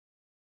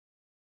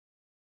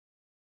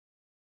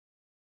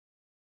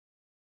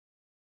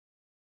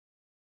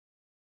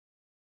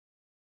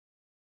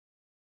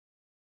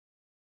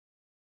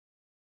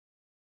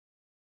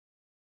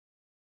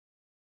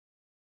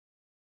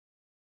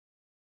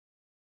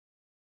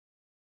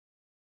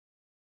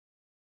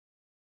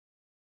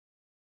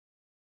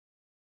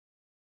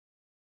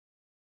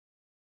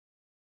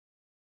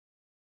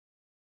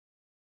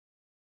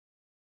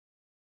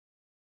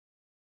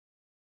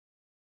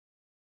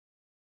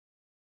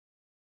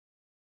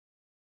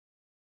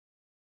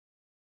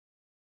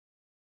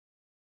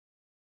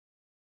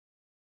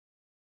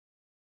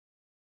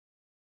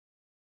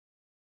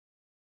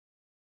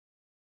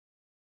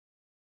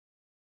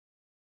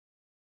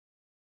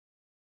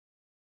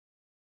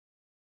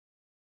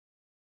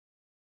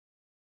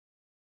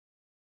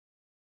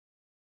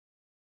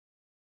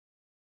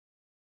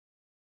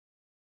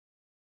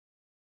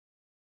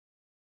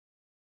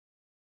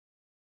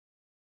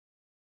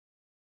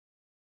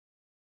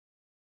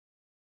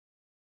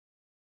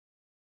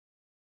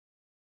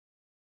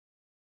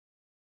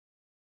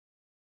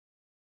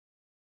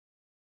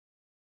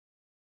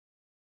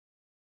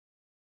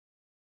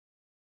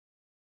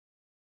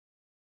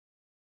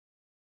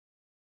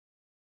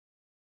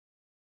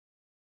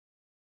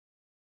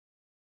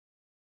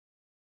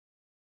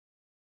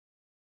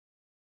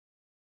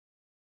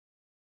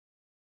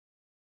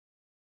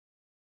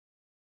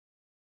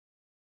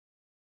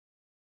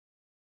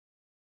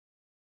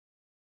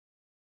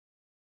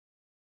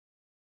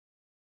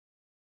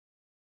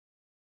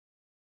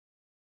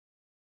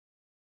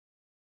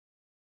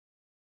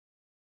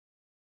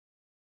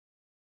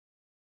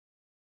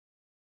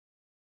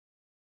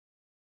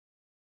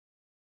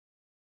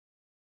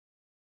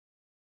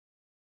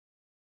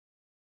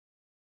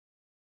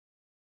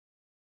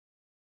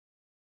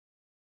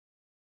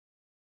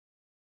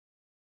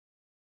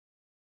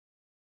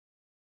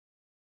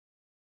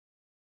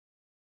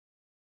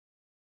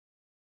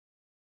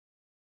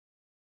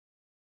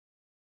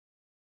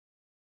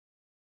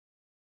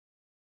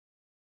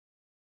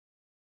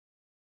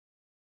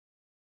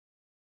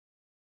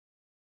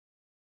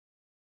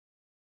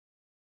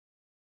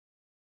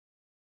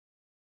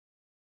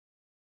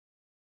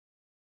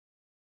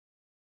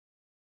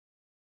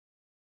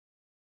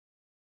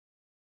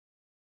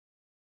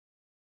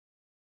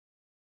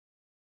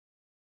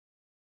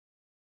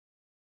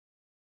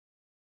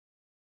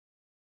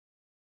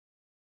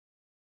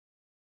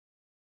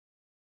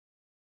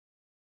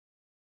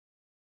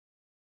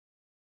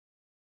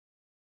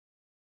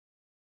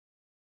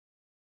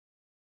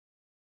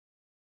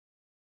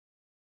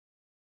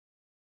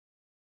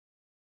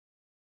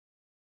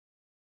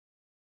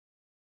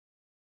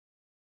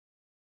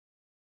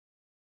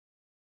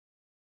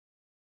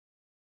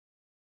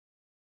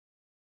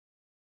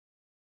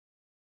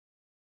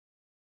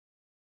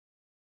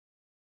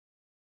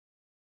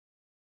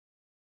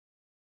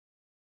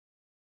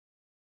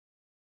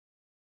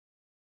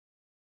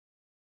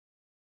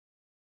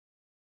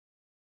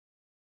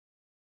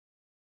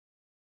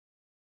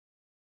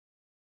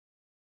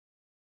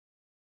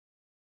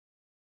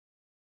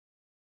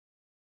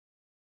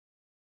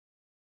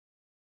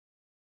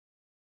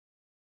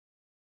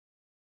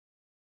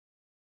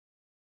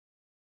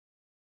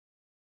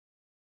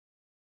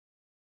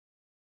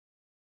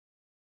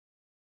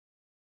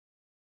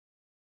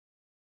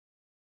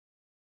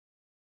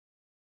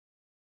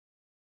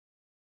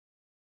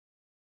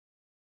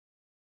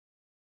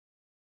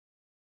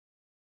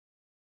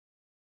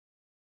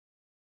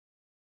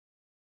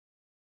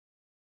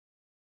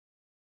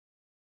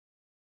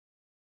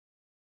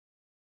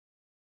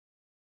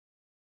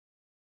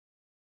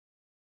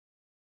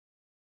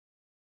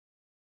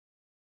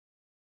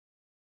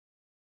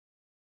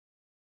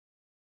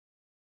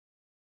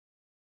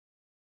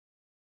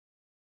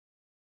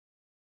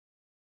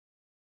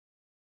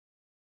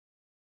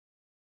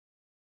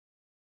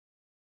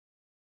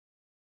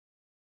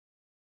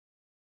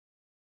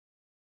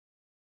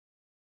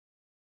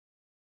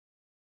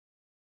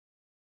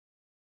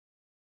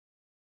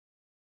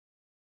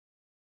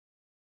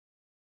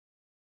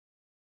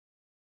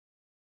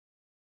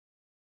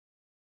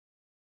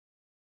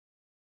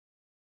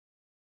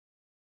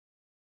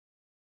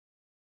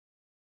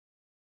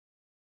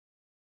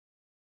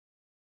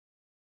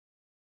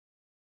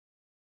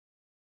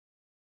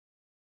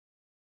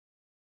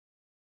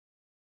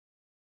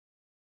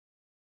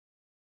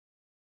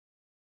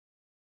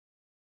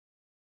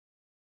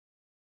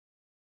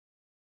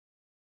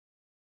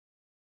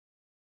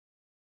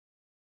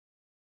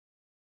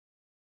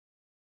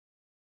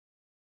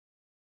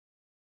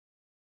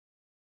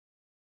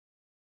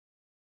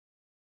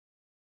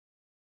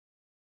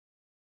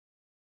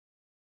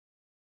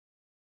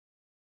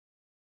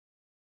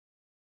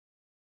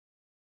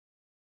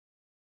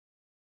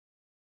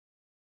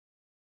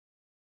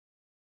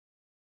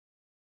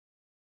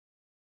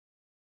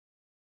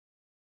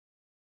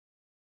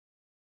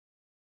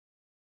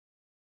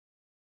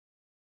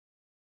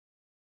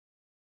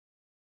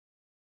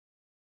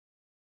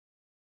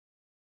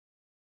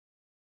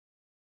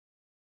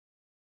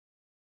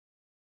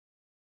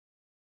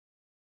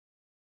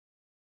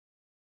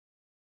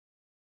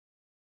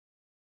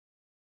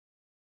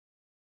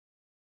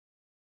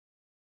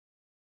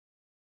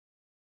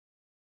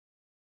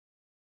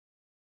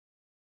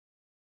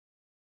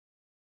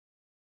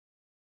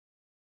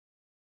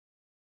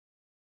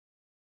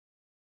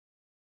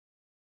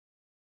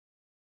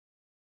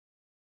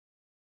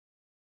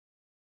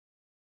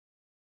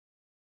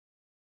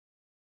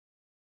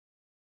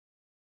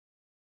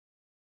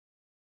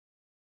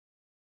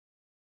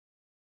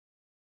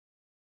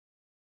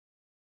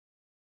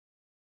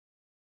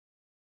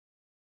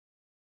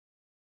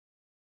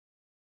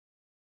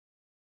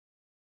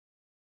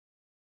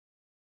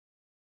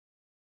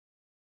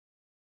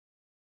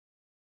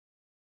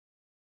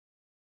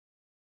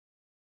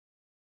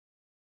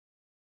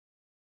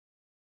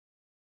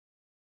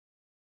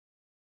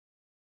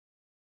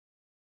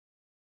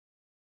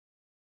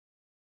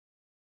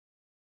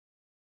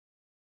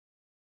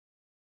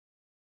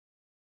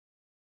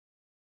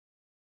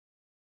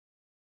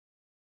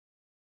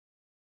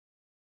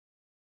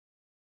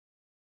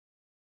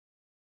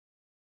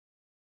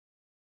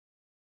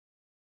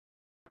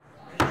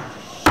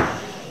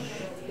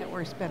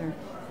works better.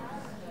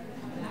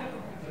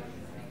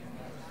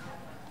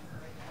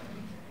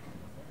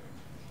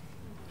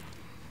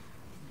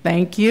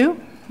 Thank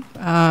you.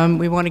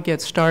 We want to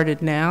get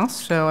started now,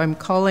 so I'm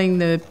calling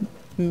the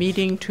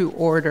meeting to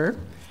order.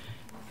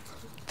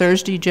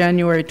 Thursday,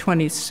 January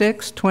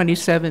 26,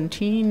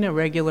 2017, a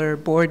regular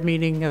board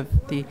meeting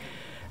of the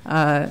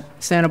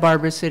Santa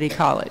Barbara City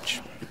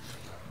College.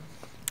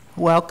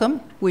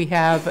 Welcome. We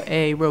have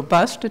a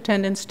robust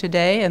attendance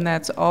today, and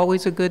that's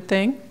always a good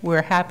thing.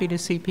 We're happy to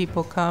see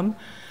people come,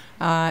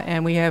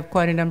 and we have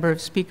quite a number of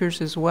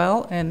speakers as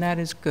well, and that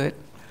is good.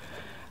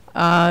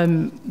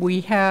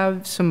 We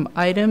have some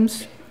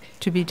items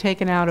to be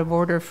taken out of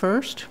order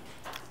first,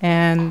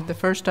 and the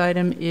first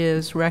item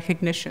is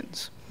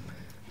recognitions.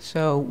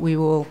 So we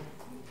will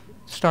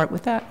start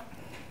with that.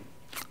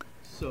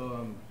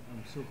 So I'm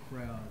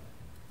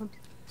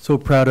so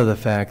proud of the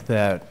fact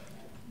that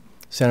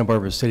Santa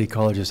Barbara City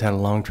College has had a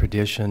long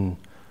tradition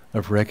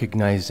of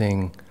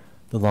recognizing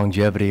the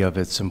longevity of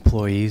its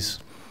employees.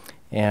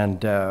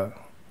 And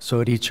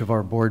so at each of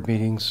our board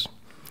meetings,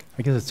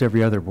 I guess it's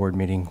every other board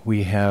meeting,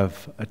 we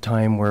have a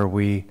time where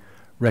we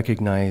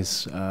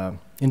recognize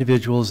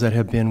individuals that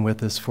have been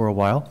with us for a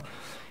while.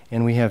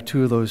 And we have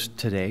two of those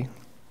today.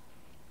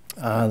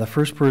 The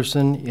first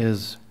person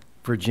is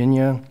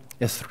Virginia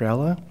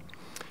Estrella,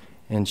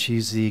 and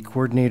she's the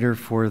coordinator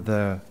for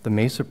the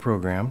MESA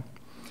program.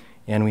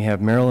 And we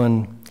have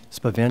Marilyn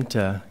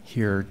Spaventa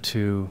here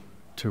to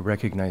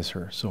recognize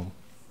her. So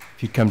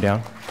if you'd come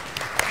down.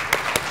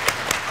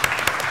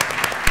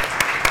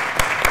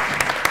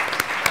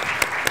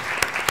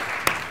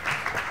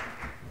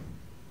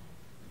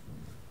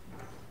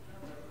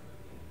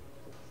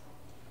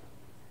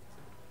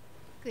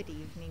 Good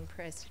evening,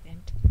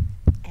 President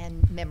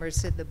and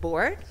members of the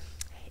board.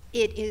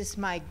 It is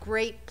my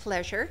great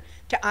pleasure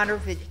to honor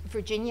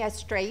Virginia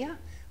Estrella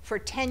for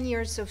 10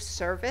 years of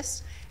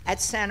service at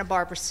Santa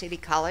Barbara City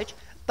College.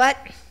 But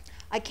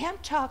I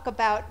can't talk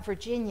about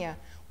Virginia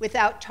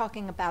without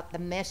talking about the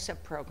MESA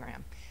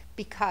program,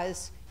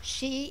 because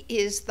she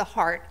is the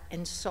heart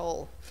and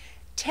soul.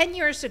 10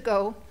 years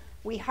ago,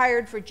 we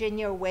hired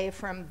Virginia away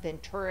from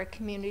Ventura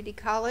Community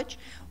College,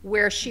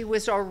 where she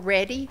was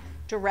already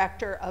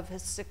director of a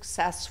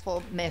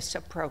successful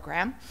MESA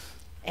program,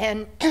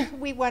 and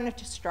we wanted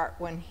to start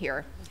one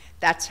here.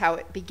 That's how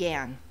it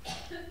began.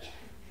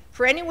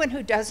 For anyone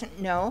who doesn't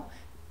know,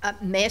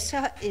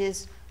 MESA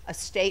is a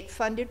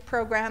state-funded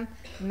program,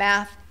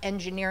 math,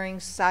 engineering,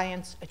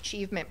 science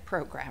achievement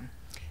program.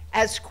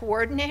 As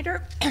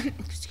coordinator,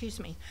 excuse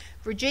me,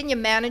 Virginia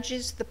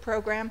manages the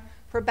program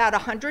for about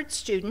 100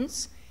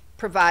 students,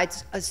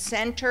 provides a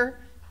center,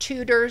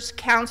 tutors,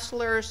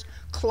 counselors,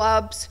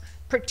 clubs,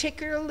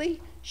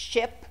 particularly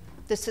SHIP,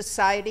 the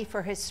Society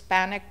for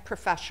Hispanic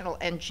Professional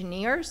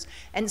Engineers,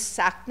 and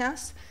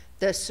SACNAS,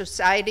 the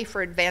Society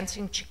for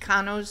Advancing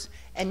Chicanos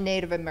and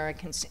Native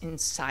Americans in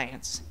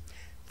Science.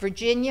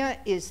 Virginia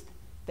is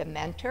the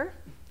mentor,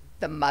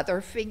 the mother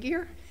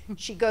figure.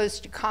 She goes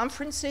to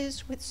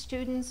conferences with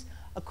students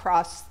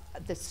across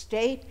the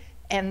state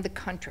and the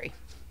country.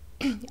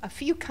 A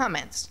few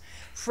comments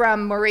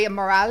from Maria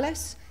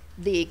Morales,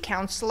 the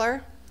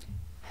counselor.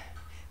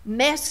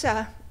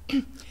 MESA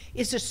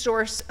is a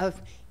source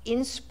of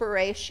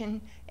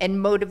inspiration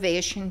and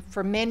motivation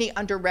for many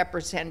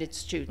underrepresented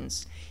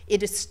students.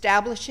 It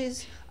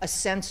establishes a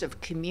sense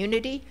of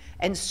community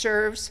and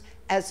serves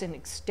as an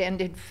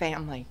extended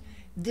family.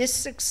 This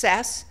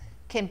success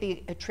can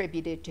be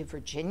attributed to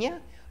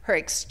Virginia, her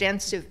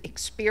extensive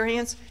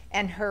experience,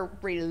 and her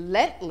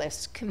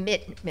relentless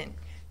commitment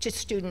to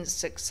student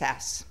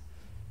success.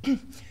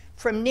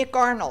 From Nick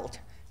Arnold,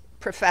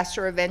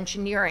 professor of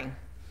engineering.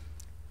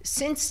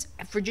 Since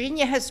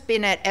Virginia has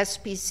been at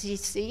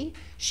SBCC,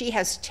 she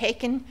has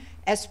taken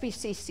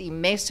SBCC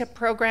MESA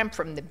program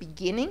from the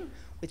beginning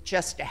with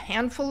just a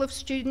handful of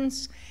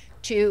students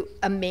to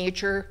a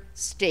major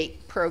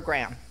state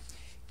program.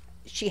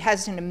 She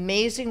has an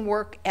amazing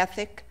work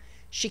ethic.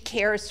 She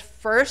cares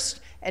first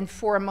and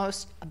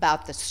foremost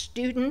about the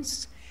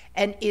students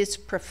and is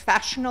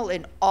professional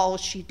in all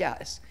she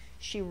does.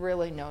 She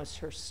really knows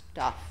her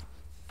stuff.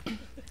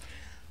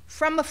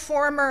 From a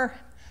former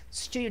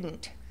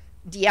student,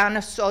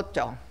 Diana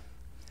Soto,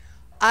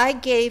 I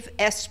gave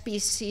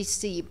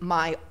SBCC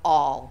my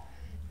all,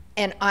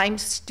 and I'm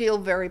still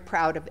very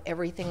proud of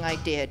everything I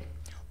did.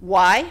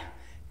 Why?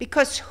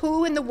 Because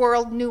who in the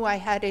world knew I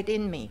had it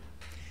in me?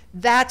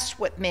 That's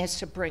what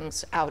MESA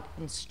brings out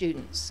in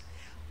students.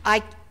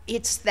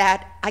 It's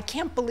that I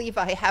can't believe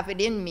I have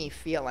it in me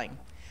feeling.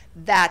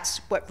 That's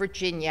what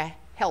Virginia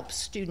helps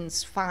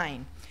students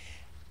find.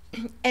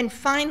 And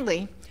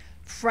finally,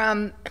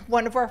 from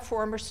one of our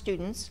former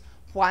students,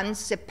 Juan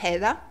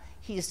Cepeda.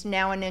 He's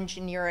now an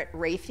engineer at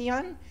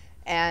Raytheon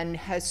and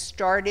has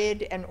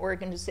started an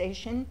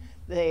organization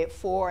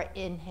for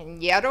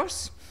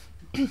ingenieros.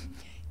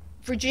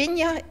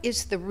 Virginia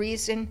is the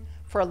reason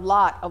for a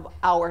lot of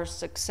our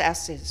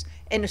successes,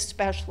 and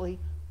especially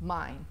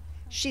mine.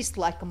 She's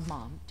like a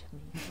mom to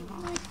me. Oh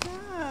my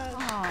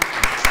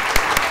God.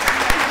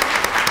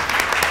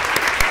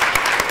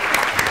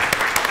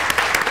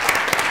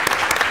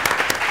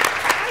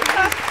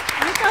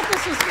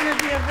 this was going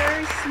to be a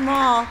very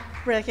small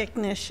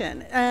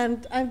recognition,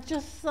 and I'm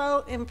just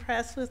so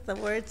impressed with the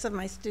words of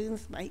my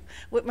students,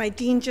 what my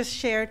dean just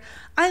shared.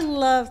 I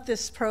love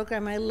this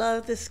program. I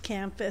love this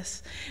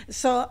campus.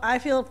 So I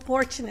feel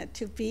fortunate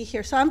to be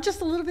here. So I'm just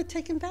a little bit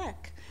taken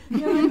back. You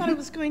know, I thought it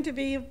was going to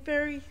be a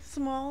very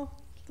small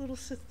little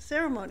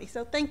ceremony.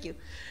 So thank you.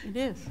 It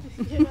is.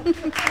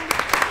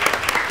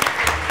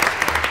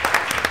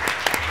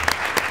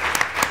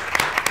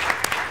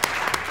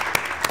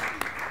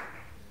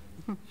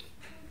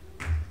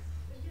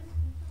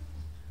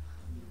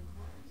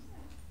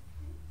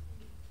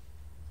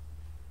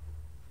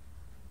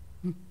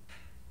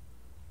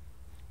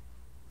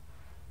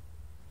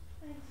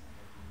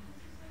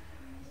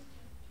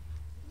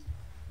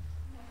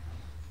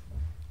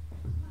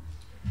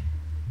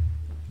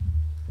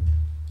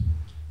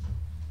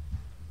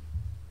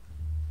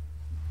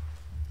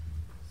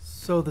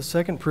 So the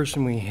second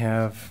person we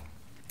have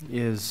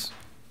is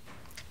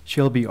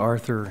Shelby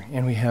Arthur,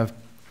 and we have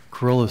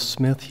Corolla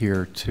Smith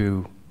here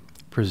to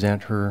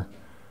present her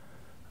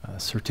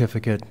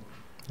certificate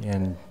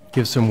and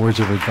give some words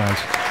of advice.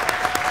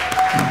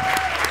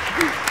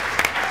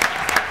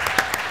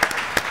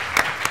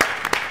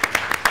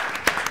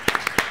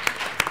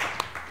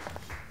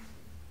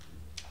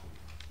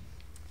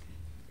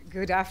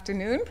 Good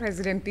afternoon,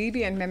 President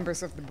Beebe and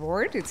members of the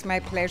board. It's my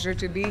pleasure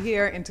to be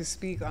here and to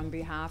speak on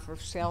behalf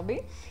of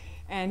Shelby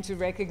and to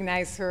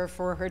recognize her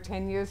for her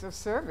 10 years of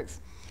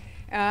service.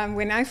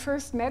 When I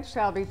first met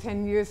Shelby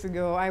 10 years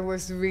ago, I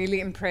was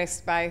really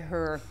impressed by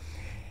her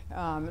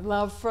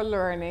love for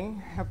learning,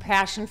 her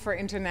passion for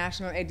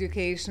international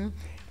education,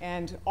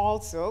 and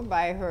also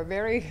by her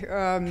very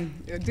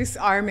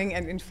disarming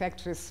and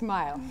infectious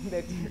smile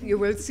that you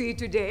will see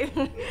today.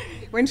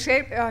 When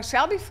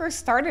Shelby first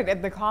started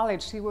at the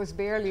college, she was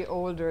barely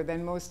older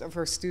than most of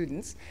her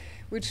students,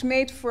 which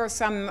made for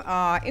some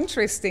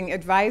interesting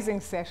advising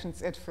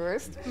sessions at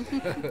first.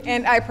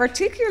 And I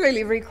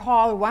particularly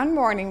recall one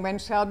morning when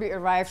Shelby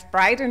arrived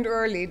bright and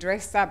early,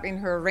 dressed up in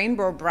her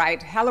Rainbow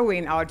Brite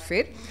Halloween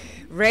outfit,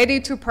 ready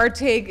to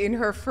partake in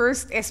her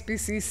first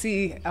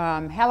SBCC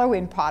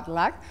Halloween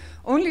potluck,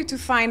 only to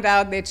find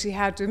out that she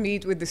had to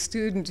meet with the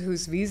student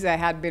whose visa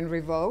had been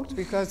revoked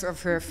because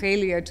of her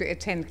failure to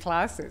attend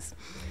classes.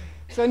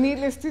 So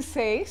needless to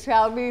say,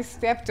 Shelby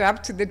stepped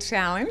up to the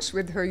challenge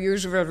with her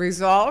usual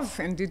resolve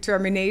and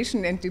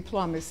determination and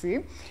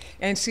diplomacy,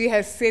 and she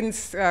has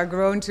since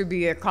grown to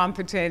be a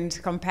competent,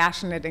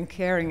 compassionate, and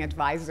caring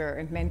advisor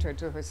and mentor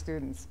to her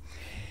students.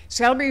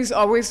 Shelby is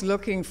always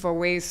looking for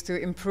ways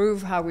to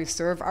improve how we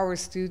serve our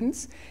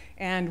students,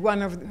 and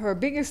one of her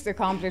biggest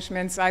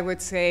accomplishments, I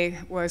would say,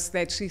 was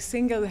that she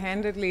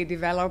single-handedly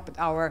developed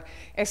our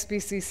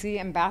SBCC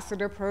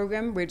Ambassador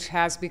Program, which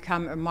has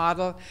become a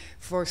model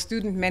for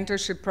student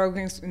mentorship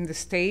programs in the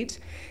state,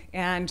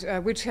 and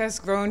which has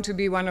grown to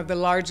be one of the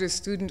largest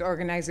student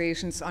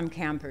organizations on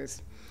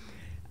campus.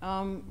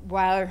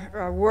 While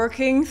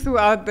working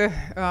throughout the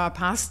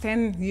past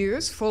 10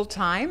 years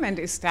full-time and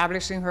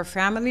establishing her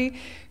family,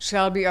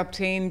 Shelby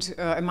obtained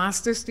a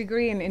master's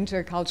degree in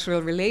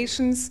intercultural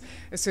relations,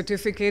 a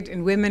certificate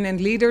in women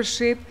and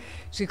leadership.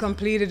 She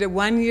completed a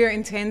one-year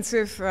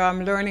intensive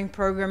learning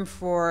program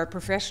for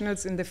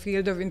professionals in the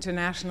field of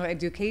international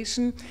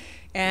education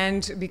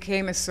and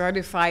became a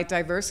certified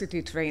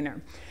diversity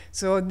trainer.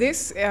 So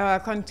this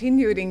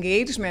continued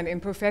engagement in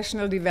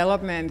professional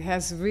development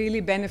has really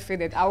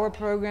benefited our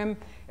program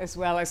as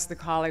well as the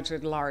college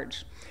at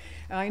large.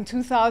 In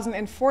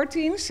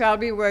 2014,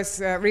 Shelby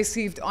was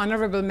received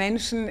honorable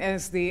mention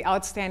as the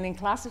Outstanding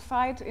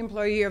Classified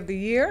Employee of the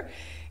Year,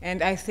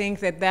 and I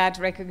think that that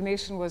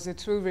recognition was a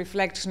true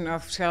reflection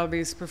of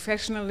Shelby's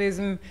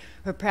professionalism,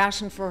 her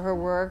passion for her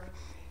work,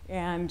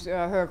 and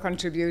her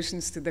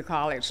contributions to the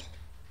college.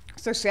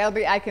 So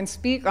Shelby, I can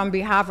speak on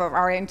behalf of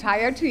our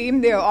entire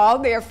team, they're all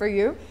there for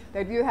you,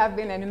 that you have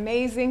been an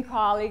amazing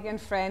colleague and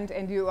friend,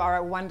 and you are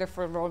a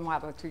wonderful role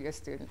model to your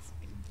students.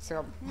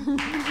 So.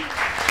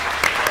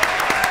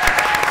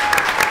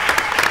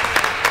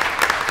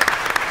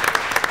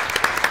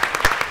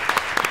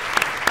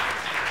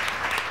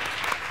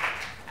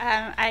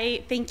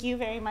 I thank you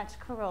very much,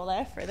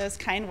 Corolla, for those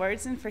kind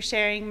words and for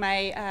sharing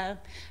my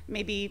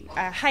maybe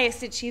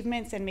highest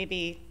achievements and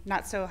maybe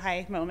not so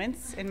high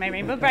moments in my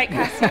Rainbow Brite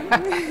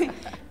costume,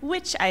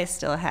 which I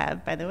still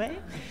have, by the way.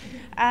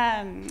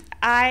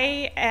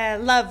 I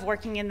love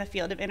working in the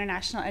field of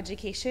international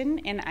education,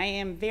 and I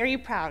am very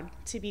proud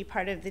to be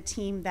part of the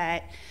team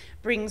that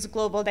brings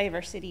global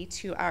diversity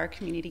to our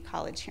community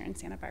college here in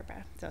Santa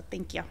Barbara. So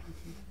thank you.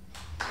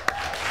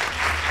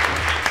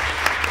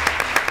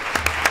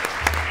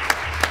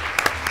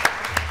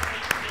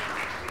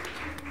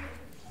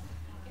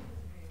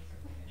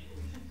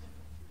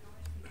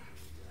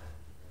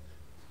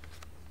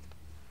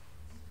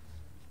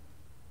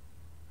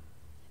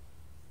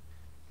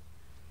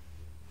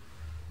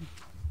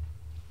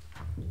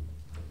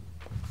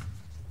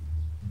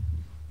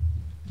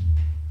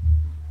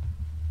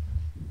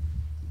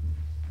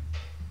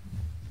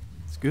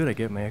 Good, I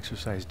get my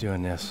exercise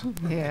doing this.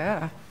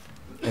 Yeah.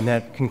 And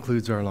that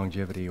concludes our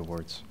longevity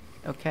awards.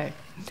 Okay.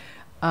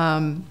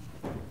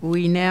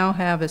 We now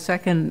have a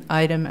second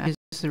item, is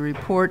the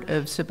report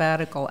of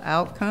sabbatical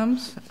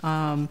outcomes.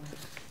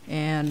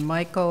 And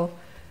Michael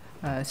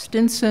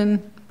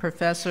Stinson,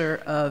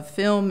 professor of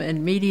film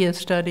and media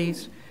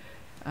studies,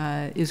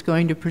 is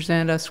going to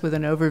present us with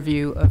an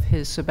overview of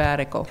his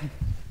sabbatical.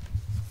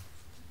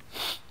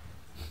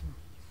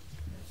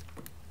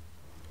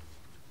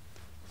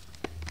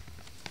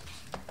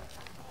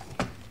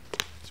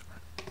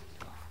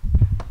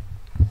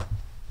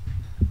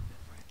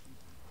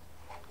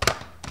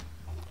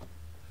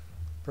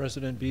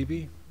 President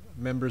Beebe,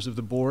 members of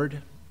the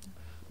board,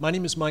 my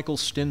name is Michael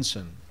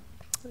Stinson,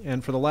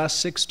 and for the last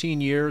 16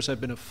 years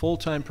I've been a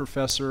full-time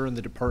professor in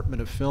the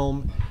Department of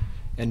Film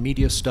and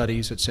Media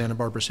Studies at Santa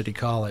Barbara City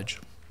College.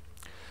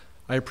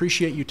 I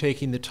appreciate you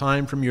taking the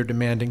time from your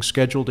demanding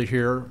schedule to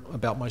hear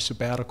about my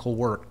sabbatical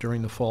work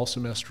during the fall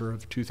semester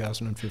of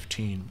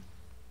 2015.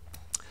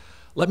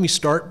 Let me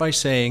start by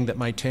saying that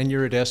my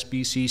tenure at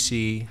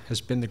SBCC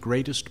has been the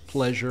greatest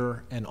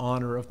pleasure and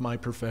honor of my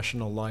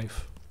professional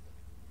life.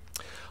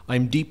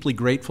 I'm deeply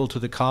grateful to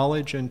the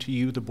college and to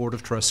you, the Board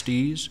of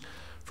Trustees,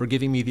 for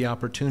giving me the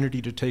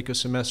opportunity to take a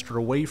semester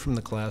away from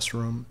the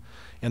classroom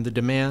and the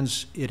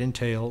demands it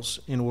entails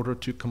in order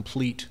to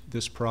complete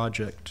this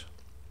project.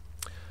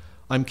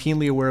 I'm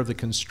keenly aware of the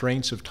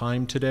constraints of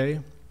time today,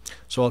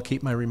 so I'll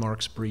keep my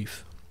remarks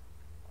brief.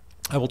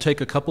 I will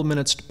take a couple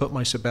minutes to put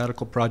my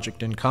sabbatical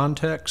project in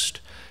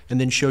context and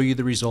then show you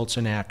the results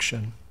in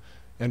action,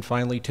 and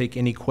finally take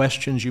any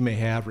questions you may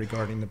have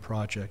regarding the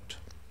project.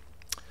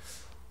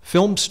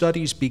 Film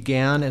studies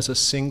began as a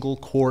single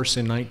course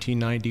in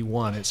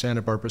 1991 at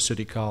Santa Barbara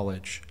City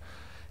College,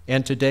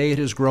 and today it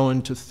has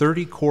grown to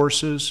 30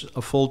 courses,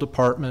 a full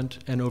department,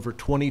 and over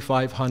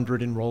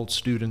 2,500 enrolled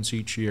students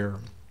each year.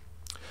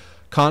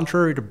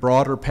 Contrary to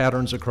broader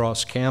patterns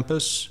across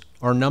campus,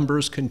 our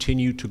numbers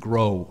continue to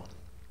grow.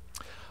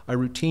 I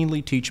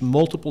routinely teach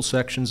multiple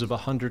sections of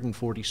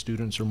 140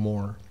 students or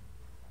more.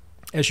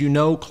 As you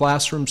know,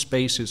 classroom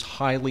space is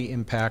highly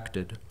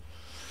impacted.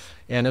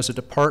 And as a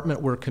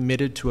department, we're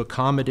committed to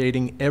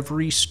accommodating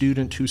every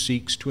student who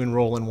seeks to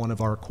enroll in one of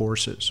our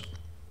courses.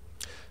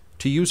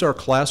 To use our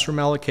classroom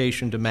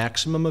allocation to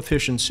maximum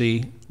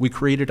efficiency, we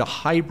created a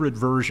hybrid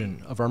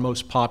version of our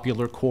most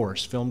popular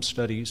course, Film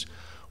Studies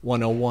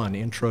 101,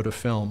 Intro to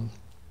Film.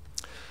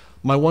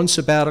 My one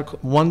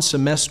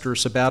semester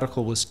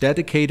sabbatical was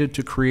dedicated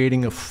to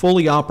creating a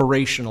fully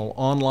operational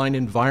online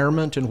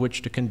environment in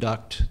which to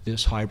conduct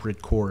this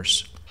hybrid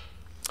course.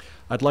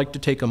 I'd like to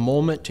take a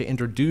moment to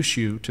introduce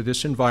you to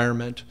this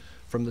environment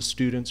from the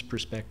student's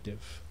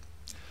perspective.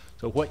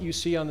 So what you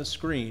see on the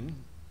screen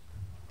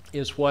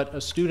is what a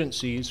student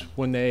sees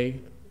when they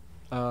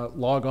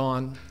log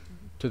on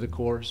to the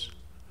course.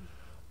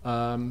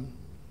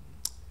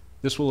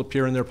 This will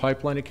appear in their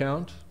pipeline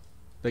account.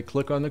 They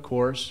click on the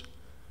course,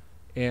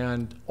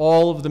 and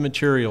all of the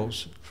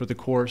materials for the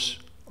course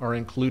are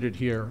included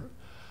here.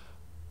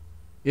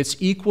 It's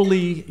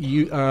equally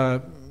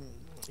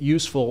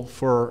useful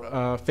for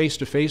a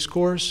face-to-face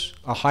course,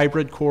 a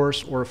hybrid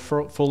course, or a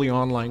fully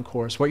online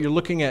course. What you're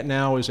looking at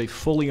now is a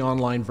fully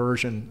online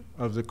version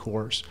of the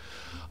course.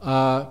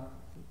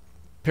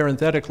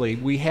 Parenthetically,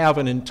 we have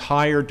an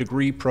entire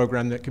degree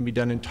program that can be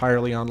done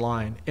entirely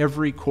online.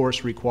 Every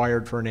course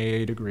required for an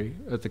AA degree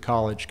at the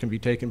college can be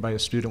taken by a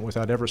student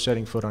without ever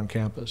setting foot on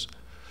campus.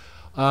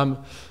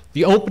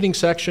 The opening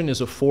section is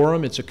a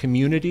forum, it's a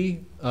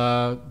community.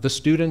 The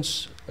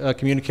students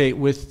communicate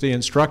with the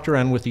instructor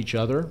and with each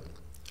other.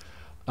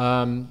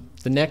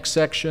 The next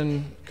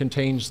section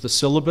contains the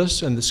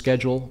syllabus and the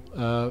schedule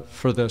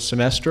for the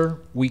semester,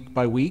 week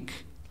by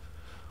week.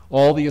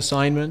 All the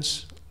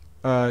assignments,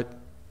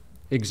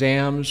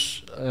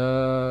 exams,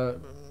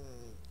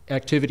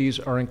 activities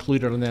are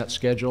included on that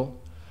schedule.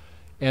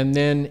 And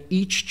then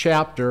each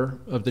chapter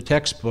of the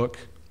textbook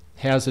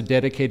has a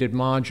dedicated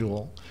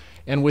module.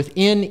 And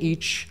within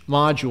each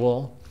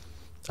module,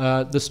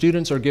 the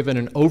students are given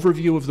an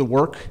overview of the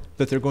work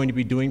that they're going to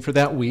be doing for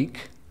that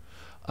week,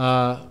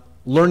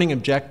 learning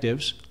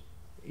objectives.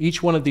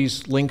 Each one of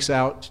these links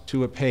out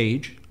to a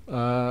page,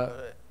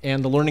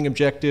 and the learning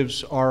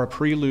objectives are a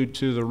prelude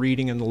to the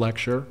reading and the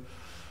lecture,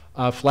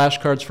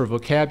 flashcards for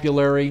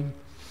vocabulary,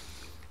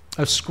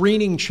 a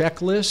screening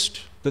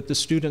checklist that the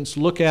students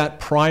look at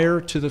prior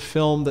to the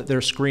film that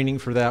they're screening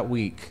for that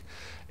week.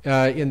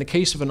 In the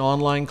case of an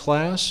online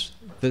class,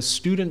 the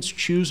students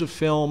choose a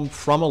film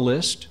from a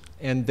list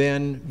and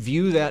then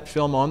view that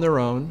film on their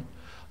own,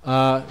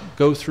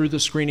 go through the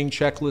screening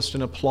checklist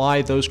and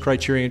apply those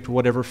criteria to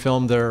whatever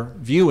film they're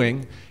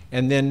viewing,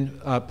 and then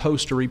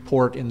post a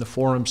report in the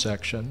forum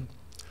section.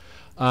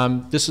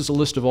 This is a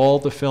list of all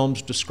the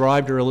films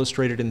described or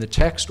illustrated in the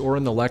text or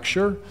in the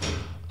lecture.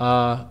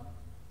 And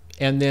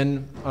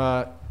then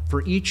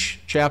for each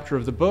chapter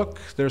of the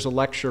book, there's a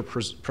lecture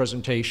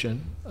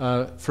presentation.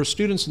 For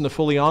students in the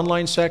fully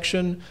online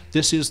section,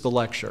 this is the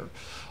lecture.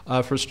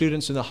 For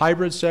students in the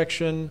hybrid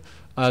section,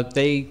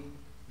 they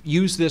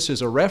use this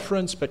as a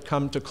reference, but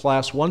come to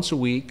class once a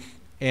week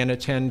and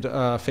attend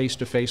a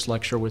face-to-face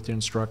lecture with the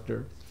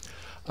instructor.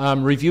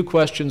 Review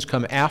questions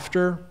come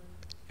after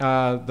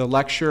the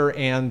lecture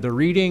and the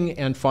reading,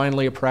 and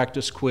finally a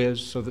practice quiz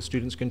so the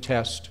students can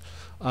test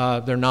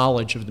their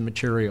knowledge of the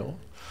material.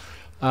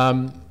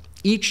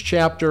 Each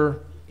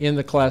chapter in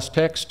the class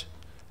text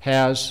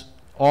has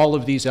all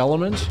of these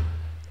elements,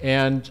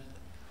 and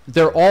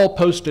they're all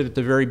posted at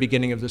the very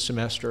beginning of the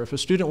semester. If a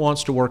student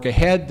wants to work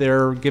ahead,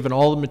 they're given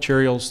all the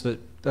materials that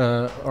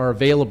are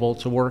available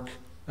to work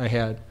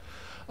ahead.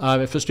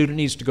 If a student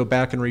needs to go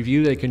back and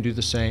review, they can do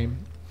the same.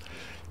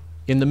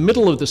 In the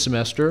middle of the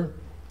semester,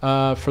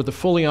 for the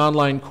fully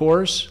online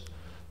course,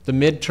 the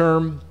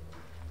midterm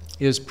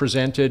is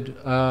presented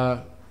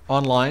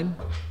online.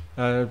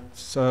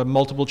 It's a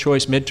multiple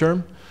choice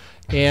midterm.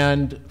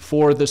 And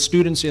for the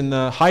students in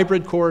the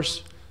hybrid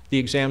course, the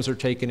exams are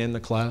taken in the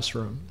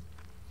classroom.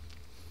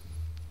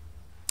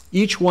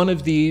 Each one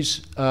of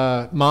these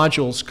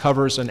modules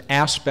covers an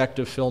aspect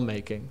of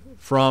filmmaking,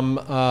 from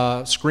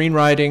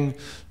screenwriting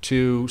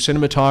to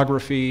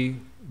cinematography,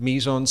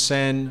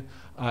 mise-en-scène,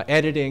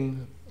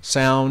 editing,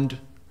 sound,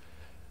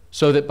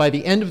 so that by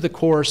the end of the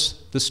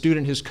course, the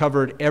student has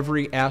covered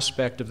every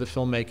aspect of the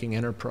filmmaking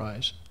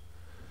enterprise.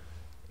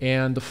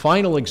 And the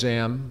final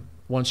exam,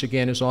 once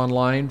again, is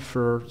online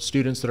for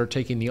students that are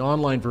taking the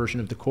online version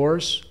of the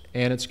course,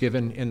 and it's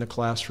given in the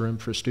classroom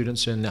for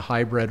students in the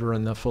hybrid or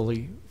in the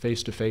fully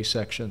face-to-face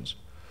sections.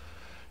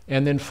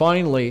 And then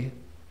finally,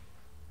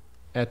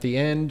 at the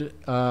end,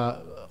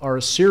 are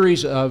a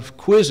series of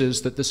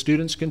quizzes that the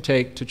students can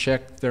take to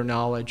check their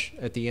knowledge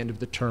at the end of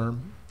the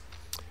term.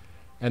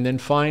 And then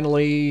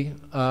finally,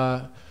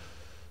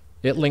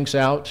 it links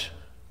out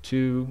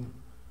to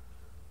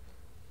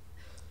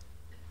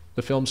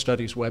the Film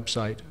Studies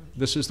website.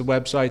 This is the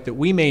website that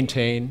we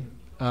maintain,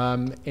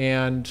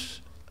 and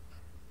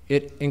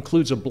it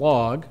includes a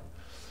blog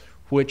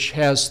which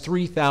has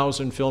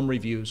 3,000 film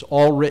reviews,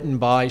 all written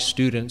by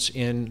students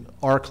in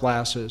our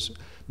classes,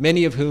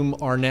 many of whom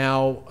are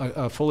now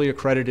fully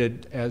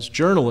accredited as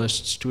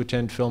journalists to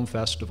attend film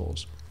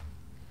festivals.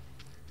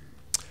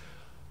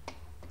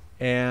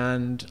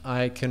 And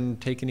I can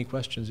take any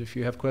questions if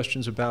you have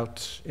questions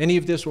about any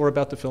of this or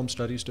about the Film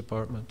Studies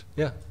department.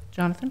 Yeah.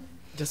 Jonathan?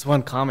 Just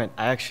one comment.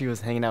 I actually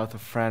was hanging out with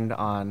a friend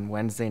on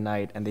Wednesday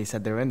night, and they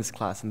said they were in this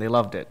class, and they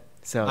loved it.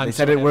 So they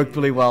said it worked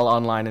really well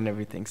online and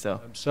everything. So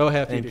I'm so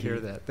happy to hear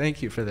that.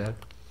 Thank you for that.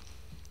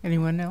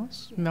 Anyone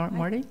else?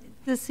 Marty?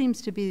 This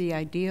seems to be the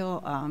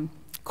ideal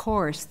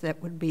course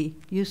that would be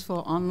useful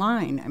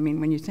online, I mean,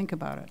 when you think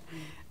about it.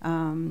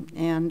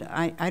 And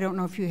I don't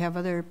know if you have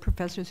other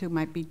professors who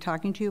might be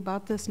talking to you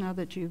about this now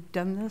that you've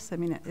done this. I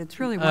mean, it's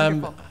really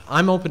wonderful.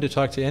 I'm open to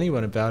talk to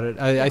anyone about it.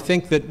 I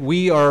think that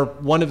we are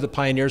one of the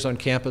pioneers on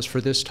campus for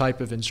this type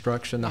of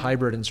instruction, the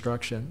hybrid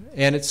instruction.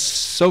 And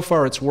so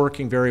far it's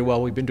working very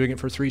well. We've been doing it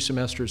for 3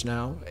 semesters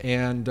now,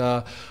 and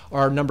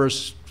our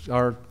numbers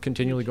are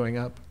continually going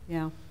up.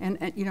 Yeah,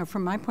 and you know,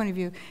 from my point of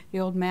view, the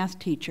old math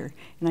teacher,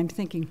 and I'm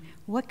thinking,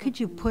 what could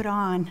you put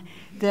on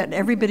that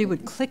everybody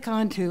would click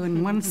onto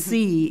and want to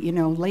see, you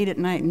know, late at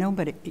night?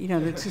 Nobody, you know,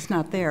 it's just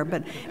not there.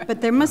 But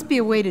there must be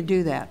a way to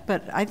do that.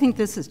 But I think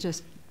this is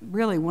just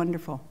really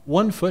wonderful.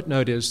 One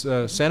footnote is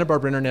Santa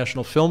Barbara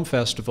International Film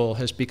Festival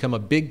has become a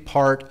big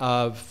part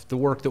of the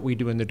work that we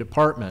do in the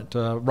department.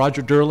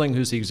 Roger Derling,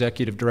 who's the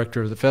executive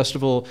director of the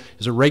festival,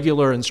 is a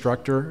regular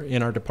instructor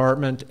in our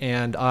department,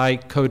 and I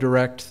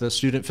co-direct the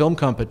student film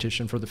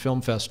competition for the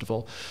film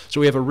festival. So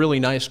we have a really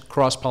nice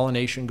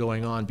cross-pollination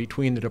going on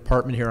between the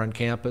department here on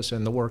campus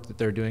and the work that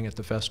they're doing at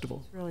the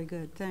festival. It's really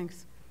good.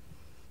 Thanks.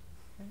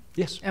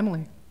 Yes.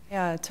 Emily?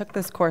 Yeah, I took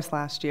this course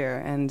last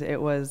year, and it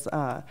was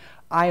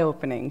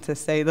eye-opening, to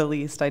say the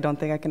least. I don't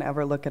think I can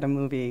ever look at a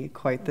movie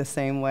quite the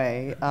same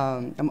way.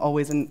 I'm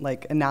always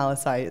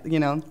analyze, you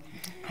know,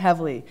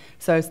 heavily.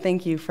 So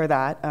thank you for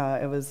that.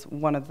 It was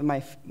one of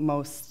my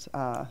most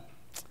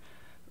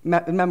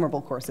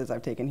memorable courses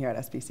I've taken here at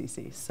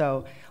SBCC.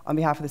 So on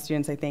behalf of the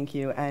students, I thank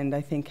you, and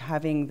I think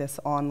having this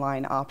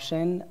online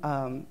option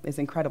is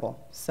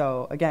incredible.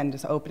 So again,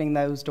 just opening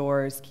those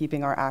doors,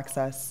 keeping our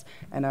access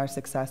and our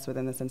success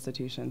within this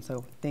institution.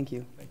 So thank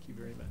you. Thank you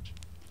very much.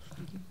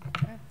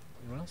 Okay.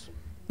 Anyone else?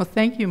 Well,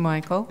 thank you,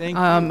 Michael. Thank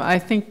you. I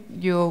think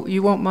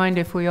you won't mind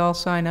if we all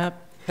sign up.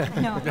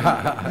 No.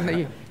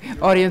 The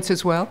audience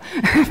as well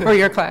for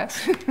your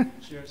class.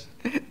 Cheers.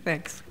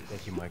 Thanks.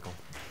 Thank you, Michael.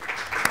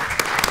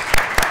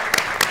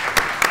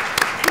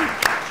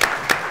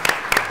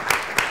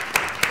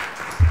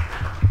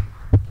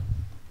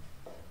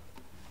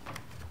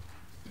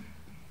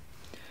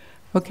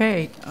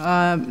 Okay,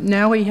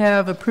 now we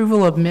have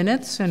approval of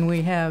minutes, and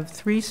we have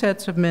 3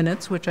 sets of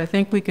minutes, which I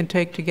think we can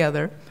take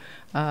together.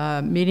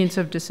 Meetings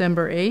of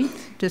December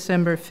 8th,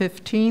 December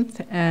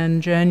 15th,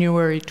 and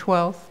January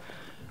 12th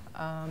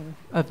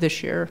of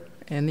this year,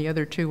 and the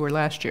other 2 were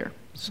last year.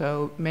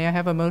 So may I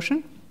have a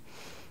motion?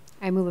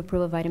 I move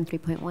approval of item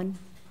 3.1.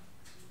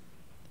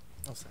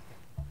 I'll second.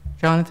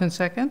 Jonathan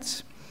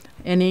seconds.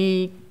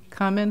 Any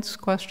comments,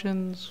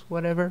 questions,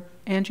 whatever?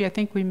 Angie, I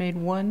think we made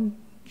 1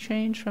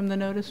 change from the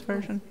notice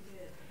version?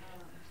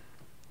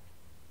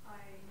 I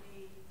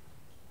made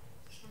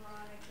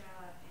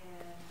Veronica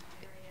and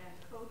Mary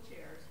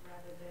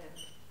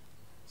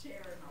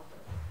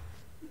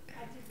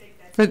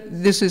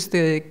This is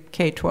the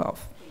K-12.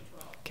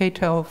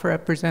 K-12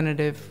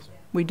 representative.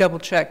 We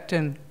double-checked,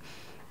 and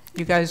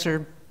you guys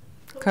are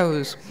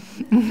co's.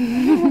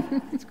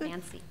 It's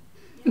fancy.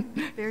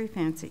 Very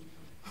fancy.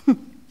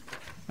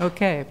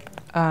 Okay.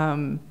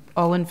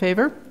 All in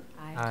favor?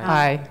 Aye.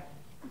 Aye.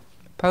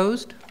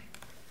 Opposed?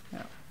 No.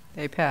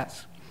 They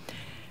pass.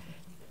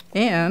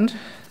 And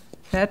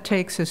that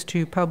takes us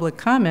to public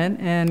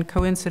comment, and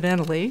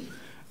coincidentally,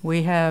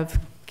 we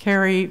have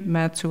Carrie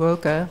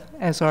Matsuoka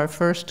as our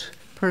first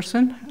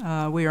person.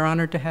 We are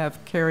honored to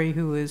have Carrie,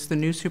 who is the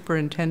new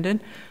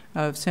superintendent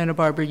of Santa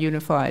Barbara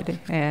Unified,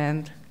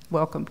 and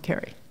welcome,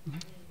 Carrie.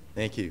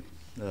 Thank you.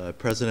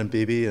 President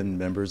Beebe and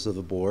members of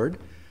the board,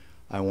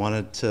 I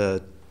wanted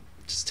to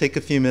just take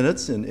a few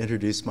minutes and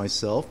introduce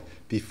myself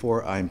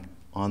before I'm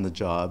on the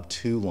job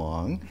too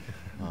long.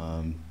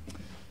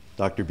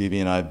 Dr. Beebe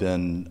and I have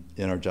been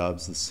in our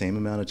jobs the same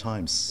amount of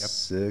time,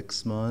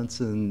 6 months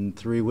and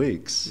 3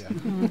 weeks.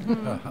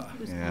 Yeah.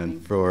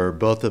 And for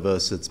both of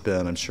us, it's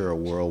been, I'm sure, a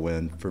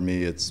whirlwind. For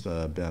me, it's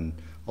been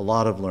a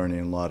lot of learning,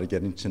 a lot of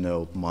getting to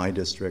know my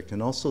district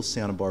and also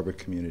Santa Barbara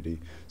community.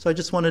 So I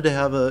just wanted to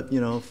have a,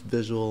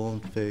 visual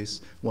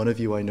face. One of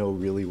you I know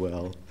really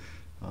well.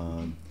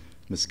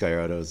 Ms.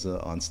 Gallardo is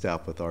on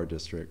staff with our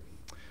district.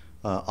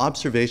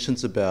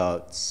 Observations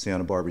about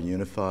Santa Barbara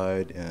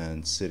Unified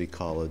and City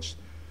College.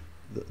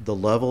 The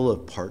level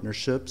of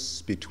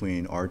partnerships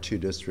between our two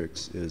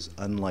districts is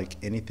unlike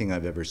anything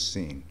I've ever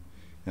seen.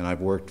 And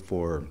I've worked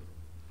for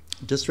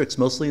districts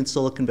mostly in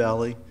Silicon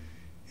Valley,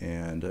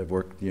 and I've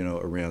worked,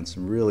 around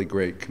some really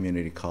great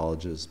community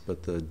colleges,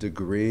 but the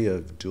degree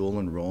of dual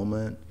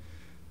enrollment,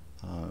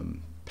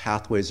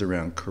 pathways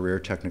around career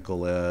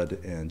technical ed,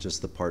 and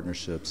just the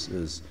partnerships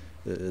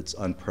it's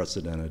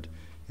unprecedented.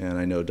 And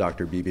I know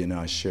Dr. Beebe and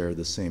I share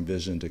the same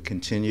vision to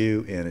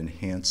continue and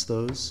enhance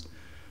those.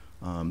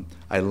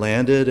 I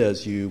landed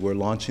as you were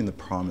launching the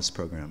Promise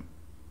program.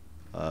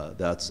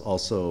 That's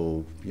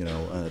also,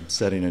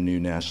 setting a new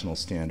national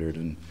standard.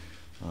 And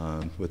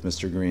with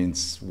Mr.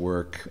 Green's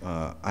work,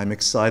 I'm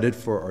excited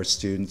for our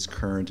students'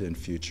 current and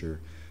future,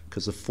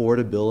 because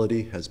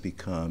affordability has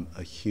become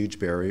a huge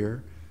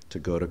barrier to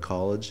go to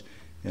college.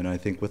 And I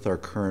think with our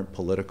current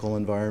political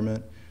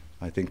environment,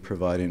 I think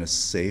providing a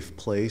safe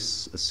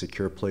place, a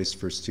secure place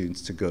for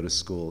students to go to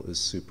school is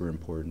super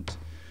important.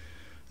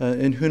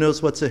 And who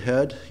knows what's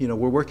ahead? We're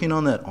working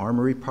on that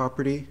Armory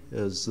property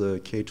as the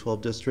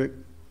K-12 district.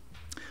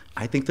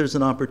 I think there's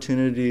an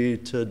opportunity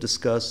to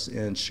discuss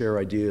and share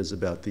ideas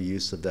about the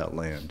use of that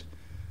land.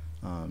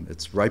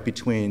 It's right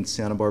between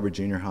Santa Barbara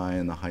Junior High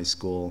and the high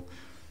school.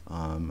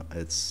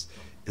 It's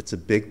a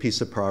big piece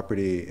of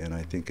property, and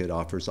I think it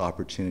offers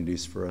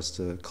opportunities for us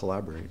to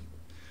collaborate.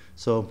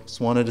 So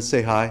just wanted to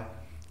say hi.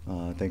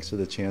 Thanks for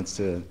the chance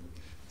to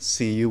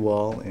see you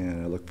all,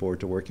 and I look forward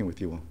to working with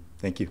you all.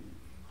 Thank you.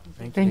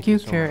 Thank you,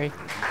 Carrie.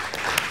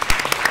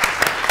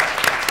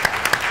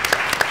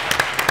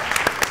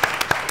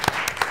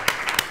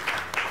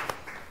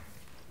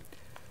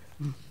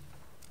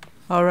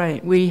 All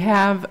right, we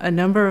have a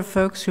number of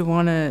folks who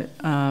want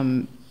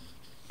to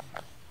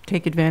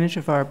take advantage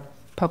of our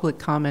public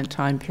comment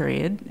time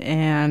period,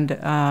 and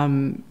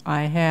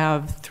I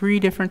have 3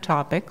 different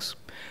topics.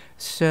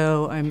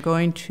 So I'm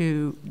going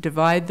to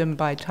divide them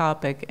by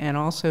topic and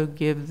also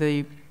give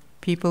the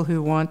people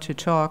who want to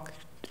talk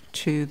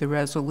to the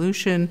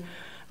resolution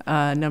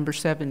number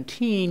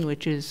 17,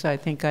 which is, I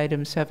think,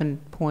 item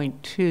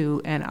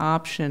 7.2, an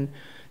option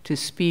to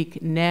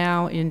speak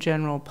now in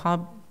general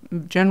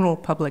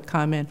public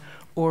comment,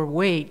 or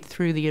wait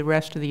through the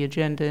rest of the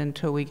agenda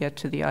until we get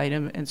to the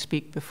item and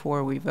speak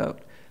before we vote.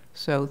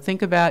 So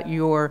think about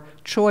your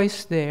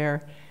choice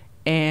there,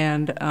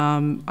 and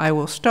I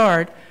will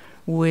start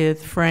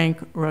with Frank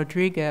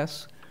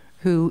Rodriguez,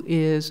 who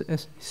is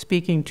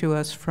speaking to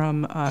us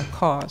from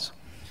CAUSE.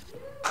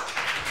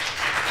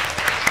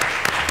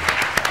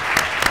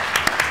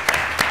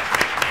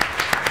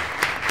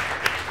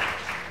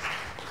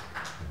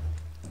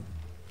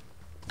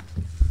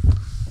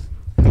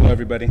 Hello,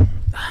 everybody.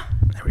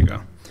 There we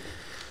go.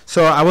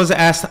 So I was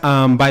asked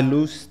by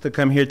Luz to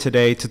come here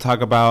today to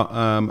talk about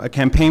a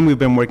campaign we've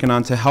been working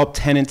on to help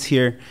tenants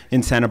here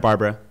in Santa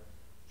Barbara.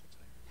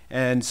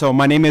 And so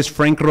my name is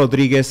Frank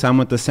Rodriguez. I'm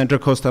with the Central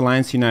Coast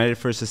Alliance United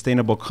for a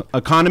Sustainable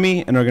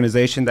Economy, an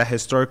organization that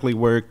historically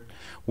worked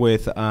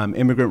with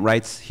immigrant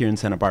rights here in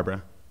Santa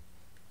Barbara.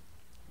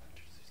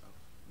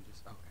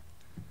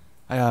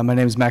 My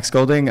name is Max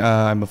Golding.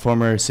 I'm a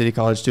former City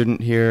College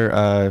student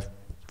here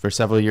for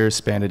several years,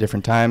 spanned at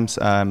different times.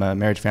 I'm a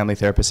marriage family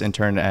therapist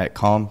intern at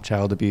CALM,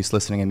 Child Abuse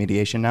Listening and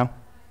Mediation now.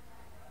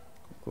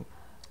 Cool.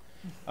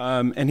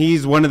 And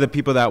he's one of the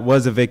people that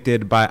was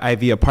evicted by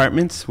IV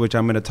Apartments, which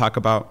I'm going to talk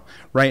about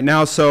right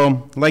now.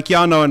 So like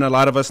y'all know, and a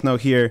lot of us know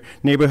here,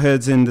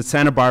 neighborhoods in the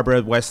Santa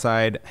Barbara West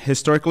Side,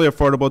 historically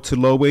affordable to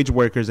low-wage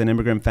workers and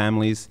immigrant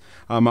families,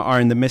 are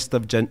in the midst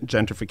of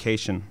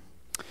gentrification.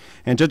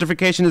 And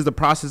gentrification is the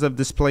process of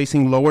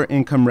displacing lower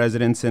income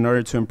residents in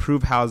order to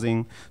improve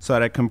housing so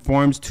that it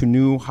conforms to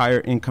new higher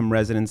income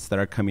residents that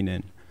are coming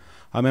in.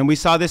 And we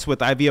saw this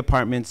with Ivy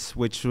Apartments,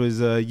 which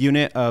was a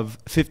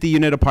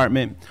 50-unit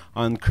apartment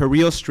on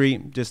Carrillo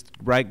Street, just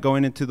right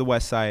going into the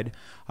west side,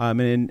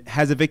 and it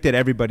has evicted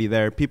everybody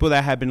there, people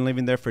that have been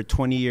living there for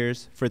 20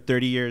 years, for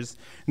 30 years.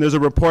 And there's a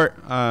report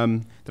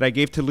that I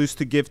gave to Luz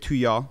to give to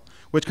y'all,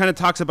 which kind of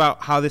talks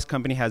about how this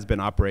company has been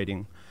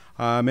operating.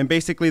 And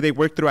basically, they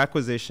worked through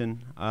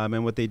acquisition,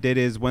 and what they did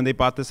is when they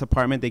bought this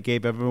apartment, they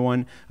gave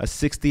everyone a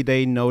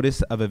 60-day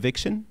notice of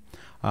eviction.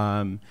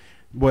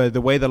 Well,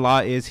 the way the law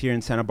is here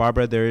in Santa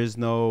Barbara, there is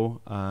no,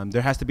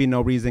 there has to be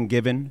no reason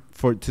given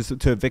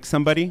to evict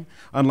somebody,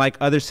 unlike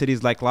other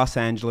cities like Los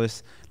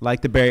Angeles,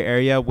 like the Bay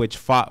Area, which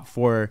fought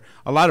for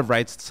a lot of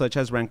rights, such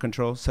as rent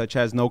control, such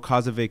as no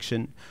cause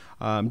eviction,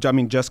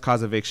 just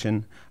cause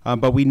eviction,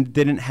 but we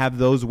didn't have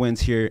those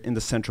wins here in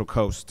the Central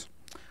Coast.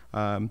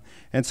 And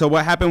so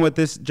what happened with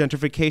this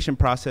gentrification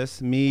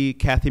process, me,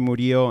 Kathy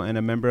Murillo, and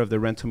a member of the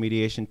Rental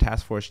Mediation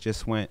Task Force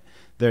just went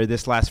there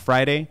this last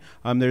Friday.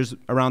 There's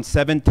around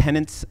 7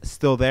 tenants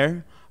still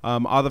there.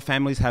 All the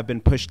families have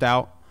been pushed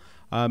out.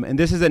 And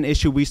this is an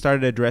issue we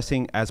started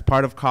addressing as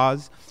part of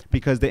cause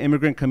because the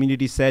immigrant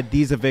community said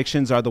these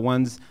evictions are the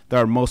ones that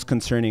are most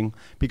concerning.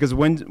 Because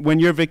when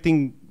you're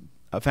evicting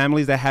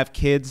families that have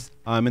kids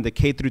in the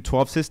K through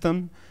 12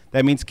 system,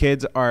 that means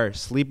kids are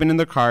sleeping in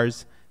their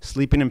cars,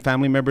 sleeping in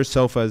family members'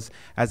 sofas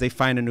as they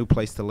find a new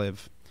place to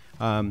live.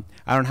 I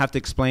don't have to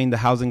explain the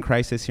housing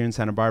crisis here in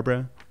Santa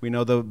Barbara. We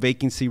know the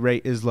vacancy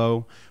rate is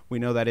low. We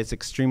know that it's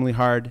extremely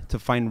hard to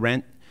find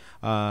rent,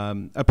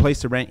 a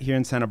place to rent here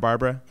in Santa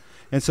Barbara.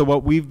 And so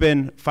what we've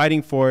been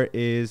fighting for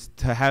is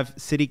to have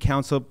City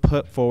Council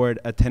put forward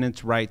a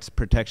tenants' rights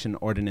protection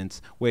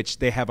ordinance, which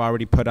they have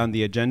already put on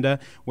the agenda,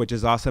 which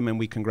is awesome, and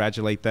we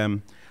congratulate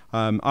them.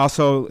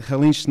 Also,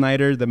 Helene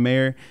Schneider, the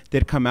mayor,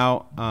 did come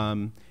out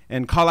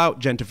and call out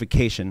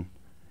gentrification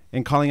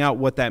and calling out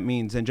what that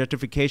means. And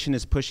gentrification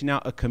is pushing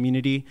out a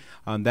community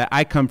that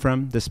I come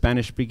from, the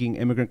Spanish-speaking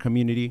immigrant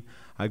community.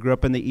 I grew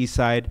up in the East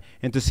Side,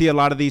 and to see a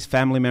lot of these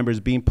family members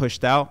being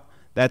pushed out,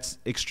 that's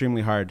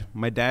extremely hard.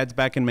 My dad's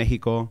back in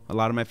Mexico, a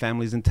lot of my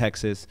family's in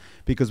Texas,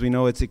 because we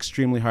know it's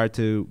extremely hard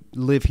to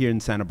live here in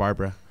Santa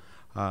Barbara.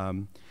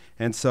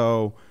 And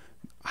so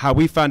how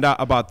we found out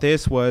about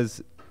this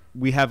was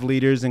we have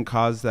leaders in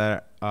cause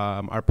that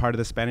are part of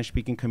the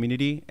Spanish-speaking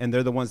community, and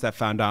they're the ones that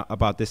found out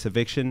about this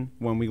eviction.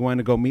 When we went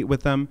to go meet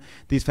with them,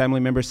 these family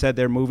members said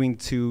they're moving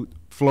to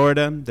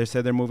Florida. They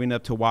said they're moving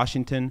up to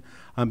Washington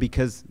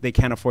because they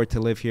can't afford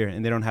to live here,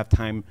 and they don't have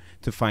time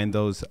to find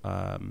those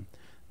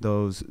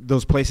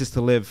places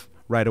to live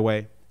right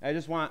away. I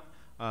just want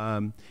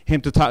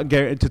him to talk,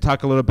 Garrett, to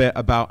talk a little bit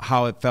about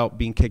how it felt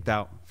being kicked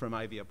out from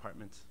Ivy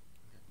Apartments.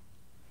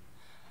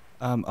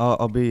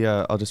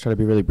 I'll just try to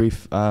be really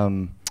brief.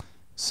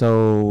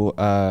 So,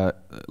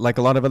 like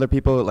a lot of other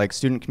people, like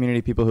student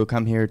community people who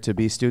come here to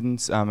be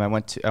students, I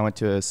went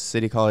to a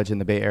city college in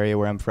the Bay Area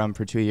where I'm from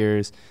for 2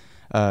 years.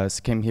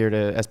 Came here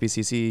to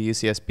SBCC,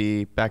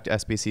 UCSB, back to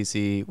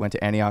SBCC, went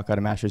to Antioch, got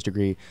a master's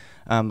degree.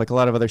 Like a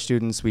lot of other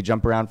students, we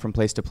jump around from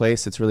place to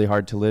place. It's really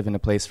hard to live in a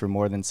place for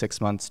more than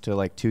 6 months to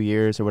like 2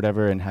 years or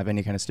whatever and have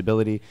any kind of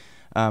stability.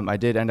 I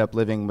did end up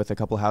living with a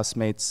couple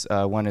housemates.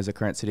 One is a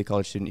current city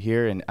college student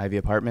here in Ivy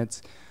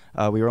Apartments.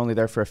 We were only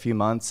there for a few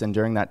months, and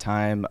during that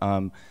time,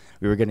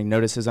 we were getting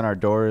notices on our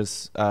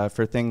doors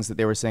for things that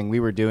they were saying we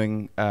were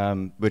doing,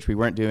 which we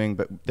weren't doing,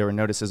 but there were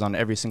notices on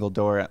every single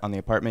door on the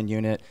apartment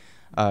unit.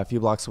 A few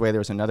blocks away, there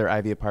was another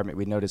Ivy apartment.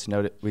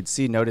 We'd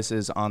see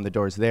notices on the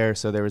doors there,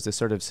 so there was this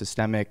sort of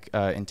systemic,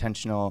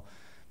 intentional,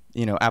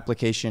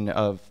 application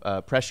of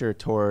pressure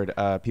toward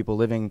people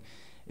living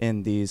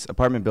in these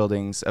apartment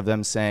buildings of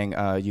them saying,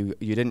 you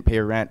didn't pay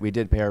your rent, we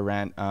did pay our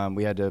rent.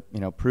 We had to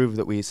prove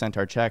that we sent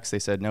our checks. They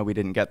said, no, we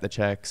didn't get the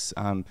checks.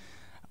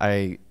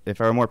 If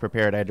I were more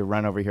prepared, I had to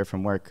run over here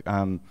from work.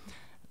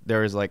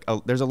 There's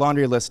a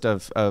laundry list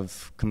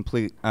of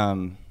completely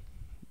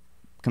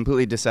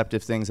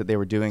deceptive things that they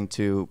were doing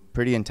to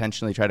pretty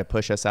intentionally try to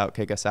push us out,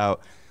 kick us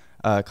out,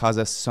 cause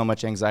us so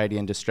much anxiety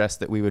and distress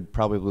that we would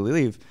probably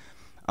leave.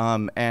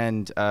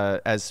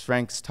 As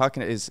Frank's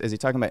talking, is he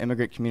talking about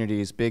immigrant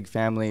communities, big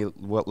family,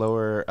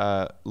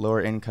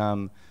 lower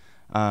income,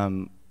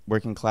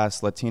 working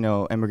class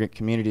Latino immigrant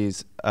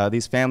communities?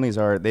 These families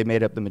they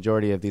made up the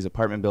majority of these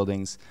apartment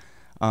buildings.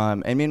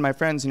 And me and my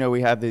friends,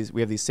 we have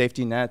these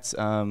safety nets.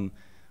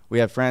 We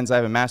have friends. I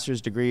have a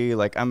master's degree.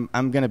 Like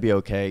I'm gonna be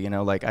okay.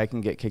 Like I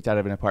can get kicked out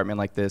of an apartment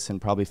like this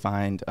and probably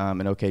find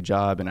an okay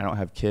job, and I don't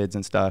have kids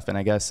and stuff. And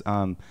I guess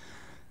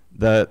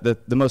the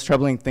most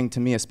troubling thing to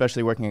me,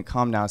 especially working at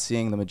COM now,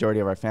 seeing the majority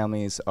of our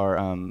families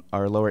are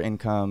lower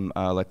income,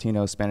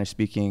 Latino,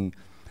 Spanish-speaking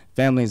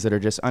families that are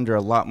just under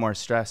a lot more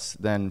stress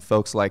than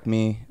folks like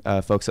me,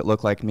 folks that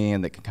look like me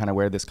and that can kind of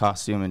wear this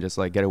costume and just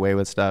like get away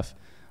with stuff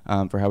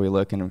for how we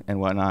look and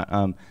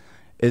whatnot.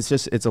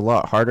 It's a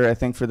lot harder, I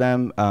think, for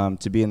them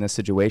to be in this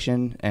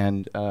situation,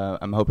 and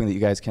I'm hoping that you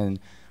guys can,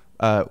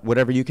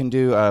 whatever you can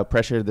do,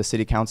 pressure the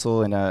city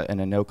council in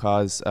a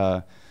no-cause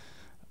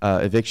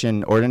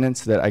eviction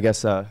ordinance that I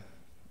guess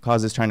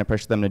cause is trying to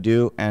pressure them to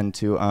do, and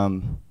to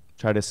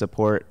try to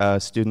support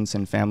students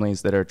and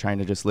families that are trying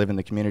to just live in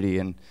the community.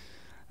 And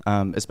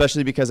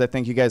especially because I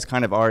think you guys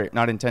kind of are,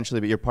 not intentionally,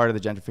 but you're part of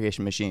the gentrification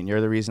machine.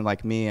 You're the reason,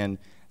 like me and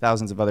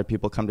thousands of other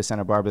people, come to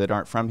Santa Barbara that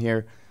aren't from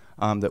here,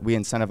 that we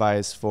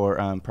incentivize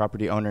for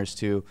property owners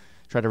to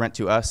try to rent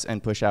to us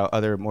and push out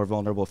other more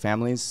vulnerable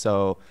families.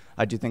 So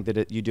I do think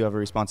that you do have a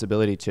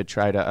responsibility to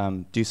try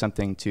to do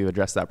something to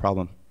address that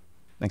problem.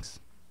 Thanks.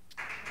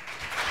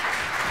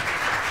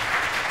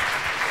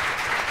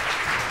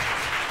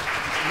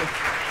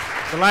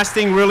 The last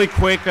thing really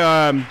quick,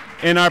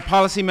 in our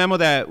policy memo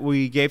that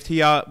we gave to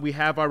y'all, we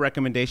have our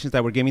recommendations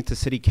that we're giving to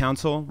City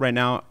Council. Right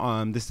now,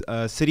 this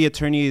city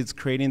attorney is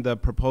creating the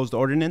proposed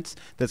ordinance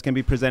that's going to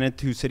be presented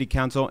to City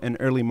Council in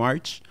early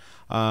March.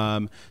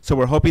 So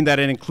we're hoping that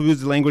it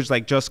includes language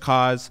like just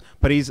cause,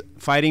 but he's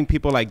fighting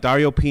people like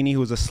Dario Pini,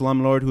 who's a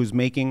slumlord, who's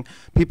making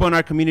people in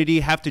our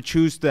community have to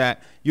choose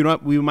that, you know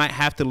what, we might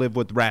have to live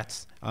with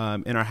rats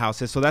in our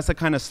houses. So that's the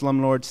kind of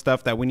slumlord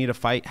stuff that we need to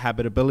fight,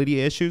 habitability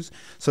issues.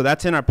 So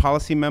that's in our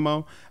policy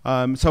memo.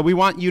 So we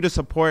want you to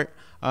support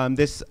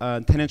this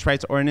tenants'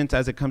 rights ordinance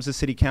as it comes to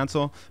City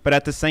Council, but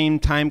at the same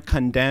time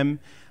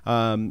condemn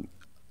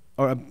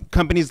or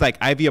companies like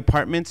Ivy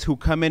Apartments who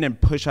come in and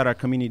push out our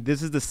community.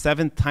 This is the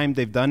 7th time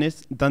they've done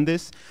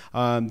this.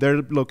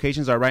 Their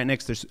locations are right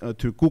next to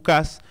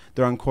Cucas.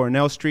 They're on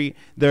Cornell Street.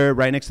 They're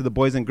right next to the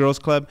Boys and Girls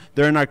Club.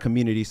 They're in our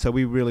community, so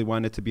we really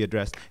want it to be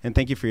addressed. And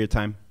thank you for your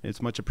time.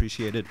 It's much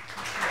appreciated.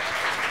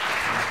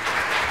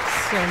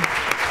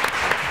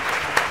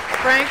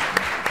 Frank?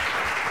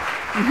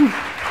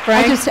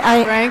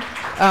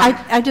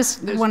 I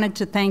just wanted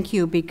to thank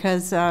you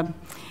because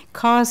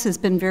cause has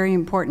been very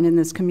important in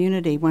this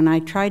community. When I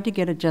tried to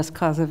get a just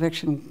cause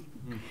eviction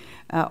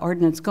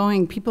ordinance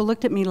going, people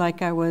looked at me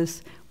like I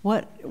was,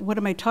 what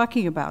am I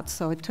talking about?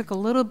 So it took a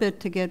little bit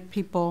to get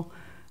people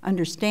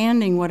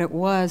understanding what it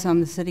was on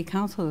the City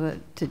Council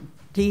to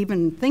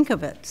even think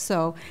of it.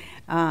 So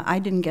I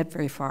didn't get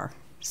very far.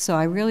 So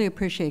I really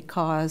appreciate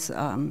cause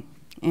and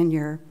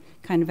your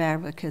kind of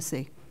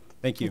advocacy.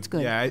 Thank you. It's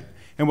good. Yeah,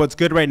 and what's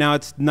good right now,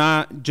 it's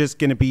not just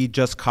going to be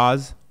just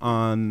cause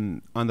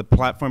on the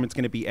platform. It's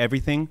going to be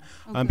everything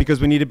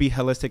because we need to be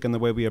holistic in the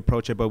way we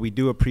approach it. But we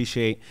do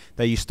appreciate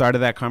that you started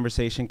that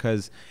conversation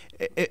because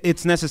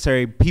it's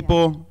necessary.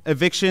 People,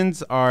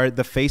 evictions are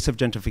the face of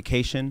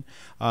gentrification.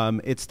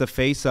 It's the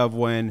face of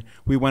when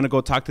we want to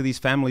go talk to these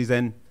families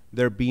and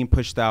they're being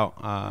pushed out,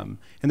 and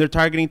they're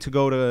targeting to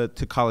go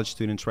to college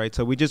students, right?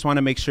 So we just want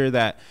to make sure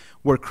that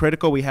we're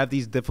critical. We have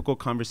these difficult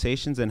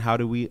conversations, and how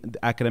do we,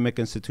 academic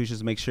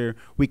institutions, make sure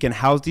we can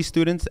house these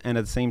students and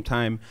at the same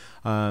time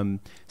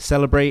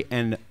celebrate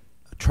and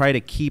try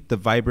to keep the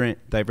vibrant,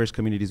 diverse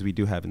communities we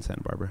do have in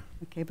Santa Barbara.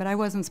 Okay, but I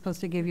wasn't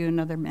supposed to give you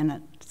another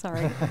minute.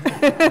 Sorry.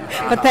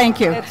 But thank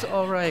you. That's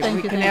all right.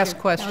 We can ask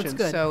questions.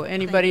 No, so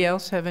anybody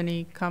else have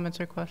any comments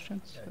or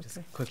questions? Yeah, just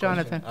a quick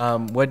Jonathan.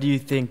 What do you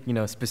think,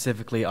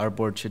 specifically our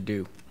board should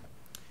do?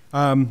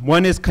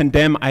 One is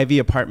condemn Ivy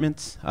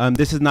Apartments.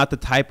 This is not the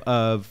type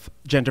of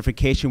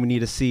gentrification we need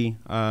to see.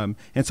 And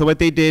so what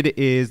they did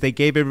is they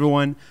gave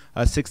everyone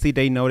a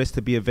 60-day notice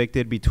to be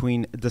evicted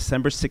between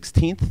December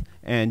 16th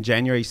and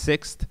January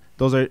 6th.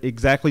 Those are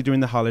exactly during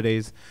the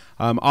holidays.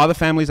 All the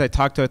families I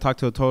talked to a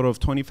total of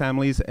 20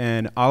 families,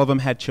 and all of them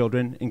had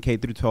children in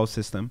K-12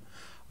 system.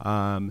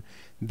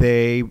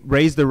 They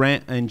raised the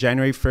rent on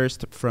January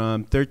 1st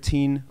from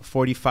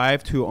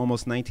 $1,345 to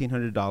almost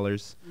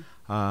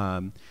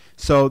 $1,900.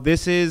 So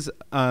this is,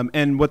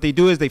 and what they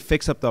do is they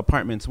fix up the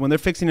apartments. When they're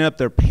fixing it up,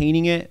 they're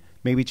painting it,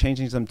 maybe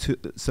changing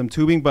some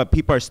tubing, but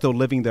people are still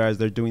living there as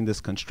they're doing this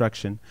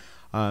construction.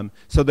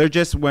 So they're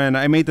just, when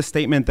I made the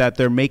statement that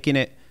they're making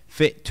it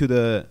fit to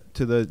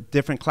the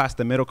different class,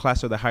 the middle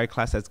class or the higher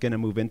class that's gonna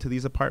move into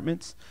these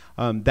apartments,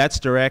 that's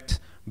direct,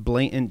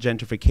 blatant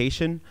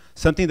gentrification,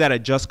 something that a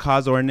just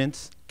cause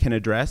ordinance can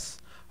address.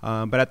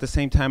 But at the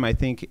same time, I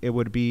think it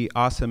would be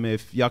awesome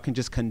if y'all can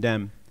just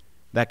condemn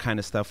that kind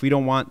of stuff. We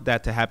don't want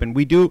that to happen.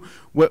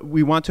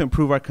 We want to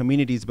improve our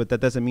communities, but that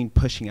doesn't mean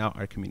pushing out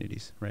our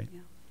communities, right? Yeah.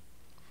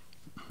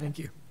 Thank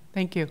you.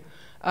 Thank you.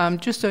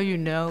 Just so you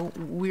know,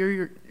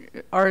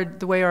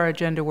 the way our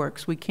agenda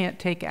works, we can't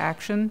take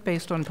action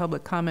based on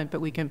public comment, but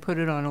we can put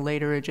it on a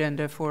later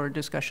agenda for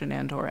discussion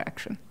and or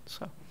action.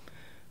 So,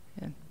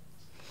 yeah.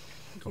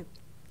 Cool.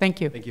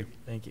 Thank you. Thank you.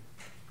 Thank you.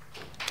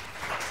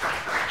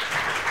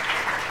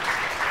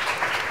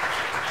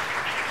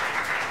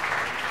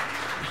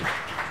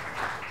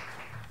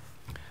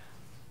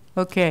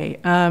 Okay,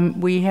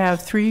 we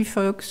have 3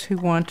 folks who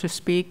want to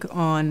speak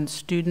on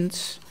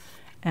students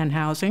and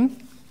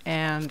housing,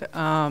 and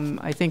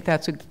I think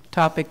that's a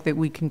topic that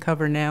we can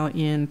cover now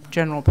in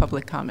general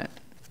public comment.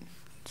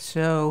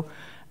 So,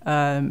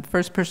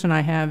 first person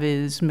I have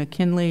is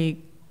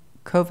McKinley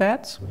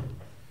Kovatz,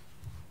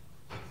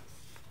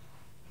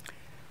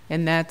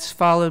 and that's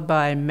followed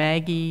by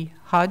Maggie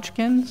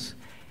Hodgkins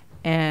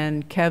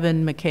and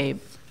Kevin McCabe.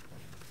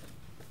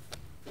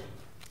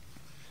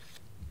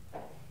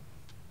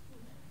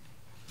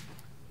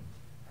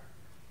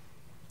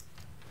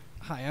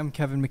 Hi, I'm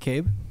Kevin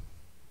McCabe.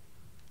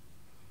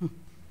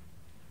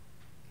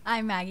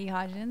 I'm Maggie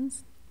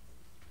Hodgins.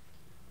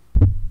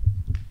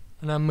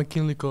 And I'm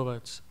McKinley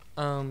Kovacs.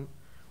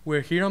 We're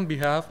here on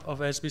behalf of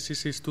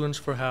SBCC Students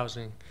for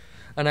Housing,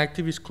 an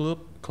activist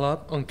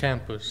club on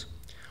campus.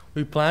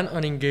 We plan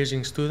on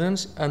engaging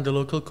students and the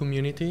local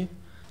community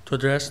to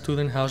address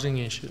student housing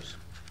issues.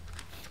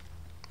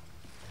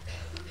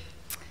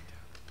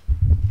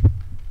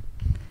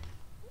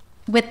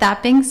 With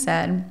that being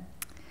said,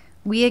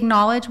 we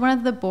acknowledge one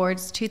of the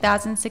board's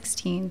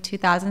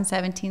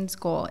 2016-2017's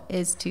goal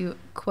is to,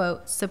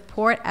 quote,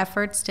 support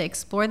efforts to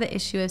explore the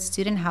issue of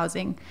student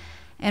housing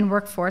and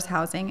workforce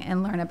housing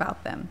and learn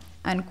about them,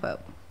 unquote.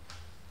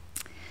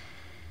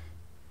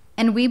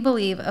 And we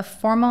believe a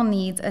formal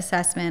needs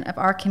assessment of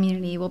our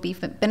community will be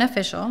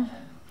beneficial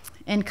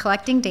in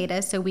collecting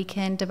data so we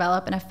can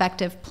develop an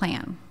effective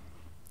plan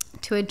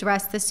to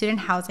address the student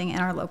housing in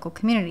our local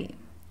community.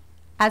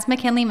 As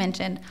McKinley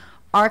mentioned,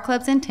 our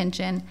club's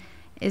intention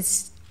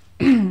is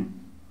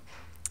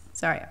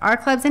our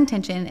club's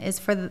intention is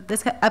for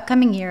this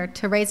upcoming year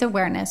to raise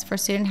awareness for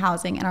student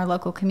housing in our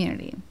local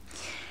community.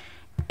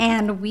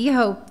 And we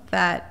hope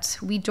that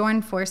we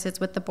join forces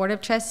with the Board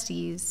of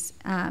Trustees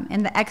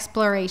in the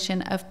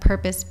exploration of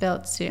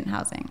purpose-built student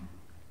housing.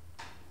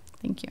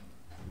 Thank you.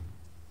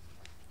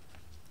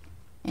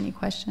 Any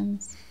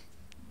questions?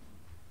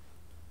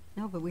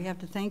 No, but we have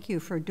to thank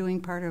you for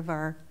doing part of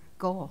our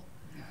goal,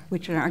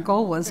 which our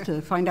goal was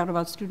to find out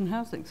about student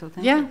housing, so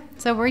thank you. Yeah,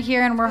 so we're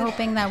here and we're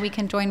hoping that we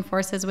can join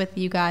forces with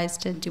you guys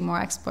to do more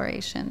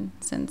exploration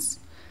since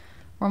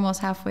we're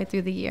almost halfway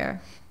through the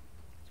year.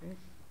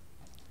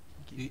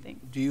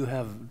 Do you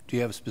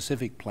have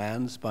specific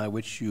plans by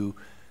which you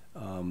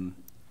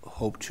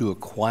hope to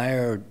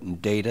acquire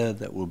data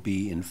that will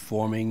be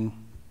informing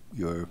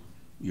your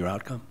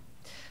outcome?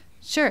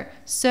 Sure.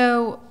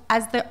 So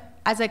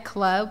as a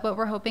club, what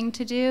we're hoping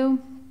to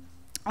do,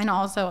 and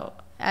also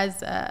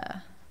as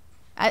a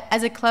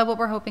club, what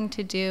we're hoping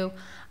to do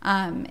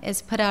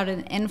is put out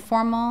an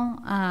informal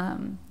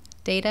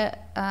data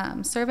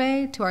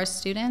survey to our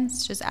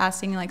students, just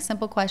asking like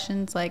simple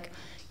questions like,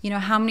 you know,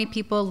 how many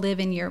people live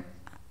in your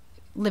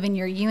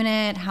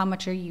unit? How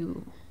much are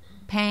you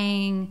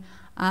paying?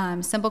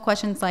 Simple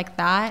questions like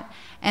that.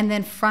 And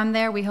then from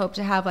there, we hope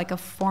to have like a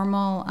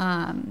formal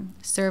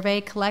survey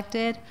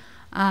collected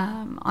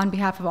on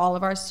behalf of all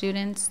of our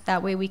students.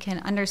 That way we can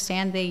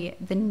understand the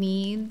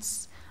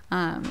needs.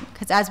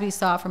 Because as we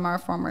saw from our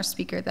former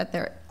speaker, that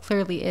there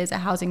clearly is a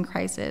housing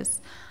crisis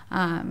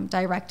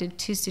directed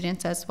to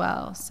students as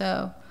well.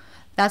 So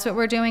that's what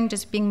we're doing,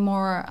 just being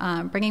more,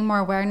 bringing more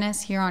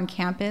awareness here on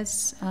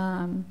campus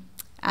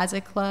as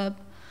a club.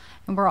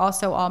 And we're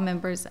also all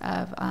members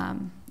of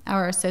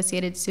our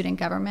associated student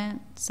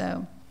government.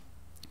 So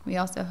we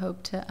also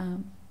hope to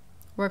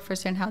work for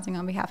student housing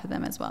on behalf of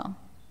them as well.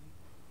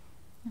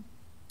 Yeah.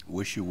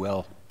 Wish you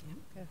well.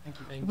 Thank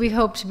you. We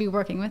hope to be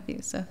working with you,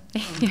 so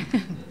thank you.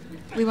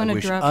 We want to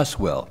wish drop us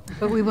well.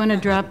 But we want to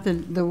drop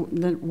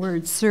the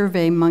word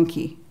survey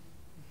monkey.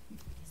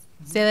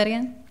 Say that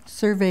again?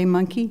 Survey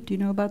monkey. Do you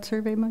know about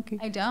survey monkey?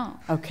 I don't.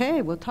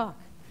 Okay, we'll talk.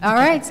 All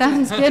right,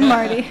 sounds good,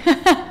 Marty.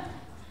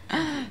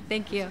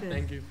 Thank you.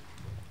 Thank you.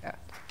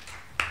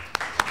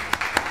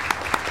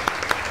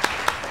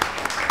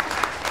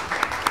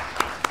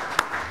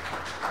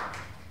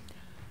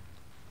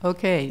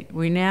 Okay,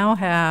 we now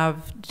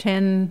have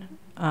 10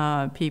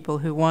 people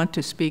who want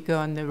to speak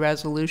on the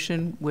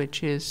resolution,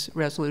 which is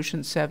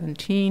Resolution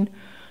 17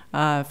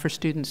 for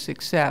student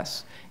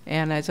success.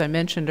 And as I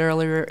mentioned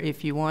earlier,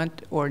 if you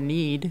want or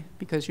need,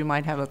 because you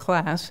might have a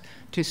class,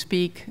 to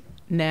speak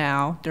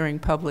now during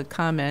public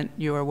comment,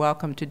 you are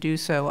welcome to do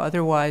so.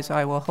 Otherwise,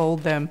 I will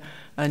hold them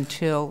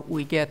until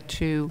we get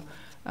to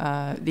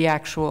the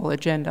actual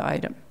agenda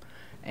item.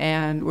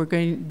 And we're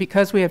going,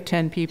 because we have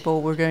 10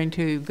 people, we're going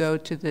to go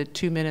to the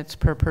 2 minutes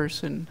per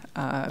person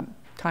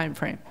time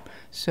frame.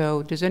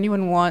 So does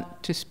anyone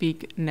want to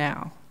speak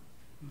now?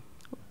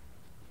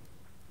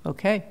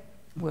 Okay,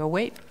 we'll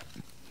wait.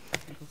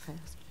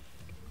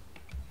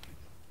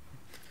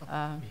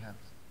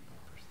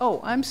 Oh,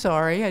 I'm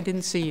sorry, I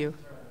didn't see you.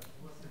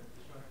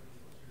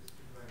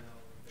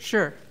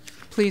 Sure,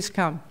 please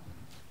come.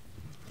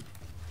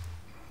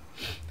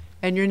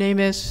 And your name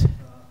is?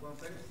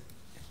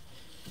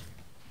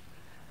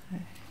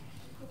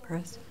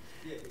 Press.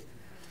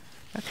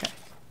 Okay.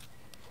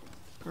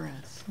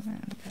 Press.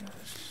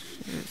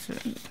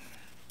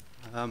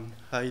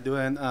 How you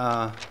doing,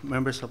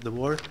 members of the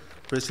board?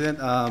 President,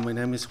 my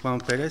name is Juan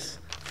Perez.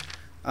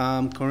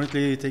 I'm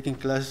currently taking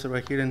classes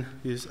right here in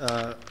this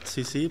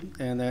CC,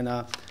 and then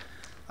I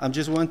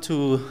just want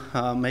to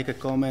make a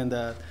comment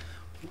that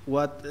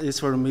what is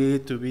for me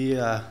to be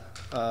a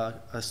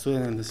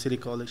student in the City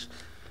College,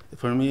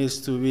 for me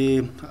is to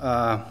be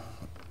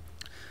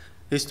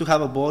is to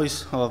have a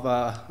voice of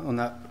on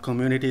a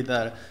community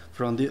that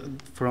from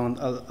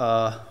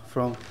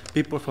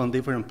people from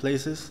different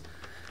places,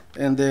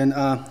 and then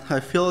I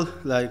feel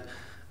like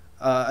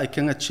I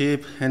can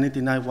achieve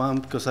anything I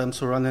want because I'm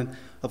surrounded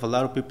of a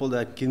lot of people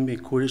that give me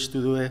courage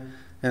to do it,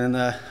 and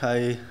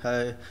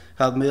I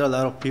have met a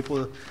lot of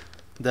people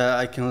that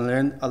I can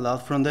learn a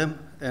lot from them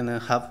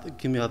and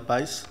give me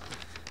advice.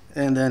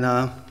 And then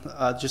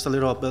just a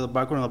little bit of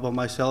background about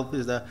myself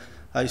is that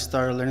I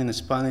started learning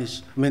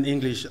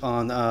English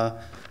on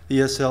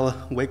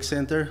ESL Wake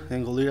Center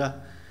in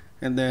Golira.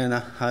 And then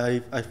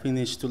I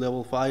finished to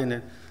level 5, and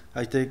then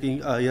I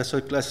taking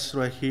ESL classes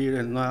right here,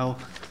 and now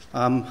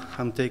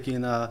I'm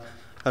taking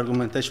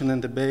argumentation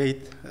and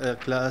debate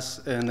class,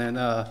 and then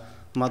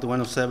Math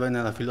 107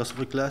 and a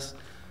philosophy class.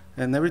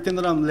 And everything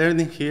that I'm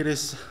learning here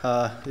is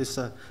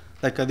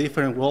like a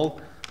different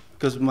world,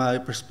 because my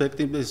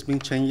perspective has been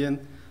changing.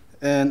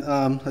 And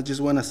I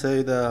just want to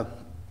say that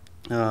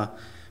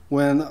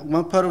when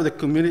one part of the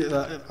community,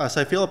 as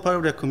I feel a part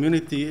of the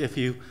community,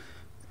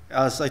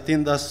 as I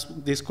think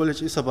this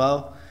college is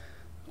about,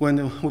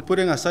 when we're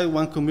putting aside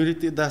one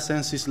community, that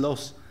sense is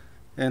lost.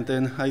 And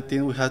then I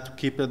think we have to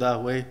keep it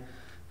that way.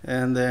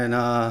 And then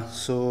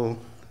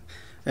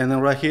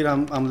right here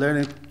I'm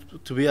learning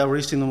to be a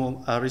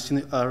reasonable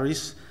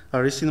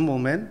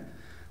man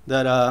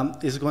that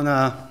is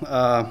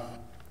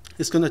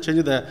gonna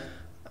change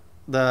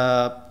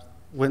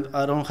when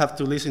I don't have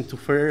to listen to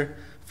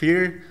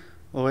fear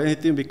or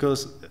anything,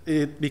 because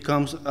it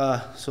becomes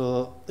a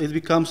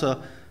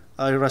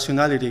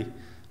irrationality.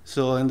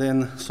 So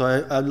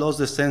I lost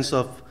the sense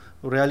of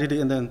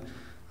reality, and then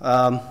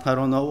I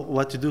don't know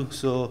what to do.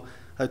 So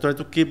I try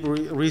to keep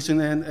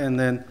reasoning and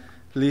then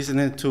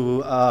listening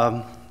to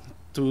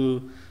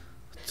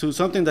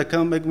something that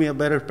can make me a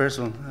better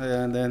person.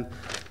 And then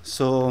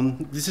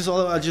this is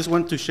all I just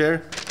want to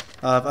share.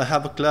 I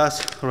have a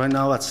class right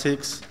now at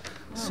 6.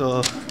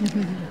 So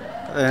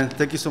and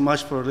thank you so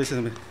much for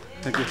listening to me.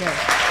 Thank you. Okay.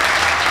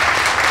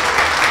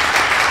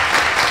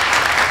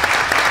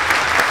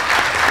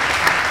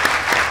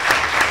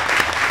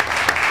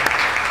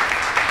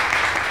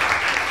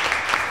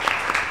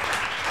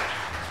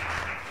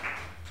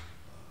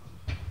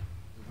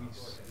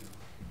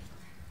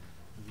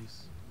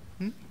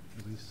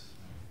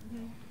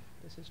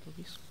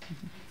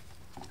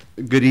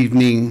 Good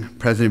evening,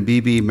 President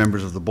Beebe,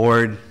 members of the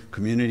board,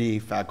 community,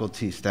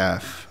 faculty,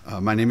 staff.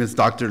 My name is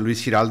Dr.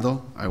 Luis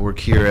Giraldo. I work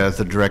here as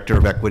the Director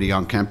of Equity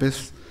on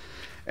campus.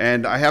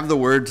 And I have the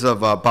words of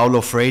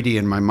Paulo Freire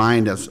in my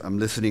mind as I'm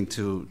listening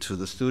to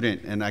the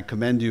student, and I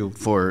commend you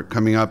for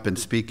coming up and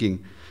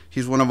speaking.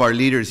 He's one of our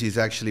leaders. He's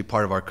actually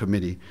part of our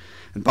committee.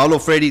 And Paulo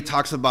Freire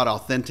talks about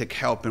authentic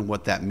help and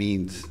what that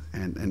means.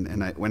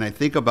 And when I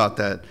think about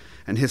that,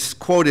 and his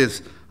quote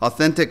is,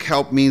 "Authentic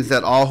help means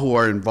that all who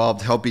are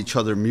involved help each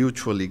other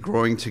mutually,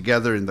 growing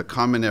together in the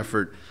common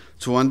effort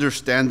to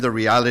understand the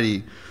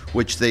reality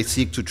which they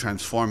seek to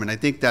transform." And I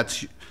think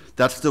that's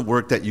the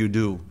work that you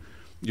do.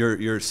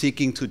 You're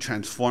seeking to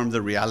transform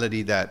the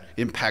reality that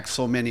impacts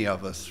so many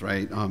of us,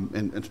 right?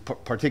 And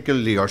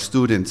particularly our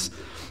students.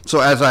 So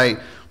as I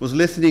was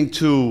listening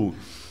to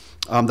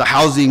the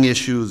housing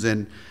issues,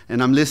 and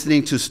I'm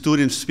listening to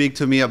students speak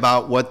to me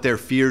about what their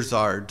fears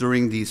are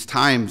during these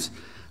times,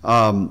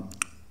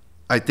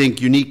 I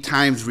think unique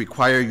times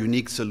require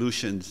unique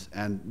solutions,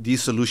 and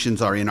these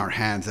solutions are in our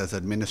hands as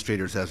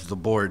administrators, as the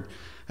board.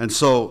 And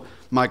so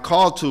my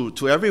call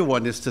to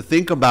everyone is to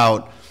think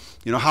about,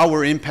 how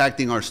we're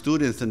impacting our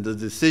students and the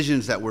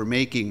decisions that we're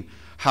making.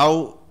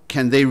 How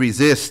can they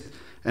resist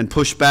and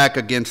push back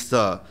against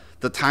the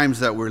times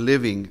that we're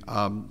living?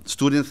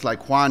 Students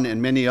like Juan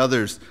and many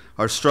others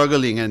are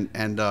struggling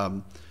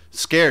and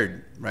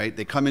scared, right?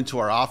 They come into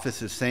our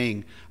offices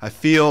saying, "I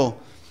feel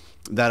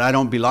that I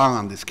don't belong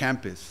on this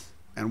campus."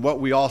 And what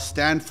we all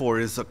stand for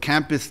is a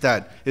campus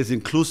that is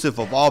inclusive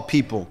of all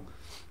people.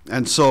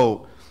 And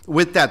so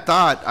with that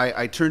thought,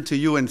 I turn to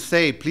you and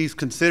say, please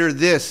consider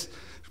these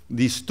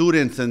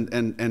students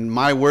and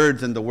my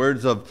words and the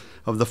words of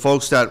the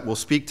folks that will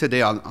speak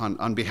today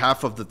on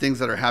behalf of the things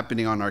that are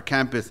happening on our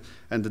campus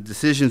and the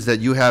decisions that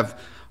you have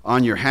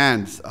on your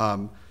hands,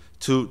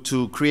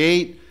 to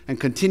create and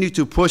continue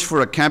to push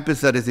for a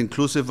campus that is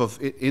inclusive of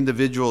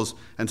individuals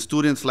and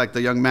students like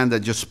the young man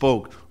that just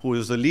spoke, who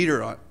is a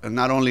leader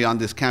not only on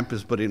this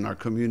campus but in our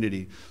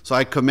community. So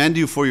I commend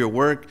you for your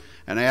work,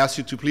 and I ask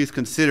you to please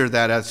consider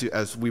that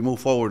as we move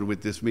forward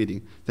with this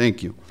meeting.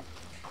 Thank you.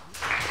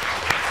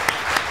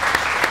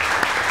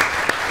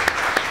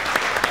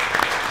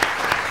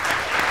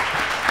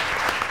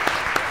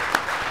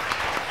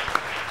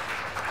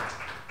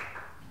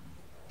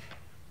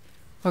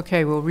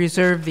 Okay, we'll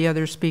reserve the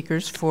other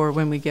speakers for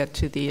when we get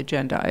to the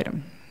agenda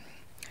item.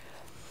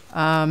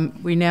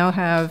 We now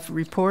have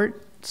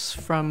reports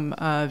from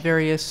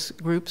various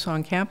groups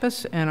on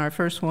campus, and our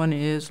first one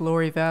is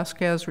Lori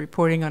Vasquez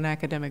reporting on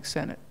Academic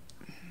Senate.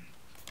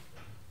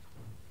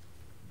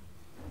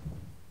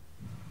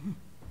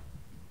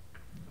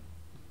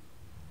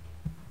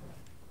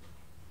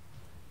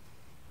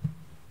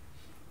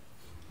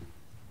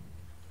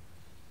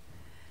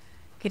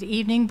 Good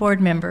evening,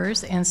 board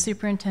members and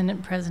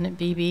Superintendent President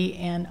Beebe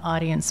and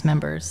audience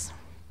members.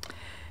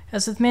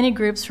 As with many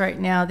groups right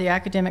now, the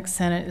Academic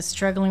Senate is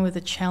struggling with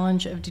the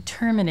challenge of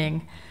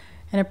determining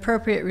an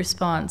appropriate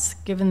response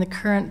given the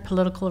current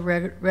political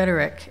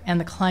rhetoric and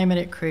the climate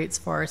it creates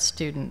for our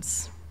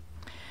students.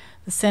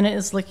 The The Senate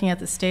is looking at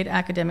the State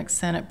Academic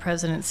Senate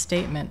President's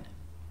statement,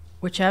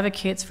 which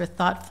advocates for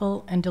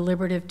thoughtful and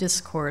deliberative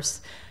discourse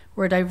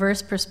where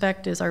diverse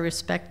perspectives are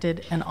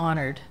respected and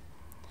honored,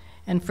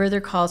 and further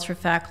calls for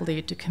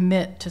faculty to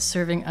commit to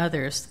serving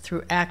others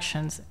through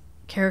actions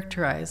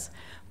characterized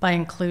by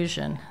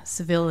inclusion,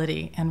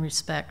 civility, and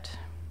respect.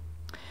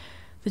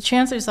 The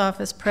Chancellor's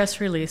Office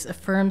press release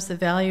affirms the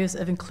values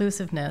of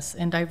inclusiveness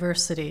and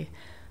diversity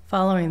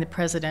following the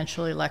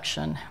presidential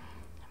election.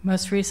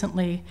 Most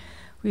recently,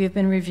 we have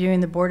been reviewing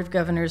the Board of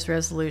Governors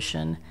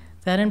resolution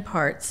that in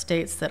part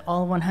states that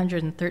all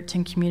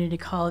 113 community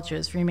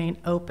colleges remain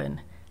open,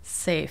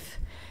 safe,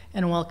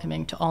 and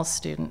welcoming to all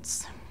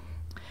students.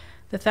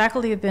 The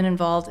faculty have been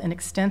involved in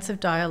extensive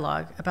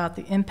dialogue about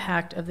the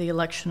impact of the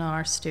election on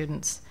our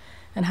students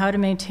and how to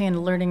maintain a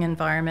learning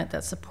environment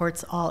that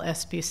supports all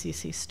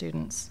SBCC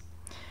students.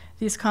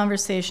 These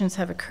conversations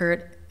have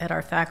occurred at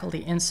our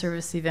faculty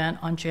in-service event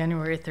on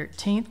January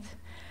 13th,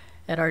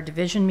 at our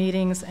division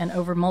meetings, and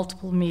over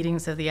multiple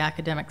meetings of the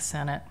Academic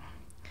Senate.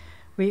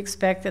 We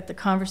expect that the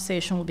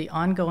conversation will be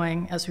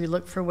ongoing as we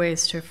look for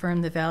ways to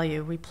affirm the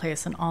value we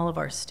place on all of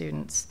our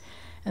students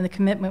and the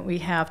commitment we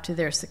have to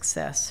their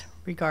success,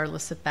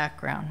 regardless of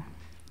background.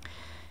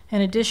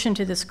 In addition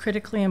to this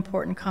critically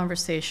important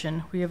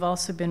conversation, we have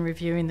also been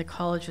reviewing the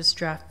college's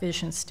draft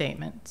vision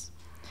statements.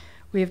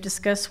 We have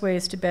discussed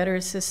ways to better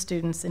assist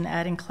students in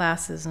adding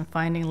classes and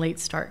finding late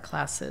start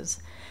classes,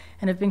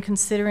 and have been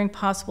considering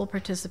possible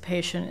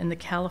participation in the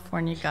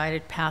California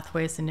Guided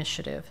Pathways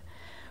Initiative,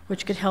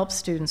 which could help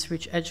students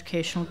reach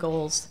educational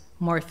goals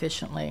more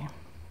efficiently.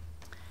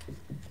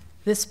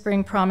 This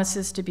spring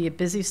promises to be a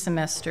busy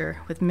semester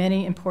with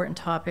many important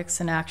topics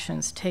and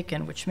actions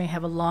taken which may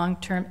have a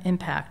long-term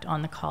impact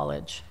on the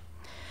college.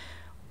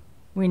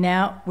 We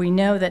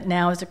know that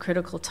now is a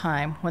critical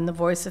time when the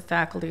voice of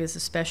faculty is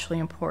especially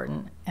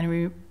important,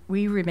 and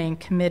we remain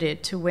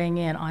committed to weighing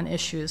in on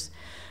issues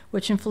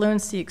which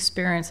influence the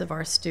experience of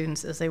our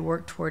students as they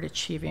work toward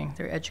achieving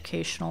their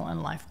educational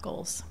and life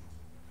goals.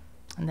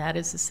 And that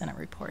is the Senate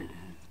report.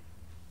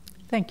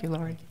 Thank you,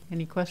 Laurie.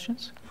 Any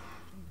questions?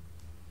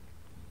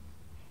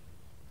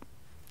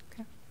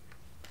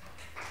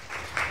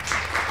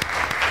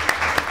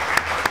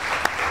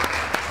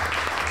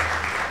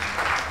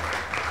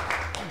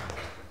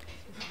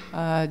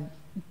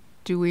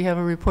 Do we have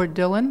a report?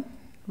 Dylan?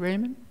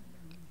 Raymond?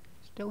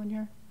 Is Dylan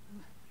here?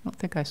 I don't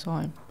think I saw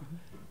him.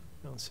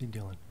 I don't see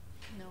Dylan.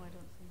 No, I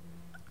don't see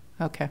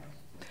him.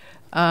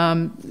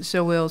 Okay.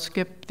 So we'll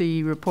skip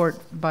the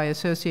report by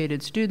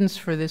associated students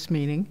for this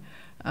meeting.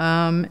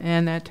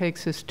 And that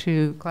takes us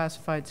to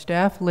classified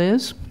staff.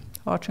 Liz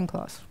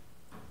Auchincloss.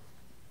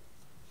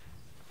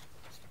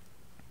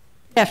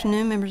 Good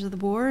afternoon, members of the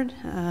board,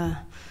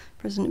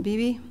 President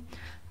Beebe.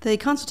 The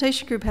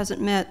consultation group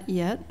hasn't met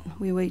yet.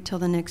 We wait till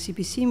the next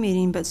CPC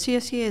meeting, but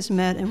CSEA has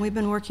met, and we've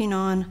been working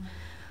on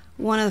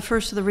one of the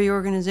first of the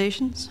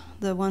reorganizations,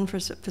 the one for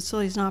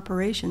facilities and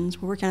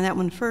operations. We're working on that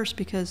one first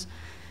because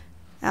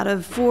out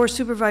of 4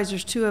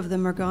 supervisors, 2 of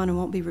them are gone and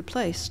won't be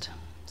replaced.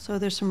 So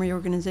there's some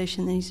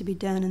reorganization that needs to be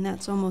done, and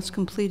that's almost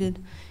completed.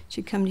 It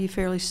should come to you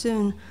fairly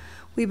soon.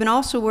 We've been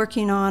also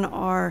working on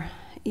our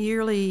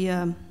yearly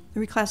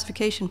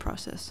reclassification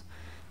process.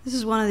 This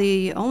is one of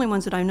the only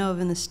ones that I know of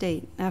in the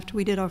state. After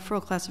we did our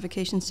full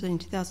classification study in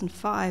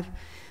 2005,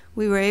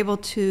 we were able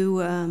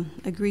to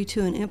agree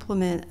to and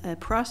implement a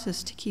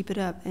process to keep it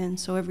up. And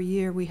so every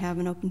year we have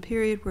an open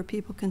period where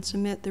people can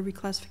submit their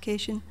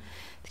reclassification.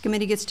 The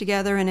committee gets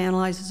together and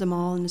analyzes them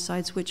all and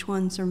decides which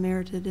ones are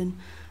merited and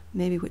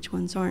maybe which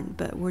ones aren't.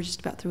 But we're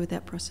just about through with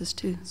that process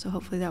too. So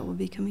hopefully that will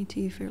be coming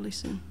to you fairly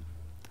soon.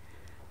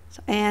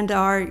 So, and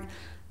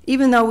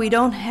even though we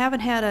haven't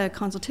had a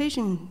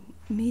consultation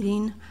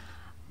meeting,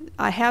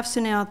 I have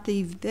sent out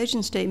the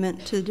vision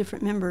statement to the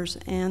different members,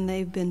 and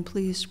they've been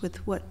pleased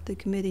with what the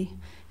committee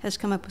has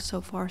come up with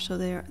so far, so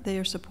they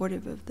are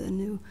supportive of the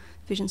new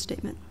vision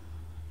statement.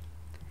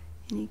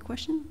 Any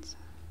questions?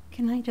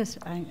 Can I just,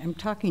 I'm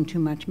talking too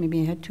much,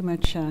 maybe I had too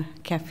much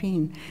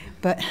caffeine,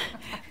 but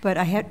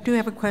I do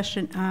have a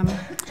question.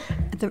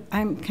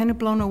 I'm kind of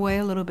blown away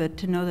a little bit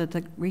to know that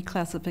the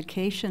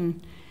reclassification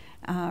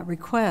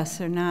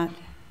requests are not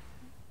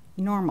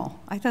normal.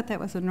 I thought that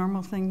was a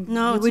normal thing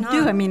you would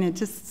do. I mean,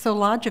 it's just so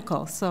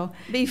logical. So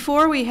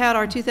before we had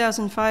our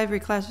 2005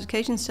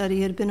 reclassification study,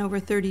 it had been over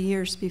 30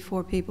 years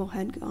before people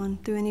had gone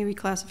through any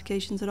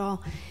reclassifications at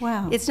all.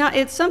 Wow.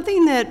 It's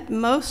something that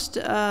most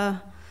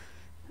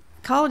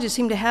colleges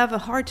seem to have a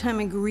hard time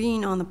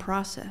agreeing on the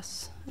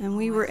process. And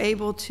we were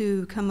able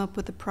to come up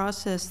with a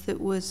process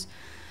that was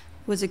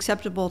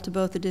acceptable to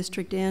both the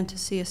district and to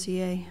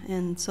CSEA.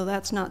 And so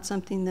that's not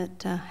something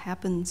that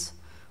happens.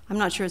 I'm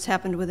not sure it's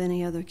happened with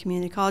any other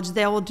community college.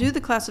 They will do the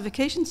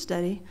classification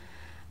study,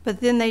 but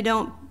then they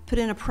don't put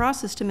in a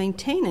process to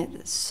maintain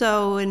it.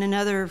 So in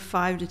another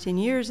 5 to 10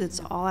 years,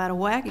 it's all out of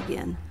whack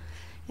again.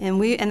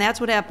 And that's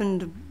what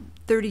happened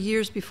 30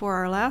 years before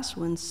our last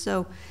one.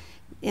 So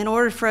in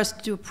order for us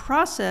to do a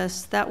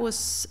process, that was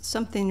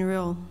something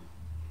real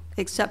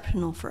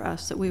exceptional for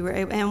us that we were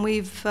able, and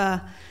we've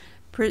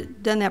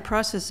done that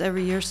process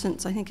every year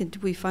since, I think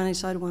we finally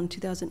decided one in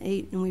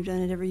 2008, and we've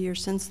done it every year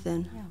since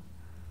then. Yeah.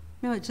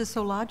 No, it's just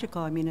so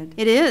logical. I mean,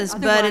 it is,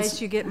 but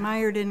it's, you get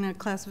mired in a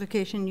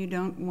classification you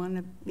don't want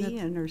to be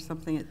in or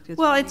something.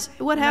 Well, it's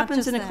what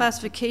happens in a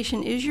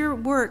classification is your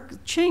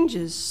work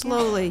changes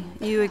slowly.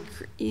 Yeah.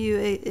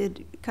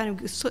 It kind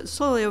of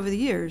slowly over the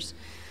years.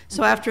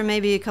 So after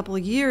maybe a couple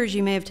of years,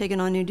 you may have taken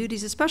on new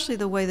duties, especially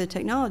the way the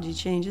technology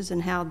changes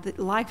and how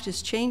life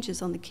just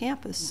changes on the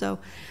campus. So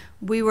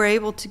we were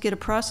able to get a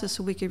process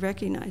so we could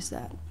recognize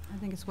that. I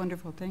think it's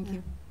wonderful. Thank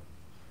you.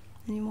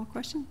 Any more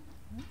questions?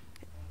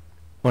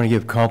 I want to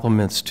give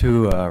compliments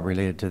too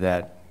related to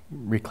that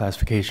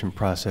reclassification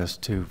process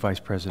to Vice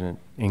President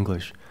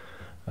English,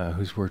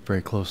 who's worked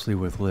very closely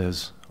with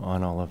Liz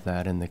on all of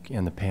that in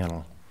the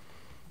panel.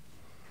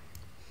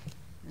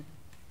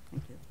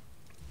 Thank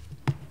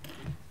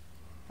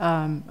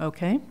you.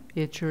 Okay,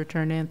 it's your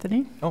turn,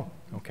 Anthony. Oh,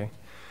 okay.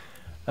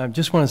 I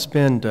just want to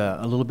spend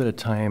a little bit of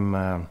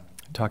time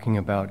talking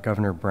about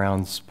Governor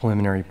Brown's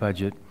preliminary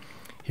budget.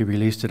 He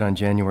released it on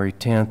January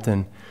 10th,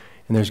 and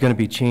there's going to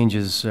be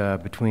changes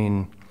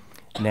between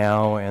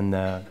now and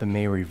the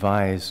May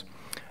revise.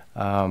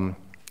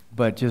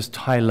 But just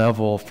high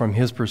level from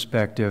his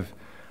perspective,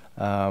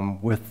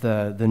 with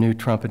the new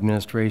Trump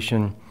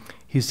administration,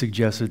 he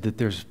suggested that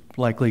there's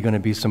likely going to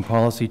be some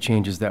policy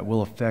changes that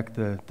will affect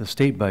the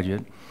state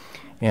budget.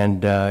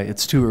 And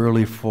it's too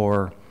early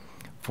for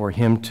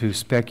him to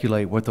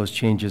speculate what those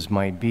changes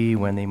might be,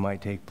 when they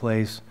might take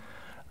place,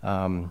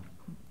 and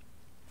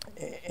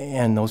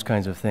those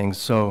kinds of things.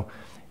 So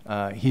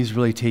he's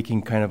really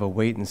taking kind of a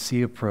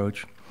wait-and-see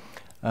approach.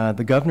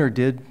 The governor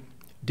did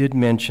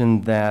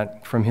mention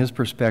that, from his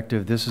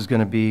perspective, this is going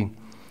to be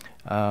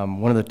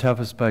one of the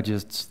toughest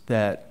budgets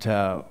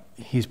that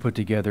he's put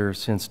together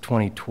since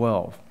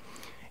 2012.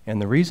 And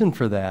the reason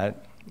for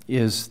that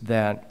is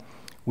that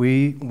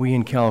we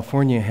in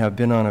California have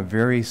been on a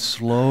very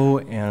slow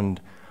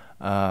and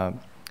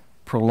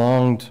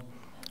prolonged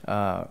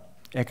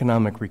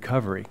economic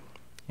recovery.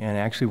 And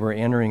actually, we're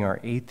entering our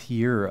 8th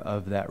year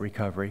of that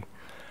recovery.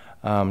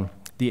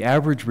 The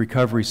average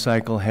recovery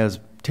cycle has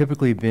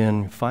typically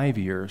been 5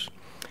 years.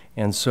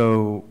 And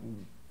so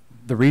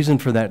the reason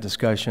for that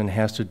discussion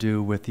has to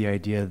do with the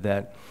idea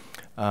that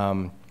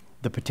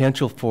the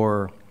potential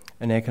for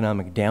an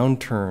economic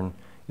downturn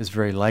is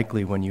very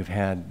likely when you've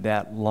had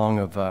that long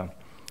of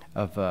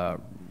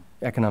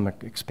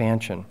economic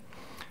expansion.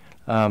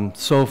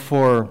 So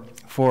for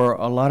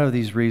a lot of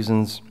these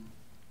reasons,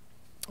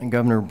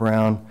 Governor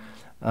Brown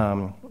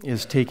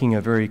is taking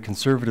a very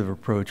conservative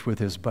approach with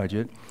his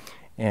budget,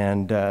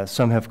 and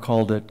some have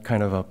called it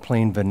kind of a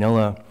plain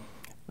vanilla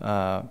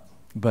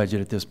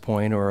budget at this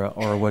point,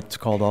 or what's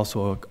called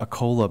also a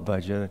COLA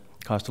budget,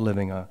 cost of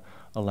living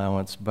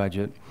allowance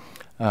budget.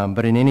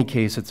 But in any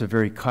case, it's a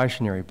very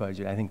cautionary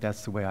budget. I think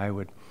that's the way I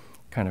would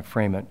kind of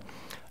frame it.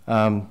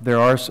 There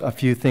are a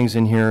few things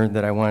in here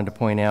that I wanted to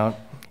point out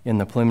in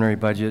the preliminary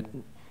budget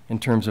in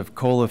terms of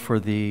COLA for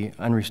the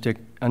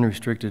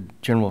unrestricted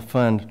general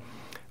fund.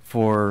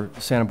 For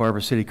Santa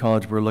Barbara City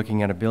College, we're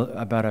looking at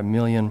about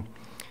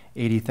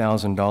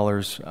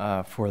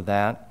 $1,080,000 for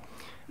that.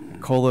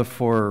 COLA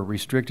for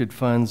restricted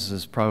funds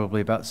is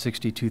probably about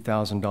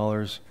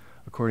 $62,000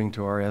 according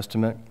to our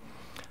estimate.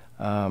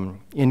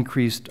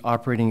 Increased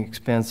operating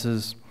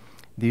expenses,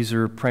 these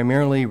are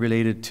primarily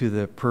related to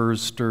the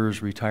PERS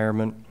STIRS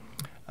retirement.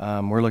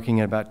 We're looking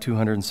at about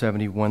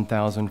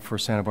 $271,000 for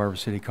Santa Barbara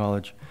City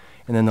College.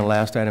 And then the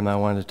last item I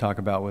wanted to talk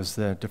about was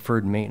the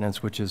deferred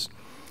maintenance, which is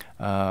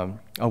a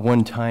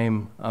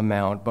one-time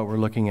amount, but we're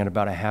looking at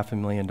about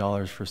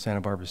 $500,000 for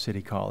Santa Barbara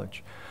City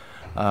College.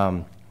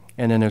 And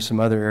then there's some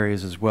other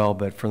areas as well,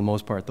 but for the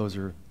most part, those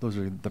are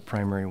the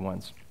primary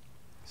ones.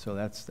 So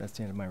that's the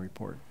end of my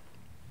report.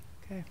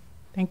 Okay,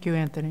 thank you,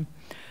 Anthony.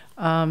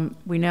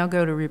 We now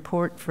go to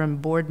report from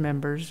board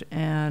members,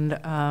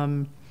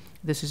 and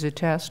this is a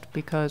test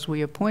because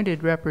we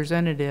appointed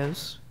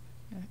representatives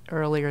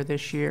earlier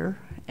this year,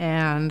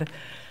 and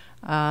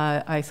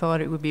I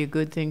thought it would be a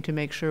good thing to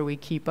make sure we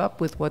keep up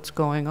with what's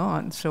going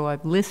on. So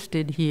I've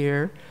listed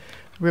here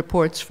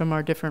reports from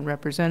our different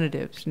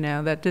representatives.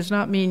 Now, that does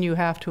not mean you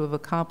have to have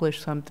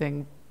accomplished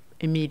something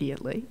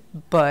immediately,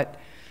 but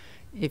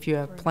if you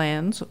have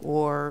plans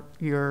or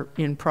you're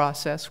in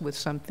process with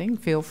something,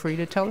 feel free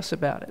to tell us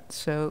about it.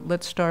 So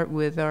let's start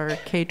with our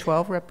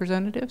K-12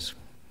 representatives.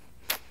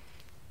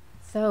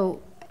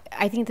 So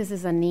I think this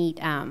is a neat,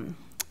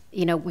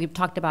 you know, we've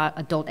talked about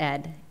adult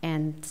ed,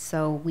 and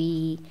so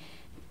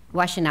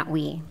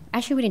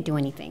actually we didn't do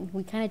anything.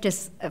 We kind of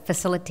just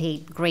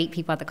facilitate great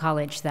people at the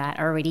college that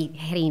are already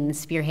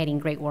spearheading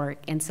great work.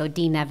 And so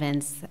Dean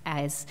Evans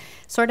is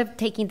sort of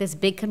taking this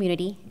big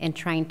community and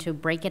trying to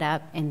break it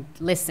up and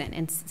listen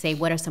and say,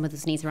 what are some of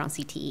those needs around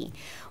CTE?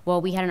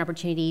 Well, we had an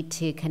opportunity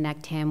to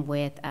connect him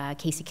with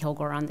Casey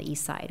Kilgore on the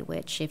East Side,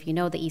 which, if you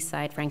know the East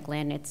Side,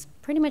 Franklin, it's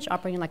pretty much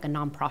operating like a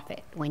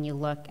nonprofit when you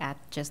look at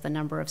just the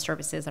number of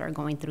services that are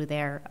going through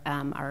there.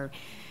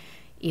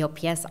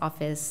 EOPS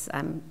office.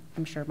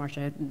 I'm sure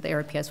Marcia, the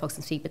EOPS folks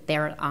can speak, but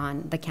they're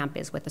on the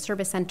campus with the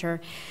service center.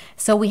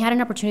 So we had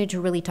an opportunity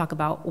to really talk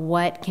about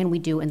what can we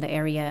do in the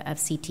area of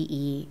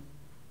CTE.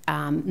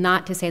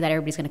 Not to say that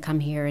everybody's going to come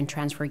here and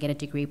transfer, get a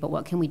degree, but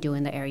what can we do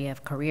in the area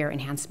of career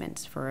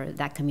enhancements for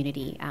that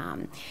community?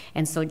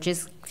 And so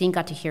just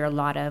got to hear a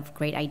lot of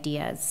great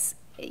ideas.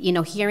 You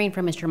know, hearing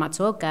from Mr.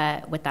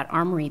 Matsuoka with that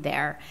armory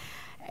there,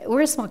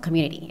 we're a small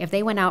community. If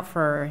they went out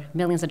for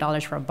millions of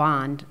dollars for a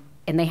bond,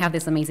 and they have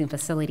this amazing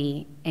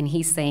facility, and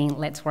he's saying,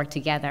 let's work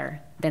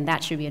together, then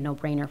that should be a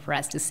no-brainer for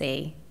us to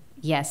say,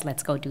 yes,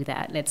 let's go do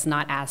that. Let's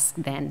not ask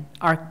then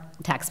our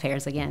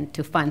taxpayers again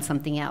to fund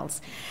something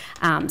else.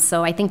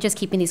 So I think just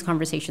keeping these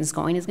conversations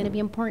going is going to be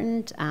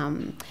important.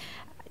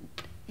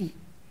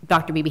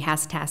 Dr. Beebe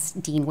has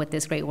tasked Dean with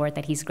this great work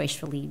that he's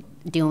gracefully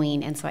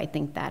doing, and so I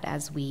think that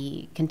as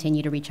we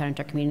continue to reach out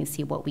into our community and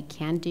see what we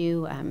can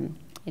do,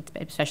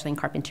 especially in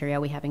Carpinteria,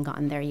 we haven't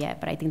gotten there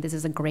yet, but I think this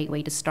is a great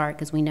way to start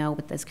because we know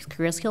with this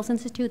Career Skills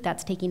Institute,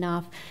 that's taking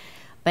off.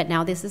 But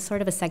now this is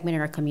sort of a segment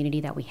in our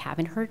community that we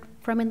haven't heard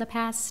from in the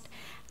past.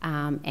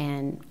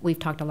 And we've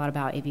talked a lot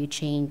about if you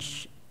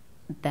change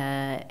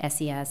the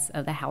SES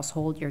of the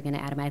household, you're going to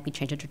automatically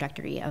change the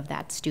trajectory of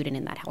that student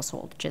in that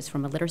household, just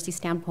from a literacy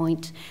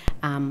standpoint,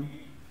 the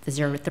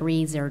 0 to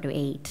 3, 0 to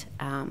 8,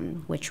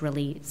 which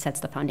really sets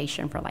the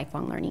foundation for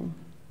lifelong learning.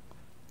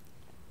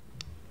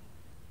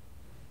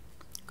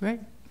 Great.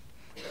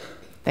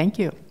 Thank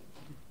you.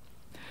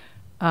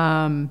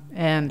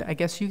 And I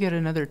guess you get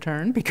another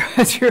turn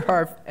because you're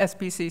our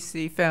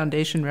SBCC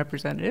Foundation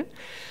representative.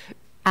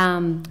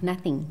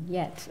 Nothing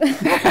yet.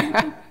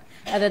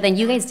 Other than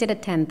you guys did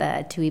attend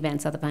the 2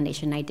 events of the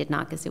foundation. I did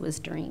not because it was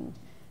during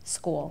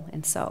school,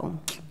 and so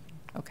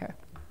okay,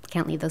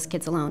 can't leave those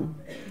kids alone.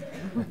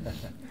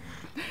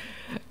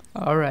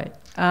 All right.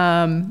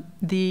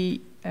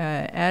 The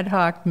ad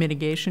hoc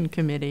mitigation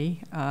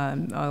committee,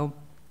 I'll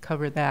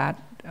cover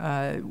that.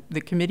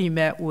 The committee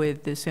met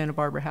with the Santa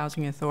Barbara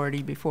Housing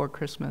Authority before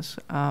Christmas,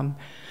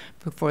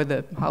 before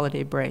the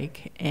holiday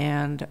break,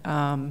 and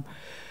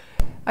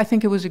I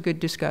think it was a good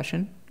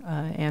discussion.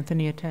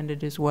 Anthony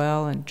attended as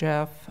well, and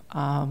Jeff,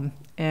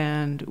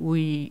 and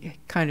we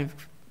kind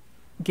of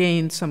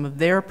gained some of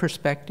their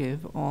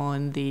perspective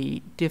on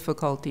the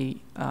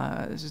difficulty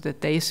that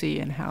they see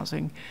in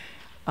housing,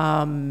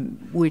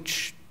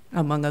 which,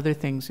 among other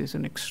things, is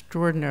an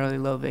extraordinarily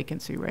low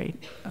vacancy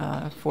rate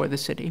for the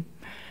city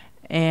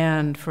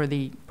and for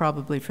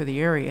probably for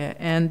the area.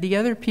 And the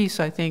other piece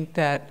I think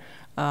that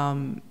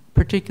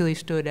particularly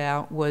stood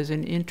out was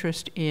an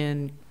interest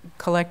in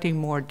collecting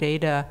more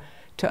data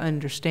to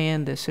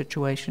understand this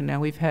situation. Now,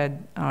 we've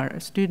had our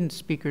student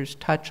speakers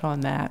touch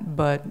on that,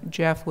 but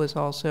Jeff was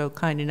also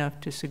kind enough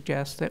to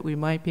suggest that we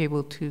might be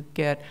able to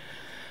get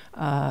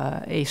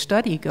a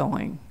study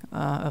going,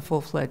 a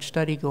full-fledged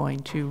study going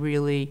to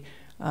really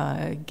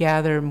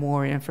gather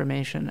more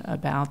information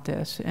about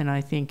this. And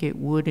I think it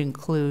would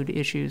include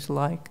issues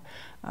like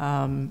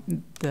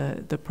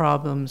the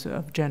problems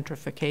of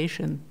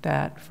gentrification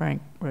that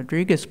Frank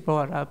Rodriguez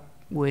brought up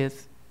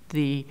with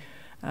the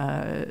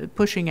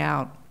pushing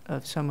out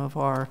of some of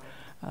our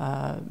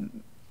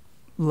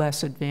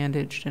less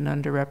advantaged and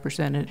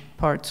underrepresented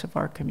parts of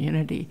our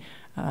community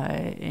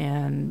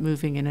and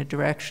moving in a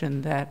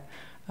direction that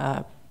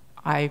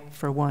I,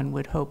 for one,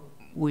 would hope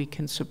we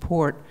can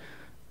support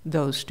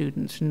those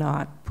students,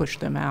 not push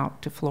them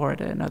out to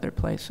Florida and other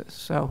places.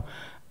 So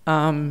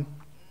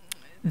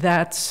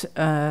that's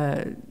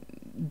a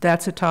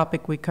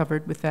topic we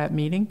covered with that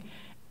meeting.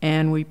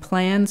 And we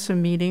planned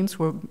some meetings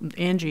where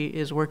Angie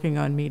is working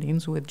on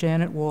meetings with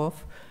Janet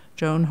Wolf,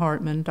 Joan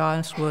Hartman,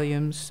 Donis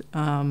Williams,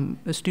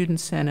 the Student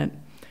Senate,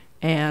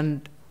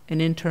 and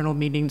an internal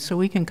meeting, so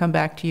we can come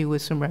back to you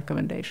with some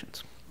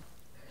recommendations.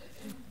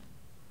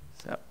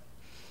 So,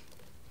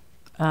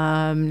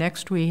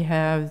 next we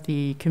have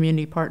the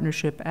Community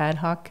Partnership Ad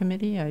Hoc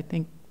Committee. I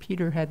think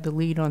Peter had the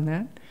lead on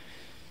that.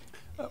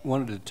 I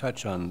wanted to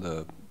touch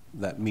on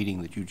that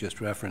meeting that you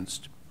just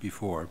referenced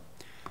before.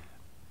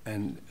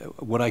 And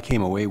what I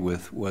came away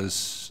with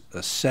was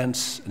an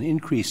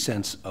increased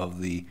sense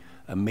of the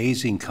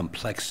amazing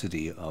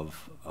complexity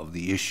of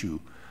the issue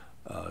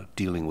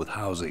dealing with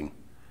housing.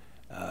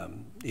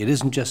 It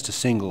isn't just a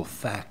single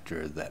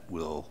factor that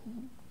will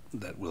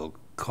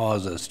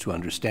cause us to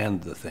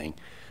understand the thing.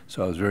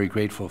 So I was very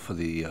grateful for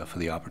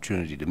the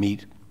opportunity to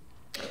meet,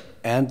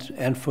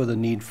 and for the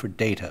need for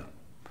data.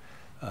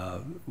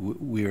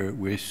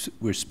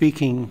 We're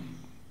speaking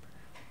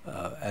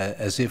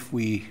as if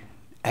we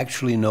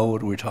actually know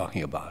what we're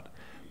talking about.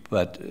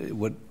 But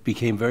what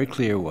became very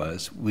clear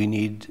was we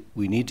need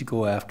to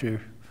go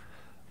after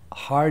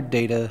hard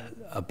data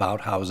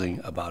about housing,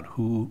 about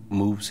who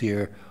moves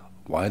here,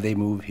 why they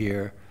move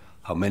here,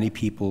 how many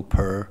people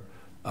per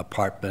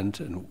apartment,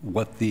 and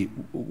what the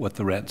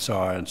rents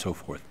are, and so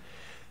forth.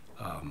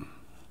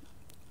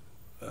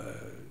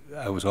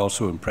 I was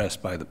also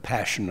impressed by the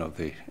passion of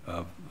the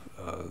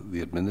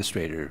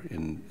administrator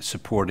in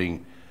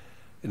supporting,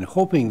 in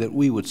hoping that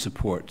we would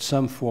support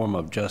some form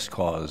of just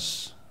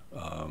cause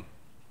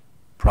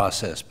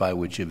process by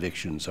which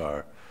evictions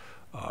are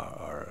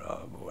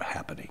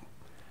happening,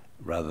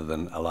 rather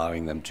than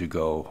allowing them to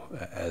go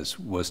as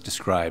was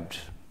described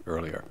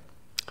earlier.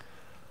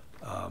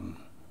 And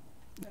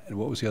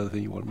what was the other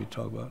thing you wanted me to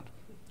talk about?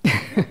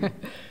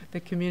 The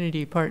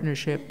Community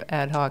Partnership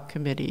Ad Hoc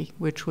Committee,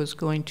 which was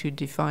going to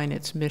define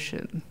its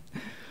mission.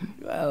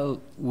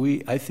 Well,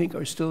 we, I think,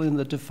 are still in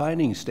the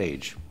defining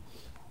stage.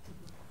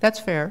 That's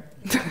fair.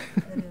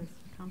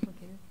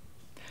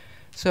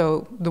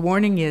 So the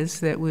warning is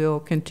that we'll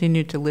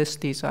continue to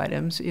list these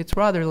items. It's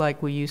rather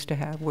like we used to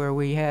have, where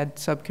we had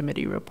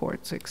subcommittee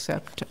reports,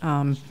 except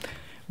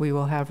we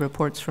will have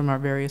reports from our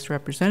various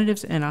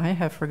representatives, and I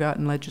have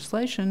forgotten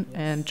legislation.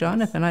 And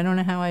Jonathan, I don't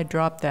know how I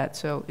dropped that,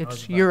 so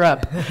you're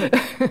up.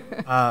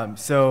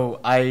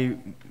 The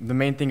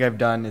main thing I've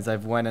done is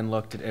I've went and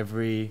looked at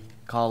every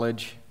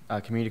college,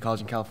 community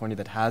college in California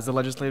that has a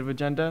legislative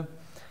agenda,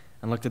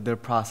 and looked at their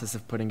process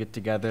of putting it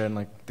together and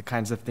like the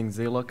kinds of things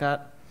they look at.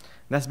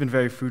 And that's been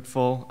very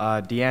fruitful.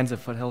 Deanne's at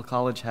Foothill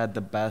College had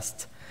the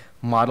best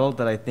model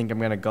that I think I'm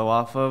going to go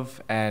off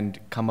of and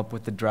come up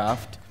with the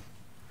draft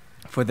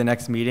for the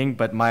next meeting,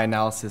 but my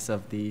analysis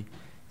of the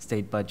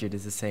state budget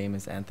is the same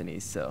as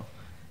Anthony's, so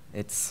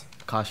it's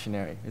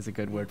cautionary is a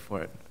good word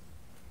for it.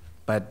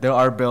 But there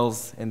are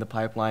bills in the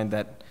pipeline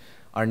that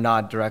are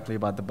not directly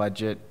about the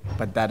budget,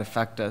 but that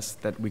affect us,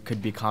 that we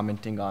could be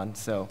commenting on.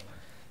 So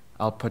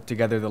I'll put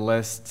together the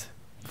list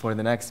for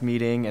the next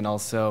meeting and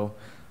also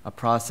a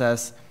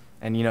process.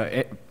 And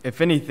if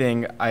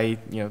anything,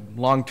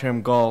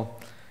 long-term goal,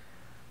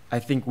 I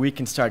think we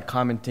can start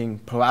commenting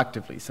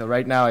proactively. So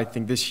right now, I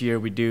think this year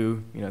we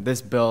do, this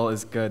bill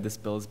is good, this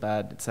bill is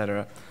bad, et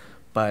cetera.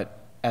 But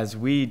as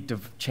we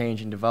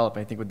change and develop,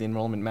 I think with the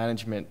enrollment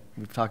management,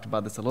 we've talked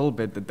about this a little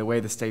bit, that the way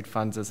the state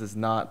funds us is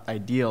not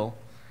ideal.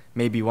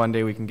 Maybe one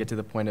day we can get to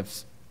the point of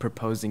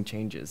proposing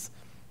changes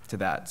to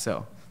that.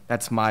 So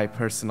that's my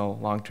personal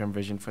long-term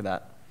vision for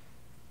that.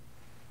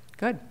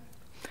 Good.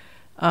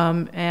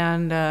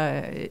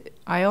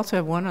 I also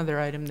have one other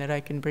item that I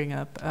can bring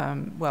up,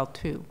 well,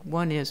 two.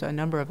 One is a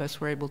number of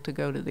us were able to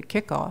go to the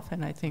kickoff,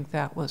 and I think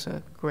that was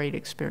a great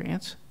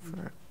experience.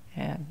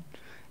 And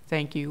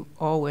thank you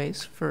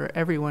always for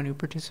everyone who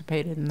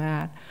participated in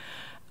that.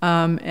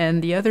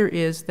 And the other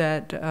is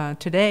that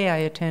today I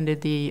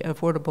attended the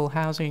Affordable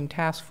Housing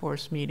Task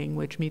Force meeting,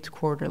 which meets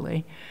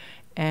quarterly.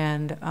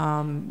 And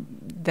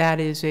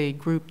that is a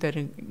group that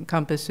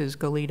encompasses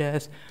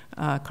Goleta,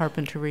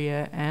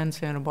 Carpinteria, and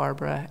Santa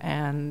Barbara,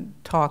 and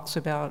talks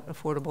about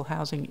affordable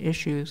housing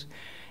issues.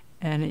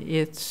 And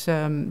it's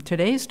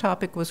today's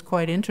topic was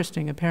quite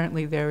interesting.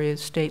 Apparently there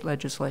is state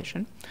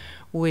legislation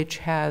which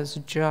has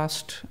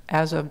just,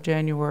 as of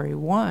January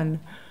 1,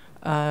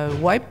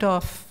 wiped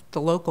off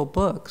the local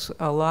books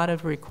a lot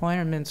of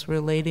requirements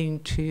relating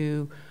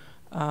to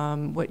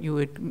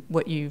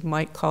what you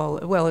might call,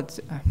 well, it's,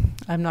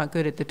 I'm not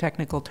good at the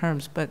technical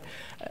terms, but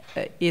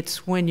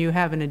it's when you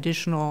have an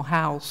additional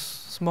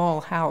house,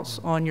 small house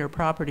on your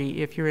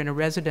property. If you're in a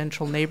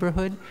residential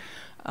neighborhood,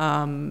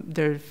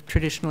 there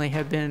traditionally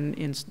have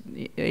been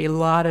a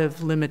lot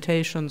of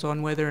limitations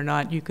on whether or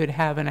not you could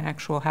have an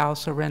actual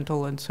house, a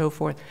rental, and so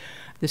forth.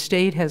 The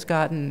state has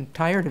gotten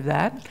tired of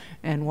that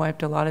and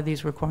wiped a lot of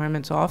these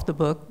requirements off the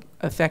book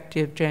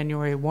effective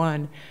January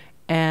 1.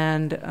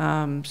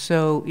 And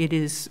so it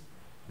is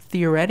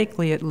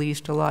theoretically at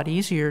least a lot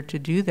easier to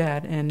do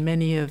that, and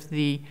many of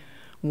the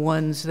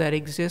ones that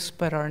exist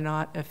but are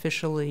not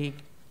officially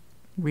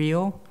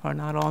real, are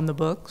not on the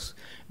books,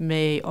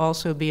 may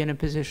also be in a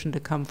position to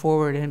come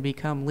forward and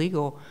become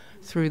legal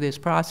through this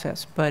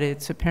process. But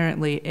it's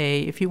apparently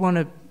if you want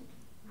to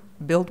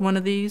build one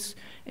of these,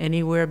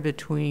 anywhere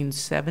between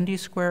 70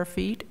 square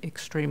feet,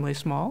 extremely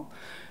small,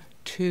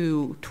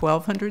 to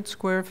 1,200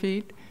 square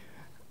feet,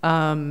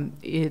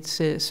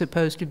 it's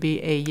supposed to be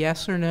a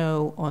yes or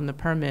no on the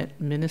permit,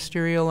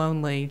 ministerial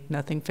only,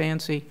 nothing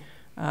fancy,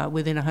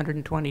 within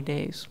 120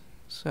 days.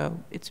 So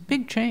it's a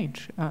big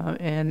change,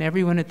 and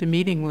everyone at the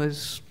meeting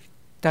was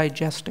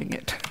digesting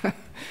it,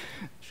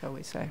 shall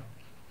we say.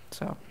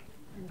 So,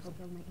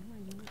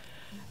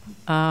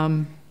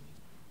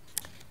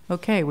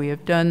 okay, we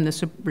have done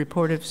the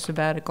report of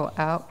sabbatical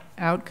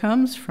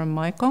outcomes from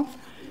Michael,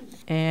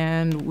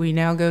 and we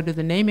now go to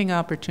the naming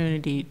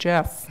opportunity.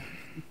 Jeff.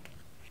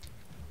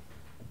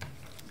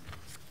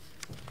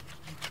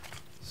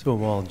 So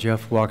while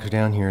Jeff walks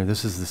down here,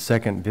 this is the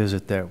second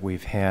visit that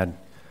we've had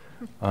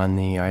on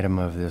the item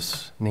of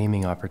this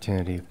naming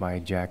opportunity by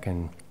Jack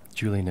and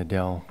Julie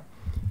Nadell,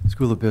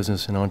 School of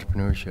Business and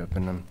Entrepreneurship.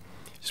 And I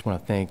just want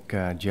to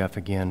thank Jeff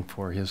again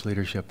for his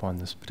leadership on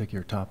this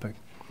particular topic.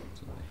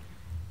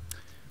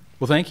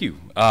 Well, thank you.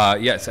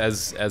 Yes,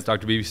 as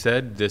Dr. Beebe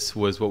said, this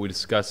was what we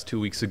discussed 2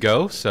 weeks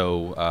ago.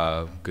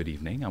 So good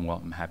evening.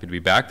 I'm happy to be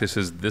back. This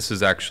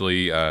is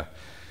actually I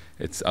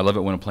love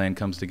it when a plan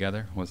comes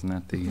together. Wasn't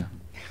that the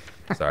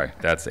Sorry,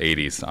 that's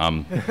 80s.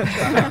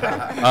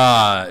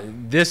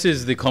 This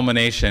is the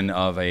culmination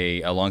of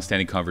a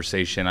longstanding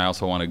conversation. I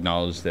also want to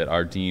acknowledge that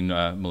our dean,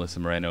 Melissa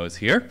Moreno, is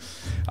here.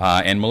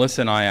 And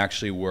Melissa and I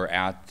actually were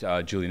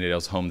at Julie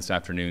Nadell's home this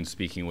afternoon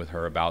speaking with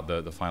her about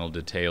the final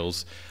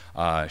details.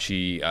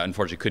 She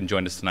unfortunately couldn't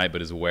join us tonight,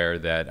 but is aware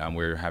that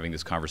we're having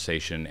this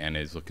conversation and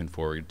is looking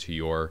forward to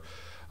your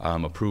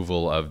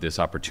approval of this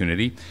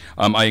opportunity.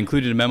 I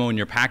included a memo in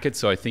your packet,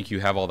 so I think you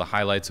have all the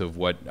highlights of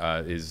what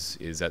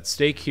is at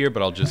stake here,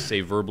 but I'll just say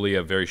verbally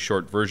a very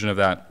short version of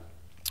that.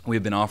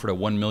 We've been offered a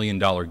 $1 million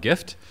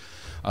gift.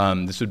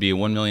 This would be a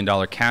 $1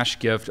 million cash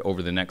gift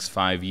over the next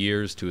 5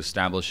 years to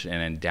establish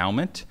an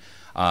endowment.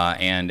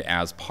 And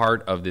as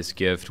part of this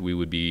gift, we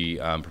would be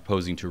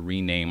proposing to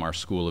rename our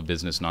School of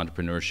Business and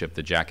Entrepreneurship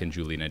the Jack and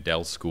Julie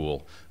Nadell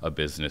School of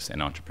Business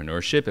and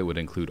Entrepreneurship. It would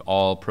include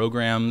all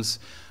programs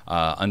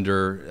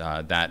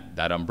under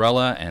that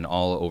umbrella and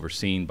all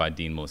overseen by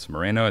Dean Melissa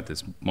Moreno at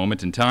this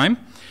moment in time.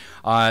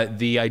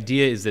 The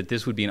idea is that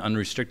this would be an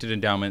unrestricted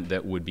endowment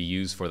that would be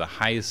used for the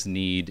highest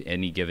need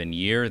any given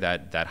year.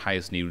 That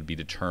highest need would be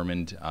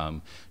determined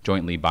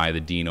jointly by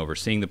the dean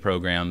overseeing the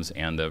programs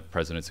and the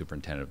president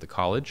superintendent of the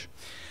college.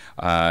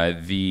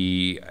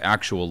 The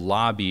actual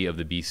lobby of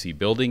the BC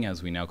building,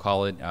 as we now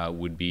call it,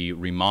 would be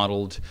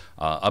remodeled,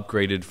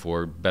 upgraded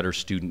for better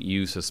student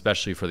use,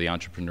 especially for the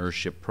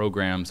entrepreneurship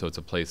program. So it's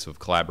a place of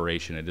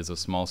collaboration. It is a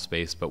small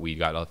space, but we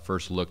got a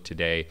first look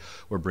today.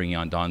 We're bringing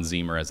on Don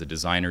Ziemer as a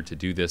designer to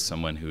do this,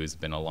 someone who has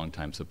been a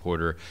longtime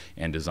supporter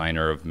and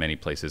designer of many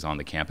places on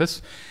the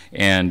campus.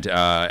 And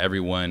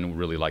everyone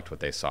really liked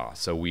what they saw.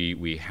 So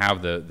we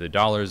have the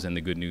dollars, and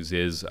the good news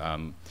is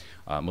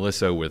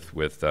Melissa,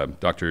 with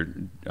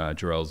Dr.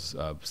 Jarrell's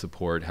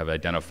support, have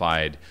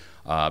identified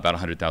about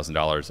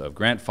 $100,000 of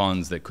grant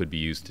funds that could be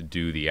used to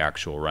do the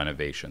actual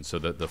renovation. So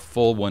the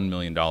full $1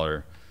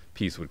 million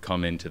piece would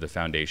come into the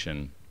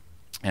foundation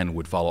and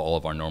would follow all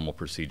of our normal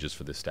procedures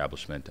for the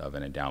establishment of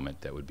an endowment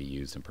that would be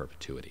used in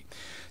perpetuity.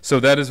 So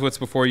that is what's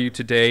before you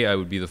today. It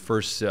would be the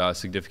first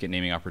significant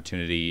naming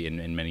opportunity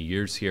in many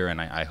years here,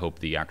 and I hope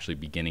the actually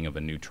beginning of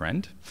a new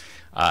trend.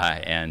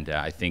 And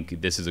I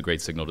think this is a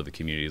great signal to the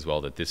community as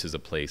well, that this is a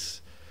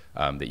place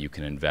that you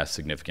can invest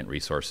significant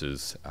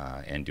resources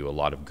and do a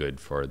lot of good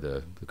for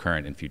the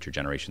current and future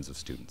generations of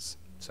students.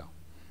 So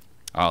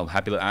I'm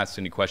happy to ask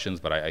any questions,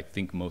 but I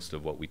think most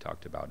of what we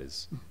talked about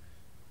is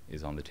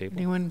on the table.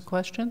 Anyone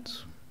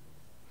questions?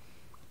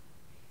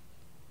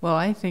 Well,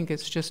 I think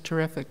it's just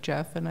terrific,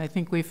 Jeff, and I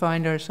think we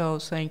find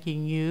ourselves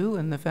thanking you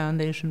and the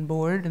foundation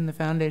board and the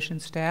foundation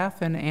staff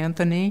and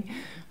Anthony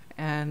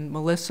and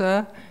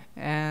Melissa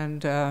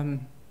and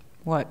 10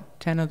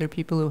 other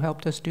people who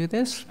helped us do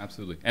this?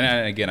 Absolutely.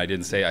 And again, I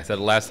said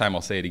it last time,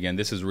 I'll say it again,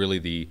 this is really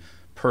the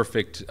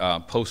perfect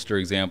poster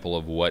example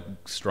of what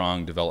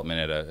strong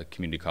development at a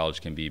community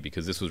college can be,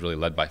 because this was really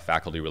led by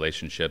faculty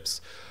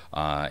relationships,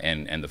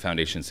 and the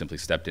foundation simply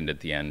stepped in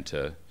at the end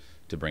to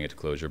bring it to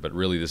closure. But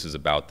really this is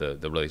about the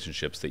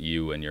relationships that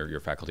you and your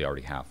faculty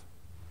already have.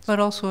 But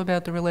also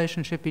about the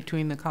relationship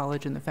between the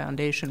college and the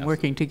foundation. Absolutely.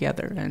 Working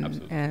together,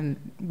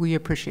 and we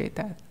appreciate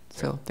that.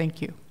 So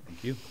thank you.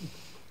 Thank you.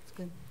 That's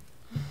good.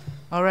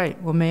 All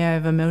right, well, may I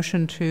have a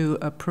motion to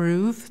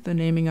approve the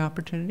naming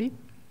opportunity?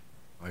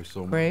 I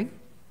so Craig?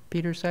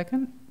 Peter,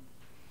 second.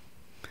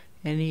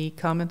 Any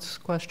comments,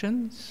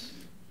 questions?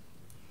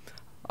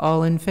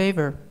 All in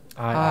favor?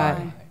 Aye.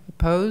 Aye.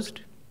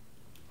 Opposed?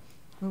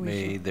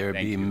 May there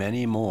be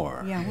many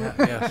more. Yeah.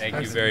 Yes.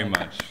 Thank you very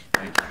much.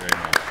 Thank you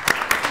very much.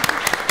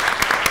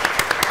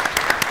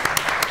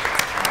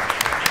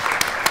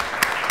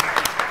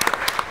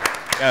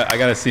 I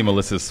got to see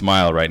Melissa's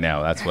smile right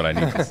now. That's what I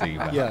need to see.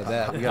 Yeah,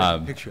 that. We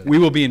got a picture of that. We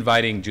will be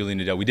inviting Julie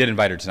Nadell. We did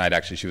invite her tonight,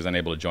 actually. She was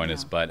unable to join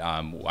us, but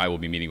I will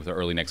be meeting with her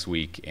early next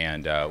week,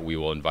 and we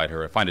will invite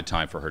her, find a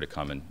time for her to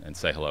come and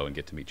say hello and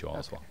get to meet you all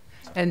as well.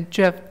 And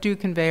Jeff, do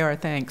convey our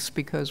thanks,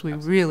 because we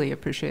really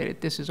appreciate it.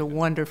 This is a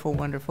wonderful,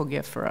 wonderful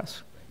gift for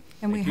us.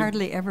 And we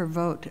hardly ever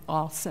vote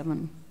all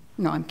 7.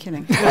 No, I'm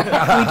kidding. We do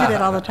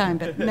that all the time,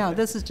 but no,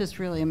 this is just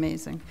really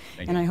amazing.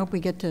 And I hope we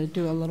get to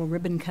do a little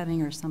ribbon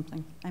cutting or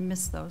something. I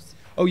miss those.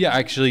 Oh yeah,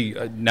 actually,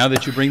 now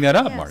that you bring that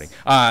up, Marty.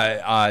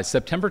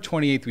 September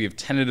 28th, we have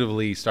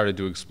tentatively started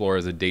to explore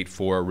as a date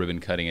for ribbon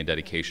cutting and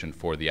dedication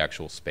for the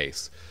actual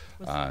space.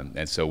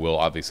 And so we'll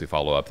obviously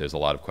follow up. There's a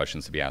lot of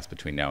questions to be asked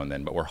between now and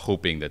then, but we're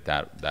hoping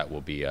that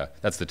will be,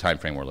 that's the time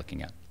frame we're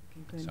looking at.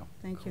 Good. So.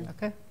 Thank you.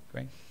 Okay.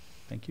 Great.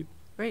 Thank you.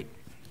 Great.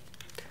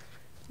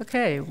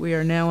 Okay, we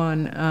are now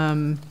on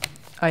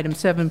item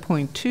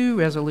 7.2,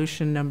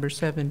 resolution number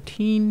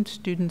 17,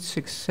 student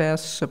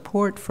success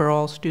support for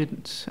all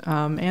students.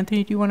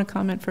 Anthony, do you want to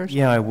comment first?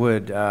 Yeah, I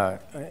would.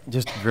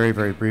 Just very,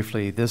 very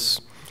briefly,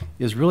 this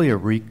is really a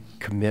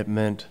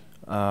recommitment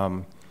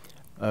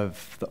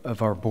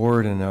of our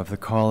board and of the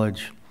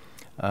college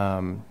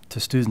to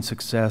student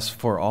success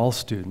for all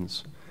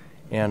students.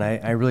 And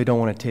I really don't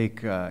want to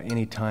take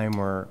any time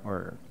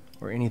or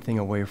anything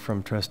away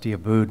from Trustee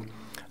Aboud.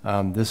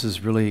 This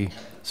is really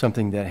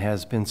something that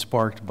has been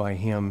sparked by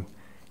him,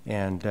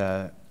 and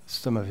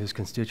some of his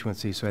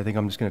constituency. So I think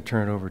I'm just going to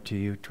turn it over to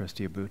you,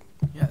 Trustee Aboud.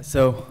 Yeah,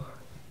 so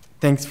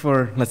thanks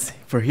for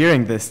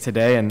hearing this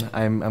today, and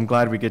I'm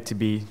glad we get to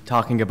be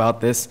talking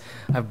about this.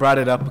 I've brought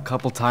it up a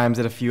couple times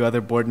at a few other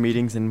board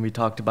meetings, and we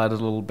talked about it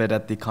a little bit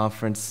at the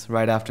conference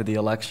right after the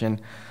election.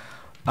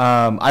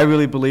 I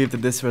really believe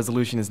that this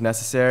resolution is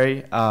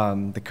necessary.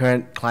 The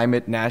current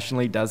climate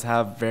nationally does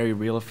have very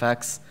real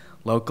effects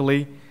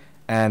locally,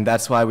 and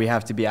that's why we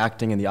have to be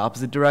acting in the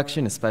opposite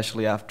direction,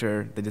 especially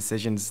after the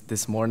decisions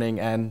this morning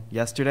and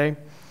yesterday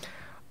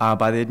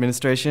by the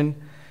administration.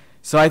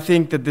 So I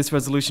think that this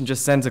resolution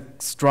just sends a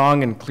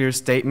strong and clear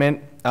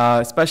statement,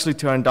 especially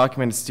to our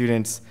undocumented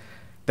students,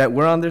 that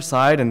we're on their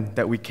side and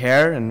that we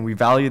care and we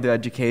value their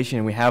education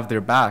and we have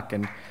their back.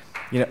 And,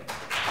 you know,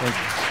 thank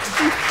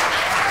you.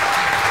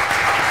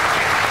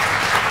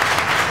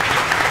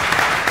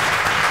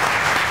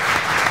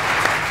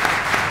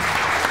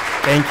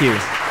 Thank you.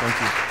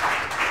 Thank you.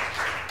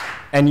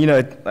 And you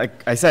know,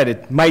 like I said,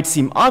 it might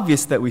seem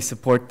obvious that we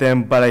support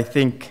them, but I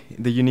think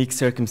the unique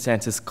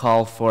circumstances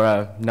call for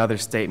another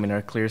statement or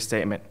a clear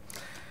statement.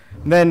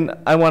 And then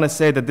I want to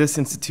say that this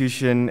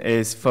institution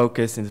is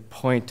focused, and the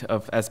point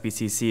of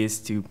SBCC is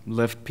to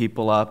lift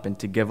people up and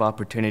to give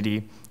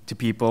opportunity to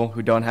people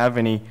who don't have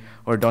any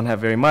or don't have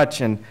very much.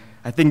 And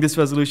I think this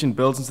resolution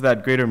builds into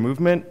that greater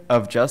movement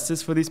of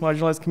justice for these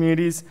marginalized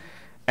communities.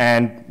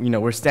 And you know,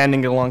 we're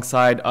standing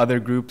alongside other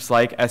groups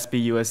like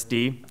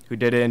SBUSD, who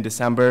did it in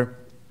December,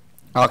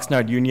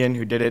 Oxnard Union,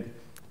 who did it,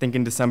 I think,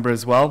 in December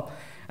as well.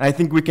 And I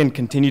think we can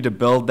continue to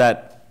build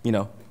that, you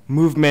know,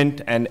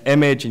 movement and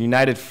image and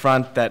united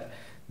front that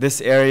this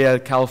area,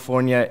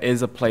 California,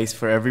 is a place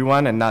for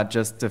everyone and not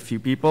just a few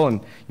people. And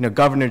you know,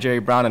 Governor Jerry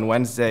Brown on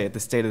Wednesday at the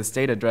State of the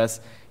State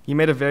address, he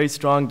made a very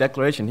strong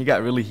declaration. He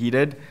got really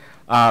heated,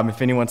 if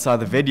anyone saw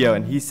the video,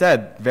 and he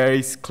said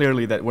very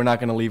clearly that we're not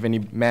going to leave any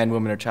man,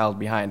 woman, or child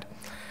behind.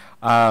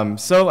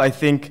 So I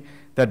think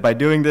that by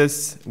doing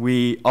this,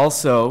 we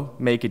also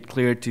make it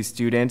clear to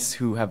students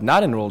who have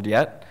not enrolled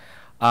yet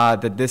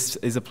that this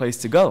is a place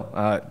to go.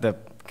 The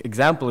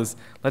example is,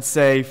 let's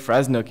say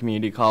Fresno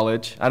Community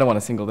College. I don't want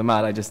to single them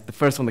out. The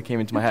first one that came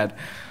into my head.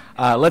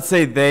 Let's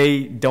say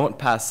they don't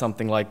pass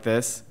something like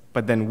this,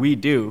 but then we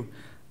do.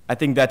 I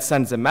think that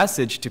sends a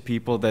message to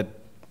people that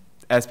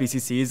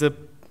SBCC is a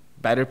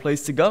better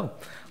place to go.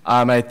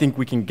 I think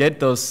we can get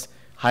those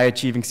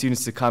high-achieving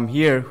students to come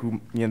here who,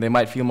 you know, they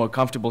might feel more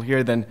comfortable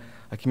here than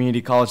a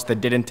community college that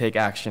didn't take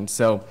action.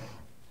 So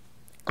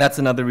that's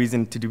another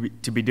reason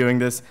to be doing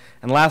this.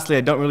 And lastly,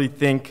 I don't really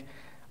think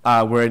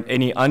we're at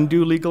any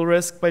undue legal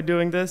risk by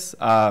doing this.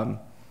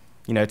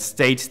 You know, it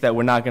states that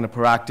we're not going to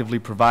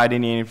proactively provide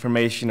any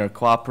information or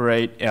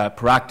cooperate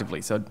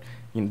proactively, so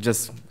you know,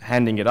 just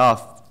handing it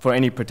off for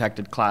any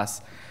protected class.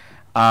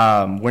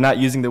 We're not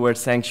using the word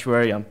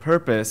sanctuary on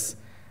purpose,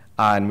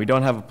 and we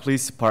don't have a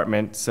police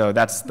department, so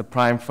that's the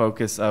prime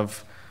focus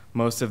of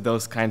most of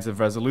those kinds of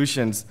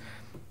resolutions.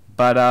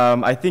 But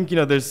I think, you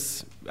know,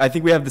 I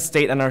think we have the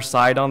state on our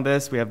side on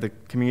this. We have the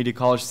community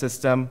college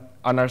system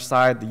on our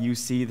side, the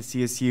UC, the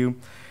CSU.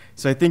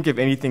 So I think if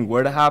anything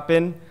were to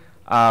happen,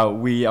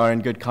 we are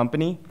in good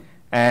company.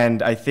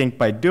 And I think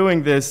by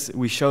doing this,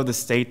 we show the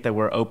state that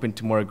we're open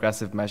to more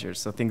aggressive measures.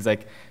 So things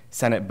like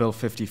Senate Bill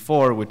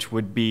 54, which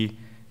would be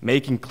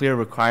making clear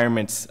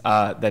requirements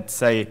that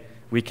say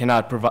we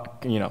cannot provide,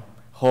 you know,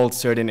 hold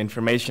certain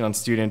information on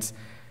students.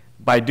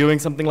 By doing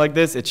something like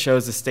this, it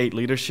shows the state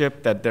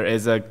leadership that there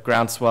is a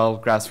groundswell,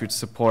 grassroots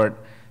support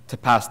to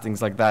pass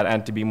things like that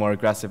and to be more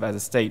aggressive as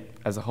a state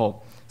as a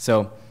whole.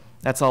 So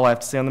that's all I have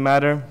to say on the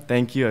matter.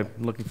 Thank you.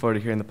 I'm looking forward to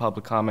hearing the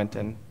public comment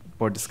and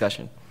board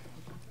discussion.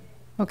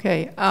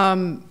 Okay.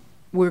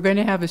 We're going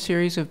to have a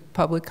series of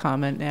public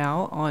comment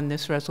now on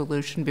this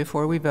resolution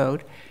before we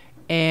vote.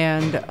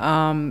 And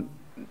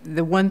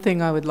the one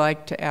thing I would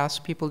like to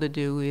ask people to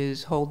do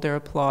is hold their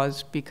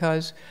applause,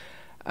 because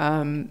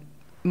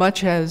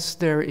much as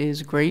there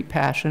is great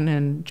passion,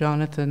 and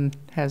Jonathan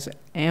has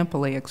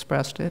amply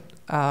expressed it,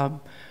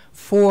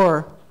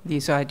 for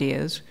these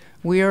ideas,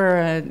 we are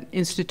an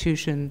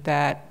institution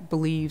that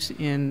believes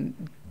in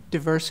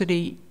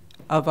diversity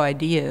of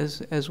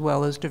ideas as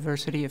well as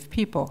diversity of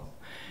people.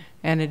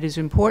 And it is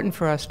important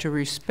for us to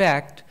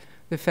respect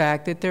the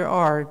fact that there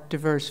are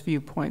diverse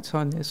viewpoints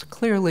on this.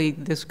 Clearly,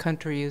 this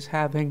country is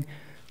having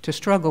to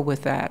struggle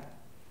with that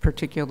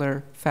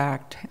particular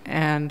fact.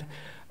 And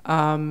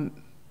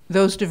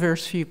those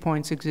diverse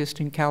viewpoints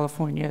exist in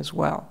California as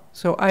well.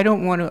 So I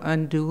don't want to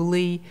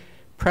unduly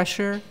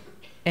pressure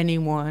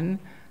anyone,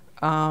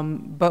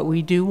 but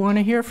we do want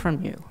to hear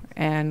from you.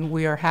 And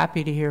we are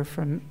happy to hear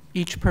from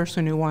each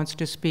person who wants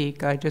to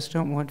speak. I just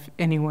don't want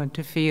anyone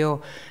to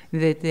feel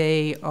that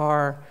they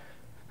are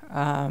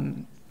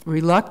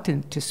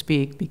reluctant to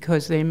speak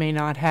because they may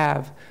not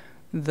have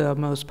the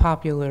most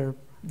popular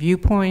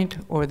viewpoint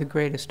or the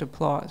greatest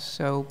applause.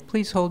 So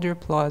please hold your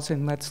applause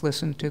and let's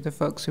listen to the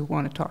folks who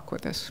want to talk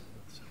with us.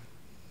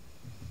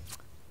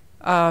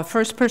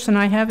 First person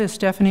I have is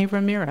Stephanie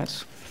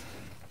Ramirez.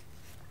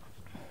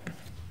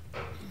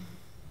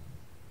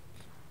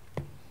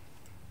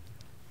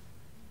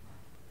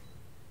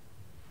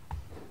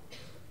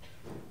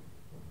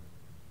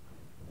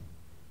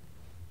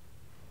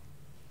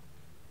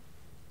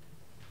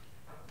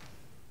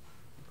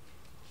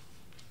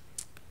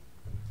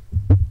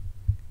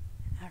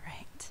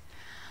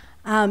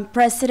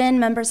 President,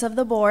 members of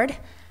the board.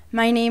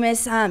 My name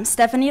is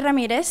Stephanie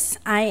Ramirez.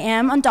 I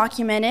am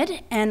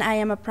undocumented, and I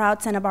am a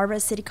proud Santa Barbara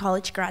City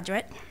College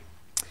graduate.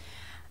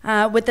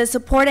 With the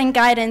support and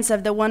guidance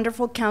of the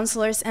wonderful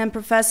counselors and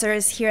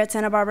professors here at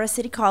Santa Barbara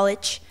City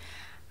College,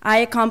 I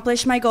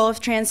accomplished my goal of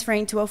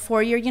transferring to a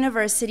four-year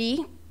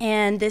university,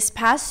 and this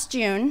past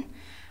June,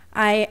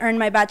 I earned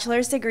my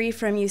bachelor's degree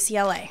from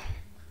UCLA.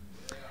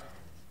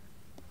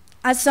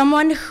 As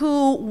someone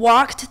who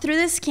walked through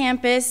this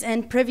campus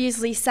and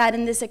previously sat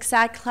in this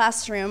exact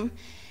classroom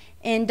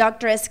in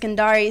Dr.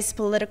 Eskandari's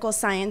political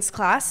science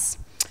class,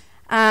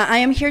 I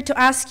am here to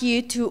ask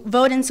you to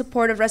vote in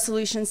support of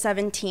Resolution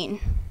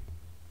 17.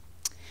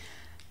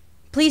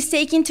 Please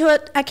take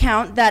into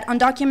account that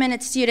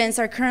undocumented students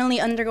are currently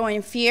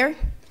undergoing fear,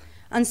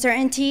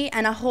 uncertainty,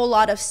 and a whole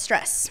lot of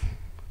stress.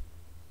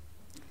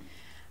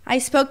 I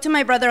spoke to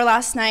my brother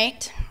last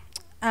night,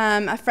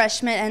 a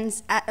freshman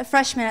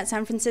at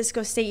San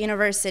Francisco State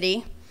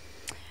University,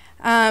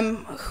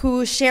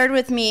 who shared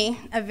with me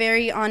a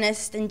very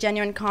honest and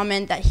genuine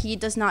comment that he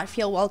does not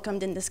feel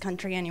welcomed in this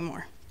country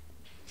anymore.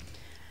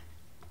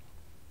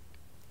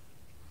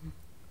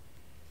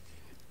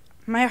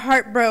 My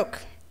heart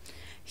broke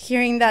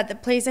hearing that the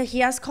place that he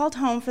has called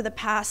home for the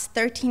past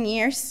 13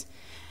 years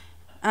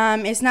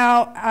is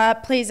now a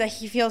place that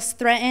he feels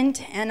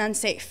threatened and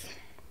unsafe.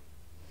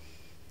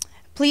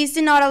 Please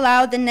do not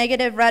allow the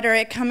negative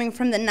rhetoric coming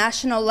from the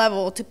national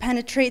level to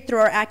penetrate through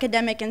our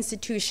academic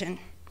institution.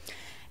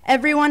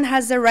 Everyone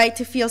has the right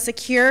to feel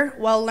secure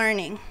while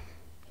learning.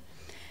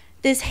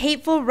 This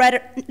hateful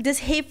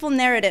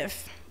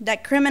narrative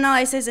that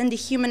criminalizes and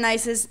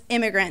dehumanizes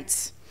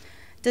immigrants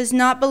does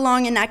not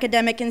belong in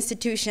academic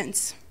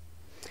institutions.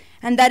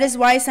 And that is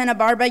why Santa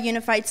Barbara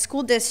Unified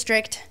School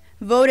District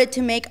voted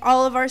to make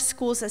all of our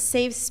schools a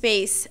safe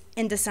space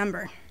in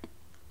December.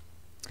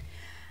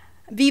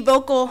 Be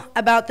vocal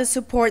about the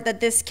support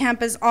that this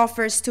campus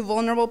offers to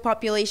vulnerable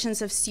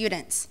populations of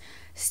students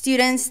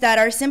that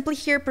are simply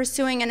here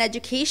pursuing an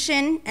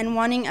education and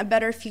wanting a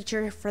better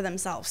future for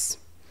themselves.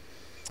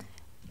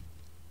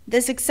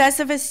 The success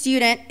of a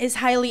student is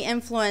highly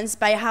influenced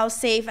by how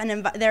safe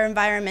their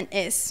environment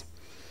is.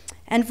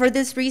 And for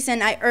this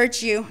reason, I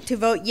urge you to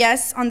vote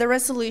yes on the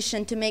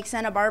resolution to make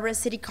Santa Barbara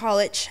City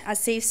College a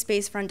safe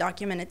space for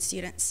undocumented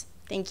students.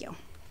 Thank you.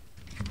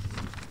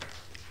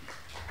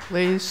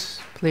 Please,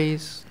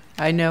 please.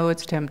 I know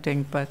it's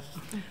tempting, but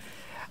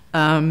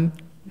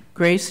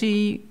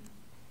Gracie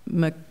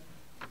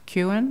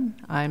McEwen,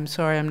 I'm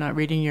sorry, I'm not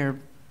reading your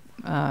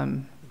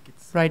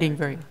writing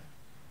very. I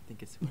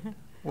think it's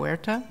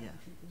Huerta? Yeah,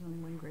 there's only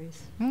one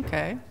Grace.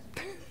 Okay.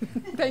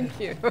 Thank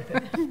you.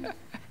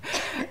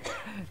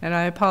 And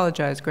I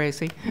apologize,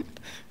 Gracie.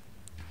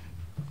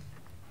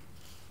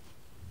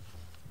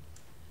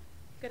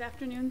 Good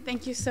afternoon.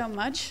 Thank you so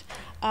much.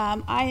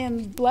 I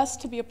am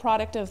blessed to be a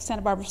product of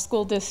Santa Barbara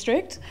School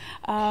District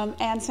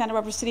and Santa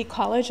Barbara City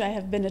College. I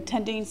have been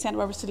attending Santa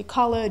Barbara City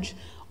College,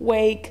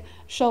 Wake,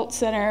 Schultz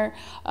Center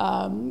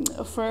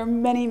for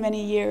many,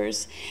 many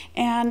years.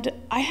 And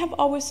I have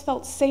always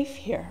felt safe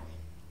here,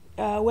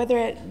 whether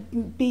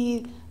it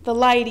be the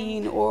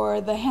lighting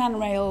or the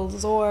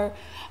handrails or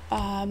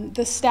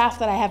the staff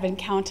that I have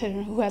encountered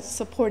and who has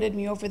supported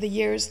me over the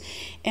years.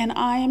 And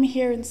I am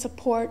here in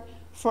support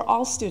for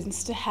all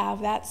students to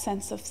have that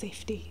sense of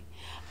safety.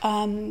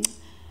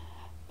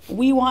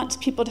 We want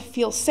people to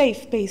feel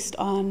safe based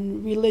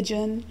on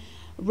religion,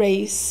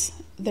 race,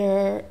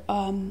 their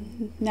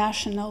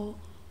national,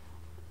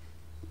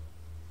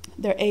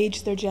 their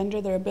age, their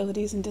gender, their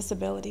abilities and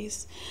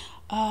disabilities.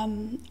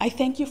 I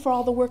thank you for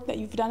all the work that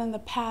you've done in the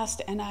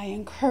past, and I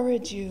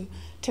encourage you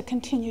to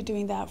continue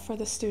doing that for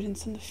the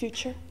students in the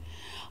future.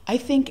 I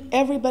think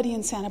everybody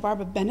in Santa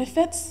Barbara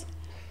benefits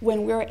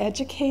when we're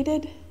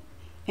educated,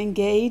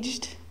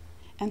 engaged,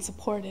 and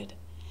supported.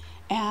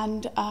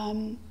 And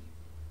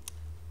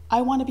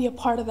I want to be a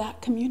part of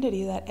that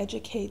community that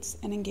educates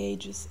and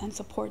engages and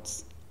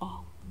supports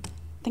all.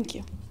 Thank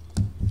you.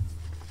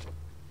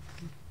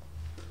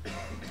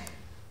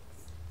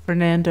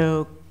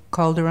 Fernando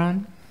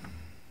Calderon.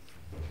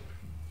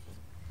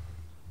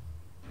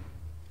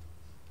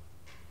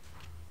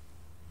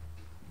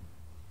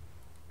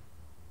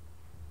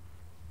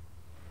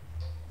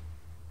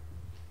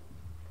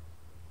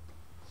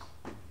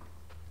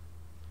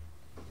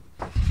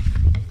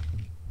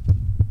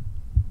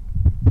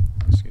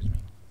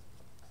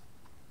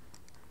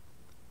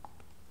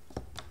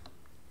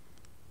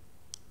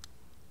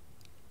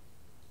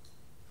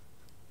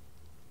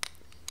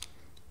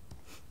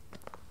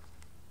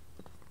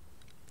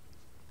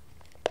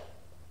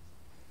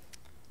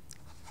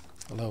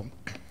 Hello.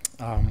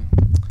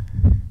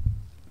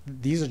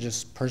 These are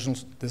just personal,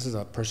 this is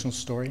a personal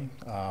story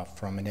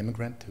from an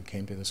immigrant who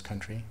came to this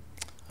country.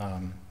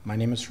 My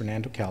name is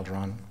Fernando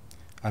Calderon.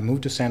 I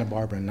moved to Santa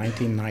Barbara in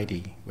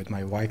 1990 with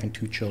my wife and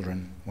two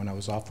children when I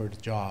was offered a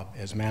job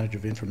as manager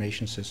of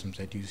information systems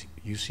at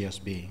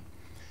UCSB.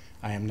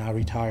 I am now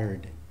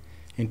retired.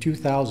 In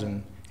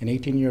 2000, an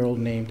 18-year-old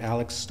named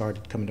Alex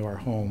started coming to our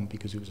home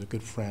because he was a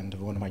good friend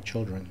of one of my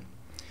children.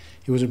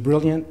 He was a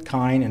brilliant,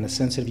 kind, and a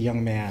sensitive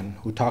young man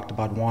who talked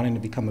about wanting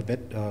to become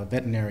a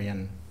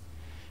veterinarian.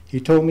 He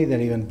told me that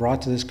he had been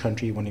brought to this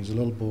country when he was a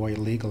little boy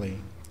illegally.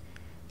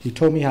 He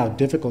told me how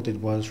difficult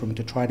it was for him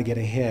to try to get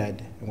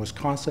ahead and was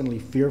constantly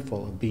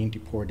fearful of being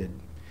deported.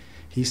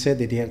 He said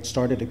that he had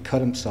started to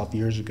cut himself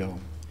years ago,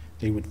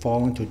 that he would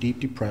fall into a deep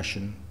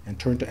depression and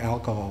turn to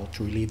alcohol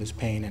to relieve his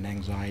pain and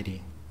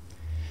anxiety.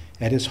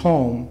 At his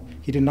home,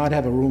 he did not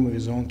have a room of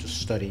his own to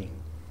study.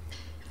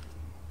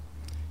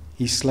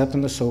 He slept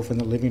on the sofa in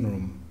the living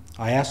room.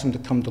 I asked him to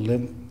come to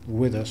live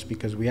with us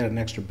because we had an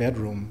extra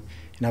bedroom,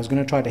 and I was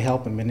going to try to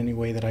help him in any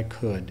way that I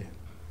could.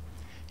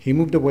 He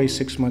moved away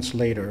 6 months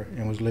later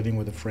and was living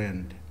with a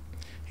friend.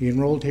 He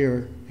enrolled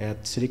here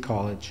at City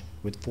College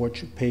with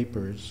forged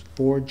papers,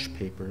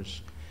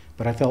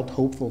 but I felt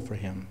hopeful for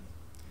him.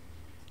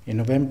 In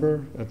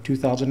November of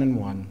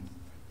 2001,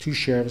 2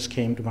 sheriffs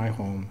came to my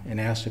home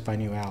and asked if I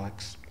knew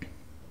Alex.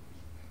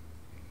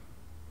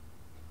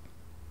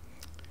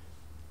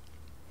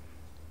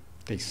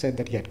 They said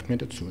that he had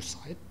committed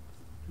suicide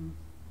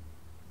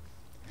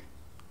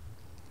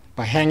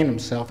by hanging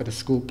himself at a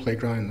school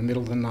playground in the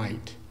middle of the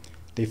night.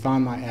 They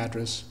found my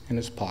address in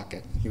his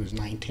pocket. He was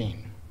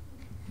 19.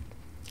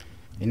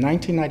 In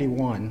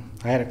 1991,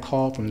 I had a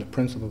call from the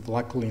principal of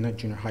La Colina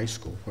Junior High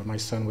School, where my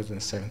son was in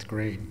the 7th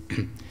grade.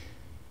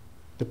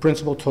 The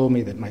principal told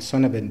me that my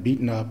son had been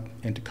beaten up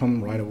and to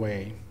come right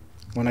away.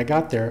 When I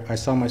got there, I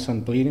saw my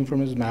son bleeding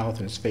from his mouth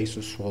and his face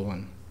was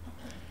swollen.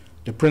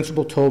 The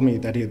principal told me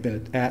that he had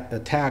been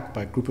attacked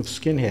by a group of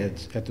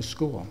skinheads at the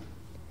school.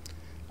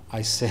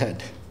 I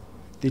said,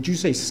 "Did you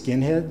say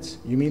skinheads?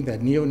 You mean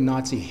that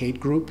neo-Nazi hate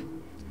group?"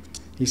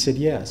 He said,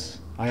 "Yes."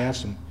 I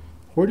asked him,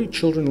 "Where do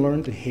children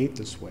learn to hate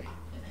this way?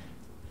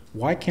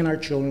 Why can't our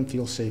children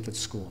feel safe at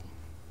school?"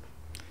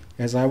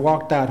 As I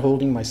walked out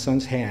holding my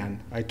son's hand,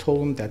 I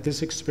told him that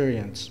this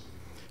experience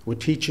would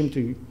teach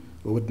him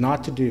what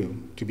not to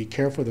do, to be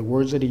careful of the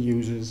words that he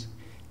uses,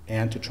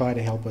 and to try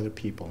to help other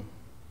people.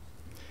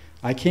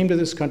 I came to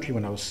this country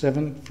when I was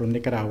 7 from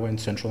Nicaragua in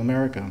Central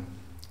America,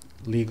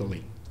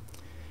 legally.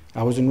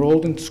 I was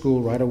enrolled in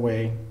school right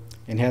away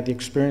and had the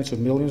experience of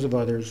millions of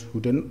others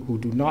who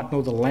do not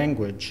know the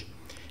language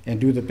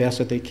and do the best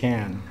that they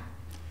can.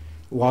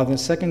 While in the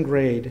 2nd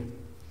grade,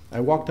 I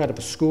walked out of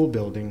a school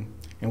building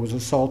and was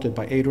assaulted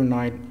by 8 or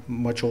 9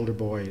 much older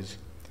boys.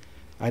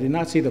 I did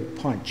not see the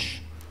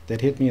punch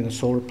that hit me in the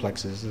solar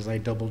plexus as I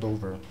doubled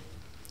over.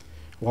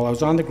 While I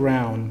was on the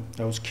ground,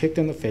 I was kicked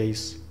in the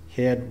face,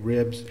 head,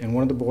 ribs, and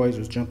one of the boys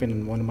was jumping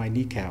in one of my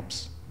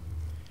kneecaps.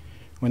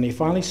 When they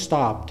finally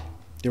stopped,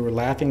 they were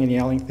laughing and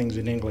yelling things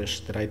in English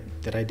that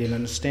I didn't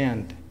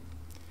understand.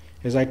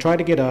 As I tried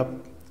to get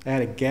up, I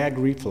had a gag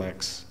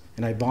reflex,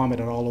 and I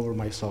vomited all over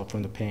myself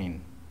from the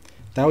pain.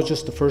 That was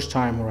just the first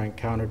time where I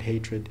encountered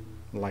hatred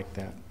like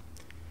that.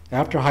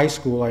 After high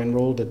school, I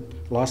enrolled at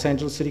Los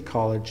Angeles City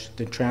College,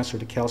 then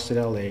transferred to Cal State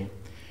LA,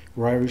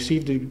 where I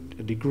received a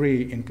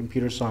degree in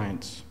computer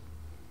science.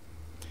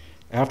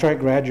 After I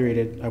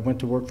graduated, I went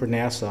to work for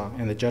NASA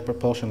and the Jet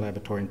Propulsion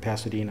Laboratory in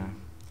Pasadena.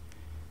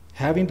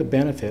 Having the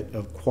benefit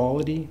of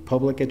quality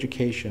public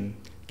education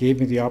gave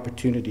me the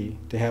opportunity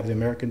to have the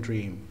American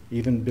dream,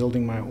 even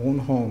building my own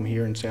home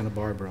here in Santa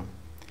Barbara.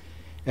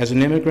 As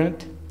an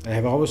immigrant, I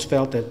have always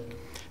felt that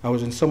I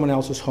was in someone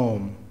else's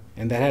home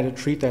and that I had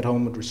to treat that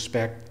home with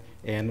respect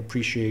and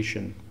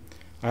appreciation.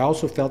 I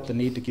also felt the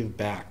need to give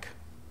back.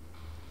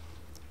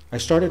 I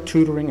started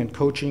tutoring and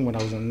coaching when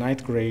I was in the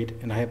 9th grade,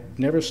 and I have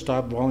never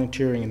stopped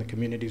volunteering in the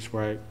communities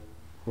where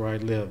I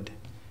lived.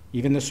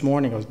 Even this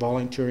morning, I was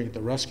volunteering at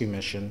the rescue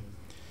mission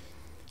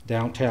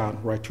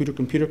downtown, where I tutor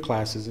computer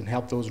classes and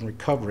help those in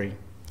recovery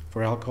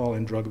for alcohol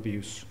and drug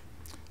abuse.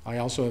 I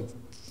also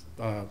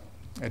have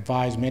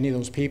advised many of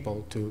those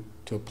people to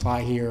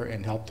apply here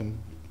and help them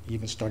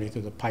even starting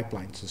through the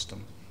pipeline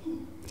system.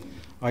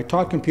 I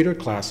taught computer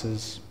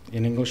classes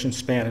in English and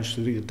Spanish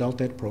through the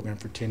adult ed program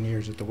for 10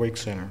 years at the Wake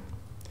Center.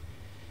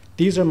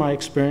 These are my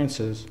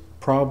experiences,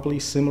 probably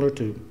similar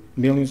to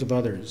millions of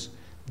others.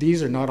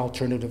 These are not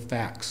alternative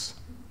facts.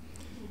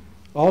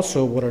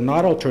 Also, what are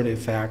not alternative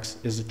facts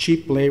is the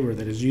cheap labor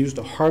that is used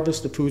to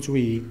harvest the foods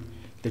we eat,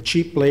 the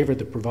cheap labor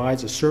that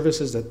provides the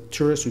services that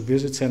tourists who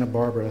visit Santa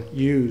Barbara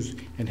use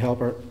and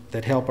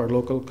that help our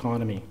local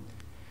economy.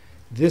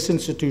 This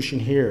institution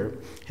here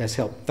has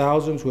helped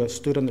thousands who have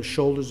stood on the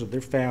shoulders of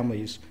their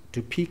families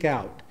to peek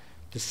out,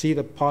 to see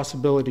the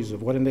possibilities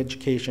of what an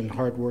education and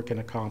hard work can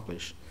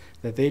accomplish,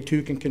 that they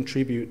too can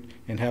contribute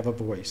and have a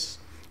voice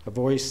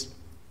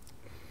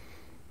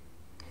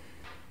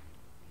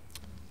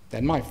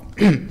that my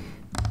friend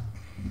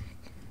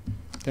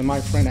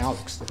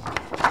Alex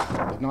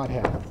did not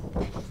have.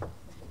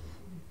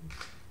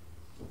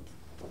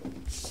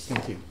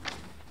 Thank you.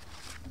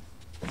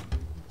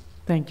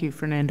 Thank you,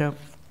 Fernando.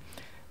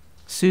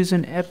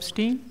 Susan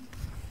Epstein.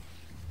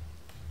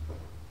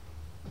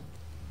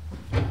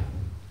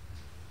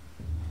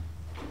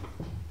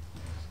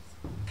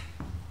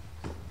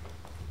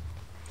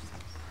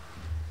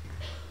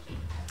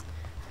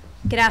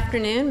 Good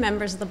afternoon,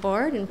 members of the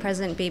board and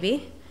President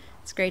Beebe.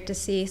 It's great to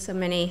see so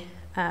many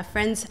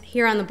friends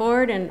here on the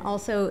board and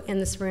also in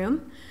this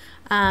room.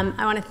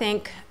 I want to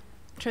thank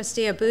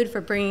Trustee Aboud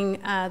for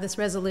bringing this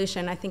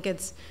resolution. I think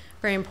it's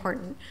very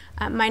important.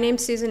 My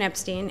name's Susan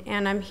Epstein,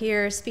 and I'm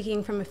here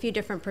speaking from a few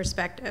different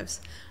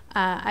perspectives.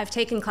 I've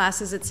taken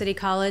classes at City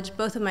College.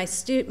 Both of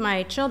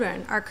my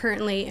children are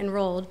currently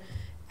enrolled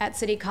at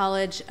City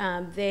College.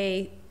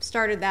 They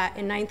started that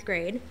in 9th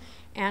grade,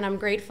 and I'm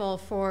grateful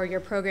for your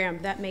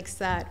program that makes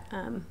that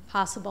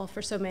possible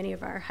for so many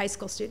of our high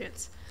school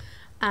students.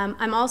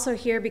 I'm also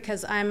here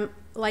because I'm,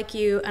 like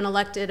you, an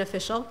elected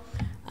official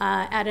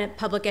at a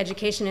public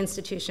education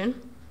institution.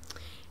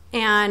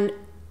 And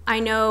I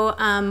know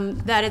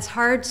that it's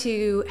hard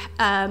to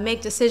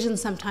make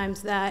decisions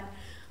sometimes that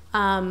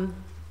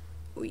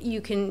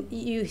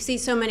you see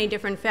so many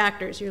different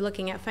factors. You're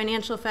looking at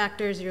financial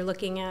factors, you're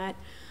looking at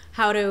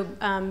how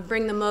to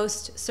bring the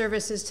most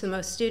services to the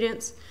most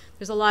students.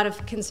 There's a lot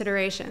of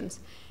considerations.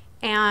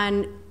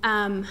 And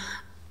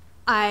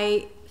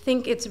I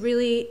think it's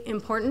really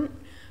important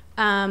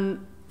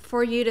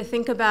for you to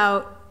think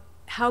about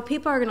how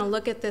people are going to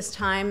look at this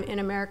time in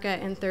America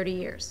in 30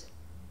 years.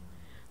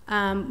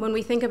 When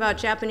we think about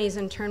Japanese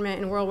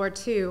internment in World War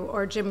II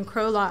or Jim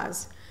Crow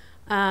laws,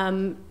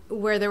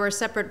 where there were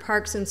separate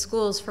parks and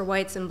schools for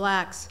whites and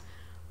blacks,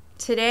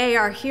 today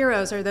our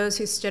heroes are those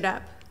who stood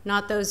up,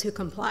 not those who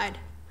complied.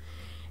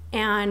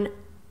 And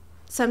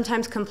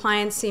sometimes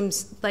compliance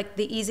seems like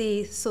the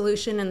easy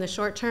solution in the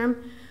short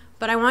term,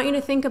 but I want you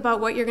to think about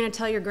what you're going to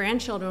tell your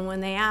grandchildren when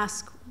they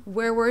ask,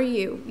 where were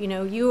you? You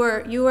know, you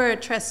were a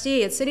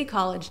trustee at City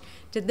College.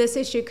 Did this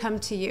issue come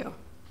to you?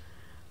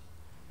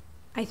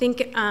 I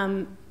think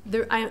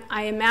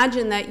I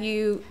imagine that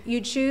you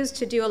choose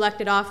to do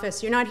elected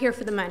office. You're not here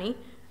for the money.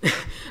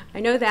 I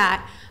know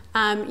that.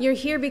 You're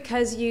here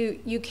because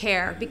you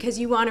care, because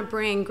you want to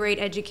bring great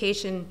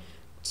education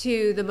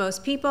to the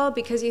most people,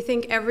 because you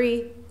think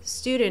every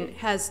student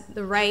has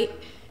the right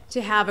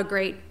to have a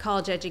great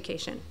college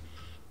education.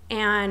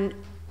 And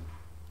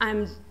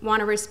I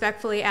want to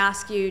respectfully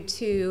ask you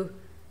to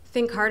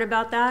think hard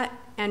about that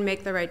and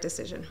make the right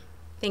decision.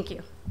 Thank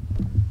you.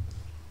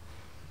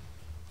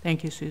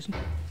 Thank you, Susan.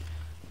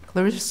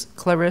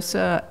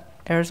 Clarissa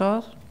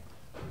Erzos.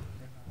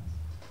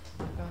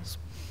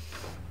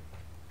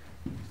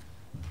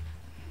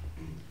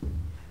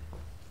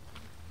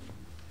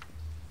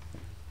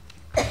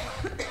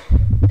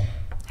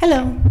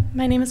 Hello,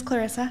 my name is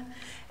Clarissa,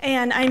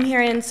 and I'm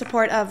here in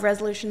support of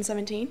Resolution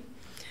 17.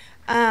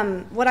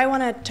 What I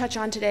want to touch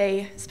on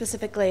today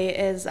specifically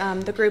is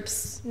the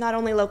groups, not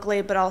only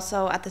locally but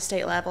also at the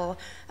state level,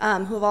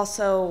 who have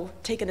also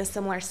taken a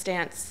similar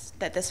stance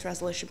that this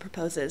resolution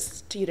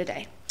proposes to you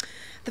today.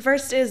 The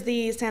first is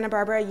the Santa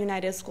Barbara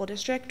United School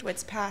District,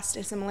 which passed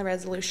a similar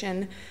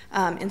resolution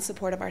in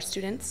support of our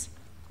students.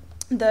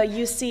 The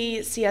UC,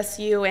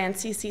 CSU, and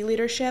CC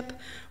leadership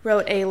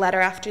wrote a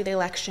letter after the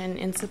election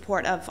in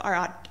support of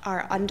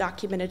our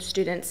undocumented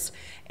students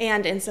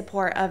and in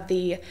support of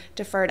the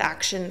Deferred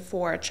Action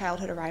for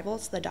Childhood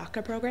Arrivals, the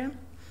DACA program.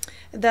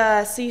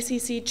 The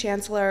CCC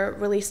chancellor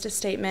released a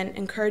statement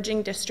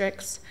encouraging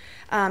districts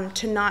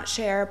to not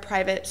share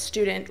private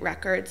student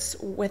records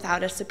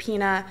without a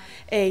subpoena,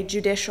 a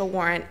judicial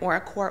warrant, or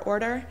a court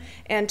order,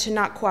 and to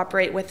not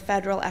cooperate with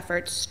federal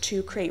efforts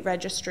to create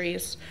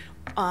registries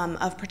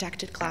of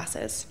protected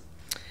classes.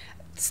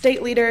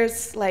 State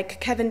leaders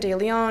like Kevin De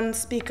Leon,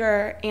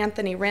 Speaker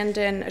Anthony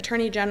Rendon,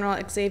 Attorney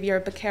General Xavier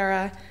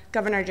Becerra,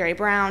 Governor Jerry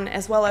Brown,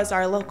 as well as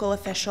our local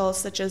officials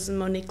such as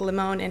Monique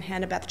Limon and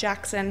Hannah Beth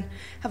Jackson,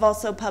 have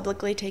also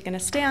publicly taken a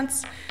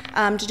stance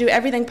to do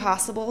everything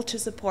possible to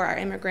support our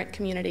immigrant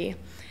community.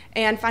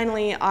 And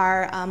finally,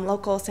 our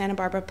local Santa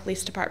Barbara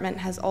Police Department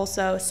has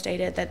also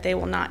stated that they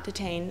will not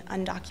detain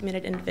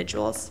undocumented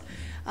individuals.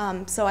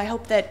 So I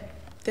hope that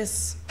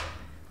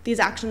these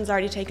actions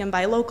already taken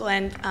by local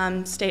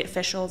and state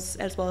officials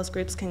as well as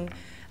groups can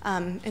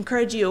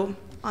encourage you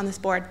on this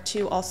board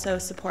to also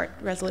support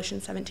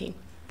Resolution 17.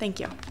 Thank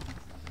you.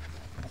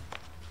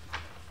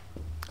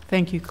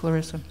 Thank you,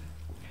 Clarissa.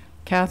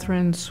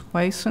 Catherine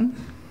Swyson.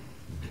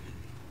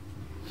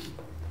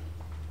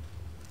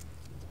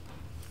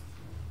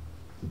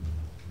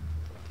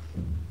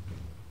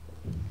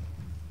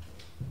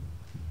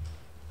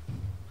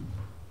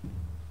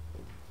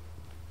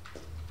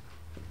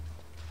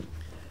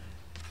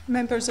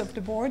 Members of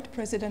the board,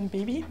 President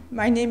Beebe,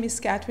 my name is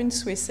Catherine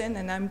Swyson,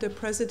 and I'm the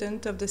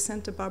president of the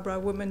Santa Barbara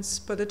Women's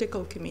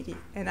Political Committee.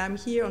 And I'm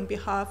here on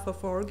behalf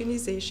of our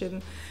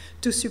organization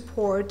to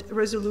support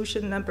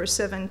resolution number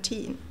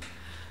 17.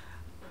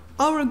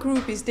 Our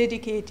group is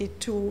dedicated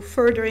to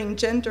furthering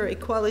gender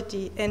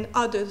equality and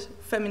other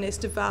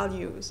feminist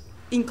values,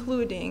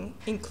 including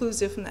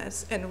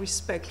inclusiveness and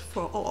respect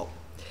for all,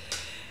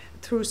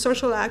 through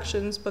social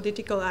actions,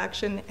 political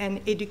action,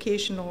 and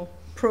educational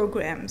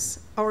programs.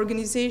 Our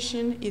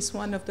organization is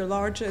one of the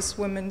largest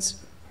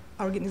women's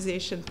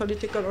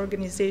political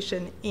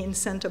organization in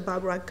Santa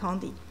Barbara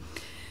County.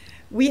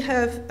 We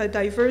have a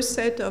diverse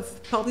set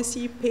of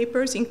policy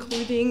papers,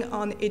 including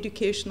on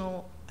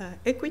educational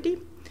equity,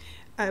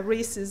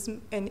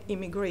 racism, and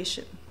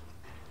immigration.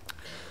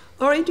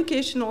 Our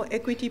educational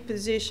equity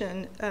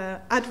position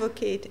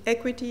advocate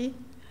equity,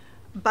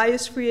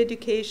 bias-free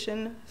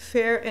education,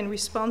 fair and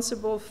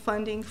responsible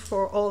funding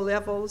for all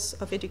levels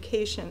of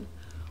education.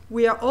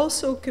 We are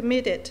also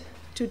committed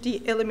to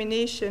the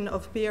elimination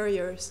of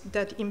barriers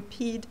that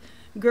impede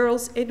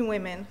girls and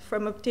women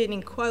from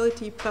obtaining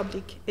quality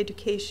public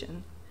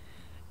education.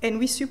 And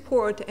we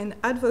support and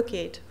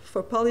advocate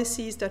for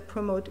policies that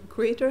promote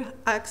greater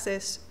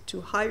access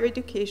to higher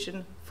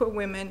education for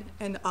women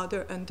and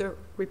other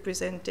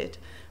underrepresented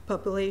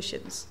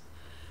populations.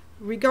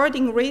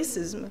 Regarding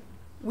racism,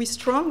 we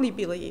strongly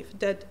believe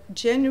that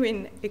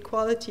genuine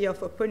equality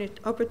of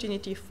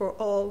opportunity for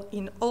all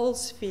in all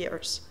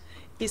spheres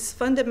is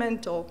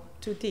fundamental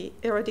to the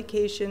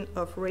eradication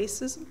of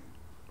racism,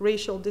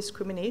 racial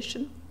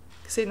discrimination,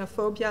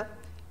 xenophobia,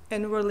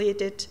 and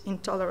related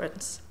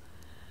intolerance.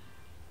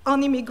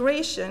 On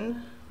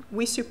immigration,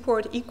 we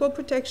support equal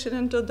protection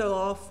under the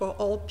law for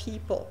all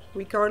people,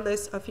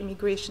 regardless of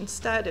immigration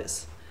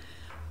status.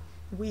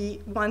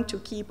 We want to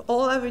keep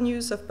all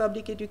avenues of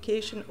public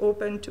education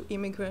open to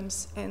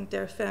immigrants and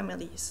their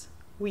families.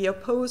 We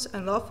oppose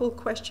unlawful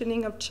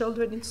questioning of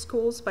children in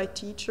schools by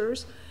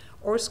teachers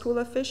or school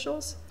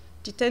officials,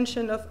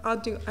 detention of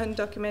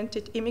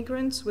undocumented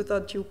immigrants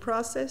without due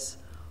process,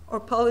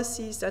 or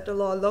policies that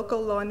allow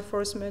local law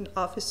enforcement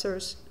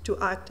officers to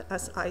act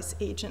as ICE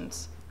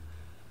agents.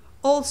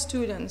 All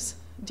students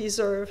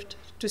deserve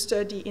to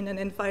study in an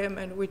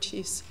environment which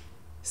is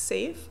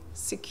safe,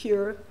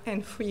 secure,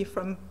 and free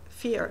from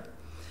fear.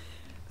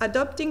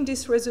 Adopting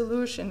this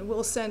resolution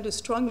will send a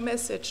strong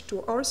message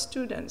to our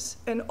students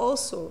and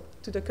also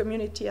to the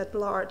community at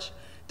large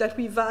that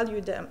we value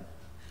them.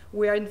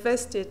 We are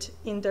invested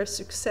in their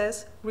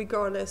success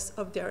regardless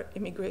of their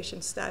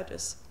immigration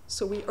status.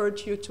 So we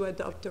urge you to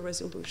adopt the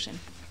resolution.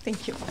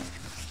 Thank you.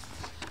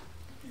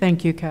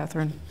 Thank you,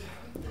 Catherine.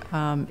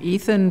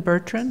 Ethan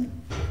Bertrand.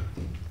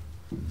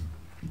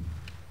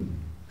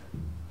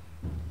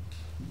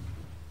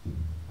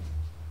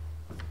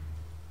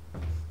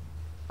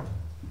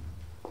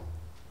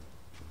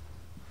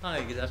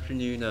 Hi, good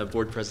afternoon,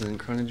 Board President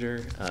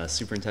Croninger,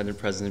 Superintendent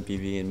President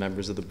Beebe, and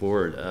members of the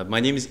board. My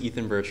name is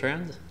Ethan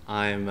Bertrand.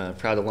 I'm a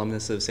proud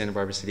alumnus of Santa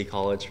Barbara City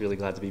College. Really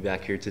glad to be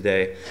back here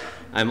today.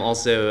 I'm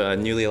also a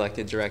newly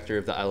elected director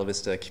of the Isla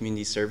Vista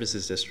Community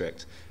Services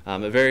District.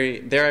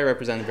 There I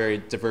represent a very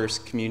diverse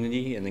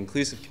community and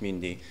inclusive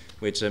community,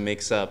 which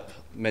makes up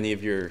many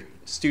of your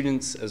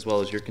students as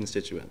well as your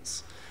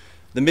constituents.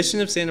 The mission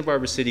of Santa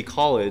Barbara City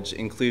College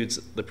includes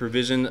the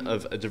provision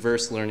of a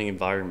diverse learning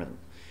environment.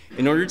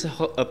 In order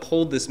to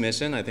uphold this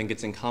mission, I think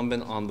it's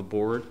incumbent on the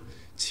board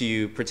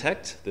to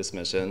protect this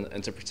mission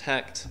and to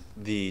protect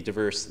the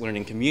diverse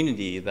learning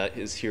community that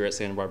is here at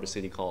Santa Barbara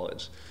City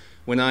College.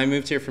 When I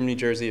moved here from New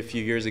Jersey a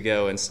few years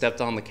ago and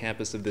stepped on the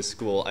campus of this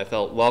school, I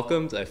felt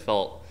welcomed, I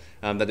felt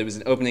that it was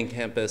an opening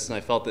campus, and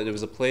I felt that it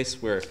was a place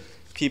where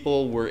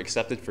people were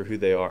accepted for who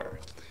they are.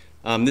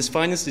 This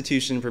fine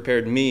institution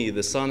prepared me,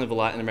 the son of a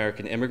Latin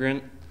American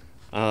immigrant,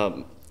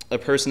 a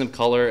person of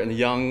color, and a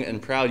young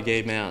and proud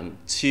gay man,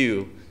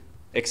 to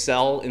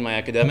excel in my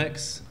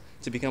academics,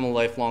 to become a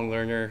lifelong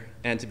learner,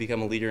 and to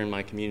become a leader in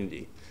my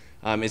community.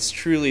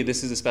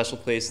 This is a special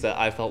place that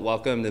I felt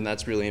welcomed, and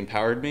that's really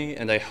empowered me,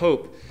 and I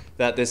hope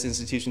that this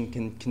institution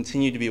can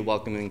continue to be a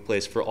welcoming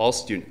place for all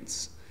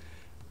students.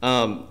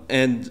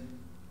 And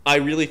I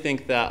really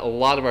think that a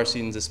lot of our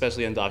students,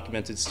 especially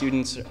undocumented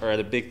students, are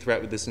at a big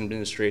threat with this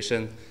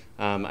administration,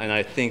 and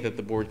I think that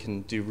the board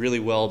can do really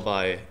well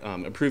by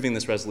approving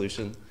this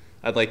resolution.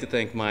 I'd like to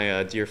thank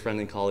my dear friend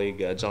and colleague,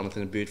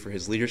 Jonathan Aboud, for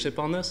his leadership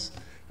on this.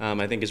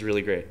 I think is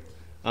really great.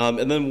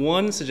 And then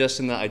one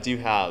suggestion that I do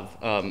have,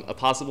 a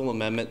possible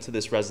amendment to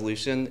this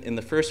resolution. In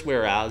the first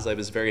whereas, I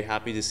was very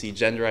happy to see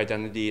gender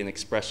identity and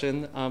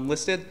expression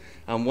listed.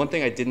 One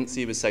thing I didn't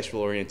see was sexual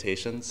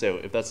orientation, so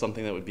if that's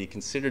something that would be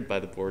considered by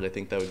the board, I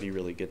think that would be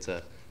really good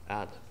to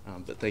add.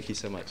 But thank you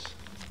so much.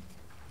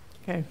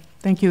 Okay,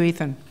 thank you,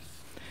 Ethan.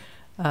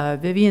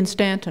 Vivian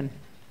Stanton.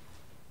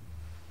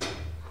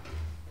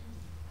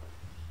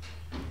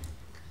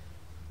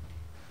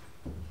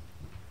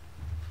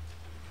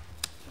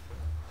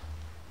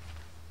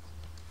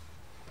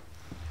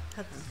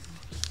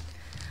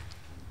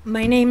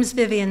 My name is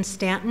Vivian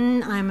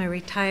Stanton. I'm a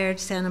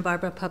retired Santa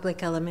Barbara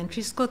Public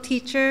Elementary School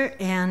teacher,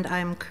 and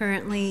I'm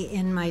currently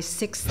in my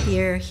 6th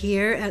year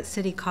here at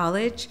City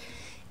College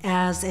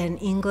as an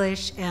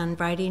English and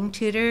writing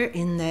tutor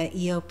in the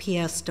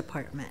EOPS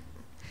department.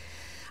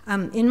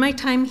 In my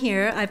time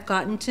here, I've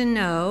gotten to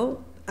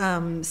know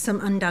some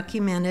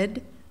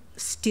undocumented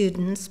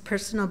students'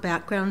 personal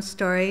background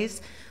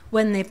stories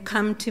when they've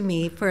come to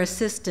me for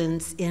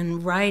assistance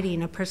in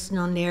writing a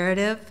personal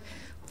narrative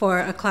for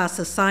a class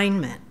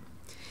assignment.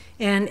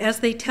 And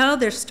as they tell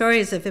their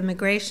stories of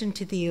immigration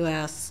to the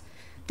U.S.,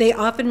 they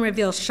often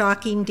reveal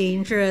shocking,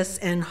 dangerous,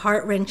 and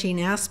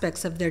heart-wrenching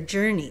aspects of their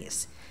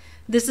journeys.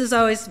 This is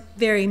always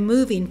very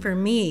moving for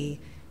me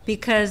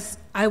because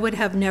I would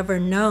have never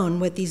known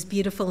what these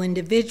beautiful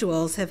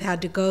individuals have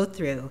had to go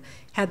through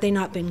had they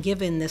not been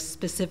given this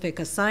specific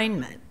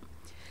assignment.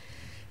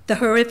 the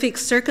horrific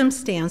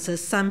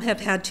circumstances some have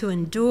had to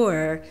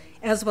endure,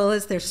 as well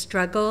as their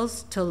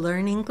struggles to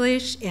learn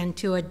English and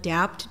to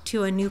adapt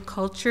to a new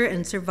culture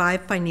and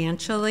survive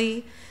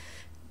financially,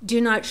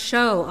 do not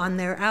show on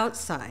their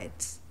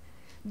outsides.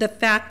 The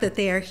fact that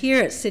they are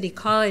here at City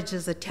College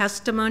is a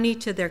testimony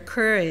to their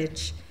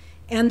courage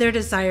and their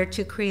desire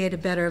to create a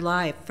better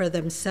life for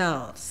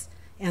themselves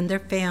and their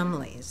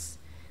families.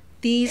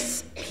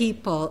 These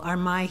people are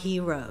my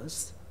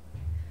heroes.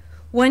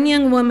 One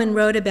young woman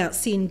wrote about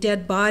seeing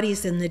dead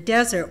bodies in the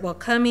desert while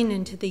coming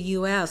into the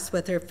U.S.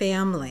 with her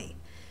family.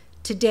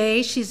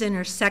 Today, she's in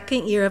her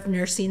second year of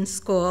nursing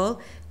school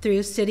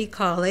through City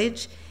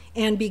College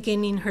and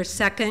beginning her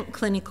second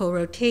clinical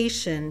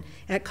rotation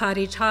at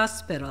Cottage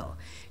Hospital.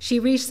 She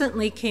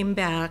recently came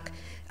back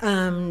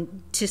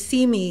to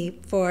see me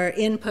for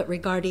input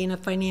regarding a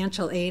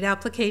financial aid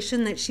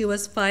application that she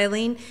was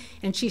filing,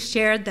 and she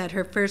shared that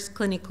her first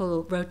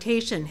clinical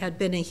rotation had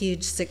been a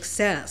huge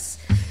success.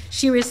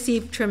 She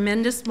received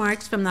tremendous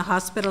marks from the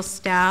hospital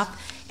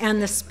staff,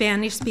 and the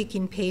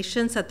Spanish-speaking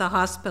patients at the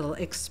hospital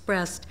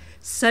expressed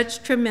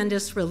such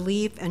tremendous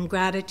relief and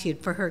gratitude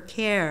for her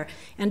care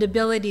and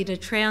ability to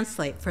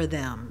translate for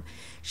them.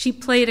 She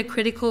played a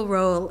critical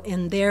role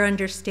in their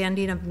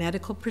understanding of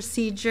medical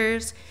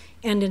procedures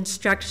and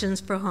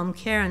instructions for home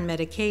care and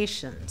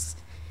medications.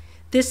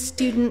 This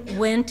student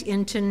went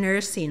into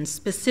nursing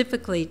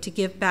specifically to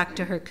give back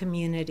to her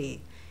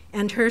community,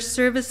 and her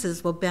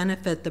services will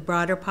benefit the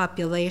broader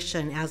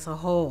population as a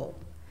whole.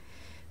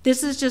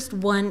 This is just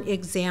one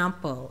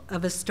example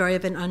of a story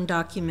of an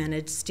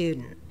undocumented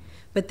student,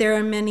 but there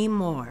are many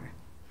more.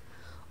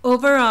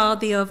 Overall,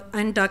 the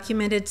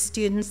undocumented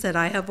students that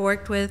I have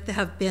worked with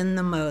have been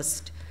the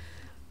most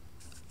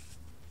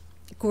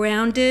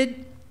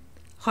grounded,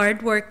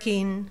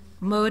 hardworking,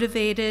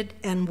 motivated,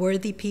 and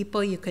worthy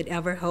people you could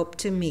ever hope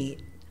to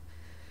meet.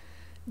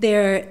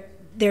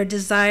 Their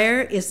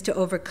desire is to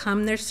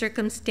overcome their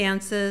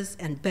circumstances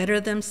and better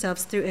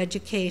themselves through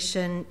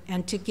education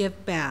and to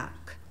give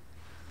back.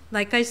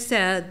 Like I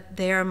said,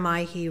 they are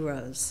my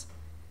heroes.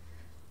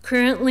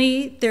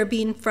 Currently, they're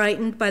being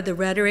frightened by the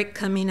rhetoric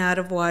coming out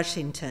of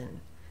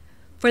Washington.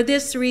 For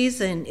this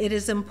reason, it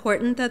is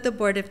important that the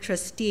Board of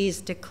Trustees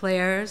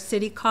declare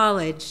City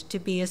College to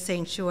be a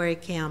sanctuary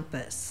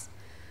campus.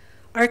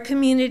 Our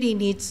community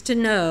needs to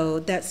know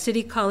that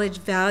City College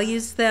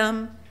values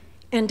them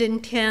and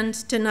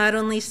intends to not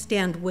only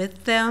stand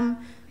with them,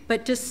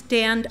 but to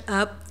stand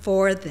up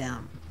for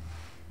them.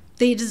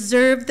 They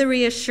deserve the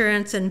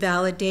reassurance and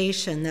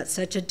validation that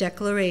such a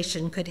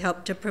declaration could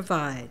help to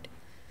provide.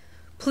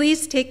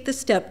 Please take the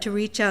step to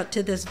reach out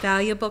to this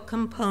valuable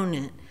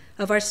component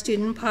of our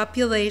student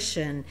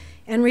population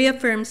and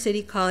reaffirm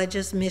City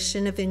College's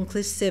mission of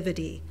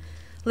inclusivity.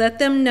 Let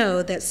them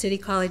know that City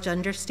College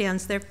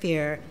understands their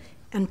fear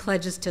and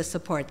pledges to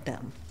support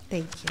them.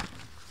 Thank you.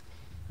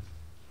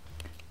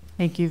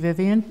 Thank you,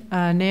 Vivian.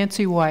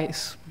 Nancy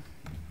Weiss.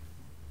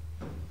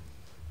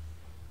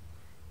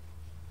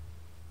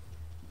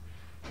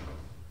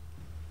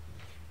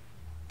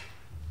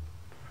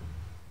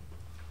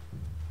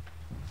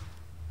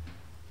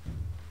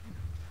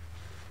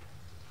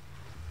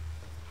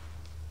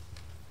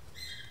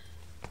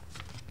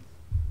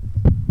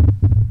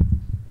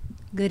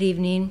 Good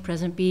evening,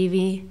 President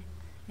Beebe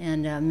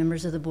and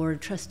members of the Board of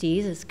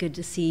Trustees. It's good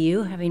to see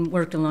you, having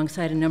worked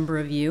alongside a number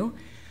of you.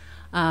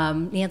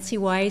 Nancy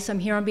Weiss, I'm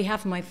here on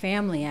behalf of my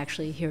family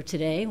actually here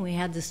today. We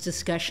had this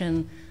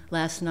discussion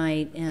last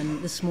night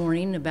and this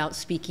morning about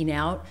speaking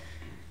out.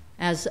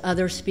 As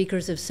other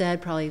speakers have said,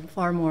 probably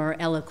far more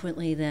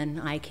eloquently than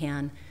I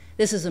can,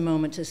 this is a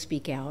moment to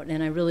speak out.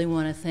 And I really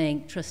want to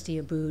thank Trustee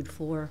Aboud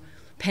for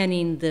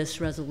penning this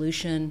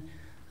resolution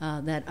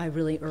that I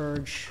really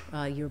urge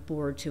your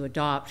board to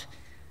adopt.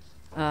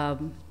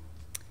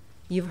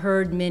 You've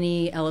heard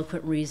many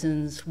eloquent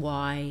reasons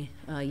why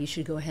you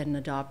should go ahead and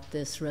adopt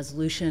this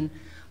resolution.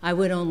 I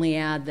would only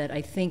add that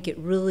I think it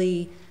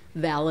really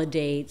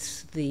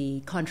validates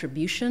the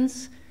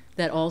contributions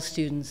that all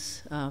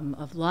students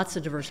of lots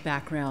of diverse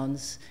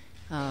backgrounds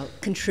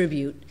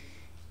contribute,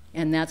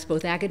 and that's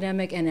both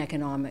academic and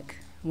economic.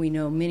 We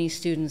know many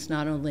students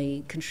not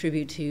only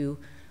contribute to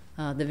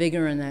the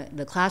vigor in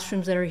the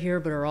classrooms that are here,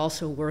 but are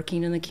also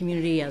working in the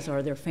community, as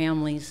are their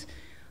families.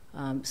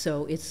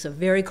 So it's a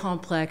very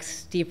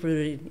complex,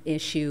 deep-rooted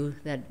issue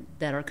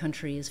that our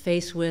country is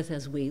faced with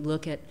as we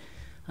look at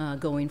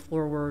going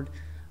forward.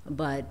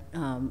 But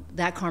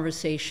that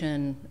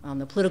conversation on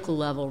the political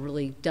level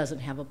really doesn't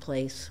have a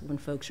place when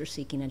folks are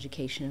seeking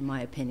education, in my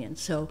opinion.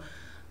 So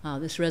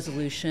this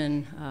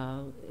resolution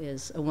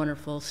is a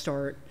wonderful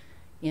start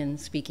in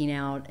speaking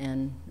out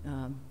and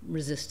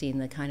resisting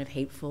the kind of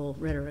hateful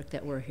rhetoric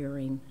that we're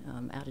hearing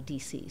out of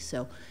DC.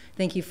 So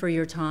thank you for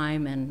your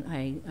time, and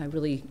I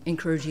really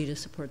encourage you to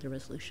support the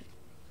resolution.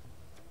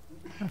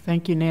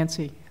 Thank you,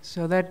 Nancy.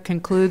 So that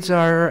concludes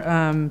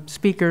our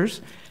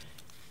speakers.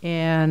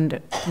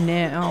 And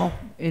now,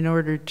 in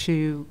order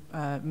to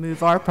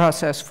move our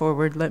process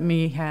forward, let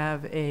me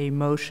have a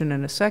motion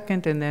and a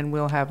second, and then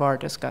we'll have our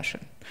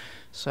discussion.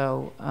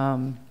 So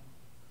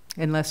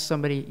Unless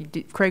somebody,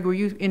 Craig, were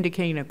you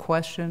indicating a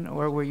question,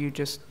 or were you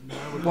just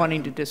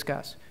wanting to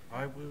discuss?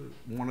 I would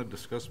want to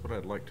discuss, but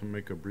I'd like to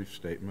make a brief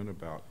statement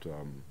about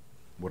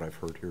what I've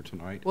heard here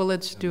tonight. Well,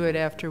 let's do it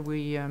after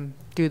we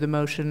do the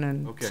motion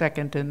and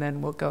second, and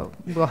then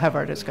we'll have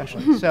our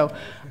discussion. So,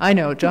 I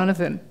know,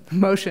 Jonathan,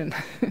 motion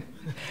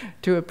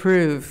to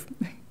approve.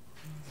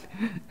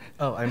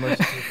 Oh, I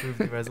motion to approve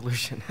the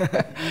resolution.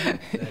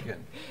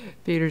 Second.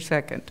 Peter,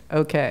 second.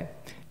 Okay.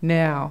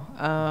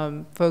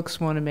 Now, folks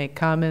want to make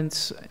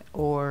comments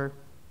or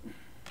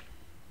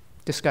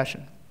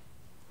discussion?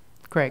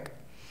 Craig.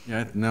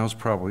 Yeah, now's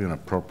probably an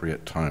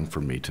appropriate time for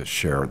me to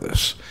share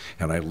this.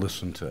 And I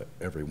listened to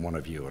every one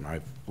of you, and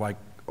I've, like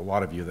a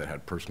lot of you that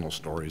had personal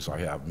stories, I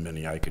have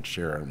many I could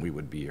share, and we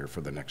would be here for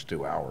the next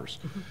 2 hours.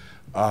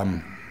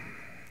 I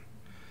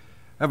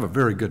have a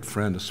very good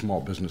friend, a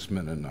small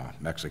businessman in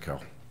Mexico.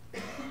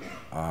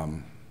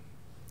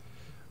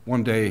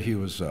 One day he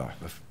was,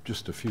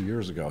 just a few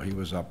years ago, he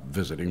was up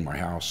visiting my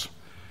house.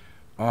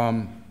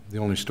 The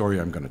only story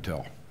I'm going to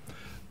tell.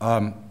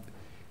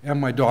 And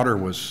my daughter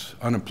was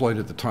unemployed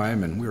at the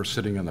time, and we were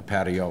sitting in the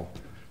patio,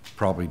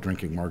 probably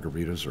drinking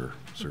margaritas or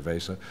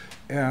cerveza.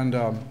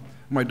 And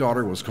my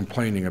daughter was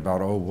complaining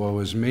about, oh, woe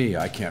is me,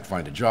 I can't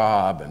find a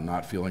job, and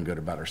not feeling good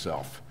about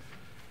herself.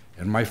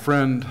 And my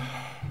friend,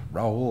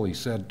 Raul, he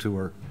said to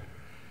her,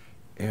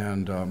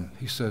 and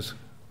he says,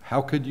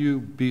 how could you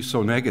be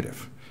so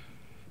negative?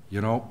 You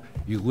know,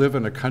 you live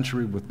in a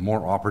country with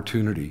more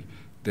opportunity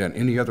than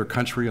any other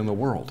country in the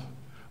world.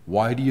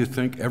 Why do you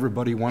think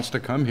everybody wants to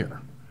come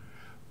here?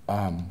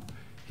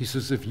 He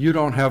says, if you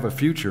don't have a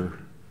future,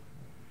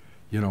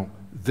 you know,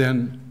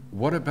 then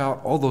what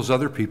about all those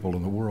other people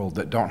in the world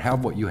that don't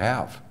have what you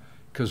have?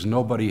 Because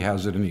nobody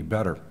has it any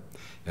better.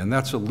 And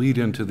that's a lead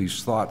into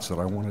these thoughts that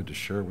I wanted to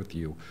share with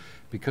you,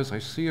 because I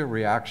see a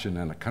reaction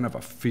and a kind of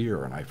a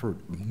fear, and I've heard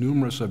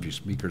numerous of you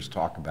speakers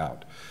talk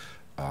about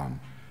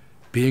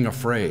being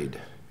afraid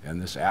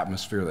and this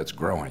atmosphere that's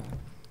growing.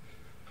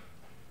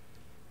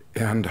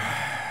 And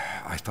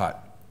I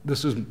thought,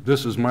 this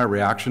is my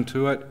reaction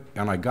to it,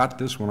 and I got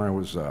this when I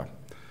was a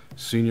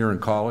senior in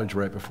college,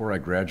 right before I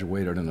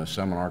graduated in a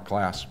seminar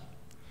class.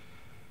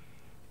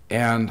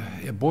 And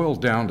it boils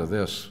down to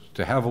this,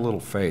 to have a little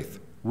faith.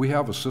 We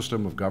have a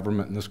system of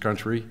government in this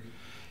country.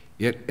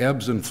 It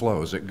ebbs and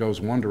flows. It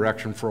goes one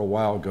direction for a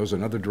while, it goes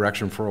another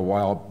direction for a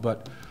while,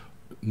 but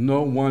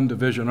no one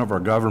division of our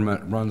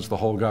government runs the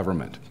whole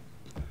government.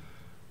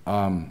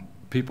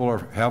 People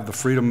have the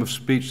freedom of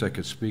speech. They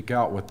could speak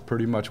out with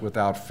pretty much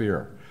without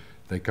fear.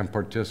 They can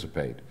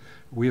participate.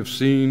 We have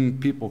seen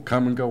people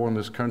come and go in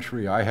this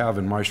country. I have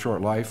in my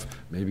short life,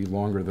 maybe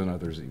longer than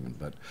others even,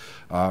 but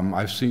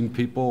I've seen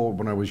people,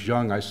 when I was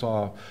young, I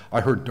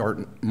heard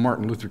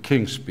Martin Luther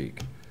King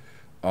speak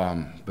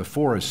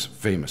before his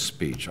famous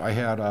speech. I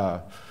had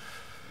a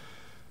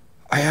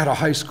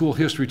high school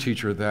history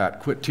teacher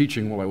that quit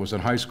teaching while I was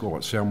in high school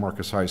at San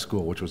Marcos High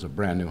School, which was a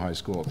brand new high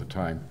school at the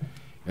time.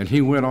 And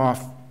he went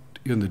off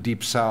in the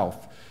Deep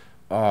South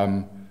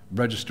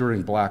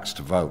registering blacks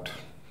to vote.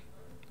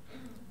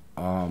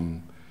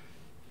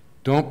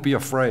 Don't be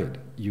afraid.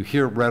 You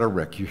hear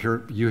rhetoric, you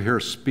hear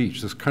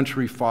speech. This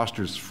country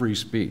fosters free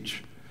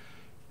speech.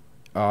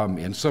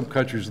 In some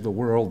countries of the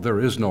world, there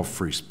is no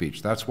free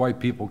speech. That's why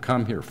people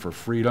come here, for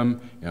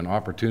freedom and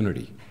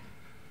opportunity.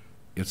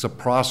 It's a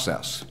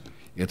process.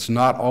 It's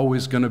not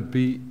always going to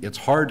be, it's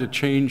hard to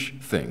change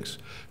things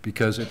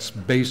because it's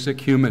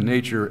basic human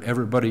nature.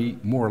 Everybody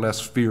more or less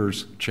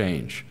fears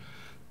change.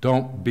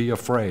 Don't be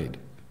afraid.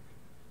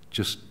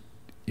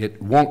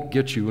 It won't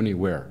get you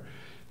anywhere.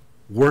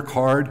 Work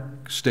hard,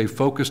 stay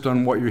focused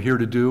on what you're here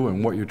to do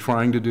and what you're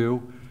trying to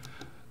do.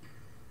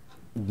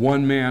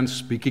 One man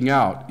speaking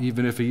out,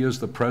 even if he is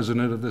the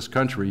president of this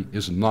country,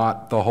 is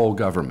not the whole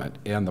government,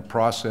 and the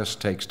process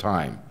takes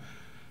time.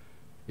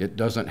 It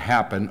doesn't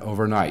happen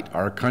overnight.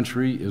 Our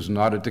country is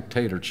not a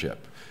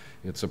dictatorship.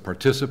 It's a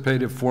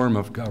participative form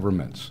of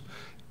governments.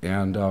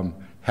 And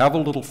have a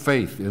little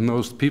faith in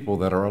those people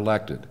that are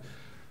elected.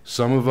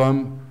 Some of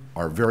them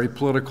are very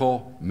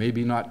political,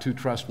 maybe not too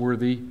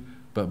trustworthy,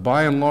 but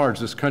by and large,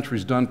 this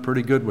country's done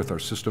pretty good with our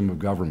system of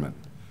government.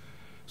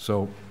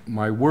 So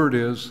my word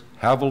is,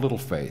 have a little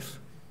faith,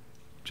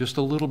 just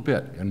a little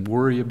bit, and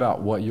worry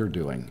about what you're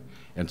doing,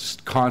 and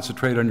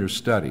concentrate on your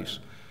studies.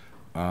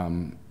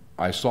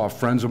 I saw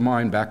friends of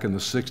mine back in the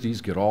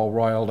 60s get all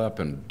riled up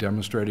and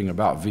demonstrating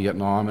about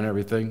Vietnam and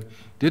everything.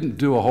 Didn't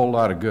do a whole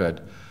lot of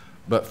good,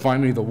 but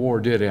finally the war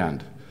did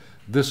end.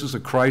 This is a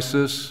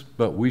crisis,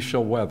 but we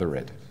shall weather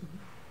it,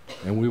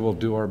 and we will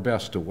do our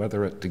best to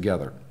weather it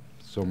together.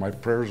 So my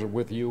prayers are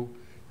with you.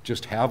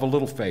 Just have a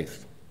little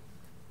faith.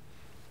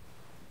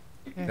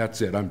 Okay.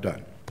 That's it, I'm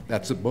done.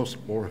 That's the most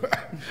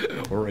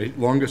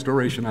longest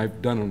oration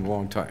I've done in a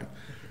long time.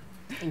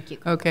 Thank you.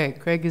 Okay,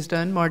 Craig is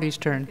done. Marty's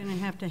turn. You're going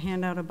to have to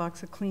hand out a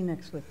box of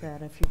Kleenex with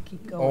that if you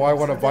keep going. Oh, I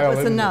want a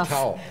violin and a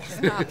towel.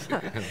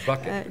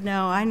 Bucket.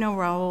 No, I know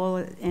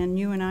Raul, and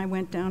you and I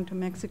went down to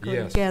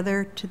Mexico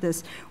together to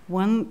this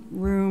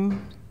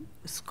one-room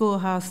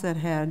schoolhouse that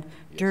had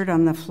dirt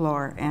on the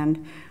floor,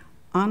 and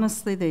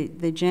honestly,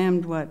 they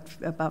jammed, what,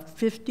 about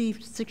 50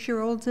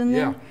 6-year-olds in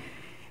there? Yeah.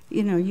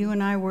 You know, you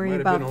and I worry Might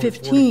have been about only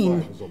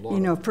 15, 45, you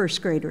know,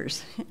 first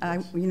graders.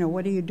 You know,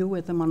 what do you do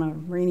with them on a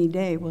rainy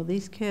day? Well,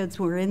 these kids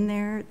were in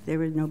there. There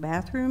was no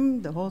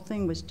bathroom. The whole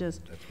thing was just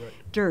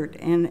dirt.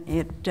 And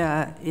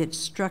it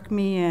struck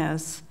me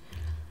as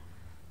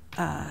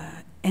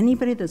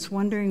anybody that's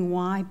wondering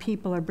why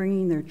people are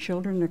bringing their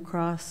children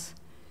across,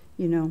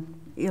 you know,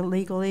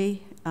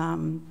 illegally,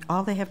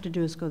 all they have to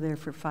do is go there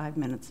for 5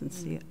 minutes and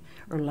see it,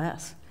 or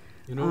less.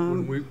 You know,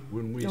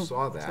 when we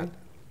saw that,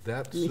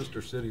 that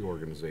sister city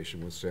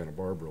organization with Santa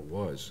Barbara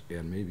was,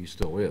 and maybe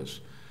still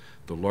is,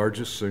 the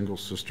largest single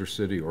sister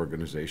city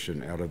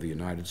organization out of the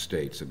United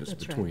States, and it's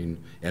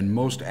and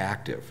most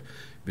active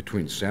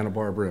between Santa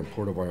Barbara and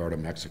Puerto Vallarta,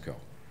 Mexico.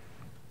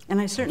 And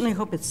I certainly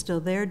hope it's still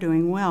there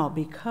doing well,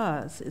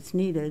 because it's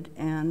needed,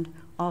 and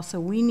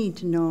also we need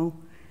to know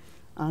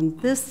on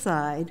this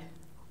side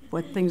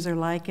what things are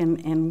like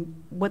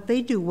and what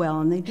they do well,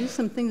 and they do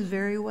some things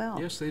very well.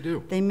 Yes, they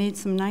do. They made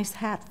some nice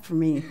hats for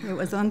me. It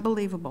was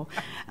unbelievable.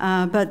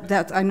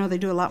 But I know they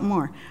do a lot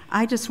more.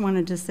 I just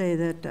wanted to say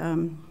that,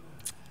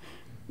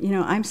 you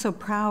know, I'm so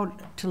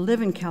proud to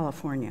live in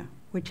California,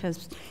 which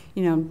has,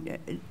 you know,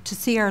 to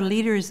see our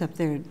leaders up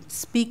there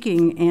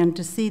speaking and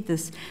to see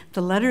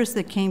the letters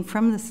that came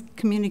from the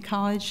community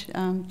college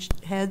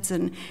heads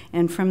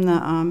and from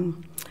the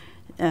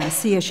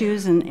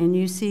CSUs and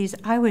UCs,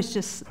 I was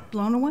just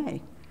blown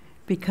away,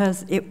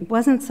 because it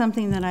wasn't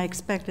something that I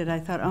expected. I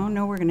thought, oh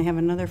no, we're going to have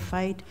another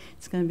fight.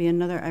 It's going to be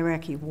another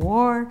Iraqi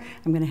war.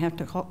 I'm going to have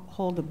to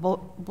hold a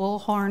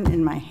bullhorn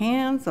in my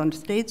hands on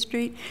State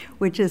Street,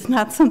 which is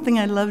not something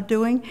I love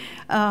doing.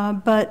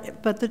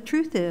 But the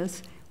truth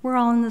is, we're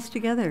all in this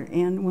together.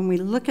 And when we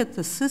look at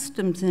the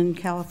systems in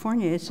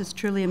California, it's just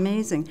truly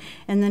amazing.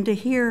 And then to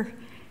hear,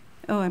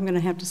 oh, I'm going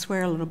to have to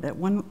swear a little bit.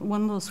 One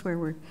little swear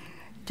word.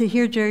 To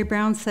hear Jerry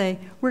Brown say,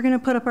 we're going to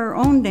put up our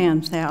own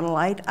damn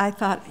satellite, I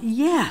thought,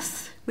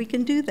 yes, we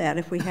can do that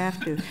if we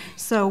have to.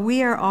 So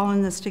we are all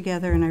in this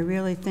together, and I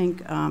really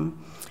think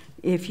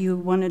if you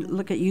want to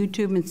look at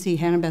YouTube and see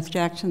Hannah Beth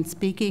Jackson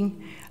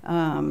speaking,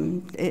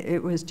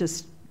 it was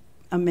just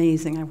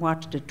amazing. I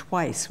watched it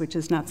twice, which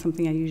is not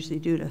something I usually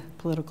do to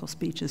political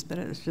speeches, but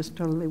it was just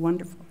totally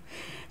wonderful.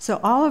 So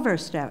all of our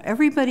staff,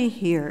 everybody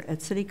here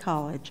at City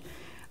College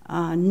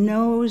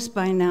knows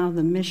by now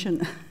the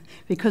mission,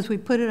 because we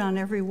put it on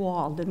every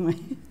wall, didn't we?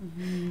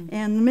 Mm-hmm.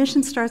 And the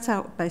mission starts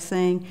out by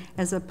saying,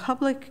 as a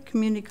public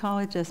community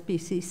college,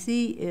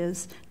 SBCC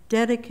is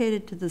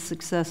dedicated to the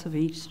success of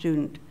each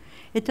student.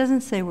 It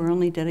doesn't say we're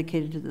only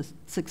dedicated to the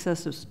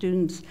success of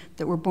students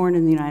that were born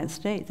in the United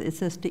States. It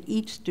says to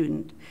each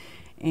student.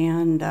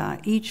 And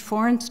each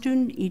foreign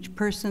student, each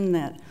person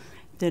that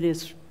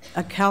is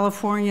a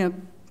California,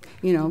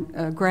 you know,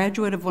 a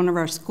graduate of one of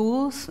our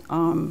schools,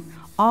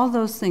 all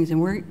those things,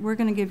 and we're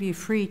going to give you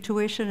free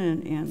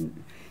tuition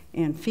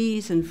and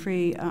fees and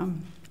free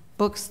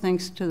books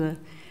thanks to the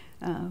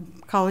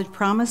College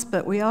Promise,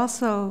 but we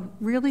also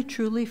really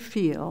truly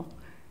feel,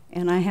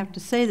 and I have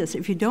to say this,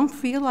 if you don't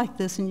feel like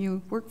this and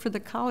you work for the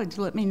college,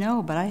 let me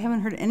know, but I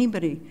haven't heard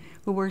anybody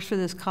who works for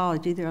this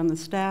college, either on the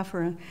staff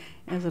or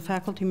as a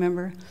faculty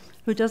member,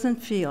 who doesn't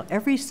feel,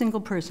 every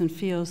single person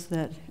feels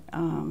that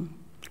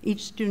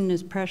each student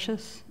is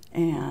precious,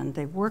 and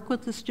they work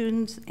with the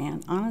students,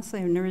 and honestly,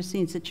 I've never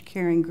seen such a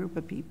caring group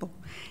of people.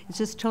 It's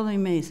just totally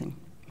amazing.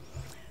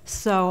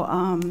 So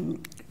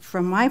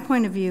from my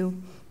point of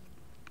view,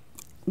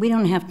 we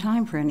don't have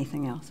time for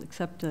anything else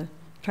except to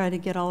try to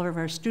get all of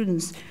our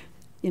students,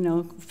 you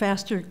know,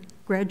 faster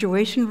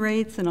graduation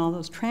rates and all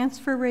those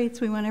transfer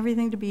rates. We want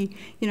everything to be,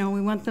 you know,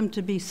 we want them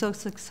to be so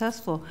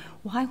successful.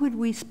 Why would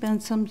we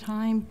spend some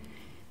time,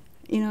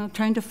 you know,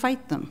 trying to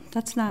fight them?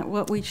 That's not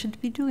what we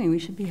should be doing. We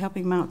should be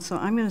helping them out. So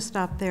I'm going to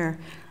stop there.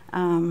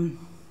 I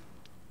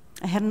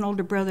had an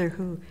older brother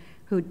who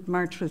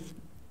marched with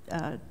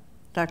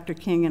Dr.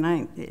 King,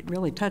 and it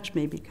really touched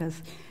me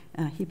because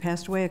he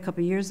passed away a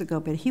couple years ago,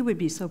 but he would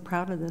be so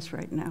proud of this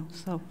right now.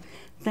 So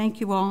thank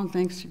you all, and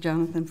thanks to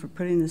Jonathan for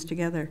putting this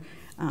together.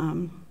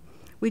 I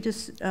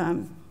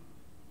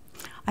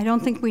don't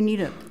think we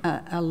need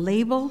a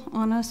label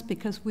on us,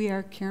 because we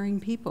are caring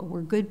people.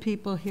 We're good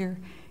people here.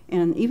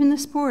 And even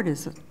this board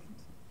is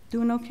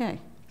doing okay.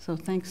 So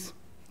thanks,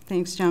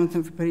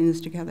 Jonathan, for putting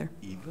this together.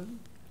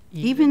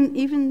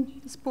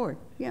 Even this board,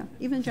 yeah,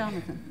 even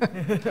Jonathan.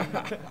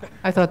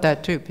 I thought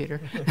that too,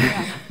 Peter.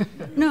 Yeah.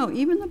 No,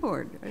 even the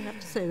board. I have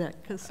to say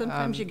that, because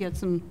sometimes you get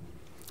some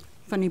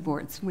funny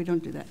boards. We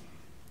don't do that.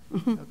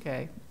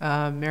 Okay,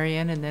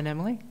 Marianne and then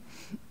Emily.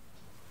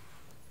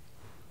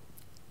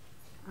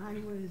 I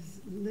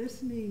was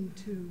listening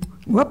to,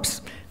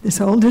 this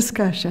whole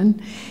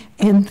discussion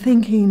and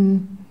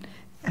thinking,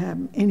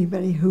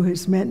 anybody who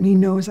has met me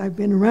knows I've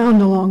been around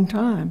a long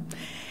time.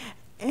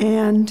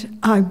 And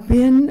I've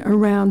been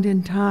around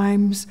in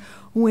times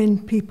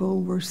when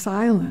people were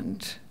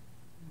silent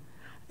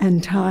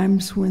and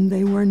times when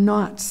they were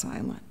not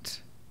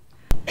silent.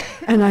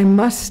 And I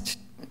must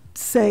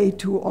say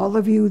to all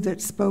of you that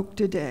spoke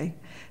today,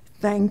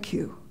 thank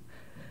you,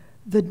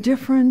 The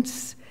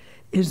difference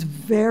is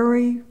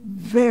very,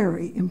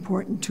 very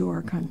important to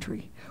our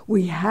country.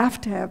 We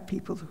have to have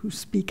people who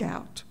speak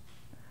out.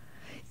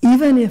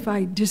 Even if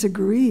I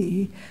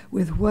disagree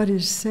with what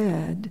is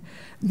said,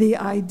 the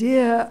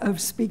idea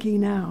of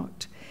speaking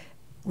out,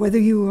 whether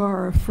you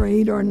are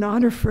afraid or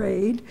not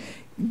afraid,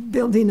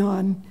 building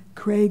on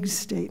Craig's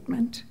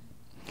statement,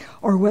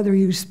 or whether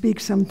you speak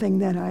something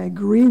that I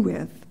agree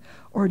with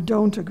or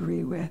don't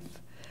agree with,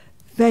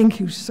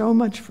 thank you so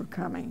much for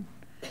coming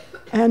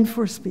and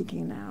for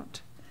speaking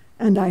out.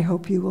 And I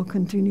hope you will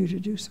continue to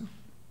do so.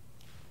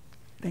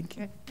 Thank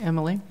you.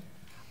 Emily?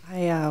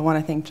 I want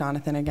to thank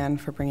Jonathan again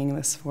for bringing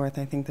this forth.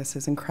 I think this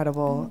is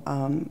incredible.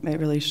 It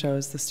really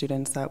shows the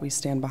students that we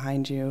stand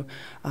behind you,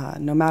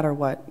 no matter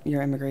what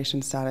your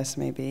immigration status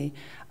may be.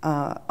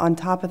 On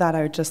top of that,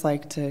 I would just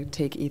like to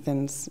take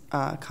Ethan's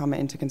comment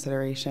into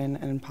consideration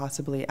and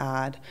possibly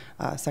add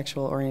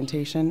sexual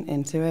orientation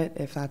into it,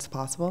 if that's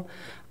possible.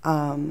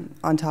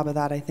 On top of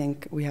that, I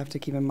think we have to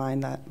keep in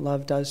mind that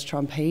love does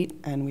trump hate,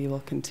 and we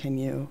will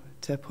continue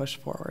to push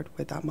forward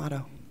with that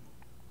motto.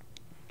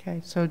 Okay,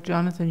 so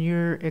Jonathan,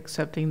 you're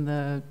accepting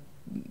the,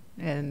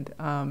 and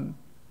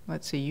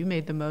let's see, you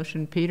made the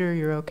motion. Peter,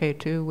 you're okay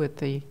too with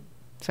the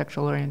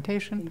sexual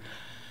orientation,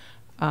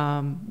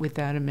 with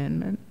that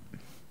amendment.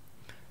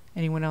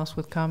 Anyone else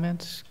with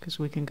comments? Because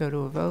we can go to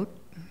a vote.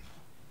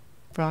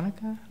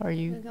 Veronica, are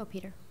you? We'll go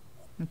Peter.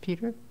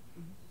 Peter?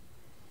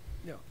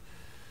 Yeah.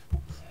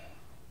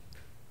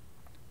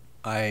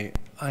 I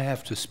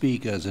have to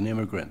speak as an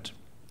immigrant,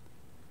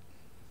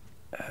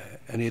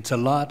 and it's a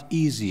lot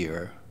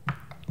easier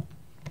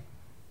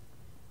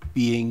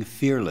being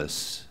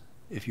fearless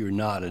if you're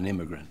not an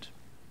immigrant.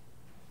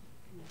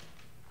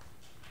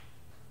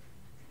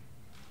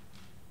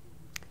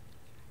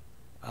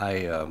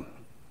 I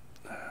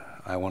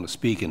want to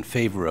speak in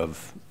favor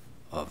of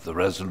the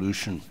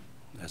resolution,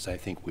 as I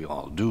think we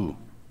all do,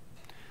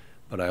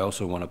 but I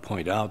also want to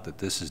point out that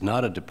this is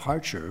not a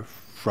departure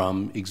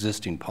from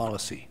existing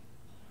policy.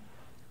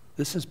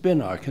 This has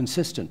been our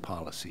consistent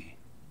policy.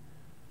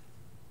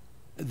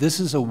 This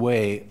is a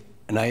way,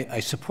 and I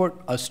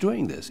support us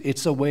doing this.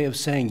 It's a way of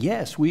saying,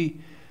 yes, we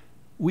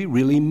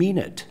really mean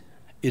it.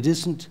 It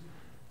isn't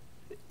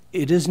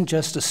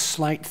just a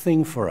slight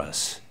thing for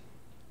us.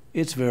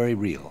 It's very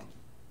real.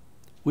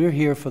 We're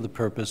here for the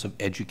purpose of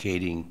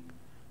educating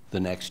the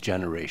next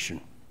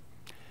generation.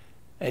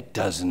 It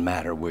doesn't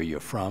matter where you're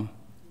from.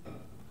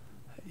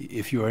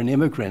 If you're an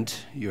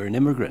immigrant,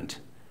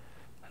 and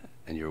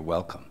you're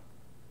welcome.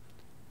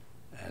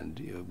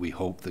 And we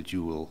hope that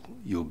you'll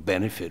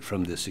benefit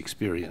from this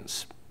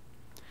experience.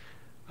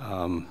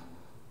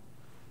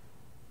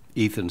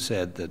 Ethan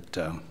said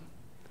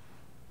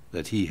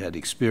that he had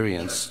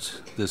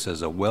experienced this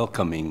as a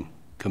welcoming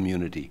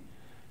community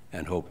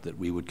and hoped that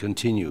we would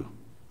continue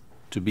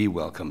to be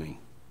welcoming.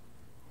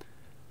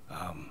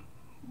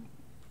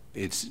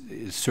 It's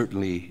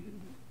certainly,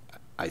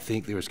 I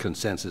think there's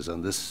consensus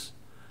on this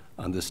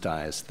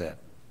dais that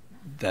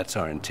that's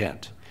our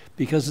intent.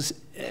 Because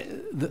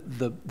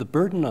the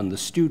burden on the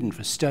student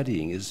for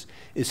studying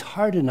is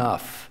hard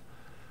enough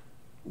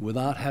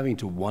without having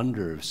to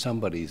wonder if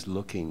somebody's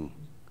looking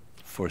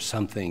for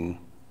something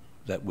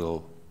that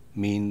will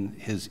mean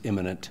his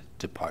imminent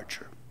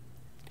departure.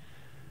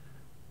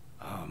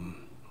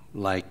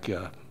 Like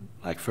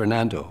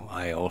Fernando,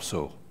 I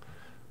also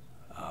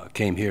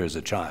came here as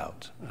a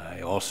child.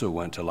 I also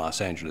went to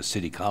Los Angeles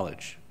City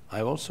College.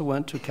 I also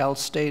went to Cal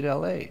State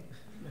LA.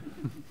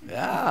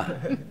 Yeah.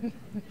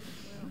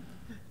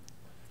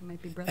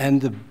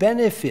 And the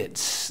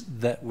benefits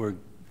that were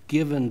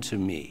given to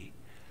me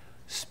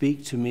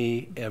speak to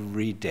me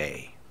every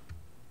day.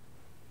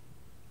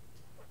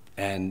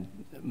 And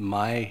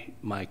my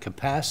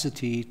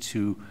capacity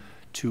to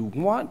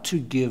want to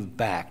give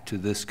back to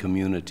this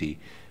community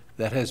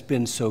that has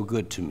been so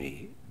good to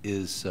me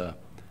is a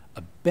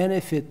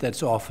benefit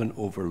that's often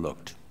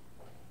overlooked.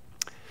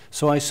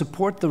 So I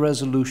support the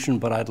resolution,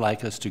 but I'd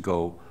like us to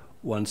go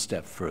one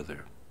step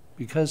further,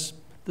 because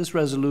this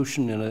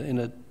resolution in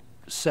a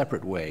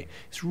separate way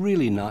is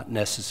really not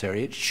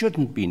necessary. It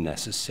shouldn't be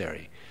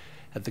necessary.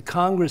 Had the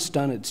Congress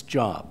done its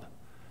job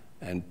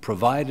and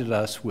provided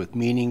us with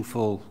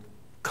meaningful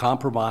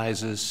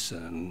compromises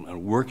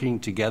and working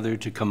together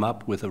to come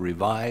up with a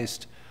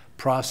revised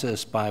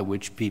process by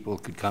which people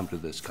could come to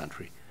this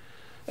country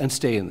and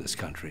stay in this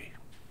country,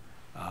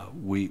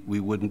 we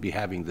wouldn't be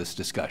having this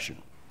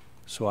discussion.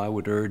 So I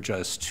would urge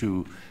us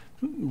to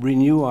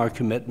renew our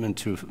commitment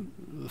to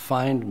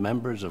find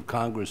members of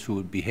Congress who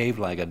would behave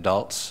like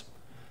adults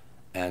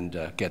and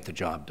get the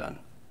job done.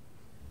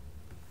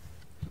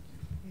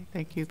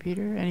 Thank you,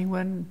 Peter.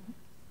 Anyone?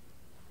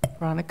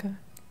 Veronica?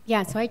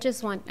 Yeah, so I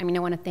want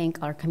to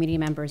thank our community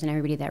members and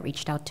everybody that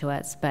reached out to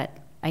us, but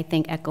I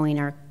think echoing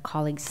our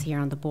colleagues here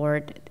on the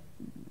board,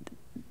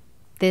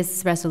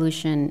 this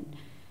resolution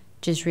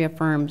just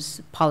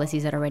reaffirms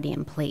policies that are already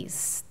in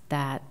place.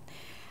 That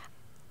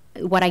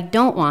what I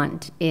don't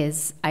want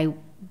is,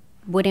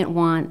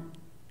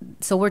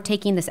 so we're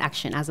taking this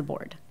action as a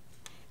board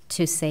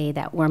to say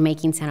that we're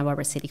making Santa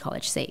Barbara City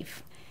College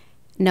safe.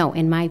 No,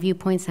 in my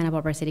viewpoint, Santa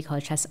Barbara City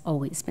College has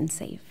always been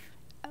safe.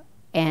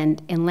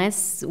 And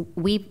unless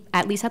we,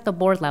 at least at the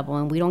board level,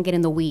 and we don't get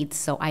in the weeds,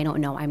 so I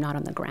don't know, I'm not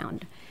on the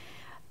ground.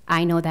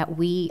 I know that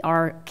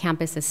our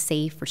campus is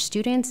safe for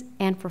students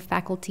and for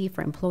faculty,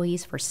 for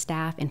employees, for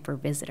staff, and for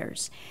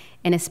visitors.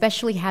 And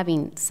especially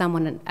having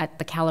someone at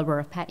the caliber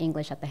of Pat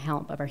English at the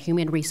helm of our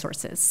human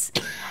resources.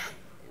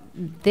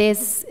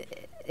 This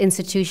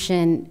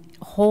institution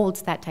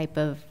holds that type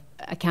of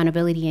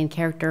accountability and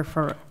character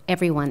for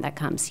everyone that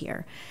comes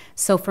here.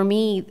 So for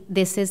me,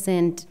 this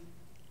isn't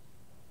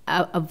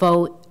a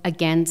vote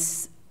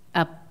against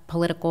a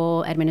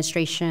political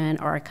administration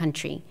or a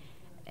country.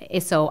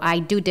 So I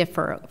do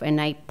differ,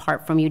 and I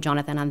part from you,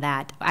 Jonathan, on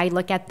that. I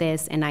look at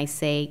this and I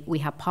say we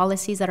have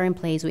policies that are in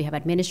place, we have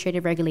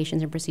administrative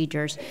regulations and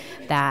procedures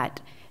that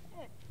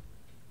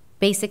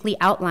basically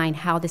outline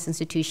how this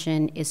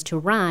institution is to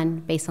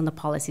run based on the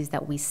policies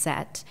that we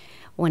set.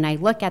 When I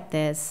look at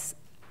this,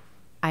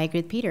 I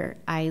agree with Peter.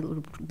 I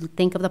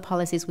think of the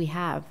policies we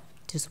have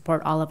to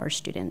support all of our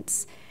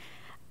students.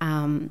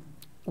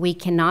 We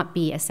cannot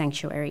be a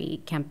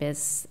sanctuary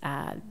campus.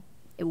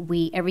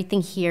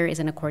 Everything here is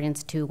in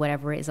accordance to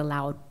whatever is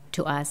allowed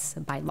to us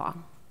by law.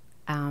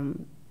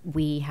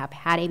 We have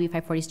had AB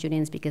 540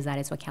 students because that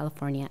is what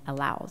California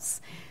allows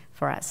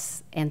for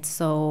us. And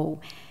so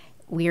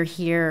we are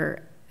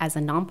here as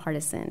a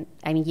nonpartisan.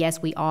 I mean,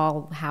 yes, we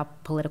all have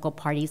political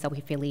parties that we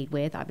affiliate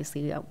with.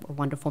 Obviously, a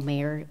wonderful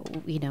mayor,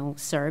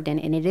 served,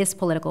 and it is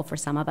political for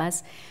some of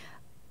us.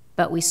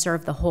 But we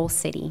serve the whole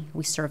city.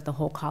 We serve the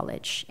whole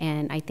college.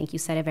 And I think you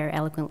said it very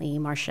eloquently,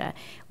 Marcia.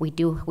 We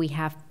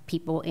have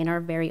people in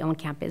our very own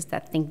campus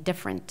that think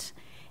different.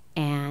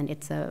 And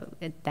it's that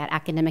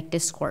academic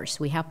discourse.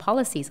 We have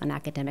policies on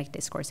academic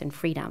discourse and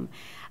freedom.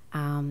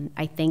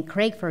 I thank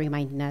Craig for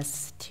reminding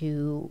us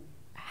to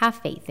have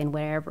faith in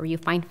wherever you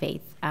find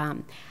faith.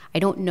 I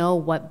don't know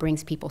what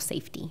brings people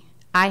safety.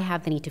 I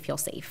have the need to feel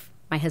safe.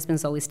 My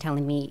husband's always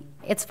telling me,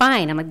 it's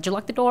fine. I'm like, did you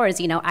lock the doors?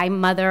 I'm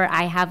mother,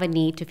 I have a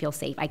need to feel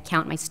safe. I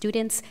count my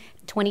students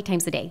 20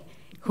 times a day.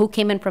 Who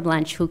came in from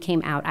lunch, who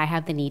came out? I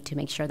have the need to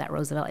make sure that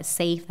Roosevelt is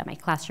safe, that my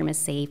classroom is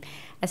safe.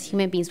 As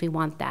human beings, we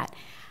want that.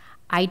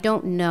 I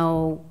don't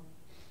know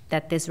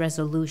that this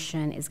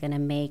resolution is gonna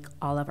make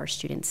all of our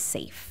students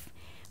safe.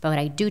 But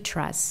I do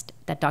trust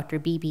that Dr.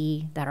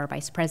 Beebe, that our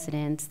vice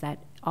presidents, that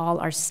all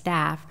our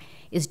staff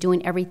is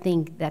doing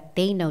everything that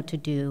they know to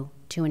do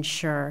to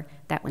ensure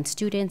that when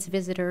students,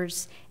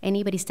 visitors,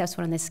 anybody steps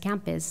foot on this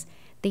campus,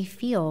 they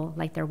feel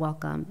like they're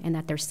welcome and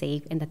that they're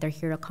safe and that they're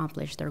here to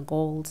accomplish their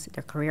goals,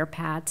 their career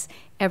paths,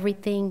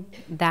 everything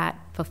that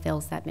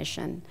fulfills that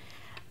mission.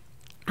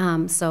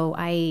 So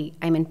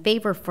I'm in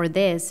favor for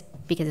this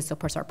because it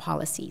supports our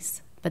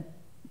policies, but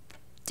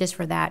just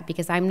for that,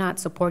 because I'm not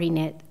supporting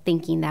it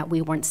thinking that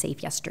we weren't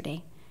safe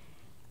yesterday.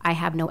 I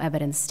have no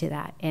evidence to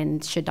that,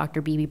 and should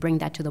Dr. Beebe bring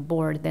that to the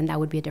board, then that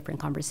would be a different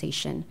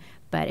conversation.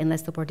 But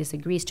unless the board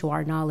disagrees, to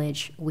our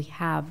knowledge, we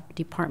have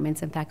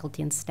departments and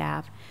faculty and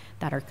staff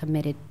that are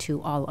committed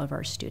to all of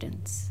our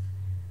students.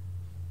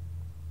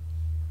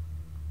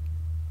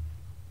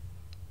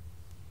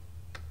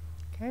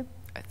 Okay,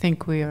 I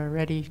think we are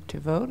ready to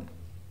vote.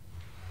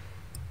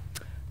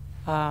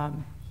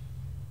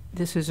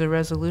 This is a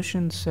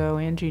resolution, so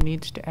Angie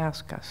needs to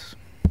ask us.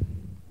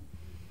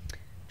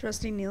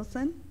 Trustee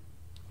Nielsen?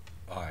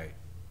 Aye.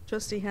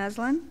 Trustee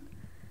Haslam?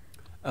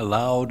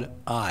 Allowed,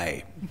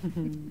 aye.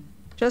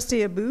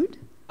 Trustee Aboud?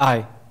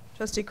 Aye.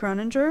 Trustee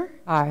Croninger?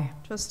 Aye.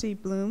 Trustee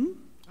Bloom?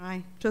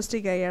 Aye.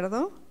 Trustee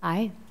Gallardo?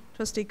 Aye.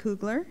 Trustee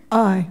Kugler?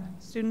 Aye.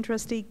 Student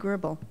Trustee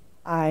Gribble?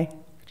 Aye.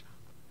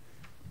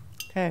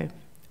 Okay,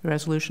 the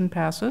resolution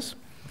passes.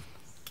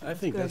 I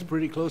think that's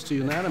pretty close to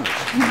unanimous.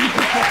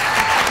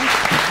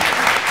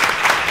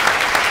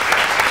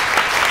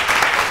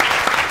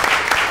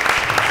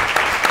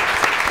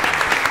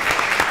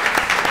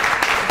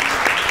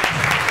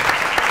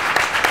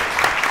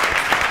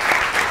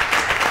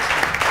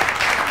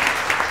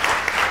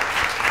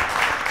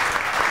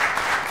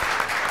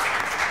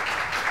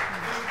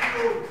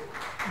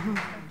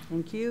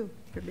 Thank you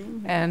for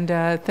being here. And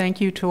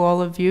thank you to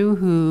all of you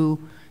who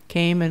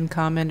came and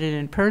commented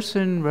in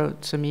person,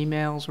 wrote some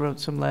emails, wrote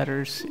some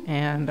letters,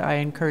 and I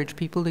encourage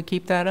people to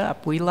keep that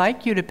up. We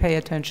like you to pay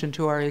attention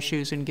to our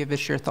issues and give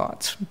us your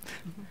thoughts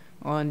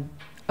on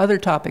other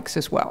topics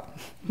as well.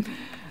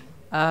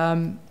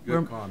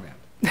 Good comment.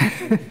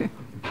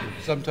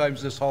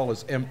 Sometimes this hall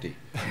is empty.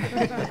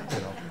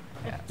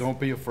 Don't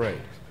be afraid.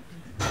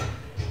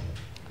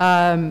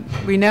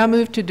 We now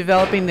move to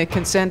developing the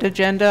consent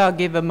agenda. I'll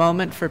give a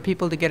moment for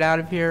people to get out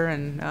of here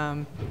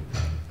and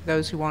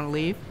those who want to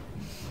leave.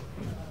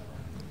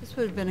 This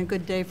would have been a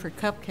good day for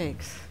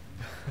cupcakes.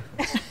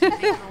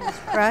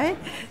 Right?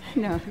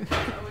 No.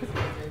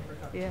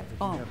 Yeah.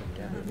 Oh.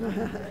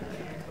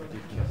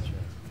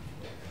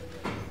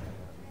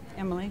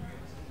 Emily,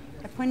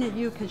 I pointed at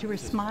you because you were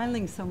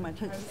smiling so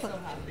much. It's like,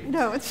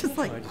 no, it's just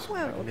like,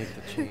 whoa.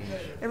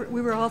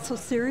 We were all so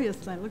serious,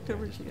 and I looked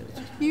over and she goes,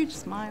 huge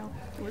smile.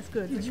 It was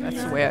good.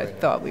 That's the way I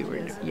thought we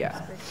were,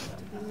 yeah.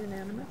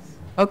 Unanimous?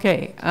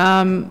 Okay,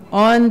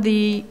 on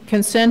the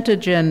consent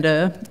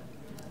agenda,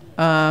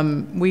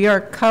 we are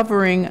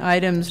covering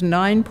items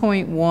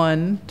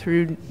 9.1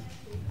 through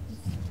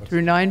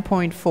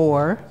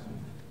 9.4.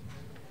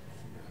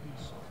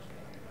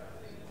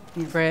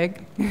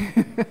 Greg?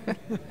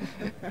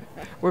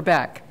 We're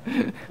back.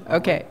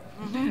 Okay.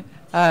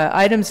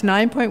 Items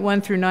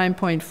 9.1 through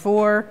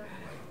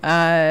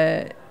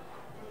 9.4.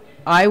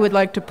 I would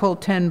like to pull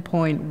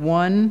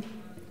 10.1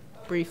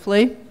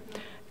 briefly,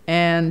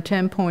 and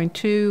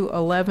 10.2,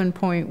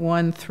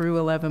 11.1 through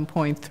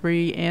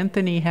 11.3.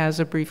 Anthony has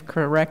a brief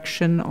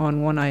correction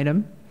on one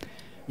item.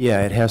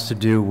 Yeah, it has to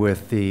do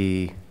with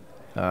the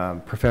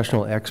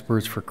professional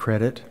experts for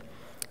credit,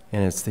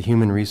 and it's the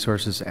human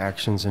resources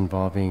actions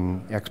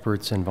involving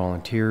experts and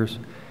volunteers.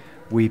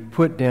 We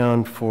put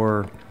down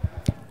for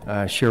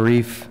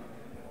Sharif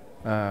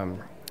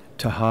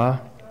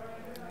Taha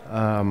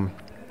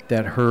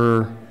that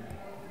her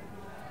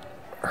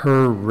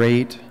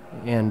rate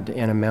and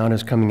amount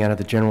is coming out of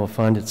the general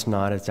fund. It's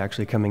not. It's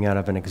actually coming out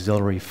of an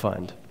auxiliary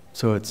fund.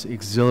 So it's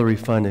auxiliary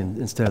fund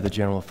instead of the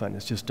general fund.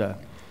 It's just an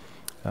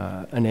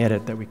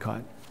edit that we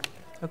caught.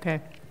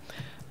 Okay.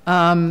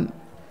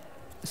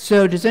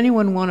 So does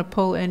anyone want to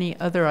pull any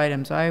other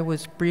items? I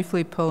was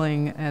briefly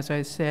pulling, as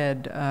I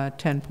said,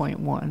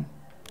 10.1,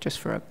 just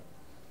for a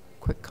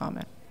quick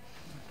comment.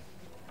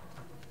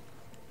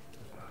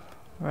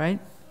 All right.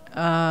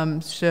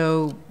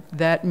 So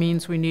that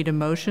means we need a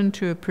motion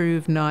to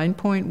approve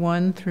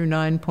 9.1 through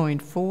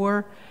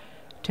 9.4,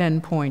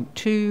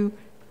 10.2,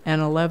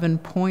 and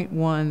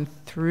 11.1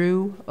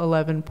 through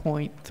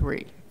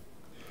 11.3.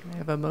 I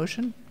have a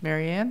motion.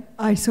 Mary Ann?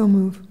 I so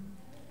move.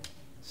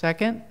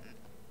 Second?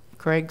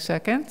 Craig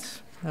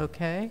seconds.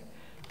 Okay.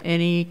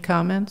 Any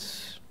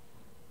comments?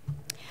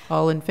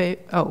 All in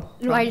favor? Oh.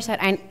 No, I just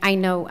had, I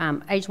know,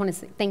 I just want to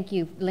say thank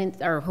you, Lynn,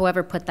 or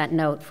whoever put that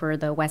note for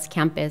the West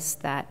Campus,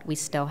 that we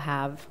still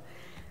have,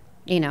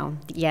 you know,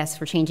 yes,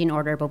 for changing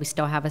order, but we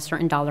still have a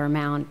certain dollar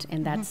amount,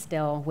 and that's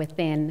still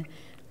within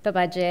the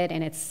budget,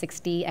 and it's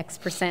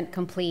 60%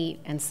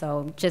 complete. And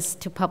so just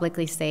to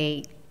publicly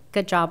say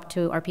good job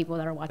to our people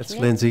that are watching. That's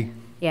Lindsay.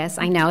 Yes,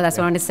 I know. That's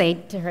what I want to say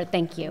to her.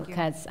 Thank you,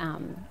 because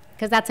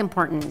that's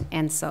important,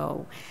 and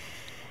so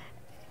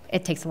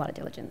it takes a lot of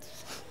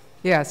diligence.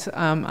 Yes,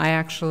 I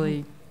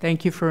actually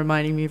thank you for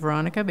reminding me,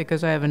 Veronica,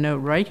 because I have a note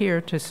right here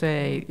to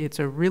say it's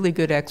a really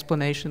good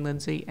explanation,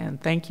 Lindsay,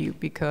 and thank you,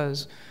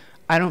 because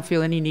I don't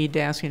feel any need to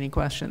ask any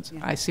questions.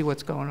 Yeah. I see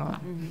what's going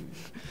on.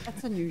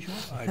 That's unusual.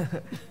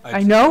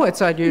 I know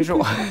it's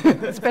unusual,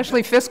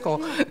 especially fiscal.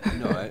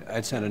 No,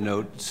 I'd sent a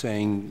note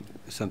saying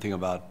something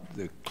about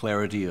the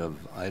clarity of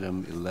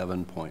item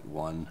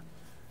 11.1.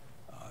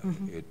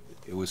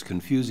 It was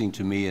confusing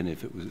to me, and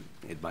if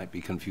it might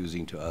be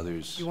confusing to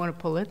others. You want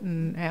to pull it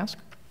and ask?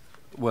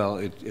 Well,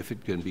 if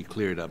it can be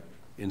cleared up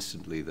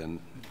instantly, then,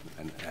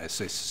 and I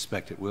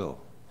suspect it will.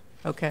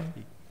 Okay.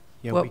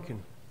 Yeah, we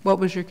can. What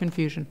was your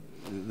confusion?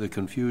 The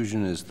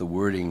confusion is the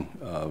wording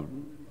of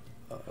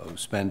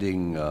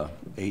spending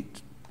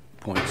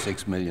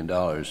 $8.6 million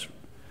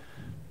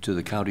to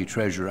the county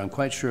treasurer. I'm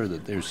quite sure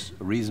that there's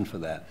a reason for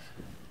that.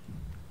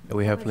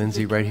 We have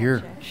Lindsay right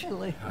here,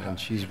 actually. And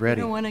she's ready.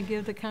 You don't want to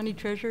give the county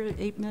treasurer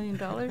 $8 million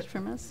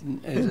from us?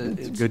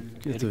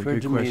 It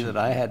occurred to me that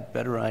I had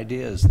better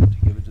ideas than to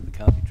give it to the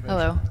county treasurer.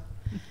 Hello.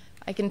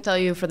 I can tell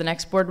you for the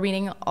next board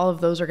meeting, all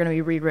of those are going to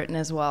be rewritten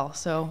as well,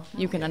 so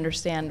you can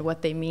understand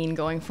what they mean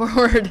going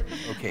forward.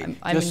 Okay.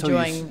 I'm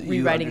enjoying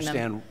rewriting them.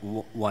 You understand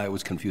why it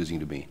was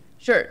confusing to me.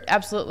 Sure,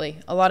 absolutely.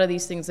 A lot of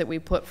these things that we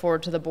put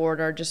forward to the board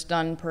are just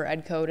done per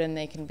ed code, and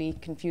they can be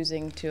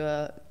confusing to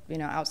a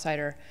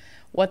outsider.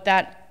 What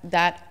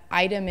that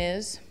item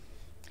is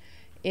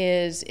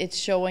it's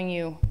showing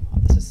you, oh,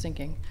 this is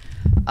sinking,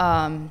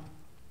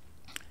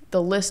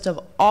 the list of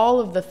all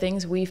of the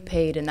things we've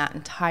paid in that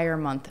entire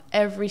month,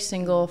 every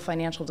single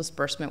financial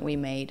disbursement we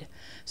made.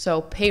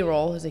 So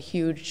payroll is a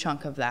huge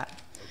chunk of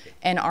that. Okay.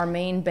 And our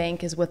main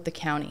bank is with the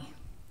county.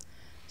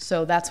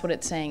 So that's what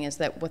it's saying, is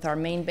that with our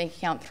main bank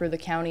account through the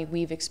county,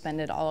 we've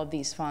expended all of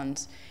these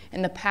funds.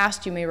 In the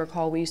past, you may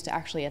recall, we used to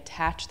actually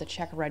attach the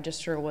check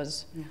register.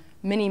 Was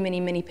many, many,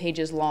 many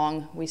pages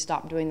long. We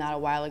stopped doing that a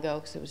while ago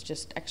because it was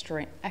just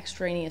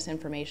extraneous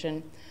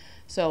information.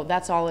 So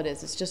that's all it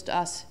is. It's just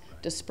us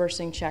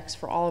dispersing checks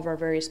for all of our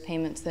various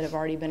payments that have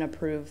already been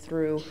approved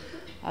through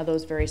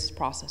those various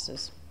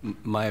processes.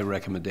 My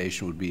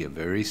recommendation would be a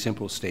very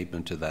simple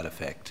statement to that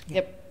effect.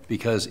 Yep.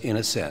 Because in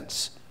a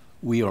sense,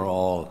 we are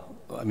all,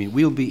 I mean,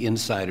 we'll be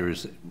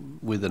insiders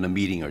within a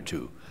meeting or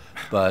two.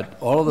 But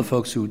all of the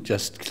folks who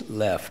just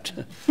left,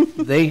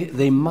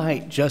 they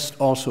might just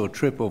also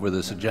trip over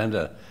this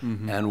agenda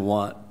and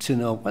want to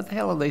know, what the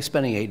hell are they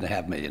spending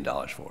 $8.5 million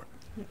for?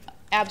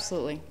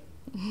 Absolutely.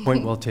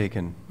 Point well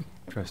taken,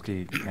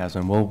 Trustee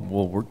Haslam.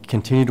 We'll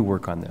continue to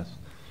work on this,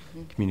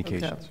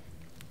 communications. Okay.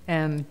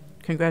 And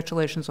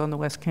congratulations on the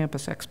West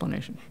Campus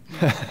explanation.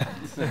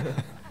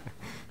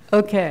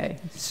 Okay,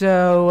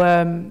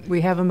 so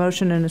we have a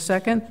motion and a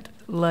second.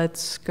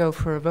 Let's go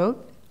for a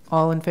vote.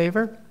 All in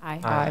favor?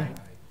 Aye. Aye.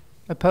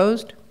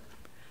 Opposed?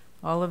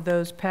 All of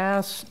those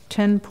pass.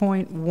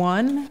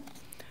 10.1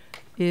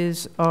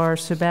 is our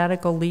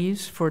sabbatical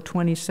leaves for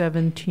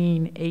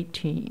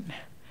 2017-18.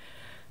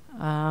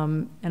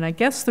 And I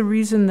guess the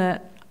reason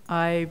that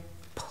I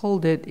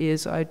pulled it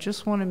is I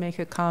just want to make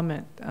a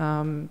comment,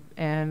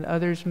 and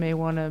others may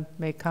want to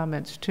make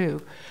comments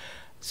too.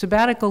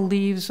 Sabbatical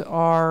leaves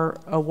are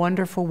a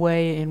wonderful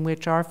way in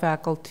which our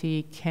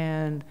faculty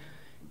can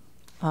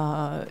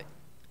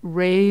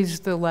raise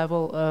the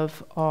level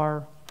of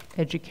our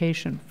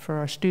education for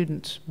our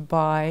students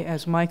by,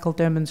 as Michael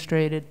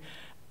demonstrated,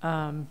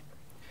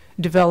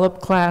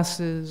 develop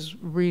classes,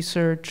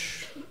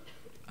 research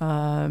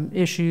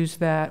issues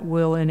that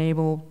will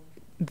enable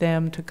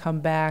them to come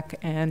back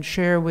and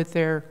share with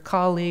their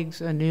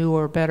colleagues a new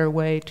or better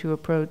way to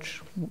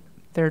approach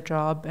their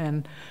job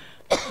and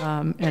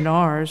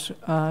ours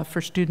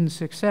for student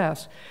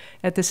success.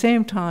 At the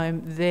same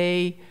time,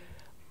 they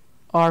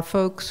are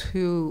folks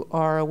who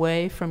are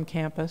away from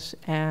campus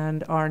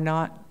and are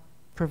not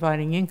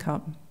providing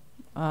income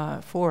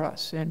for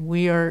us, and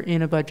we are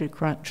in a budget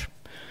crunch.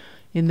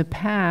 In the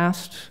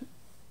past,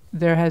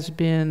 there has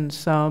been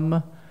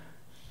some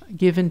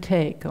give and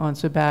take on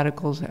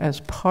sabbaticals as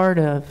part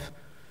of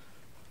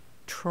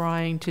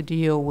trying to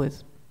deal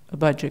with a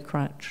budget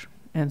crunch.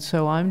 And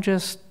so I'm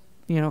just,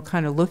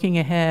 kind of looking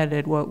ahead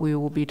at what we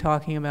will be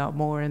talking about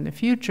more in the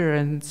future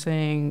and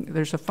saying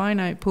there's a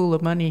finite pool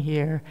of money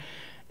here,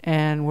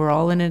 and we're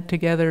all in it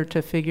together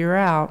to figure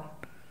out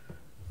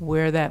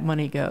where that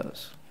money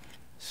goes.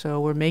 So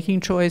we're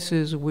making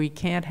choices. We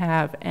can't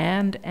have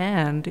and,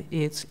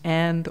 it's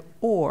and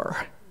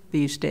or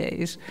these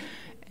days.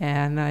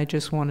 And I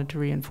just wanted to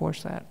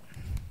reinforce that.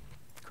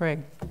 Craig.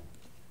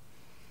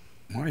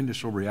 My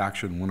initial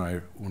reaction when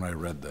I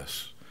read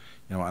this,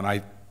 and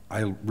I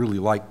really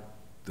like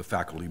the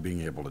faculty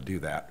being able to do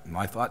that. And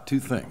I thought two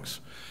things.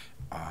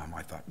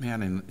 I thought,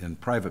 man, in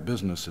private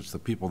business, it's the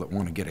people that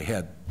want to get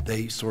ahead.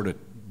 They sort of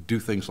do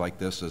things like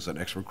this as an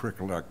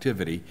extracurricular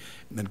activity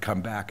and then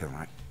come back. And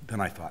then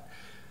I thought,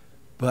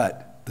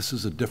 but this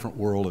is a different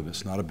world and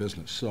it's not a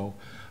business. So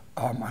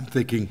I'm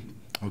thinking,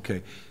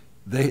 okay,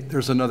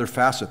 there's another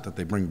facet that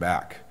they bring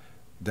back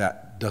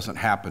that doesn't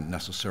happen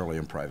necessarily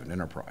in private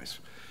enterprise.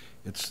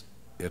 It's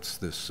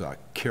this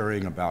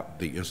caring about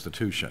the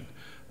institution,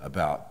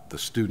 about the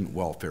student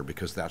welfare,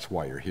 because that's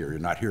why you're here. You're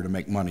not here to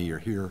make money, you're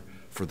here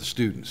for the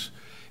students.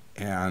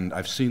 And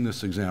I've seen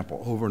this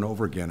example over and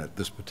over again at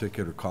this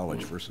particular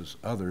college versus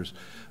others,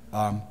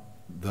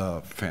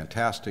 the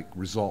fantastic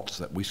results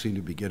that we seem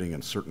to be getting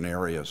in certain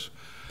areas.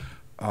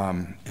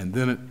 So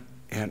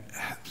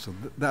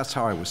that's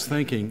how I was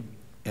thinking.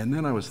 And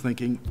then I was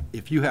thinking,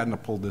 if you hadn't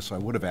have pulled this, I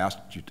would have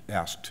asked it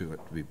to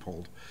be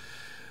pulled,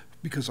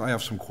 because I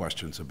have some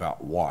questions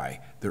about why.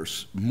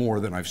 There's more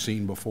than I've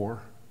seen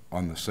before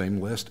on the same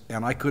list,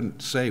 and I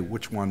couldn't say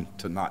which one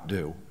to not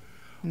do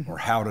or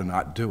how to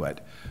not do it,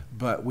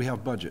 but we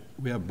have budget.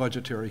 We have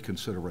budgetary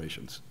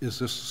considerations. Is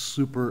this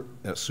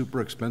a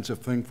super expensive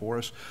thing for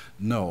us?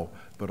 No,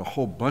 but a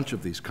whole bunch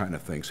of these kind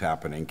of things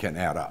happening can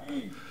add up.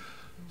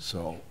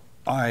 So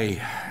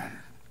I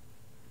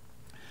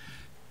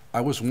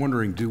was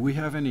wondering, do we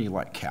have any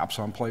caps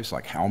on place,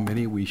 like how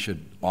many we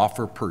should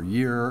offer per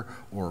year,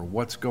 or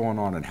what's going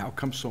on, and how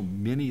come so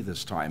many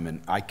this time?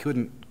 And I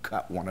couldn't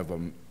cut one of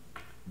them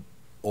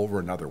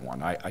over another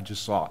one. I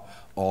just saw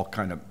all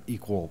kind of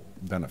equal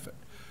benefit.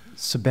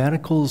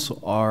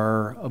 Sabbaticals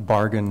are a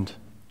bargained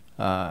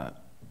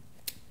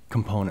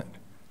component.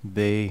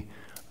 They're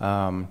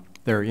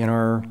in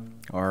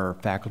our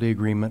faculty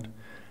agreement.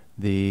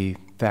 The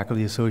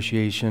faculty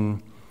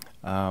association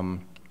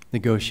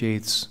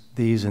negotiates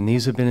these, and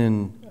these have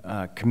been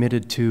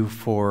committed to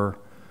for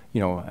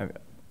a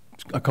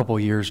couple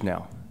years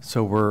now.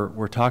 So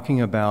we're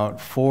talking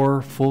about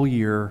 4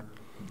 full-year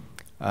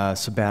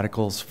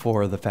sabbaticals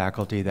for the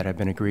faculty that have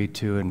been agreed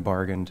to and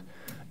bargained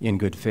in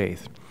good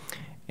faith.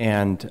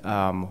 And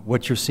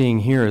what you're seeing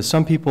here is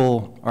some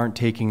people aren't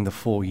taking the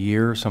full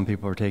year. Some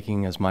people are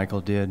taking, as Michael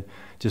did,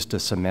 just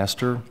a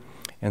semester.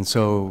 And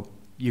so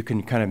you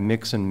can kind of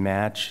mix and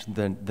match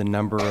the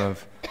number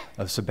of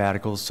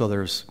sabbaticals. So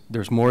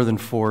there's more than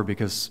 4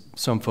 because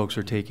some folks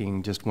are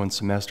taking just 1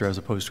 semester as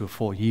opposed to a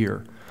full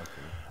year.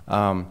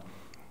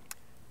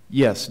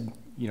 Yes,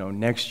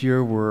 next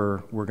year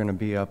we're going to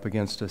be up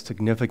against a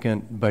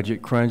significant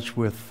budget crunch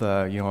with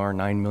our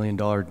 $9 million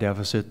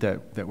deficit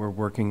that we're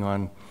working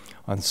on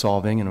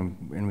solving,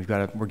 and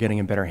we're getting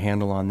a better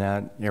handle on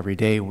that every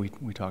day.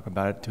 We talk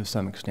about it to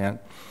some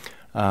extent,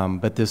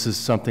 but this is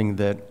something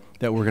that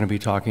we're going to be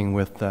talking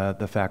with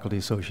the faculty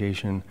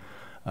association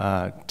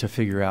to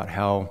figure out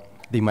how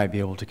they might be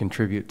able to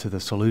contribute to the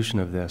solution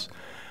of this.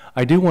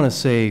 I do want to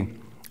say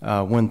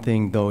one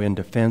thing, though, in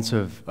defense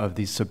of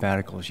these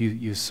sabbaticals.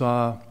 You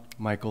saw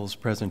Michael's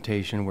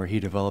presentation where he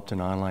developed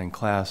an online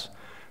class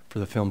for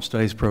the film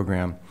studies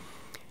program.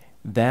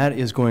 That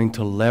is going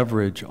to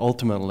leverage,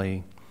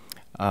 ultimately,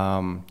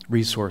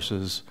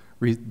 resources.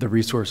 The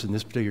resource in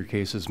this particular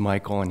case is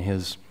Michael and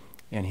his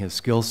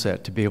skill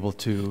set to be able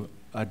to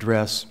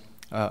address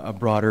a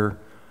broader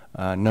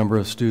number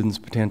of students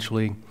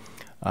potentially,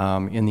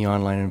 in the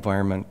online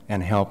environment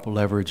and help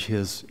leverage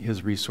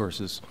his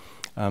resources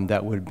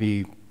that would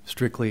be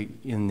strictly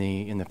in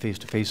the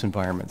face-to-face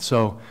environment.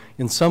 So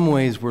in some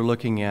ways we're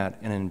looking at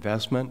an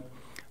investment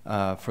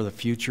for the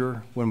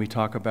future when we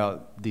talk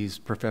about these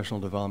professional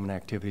development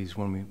activities,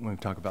 when we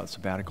talk about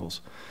sabbaticals.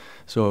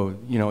 So,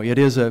 you know,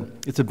 it's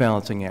a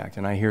balancing act,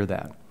 and I hear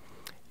that.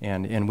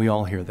 And we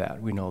all hear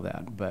that, we know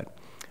that, but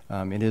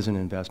it is an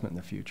investment in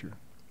the future.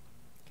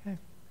 Okay.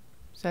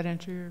 Does that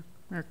answer your,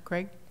 or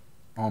Craig?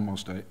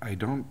 Almost. I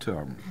don't,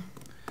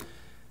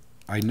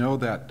 I know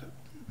that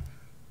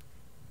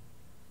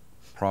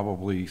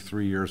probably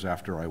 3 years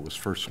after I was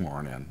first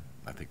sworn in,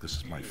 I think this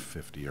is my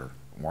 5th year,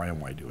 why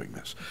am I doing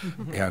this?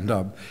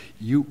 And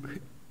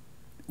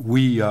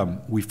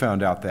we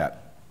found out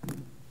that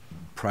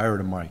prior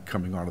to my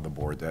coming onto the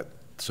board that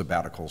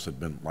sabbaticals had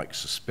been like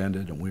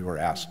suspended, and we were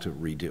asked to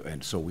redo,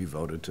 and so we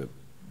voted to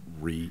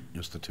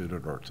reinstitute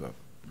it or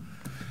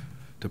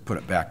to put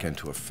it back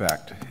into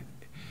effect.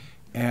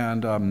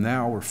 And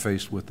now we're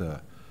faced with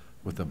a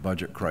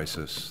budget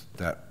crisis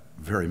that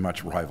very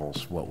much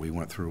rivals what we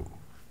went through,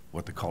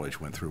 what the college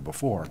went through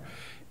before,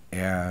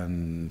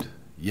 and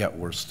yet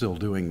we're still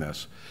doing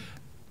this.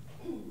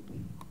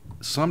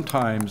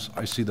 Sometimes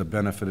I see the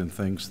benefit in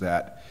things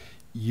that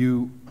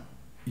you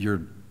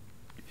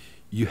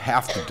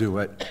have to do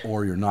it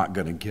or you're not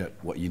going to get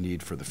what you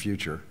need for the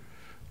future.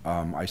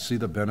 I see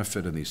the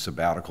benefit in these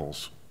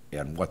sabbaticals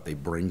and what they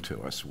bring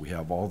to us. We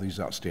have all these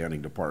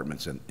outstanding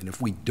departments, and if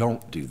we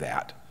don't do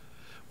that,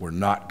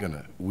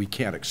 we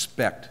can't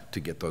expect to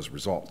get those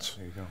results.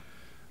 There you go.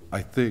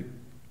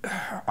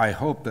 I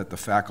hope that the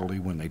faculty,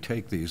 when they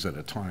take these at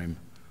a time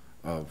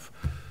of,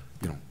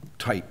 you know,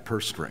 tight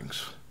purse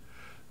strings,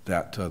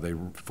 that they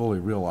fully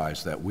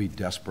realize that we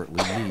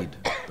desperately need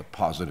the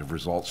positive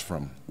results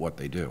from what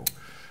they do.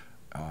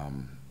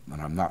 And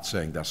I'm not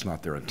saying that's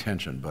not their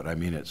intention, but I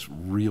mean it's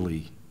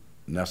really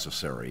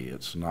necessary.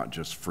 It's not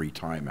just free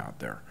time out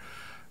there.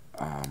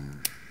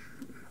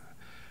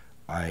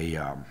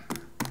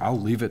 I'll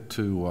leave it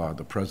to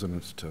the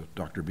president's, to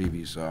Dr.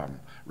 Beebe's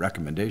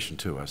recommendation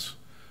to us,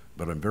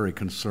 but I'm very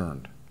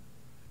concerned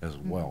as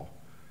well.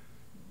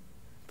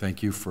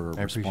 Thank you for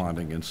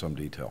responding in some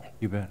detail.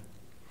 You bet.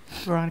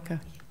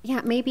 Veronica.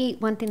 Yeah, maybe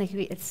one thing that could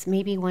be, it's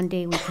maybe one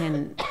day we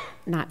can,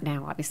 not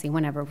now, obviously,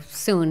 whenever,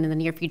 soon in the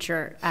near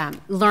future,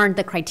 learn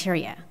the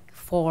criteria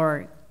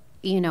for,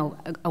 you know,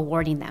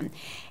 awarding them.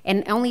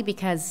 And only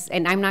because,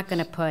 and I'm not going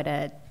to put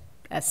a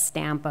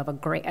stamp of a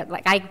grade,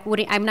 like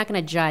I'm not going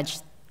to judge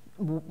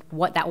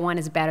what that one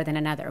is better than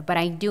another, but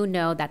I do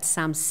know that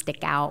some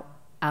stick out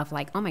of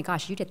like, oh my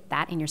gosh, you did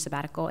that in your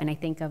sabbatical. And I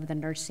think of the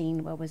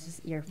nursing, what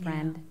was your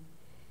friend?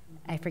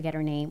 Yeah. I forget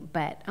her name,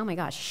 but oh my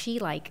gosh, she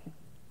like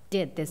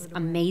did this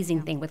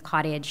amazing thing with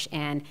Cottage,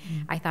 and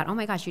I thought, oh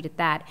my gosh, you did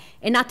that.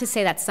 And not to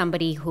say that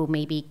somebody who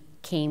maybe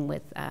came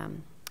with,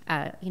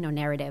 you know,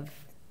 narrative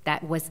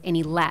that was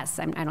any less.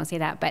 I don't say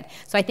that, but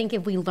so I think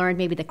if we learn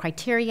maybe the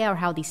criteria or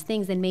how these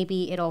things, then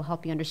maybe it'll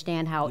help you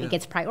understand how it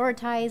gets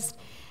prioritized.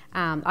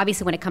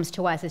 Obviously, when it comes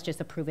to us, it's just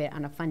approve it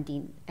on a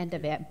funding end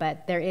of it,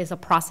 but there is a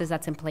process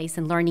that's in place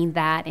and learning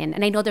that.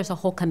 And I know there's a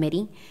whole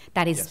committee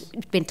that has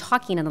been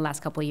talking in the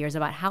last couple of years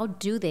about how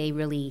do they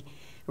really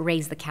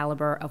raise the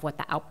caliber of what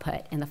the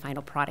output and the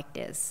final product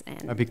is.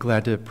 And I'd be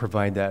glad to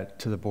provide that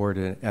to the board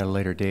at a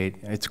later date.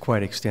 It's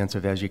quite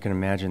extensive, as you can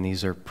imagine.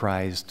 These are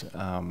prized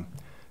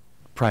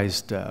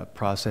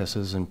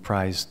processes and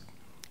prized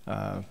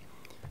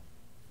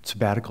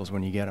sabbaticals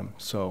when you get them.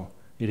 So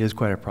it is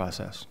quite a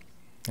process.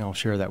 And I'll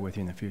share that with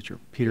you in the future.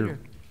 Peter.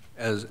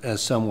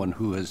 As someone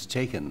who has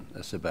taken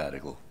a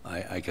sabbatical,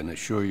 I can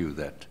assure you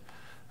that,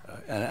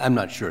 and I'm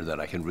not sure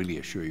that I can really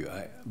assure you,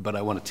 but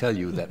I want to tell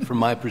you that from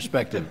my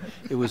perspective,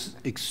 it was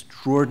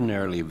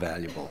extraordinarily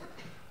valuable.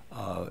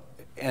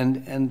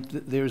 And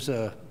there's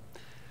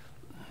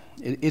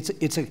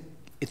it's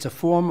a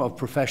form of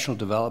professional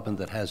development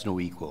that has no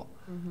equal.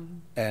 Mm-hmm.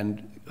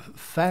 And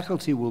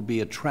faculty will be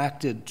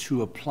attracted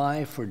to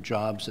apply for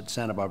jobs at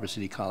Santa Barbara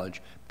City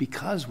College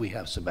because we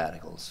have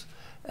sabbaticals.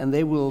 And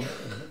they will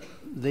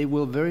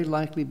very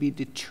likely be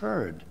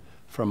deterred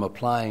from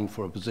applying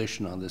for a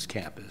position on this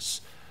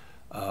campus.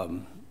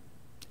 And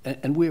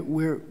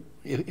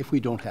if we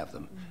don't have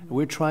them, mm-hmm.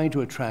 We're trying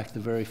to attract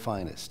the very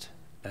finest,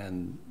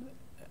 and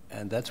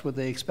that's what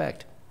they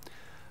expect.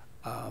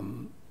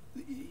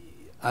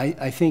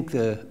 I think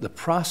the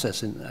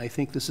process, and I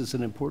think this is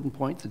an important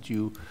point that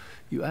you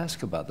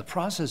ask about, the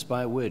process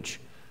by which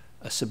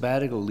a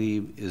sabbatical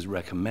leave is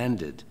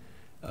recommended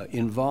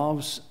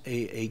involves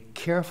a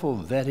careful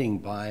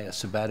vetting by a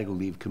sabbatical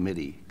leave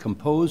committee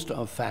composed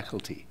of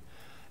faculty.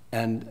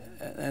 And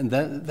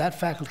that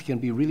faculty can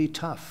be really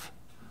tough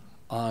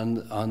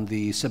on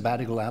the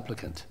sabbatical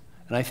applicant.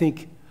 And I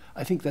think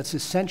that's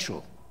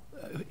essential.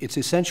 It's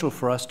essential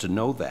for us to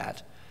know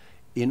that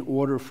in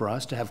order for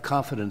us to have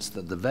confidence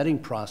that the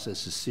vetting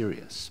process is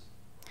serious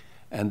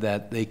and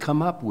that they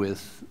come up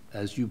with,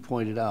 as you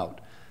pointed out,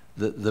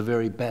 the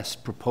very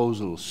best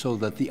proposals so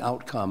that the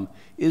outcome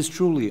is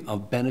truly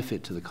of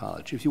benefit to the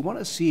college. If you want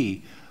to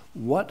see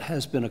what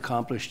has been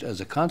accomplished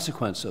as a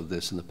consequence of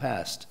this in the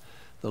past?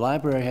 The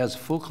library has a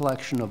full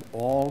collection of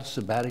all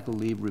sabbatical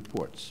leave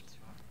reports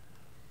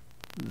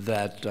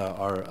that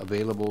are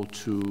available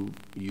to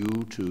you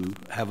to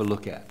have a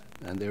look at,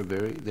 and they're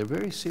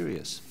very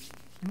serious.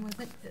 And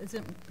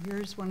isn't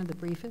yours one of the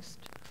briefest?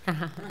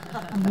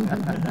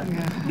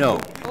 No.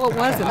 Oh, it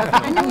wasn't.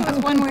 I knew it was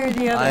one way or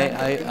the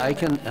other. I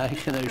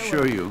can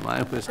assure you,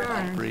 mine was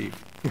not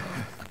brief.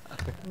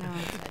 No.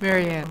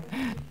 Mary Ann.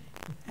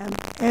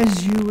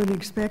 As you would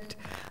expect,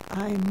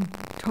 I'm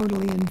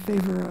totally in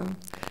favor of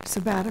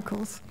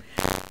sabbaticals.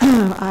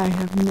 I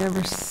have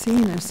never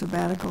seen a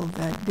sabbatical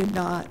that did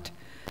not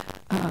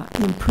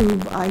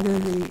improve either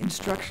the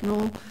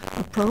instructional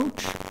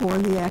approach or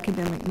the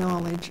academic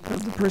knowledge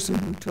of the person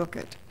who took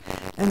it.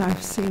 And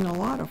I've seen a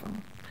lot of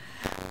them.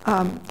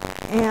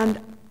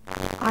 And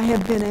I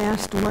have been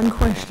asked one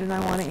question I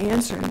want to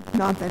answer,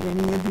 not that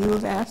any of you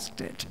have asked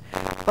it,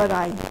 but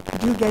I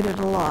do get it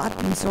a lot,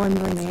 and so I'm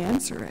going to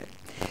answer it.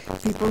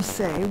 People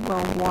say,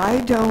 well,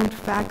 why don't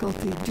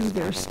faculty do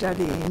their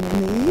studying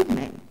in the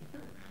evening?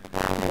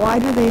 Why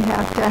do they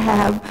have to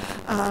have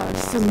a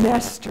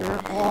semester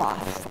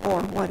off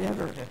or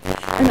whatever?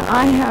 And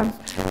I have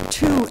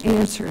two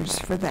answers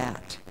for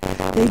that.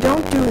 They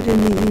don't do it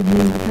in the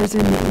evening because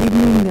in the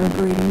evening they're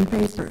grading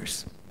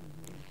papers.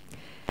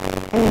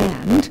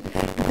 And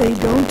they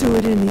don't do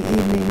it in the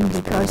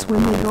evening because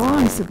when they go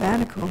on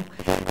sabbatical,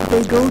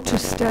 they go to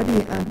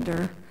study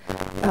under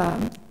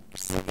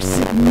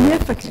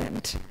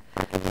significant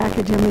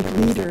academic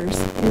leaders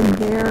in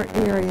their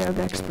area of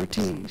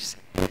expertise,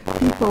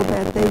 people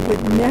that they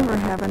would never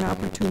have an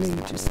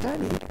opportunity to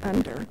study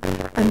under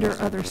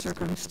other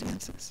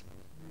circumstances.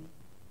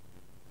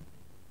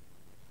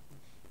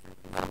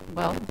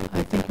 Well,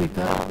 I think we've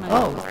got,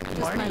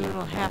 just my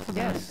little half of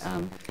it.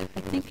 I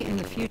think in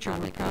the future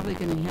we're probably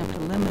going to have to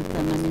limit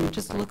them. I mean, it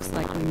just looks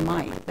like we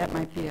might. That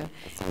might be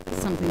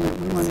something that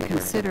we want to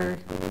consider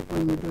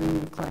when we're doing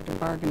the collective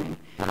bargaining.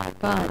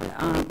 But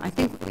I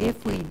think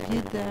if we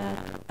did that,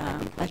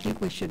 I think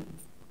we should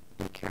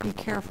be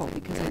careful,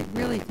 because I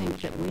really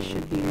think that we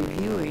should be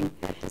reviewing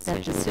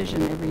that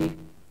decision every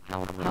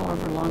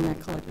however long that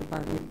collective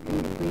bargaining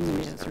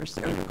agreement is, or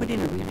putting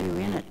a review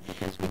in it.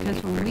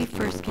 Because when we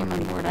first came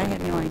on board, I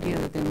had no idea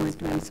that they weren't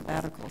doing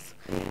sabbaticals,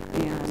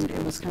 and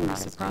it was kind of a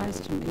surprise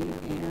to me.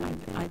 And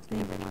I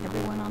think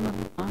everyone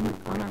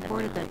on our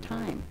board at that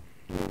time,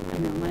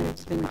 might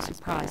have been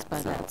surprised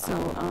by that. So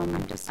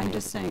I'm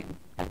just saying,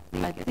 I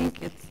think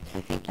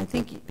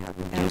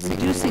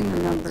reducing the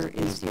number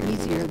is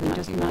easier than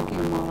just knocking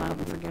them all out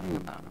and forgetting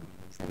about them.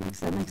 Does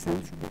that make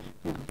sense?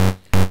 Yeah.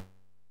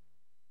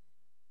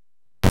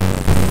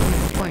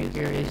 Point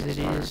here is it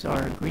is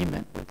our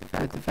agreement with the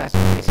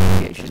Faculty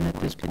Association at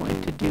this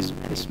point to do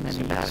this many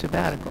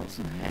sabbaticals,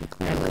 and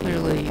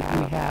clearly we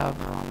have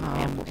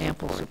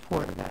ample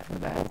support for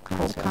that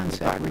whole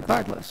concept,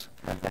 regardless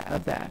of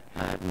that.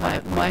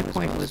 My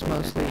point was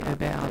mostly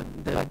about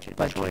the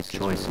budget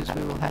choices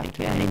we will have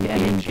to make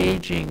and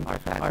engaging our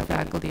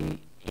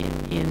faculty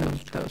in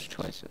those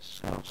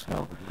choices.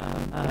 So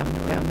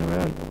down the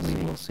road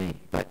we will see.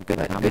 But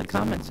good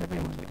comments,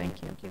 everyone.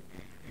 Thank you.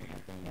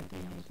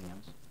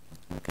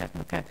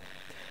 Okay.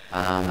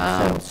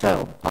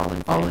 So all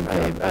in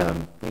favor?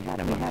 We had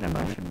a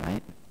motion,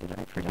 right? Did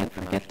I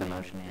forget the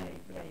motion?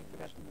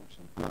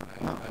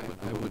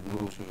 I would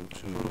move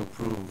to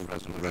approve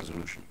the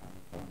resolution.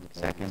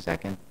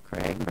 Second.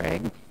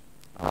 Craig.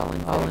 All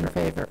in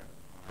favor?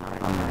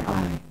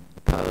 Aye.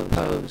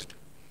 Opposed?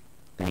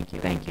 Thank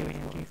you,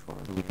 Angie, for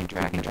keeping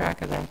track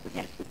of that.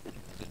 Yeah.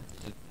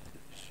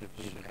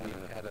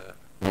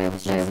 It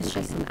was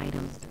just an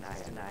item.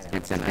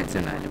 It's an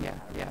item.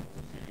 Yeah.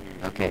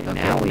 Okay,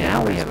 now we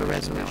have a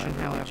resolution,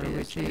 however,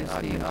 which is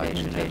the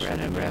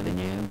augmentation of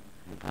revenue.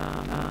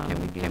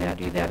 Can we do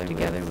that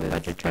together with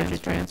budget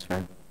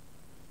transfer?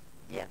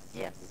 Yes.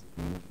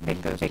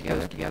 Take those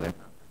together.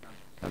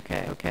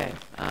 Okay.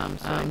 So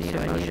I need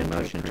a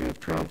motion to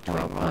approve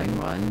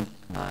 12.1,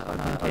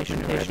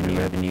 augmentation of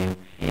revenue,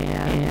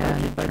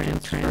 and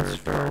budget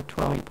transfer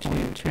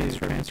 12.2,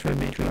 transfer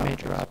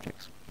major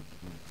objects.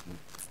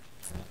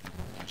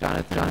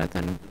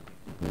 Jonathan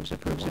moves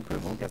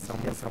approval. Yes, I'll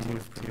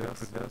move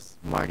to this.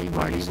 Marty,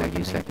 are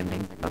you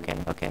seconding? Okay.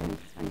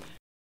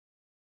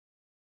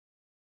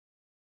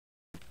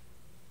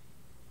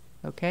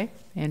 Okay,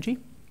 Angie?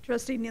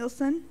 Trustee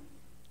Nielsen?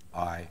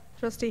 Aye.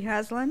 Trustee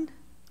Hasland?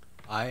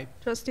 Aye.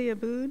 Trustee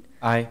Aboud?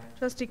 Aye.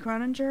 Trustee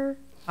Croninger?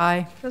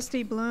 Aye.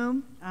 Trustee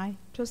Bloom? Aye.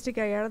 Trustee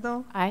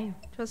Gallardo? Aye.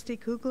 Trustee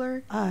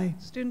Kugler? Aye.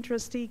 Student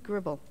Trustee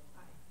Gribble?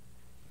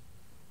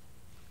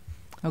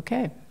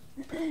 Okay.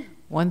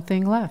 One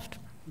thing left.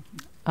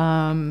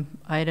 Item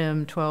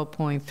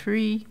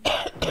 12.3,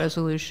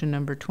 resolution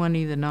number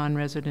 20, the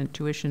non-resident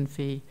tuition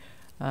fee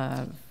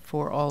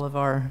for all of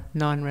our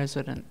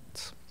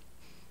non-residents.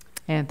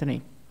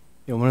 Anthony.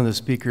 One of the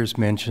speakers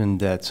mentioned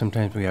that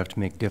sometimes we have to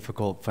make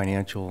difficult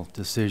financial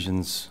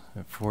decisions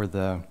for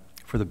the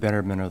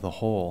betterment of the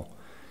whole.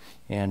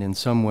 And in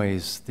some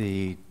ways,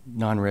 the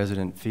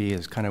non-resident fee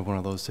is kind of one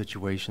of those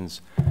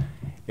situations.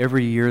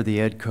 every year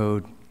the Ed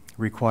Code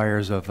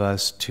requires of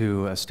us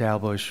to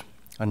establish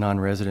a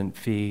non-resident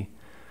fee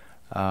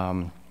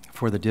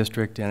for the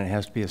district, and it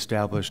has to be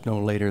established no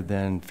later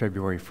than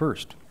February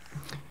 1st.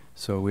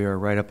 So we are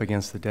right up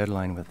against the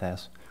deadline with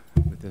this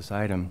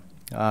item.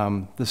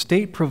 The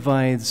state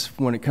provides,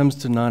 when it comes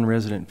to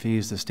non-resident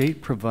fees, the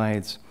state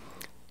provides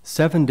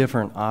 7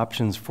 different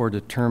options for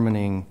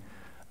determining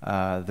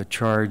the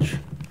charge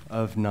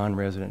of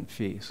non-resident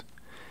fees.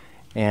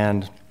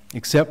 And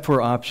except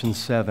for option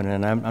 7,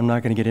 and I'm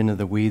not going to get into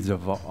the weeds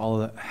of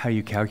how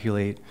you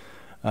calculate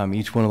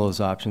each one of those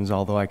options,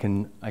 although I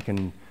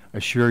can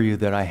assure you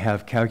that I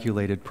have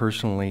calculated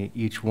personally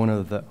each one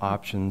of the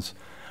options,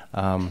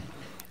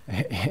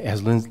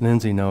 as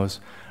Lindsay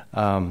knows,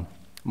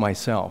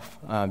 myself,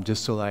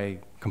 just so that I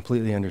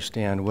completely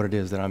understand what it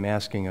is that I'm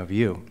asking of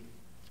you.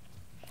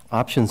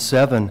 Option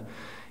 7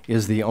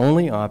 is the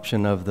only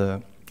option of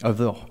the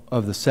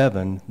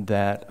 7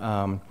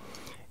 that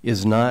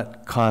is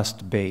not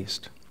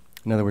cost-based.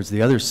 In other words,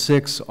 the other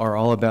 6 are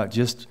all about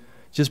just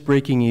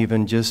breaking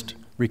even, just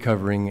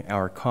recovering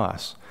our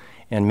costs.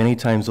 And many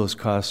times those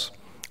costs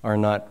are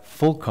not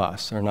full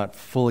costs, are not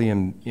fully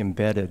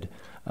embedded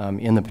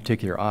in the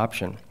particular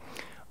option.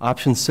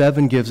 Option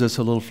 7 gives us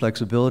a little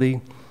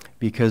flexibility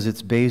because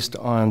it's based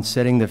on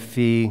setting the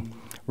fee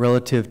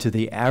relative to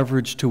the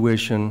average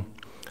tuition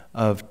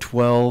of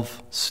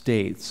 12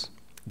 states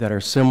that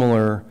are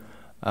similar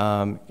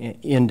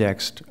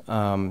indexed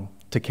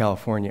to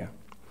California.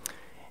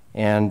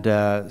 And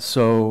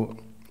so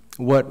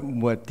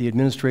what the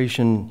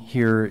administration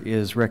here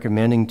is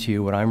recommending to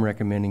you, what I'm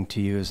recommending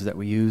to you, is that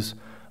we use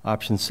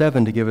option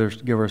 7 to give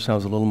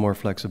ourselves a little more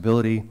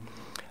flexibility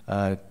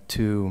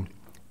to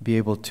be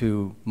able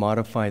to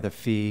modify the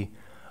fee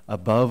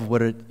above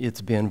what it's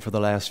been for the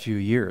last few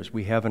years.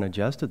 We haven't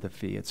adjusted the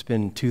fee. It's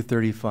been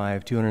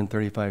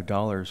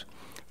 $235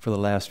 for the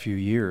last few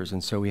years,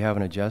 and so we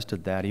haven't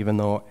adjusted that, even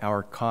though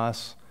our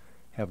costs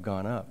have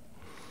gone up.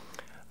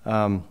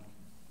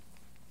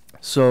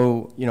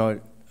 So, you know,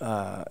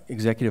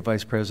 Executive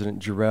Vice President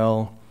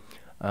Jarrell,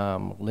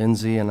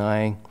 Lindsay, and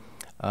I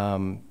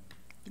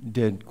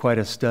did quite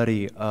a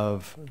study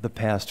of the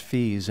past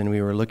fees, and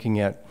we were looking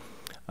at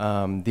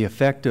the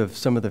effect of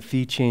some of the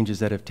fee changes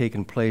that have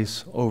taken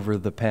place over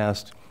the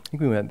past, I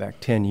think we went back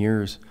 10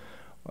 years,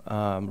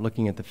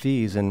 looking at the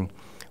fees, and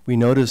we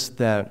noticed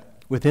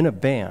that within a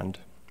band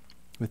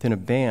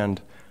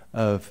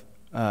of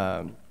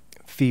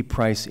fee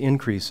price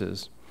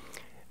increases,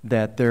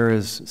 that there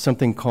is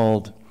something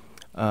called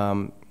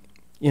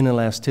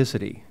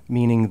inelasticity,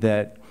 meaning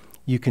that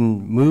you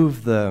can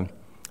move the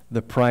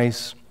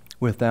price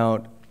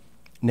without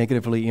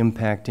negatively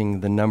impacting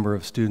the number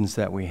of students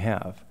that we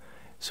have.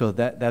 So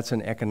that's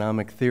an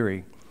economic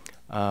theory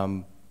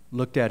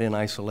looked at in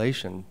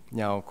isolation.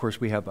 Now, of course,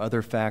 we have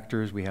other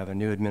factors. We have a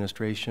new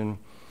administration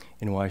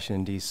in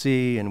Washington,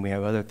 D.C., and we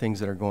have other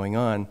things that are going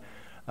on.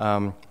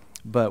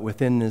 But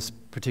within this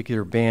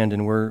particular band,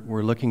 and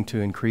we're looking to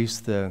increase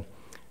the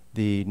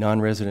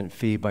non-resident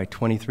fee by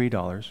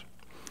 $23,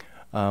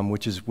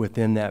 which is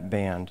within that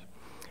band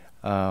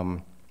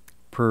per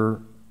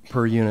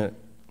unit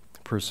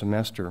per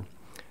semester,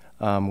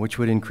 which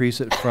would increase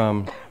it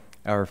from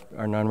our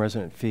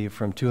non-resident fee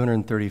from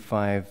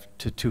 $235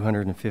 to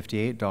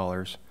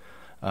 $258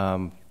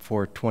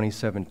 for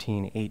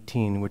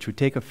 2017-18, which would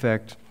take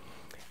effect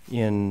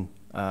in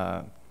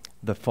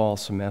the fall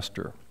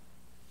semester.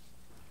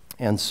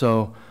 And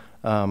so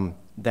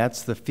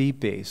that's the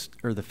fee-based,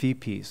 or the fee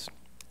piece.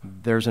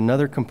 There's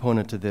another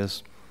component to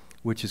this,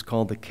 which is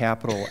called the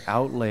capital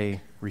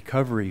outlay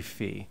recovery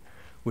fee,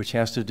 which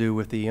has to do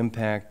with the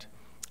impact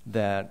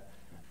that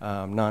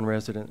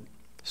non-resident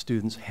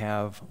students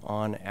have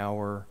on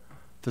our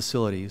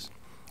facilities.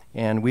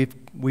 And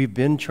we've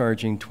been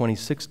charging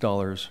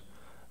 $26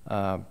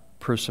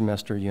 per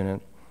semester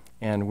unit,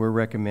 and we're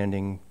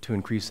recommending to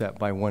increase that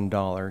by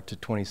 $1 to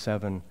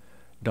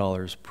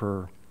 $27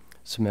 per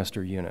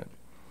semester unit.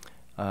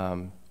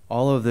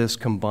 All of this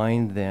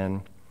combined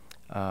then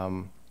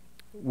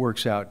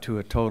works out to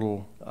a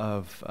total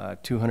of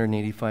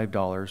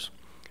 $285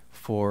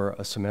 for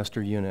a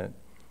semester unit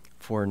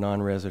for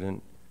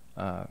non-resident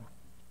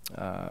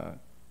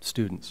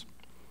students,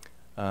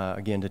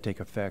 again, to take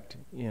effect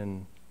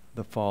in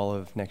the fall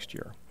of next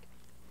year.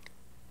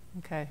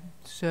 Okay,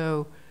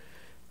 so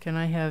can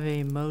I have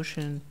a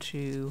motion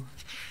to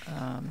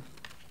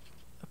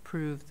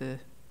approve the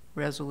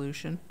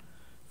resolution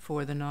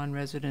for the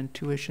non-resident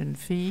tuition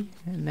fee,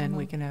 and then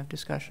we can have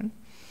discussion?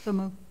 So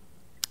move.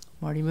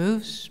 Marty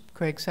moves,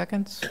 Craig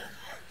seconds.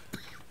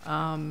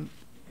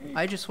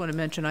 I just want to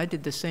mention I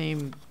did the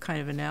same kind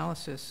of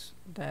analysis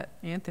that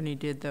Anthony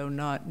did, though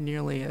not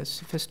nearly as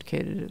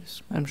sophisticated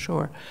as I'm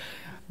sure.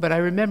 But I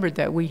remembered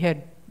that we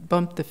had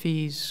bumped the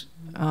fees,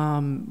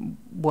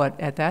 what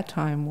at that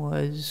time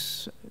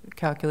was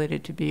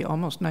calculated to be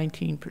almost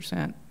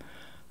 19%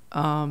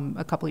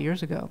 a couple of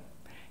years ago.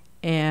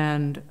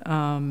 And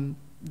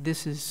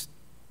this is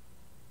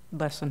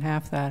less than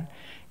half that,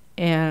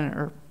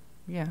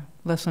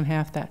 less than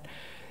half that.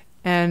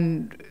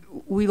 And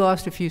we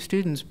lost a few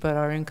students, but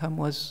our income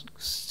was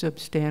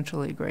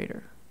substantially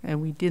greater. And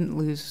we didn't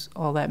lose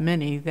all that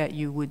many that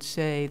you would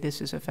say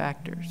this is a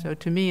factor. So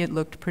to me, it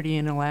looked pretty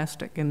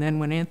inelastic. And then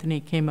when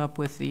Anthony came up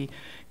with the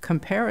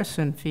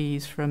comparison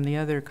fees from the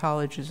other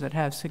colleges that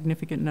have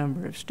significant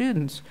number of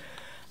students,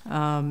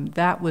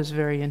 that was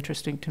very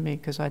interesting to me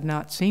because I'd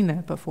not seen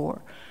that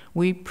before.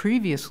 We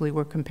previously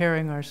were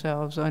comparing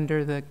ourselves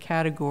under the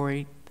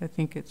category, I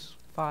think it's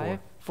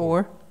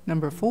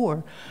number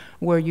 4,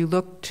 where you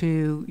look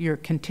to your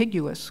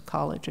contiguous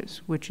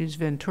colleges, which is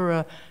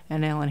Ventura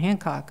and Allen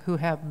Hancock, who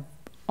have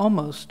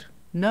almost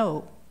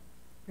no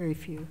very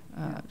few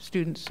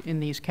students in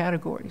these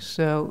categories.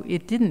 So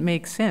it didn't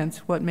make sense.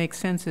 What makes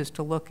sense is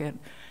to look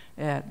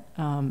at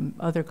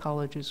other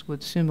colleges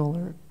with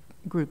similar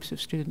groups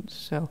of students.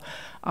 So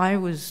I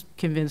was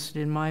convinced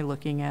in my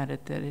looking at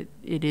it that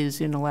it is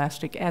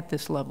inelastic at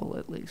this level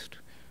at least.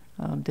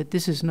 That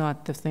this is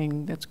not the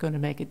thing that's going to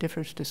make a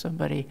difference to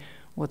somebody.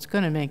 What's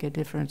going to make a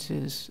difference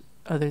is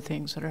other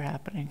things that are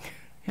happening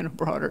in a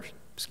broader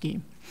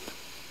scheme.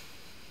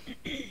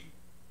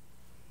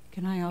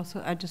 Can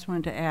I just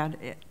wanted to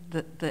add,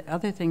 the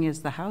other thing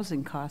is the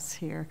housing costs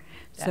here.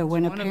 That's so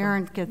when a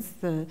parent gets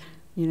their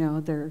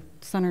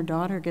son or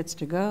daughter gets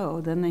to go,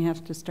 then they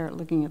have to start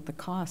looking at the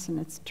costs, and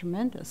it's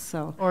tremendous.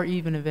 So or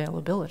even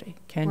availability.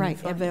 Right,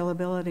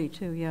 availability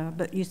too, yeah.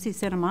 But you see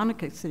Santa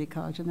Monica City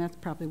College, and that's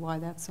probably why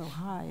that's so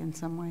high in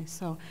some ways.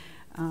 So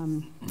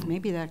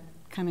maybe that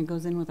kind of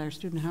goes in with our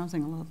student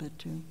housing a little bit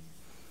too.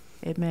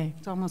 It may.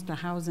 It's almost a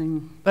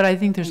housing. But I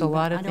think there's a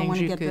lot of things you could. I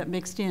don't want to get that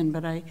mixed in,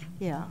 but I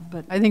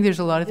think there's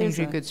a lot of things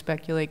you could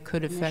speculate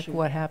could affect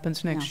what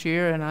happens next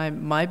year.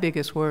 And my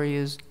biggest worry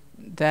is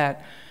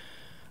that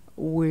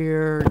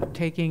we're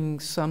taking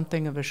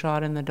something of a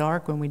shot in the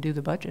dark when we do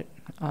the budget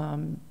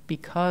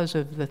because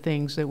of the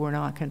things that we're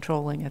not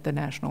controlling at the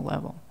national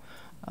level.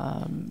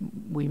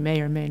 We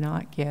may or may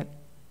not get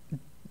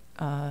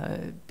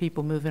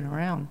people moving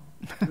around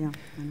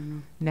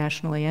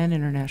nationally and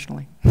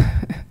internationally.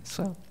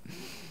 So,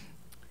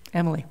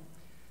 Emily.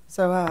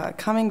 So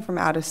coming from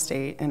out of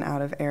state and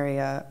out of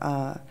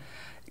area,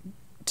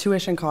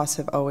 tuition costs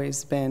have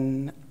always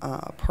been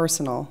a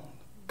personal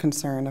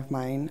concern of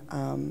mine,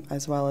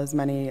 as well as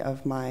many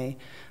of my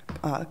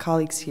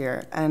colleagues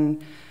here.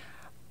 And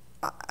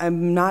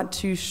I'm not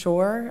too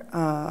sure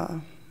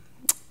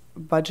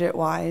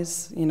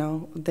budget-wise,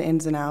 the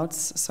ins and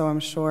outs, so I'm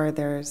sure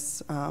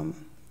there's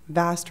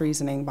vast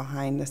reasoning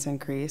behind this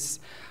increase.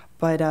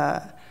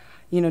 But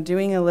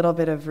doing a little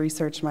bit of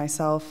research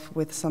myself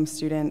with some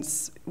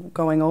students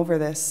going over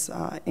this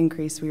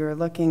increase, we were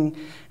looking,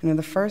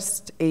 the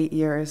first 8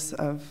 years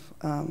of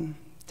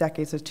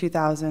decades of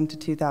 2000 to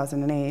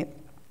 2008,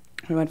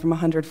 we went from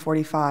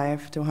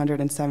 $145 to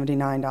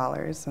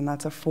 $179, and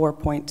that's a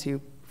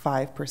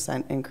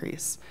 4.25%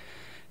 increase.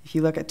 If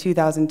you look at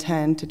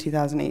 2010 to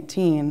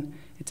 2018,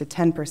 it's a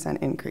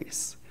 10%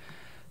 increase.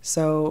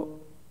 So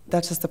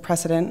that's just the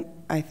precedent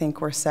I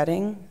think we're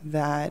setting,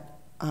 that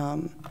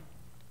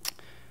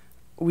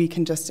we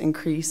can just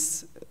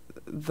increase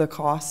the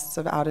costs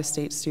of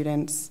out-of-state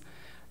students.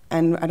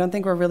 And I don't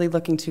think we're really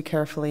looking too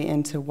carefully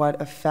into what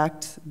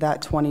effect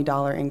that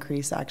 $20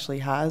 increase actually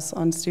has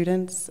on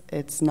students.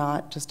 It's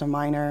not just a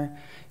minor,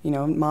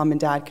 mom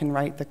and dad can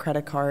write the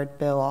credit card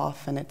bill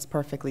off and it's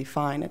perfectly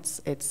fine.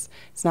 It's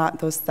not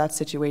that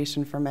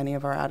situation for many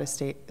of our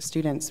out-of-state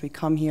students. We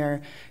come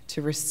here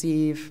to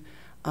receive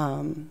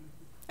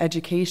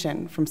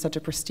education from such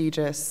a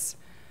prestigious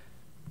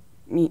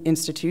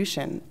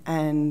institution,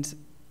 and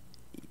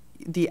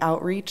the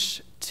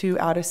outreach to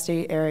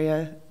out-of-state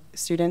area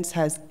students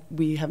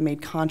we have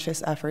made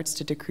conscious efforts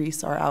to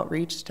decrease our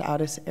outreach to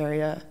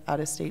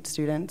out-of-state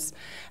students,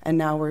 and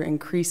now we're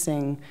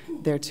increasing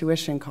their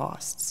tuition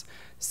costs.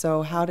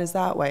 So how does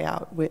that weigh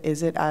out?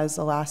 Is it as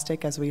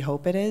elastic as we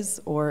hope it is,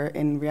 or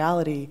in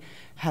reality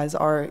has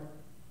our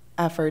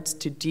efforts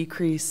to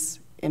decrease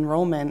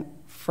enrollment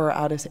for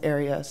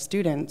out-of-area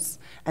students,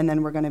 and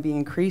then we're going to be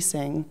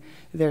increasing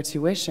their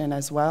tuition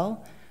as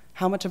well?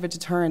 How much of a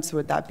deterrence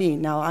would that be?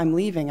 Now, I'm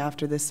leaving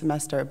after this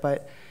semester,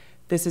 but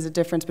this is a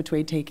difference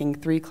between taking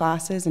 3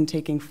 classes and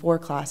taking 4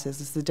 classes.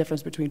 This is the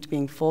difference between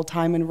being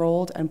full-time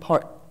enrolled and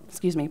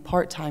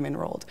part-time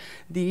enrolled.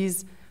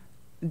 These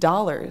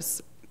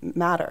dollars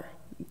matter.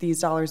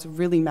 These dollars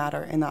really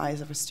matter in the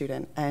eyes of a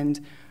student.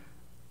 And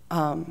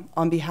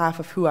on behalf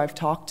of who I've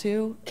talked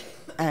to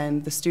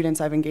and the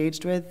students I've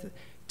engaged with,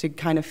 to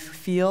kind of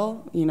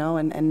feel,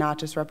 and not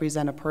just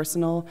represent a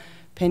personal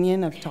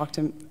opinion. I've talked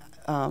to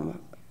a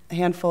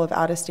handful of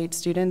out-of-state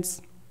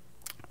students,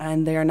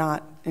 and they are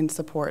not in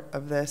support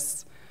of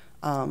this,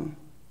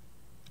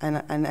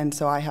 and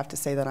so I have to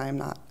say that I am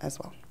not as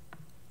well.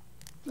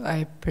 I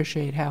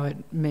appreciate how it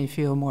may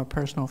feel more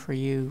personal for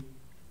you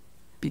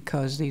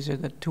because these are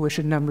the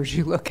tuition numbers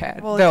you look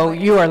at, though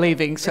you are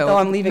leaving, so though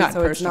I'm leaving, not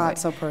so personally.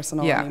 It's not so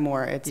personal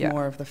anymore. It's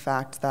more of the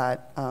fact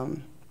that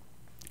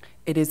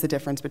it is the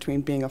difference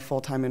between being a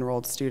full-time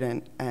enrolled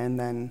student and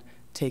then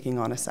taking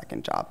on a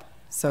second job.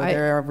 So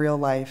there are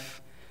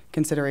real-life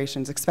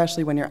considerations,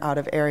 especially when you're out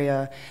of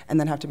area and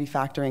then have to be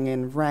factoring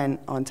in rent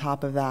on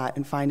top of that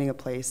and finding a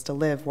place to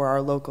live, where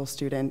our local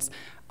students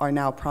are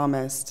now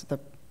promised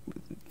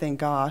thank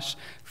gosh,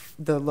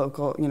 the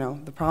local,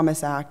 the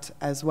Promise Act,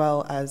 as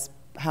well as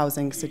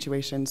housing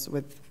situations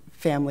with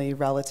family,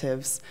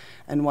 relatives,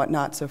 and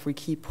whatnot. So if we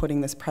keep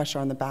putting this pressure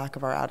on the back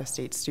of our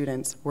out-of-state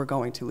students, we're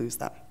going to lose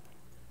them.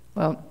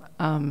 Well,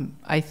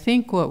 I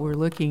think what we're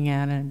looking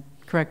at, and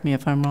correct me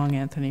if I'm wrong,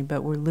 Anthony,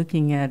 but we're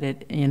looking at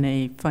it in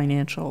a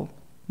financial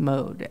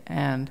mode.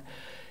 And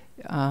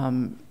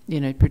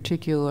in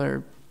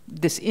particular,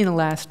 this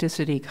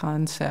inelasticity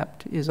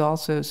concept is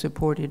also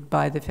supported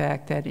by the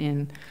fact that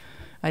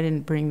I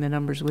didn't bring the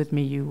numbers with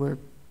me, you were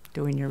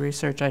doing your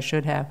research, I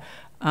should have.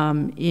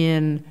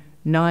 In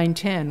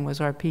 9-10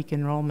 was our peak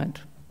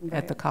enrollment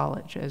at the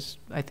college, as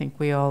I think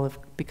we all have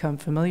become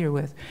familiar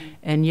with.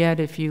 And yet,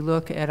 if you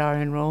look at our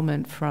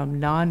enrollment from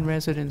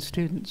non-resident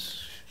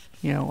students,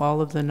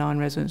 all of the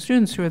non-resident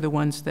students who are the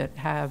ones that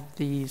have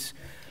these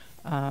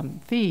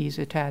fees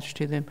attached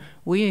to them,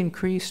 we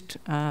increased,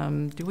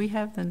 do we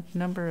have the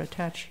number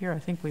attached here? I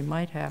think we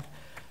might have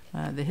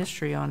the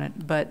history on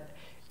it, but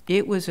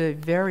it was a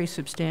very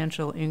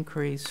substantial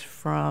increase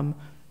from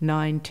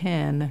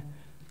 9-10.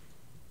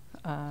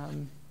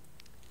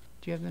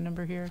 Do you have the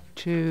number here?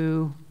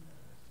 To,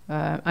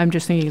 I'm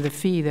just thinking of the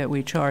fee that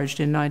we charged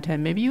in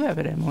 9-10. Maybe you have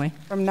it, Emily.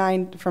 From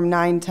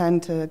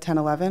 9-10 to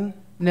 10-11?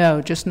 No,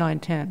 just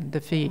 9-10,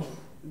 the fee.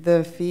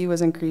 The fee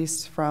was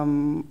increased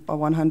from a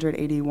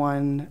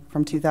 181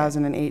 from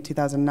 2008,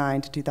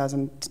 2009 to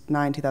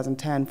 2009,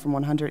 2010, from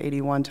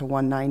 181 to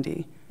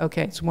 190.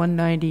 Okay, it's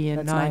 190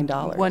 and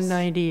 $9.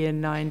 190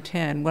 and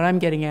 910. What I'm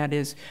getting at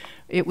is,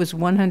 it was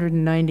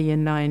 190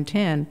 and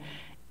 910,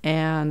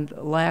 and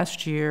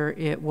last year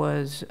it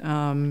was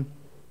 235.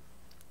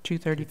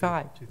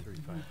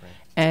 235, right.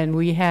 And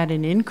we had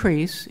an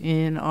increase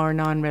in our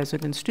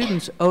non-resident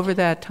students over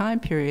that time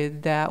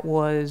period that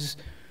was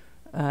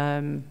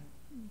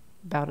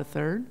about a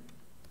third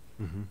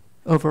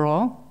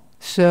overall.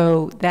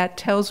 So that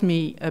tells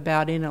me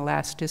about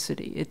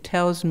inelasticity. It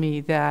tells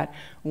me that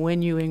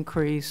when you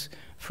increase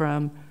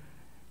from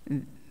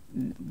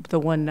the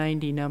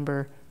 190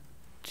 number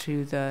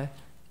to the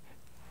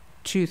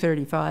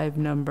 235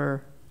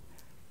 number,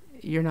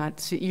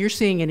 you're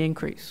seeing an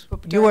increase.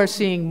 You are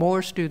seeing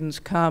more students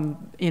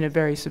come in a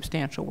very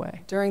substantial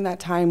way. During that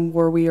time,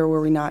 were we or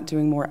were we not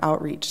doing more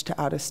outreach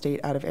to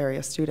out-of-state,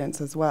 out-of-area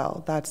students as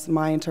well? That's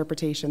my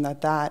interpretation,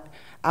 that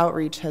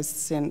outreach has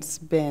since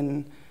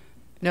been...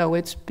 No,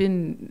 it's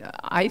been,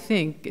 I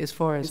think, as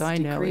far as I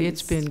know,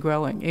 it's been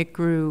growing. It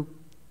grew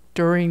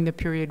during the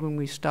period when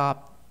we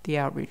stopped the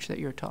outreach that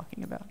you're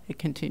talking about. It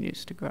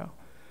continues to grow.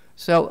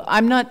 So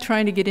I'm not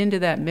trying to get into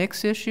that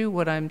mix issue.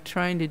 What I'm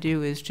trying to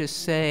do is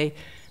just say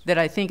that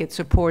I think it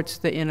supports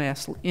the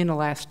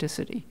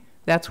inelasticity.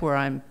 That's where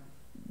I'm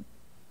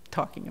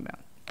talking about.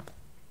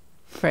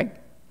 Craig?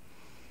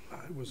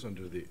 I was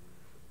under the,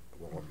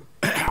 well,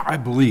 I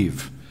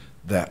believe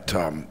that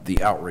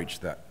the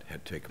outreach that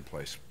had taken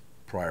place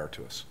prior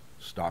to us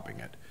stopping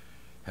it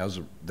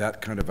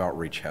that kind of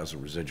outreach has a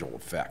residual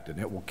effect, and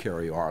it will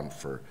carry on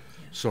for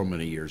so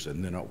many years,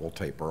 and then it will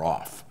taper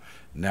off.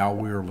 Now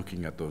we are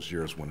looking at those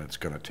years when it's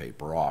going to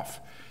taper off,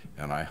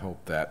 and I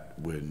hope that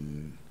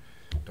when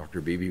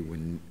Dr. Beebe,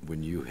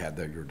 when you had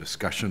your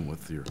discussion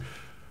with your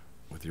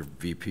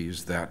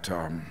VPs, that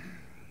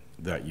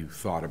that you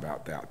thought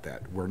about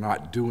that we're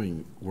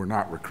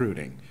not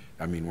recruiting.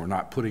 I mean, we're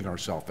not putting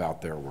ourselves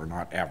out there. We're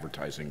not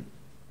advertising,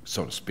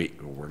 so to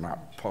speak. We're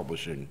not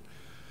publishing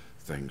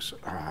things,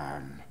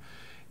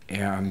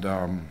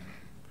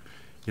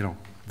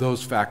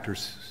 those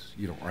factors.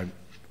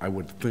 I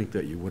would think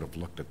that you would have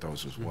looked at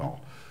those as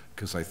well,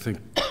 because I think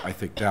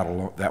that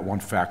alone, that one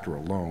factor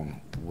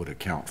alone would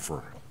account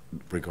for,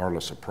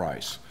 regardless of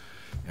price.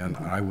 And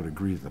I would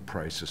agree that the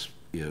price is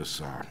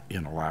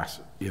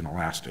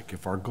inelastic.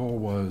 If our goal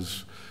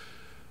was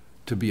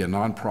to be a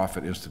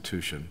nonprofit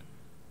institution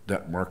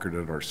that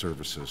marketed our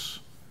services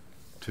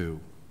to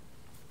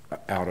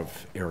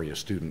out-of-area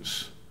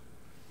students,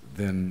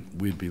 then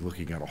we'd be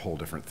looking at a whole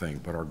different thing.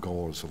 But our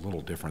goal is a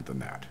little different than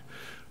that.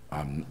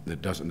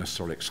 It doesn't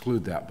necessarily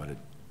exclude that,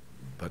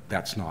 but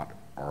that's not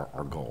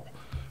our goal.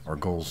 Our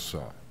goal's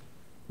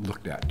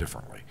looked at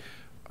differently.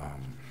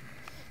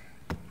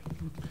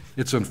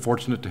 It's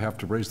unfortunate to have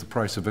to raise the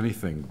price of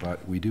anything,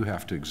 but we do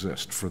have to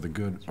exist for the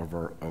good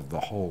of the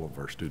whole of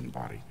our student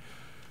body.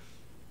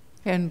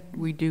 And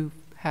we do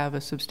have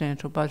a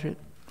substantial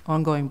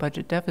ongoing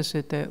budget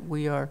deficit that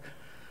we are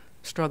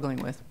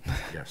struggling with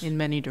in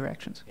many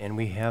directions. And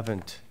we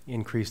haven't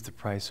increased the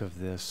price of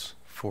this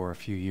for a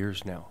few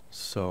years now.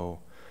 So,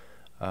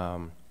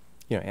 and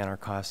our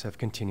costs have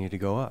continued to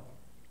go up.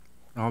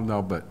 Oh,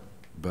 no, but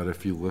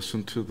if you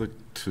listen to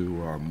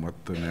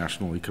what the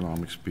national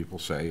economics people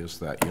say, is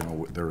that,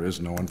 there is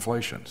no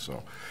inflation.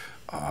 So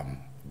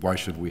why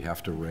should we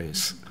have to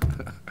raise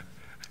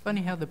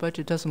Funny how the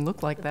budget doesn't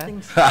look like that.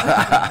 Things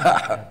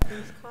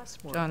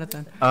cost more.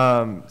 Jonathan.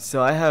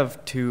 So I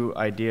have two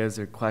ideas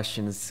or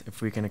questions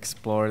if we can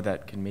explore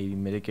that can maybe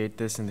mitigate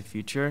this in the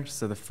future.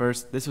 So the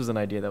first, this was an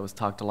idea that was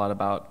talked a lot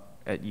about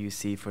at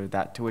UC for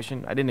that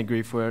tuition. I didn't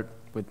agree for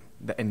it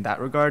in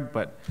that regard,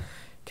 but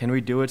can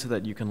we do it so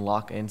that you can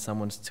lock in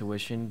someone's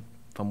tuition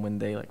from when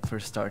they like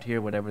first start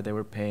here, whatever they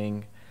were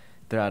paying,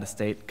 they're out of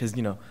state? Because,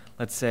 you know,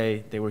 let's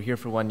say they were here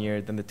for 1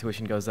 year, then the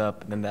tuition goes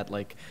up, and then that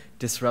like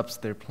disrupts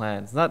their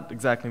plans. Not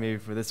exactly maybe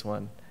for this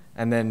one.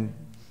 And then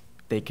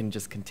they can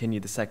just continue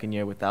the second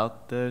year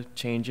without the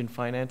change in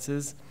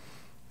finances.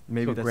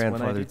 Maybe so that's one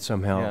idea. grandfathered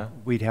somehow. Yeah.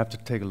 We'd have to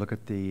take a look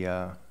at the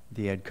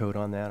ed code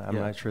on that. I'm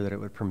Yeah. not sure that it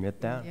would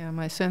permit that. Yeah,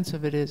 my sense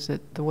of it is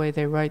that the way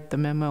they write the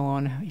memo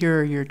on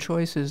here are your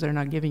choices, they're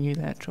not giving you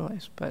that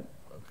choice, but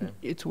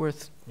it's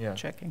worth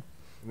checking.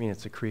 I mean,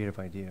 it's a creative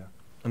idea.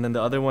 And then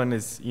the other one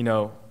is, you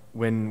know,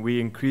 when we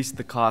increase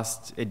the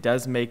cost, it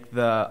does make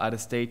the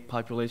out-of-state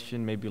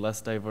population maybe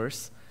less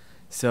diverse.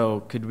 So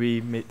could we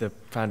make the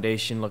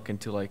foundation look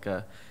into like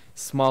a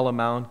small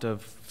amount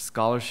of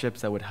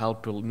scholarships that would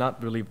help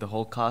not relieve the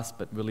whole cost,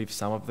 but relieve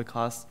some of the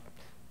cost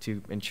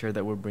to ensure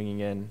that we're bringing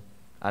in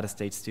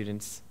out-of-state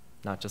students,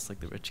 not just like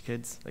the rich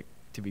kids, like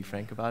to be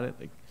frank about it,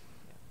 like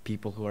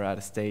people who are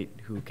out-of-state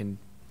who can,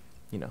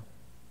 you know,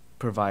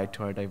 provide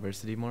to our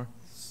diversity more.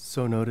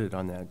 So noted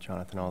on that,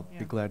 Jonathan. I'll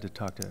be glad to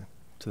talk to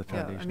the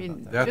foundation I mean,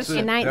 about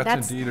that.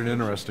 That's indeed an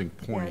interesting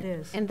point. Yeah, it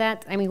is. And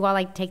that, I mean, while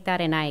I take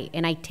that and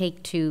I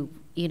take to,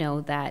 you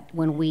know, that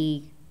when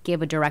we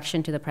give a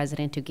direction to the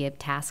president to give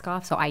task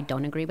off, so I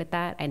don't agree with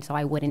that, and so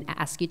I wouldn't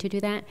ask you to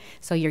do that.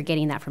 So you're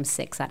getting that from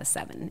 6 out of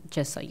 7,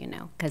 just so you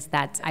know, because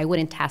that's, I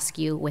wouldn't task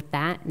you with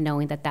that,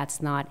 knowing that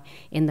that's not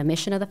in the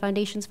mission of the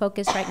foundation's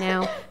focus right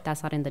now,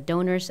 that's not in the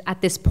donors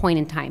at this point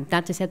in time.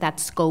 Not to say that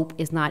scope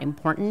is not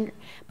important,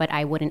 but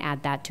I wouldn't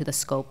add that to the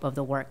scope of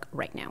the work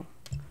right now.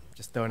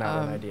 Just throwing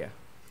out an idea.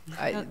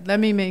 Let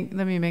me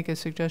make a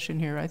suggestion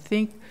here. I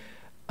think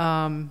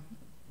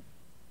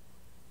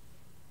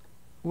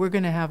we're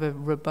going to have a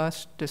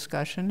robust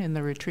discussion in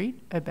the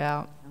retreat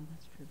about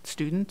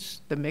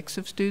students, the mix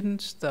of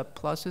students, the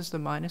pluses, the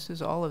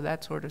minuses, all of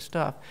that sort of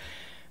stuff.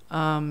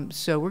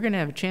 So we're going to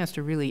have a chance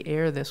to really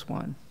air this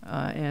one,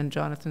 and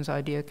Jonathan's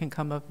idea can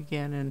come up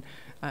again,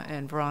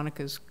 and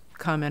Veronica's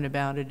comment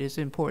about it is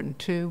important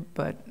too,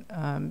 but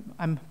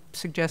I'm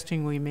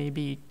suggesting we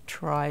maybe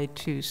try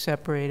to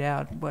separate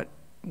out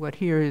what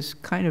here is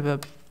kind of a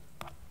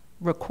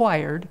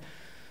required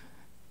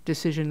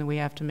decision that we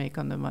have to make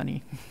on the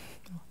money.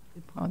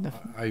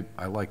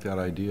 I like that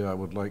idea. I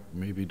would like,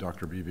 maybe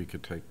Dr. Beebe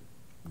could take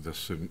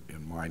this in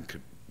mind,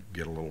 could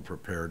get a little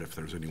prepared if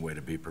there's any way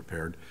to be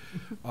prepared.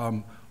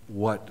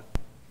 What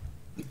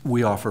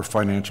we offer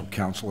financial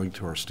counseling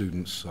to our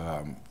students,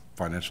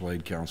 financial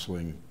aid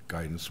counseling,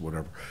 guidance,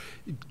 whatever.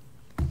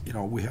 You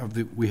know, we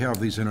have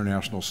these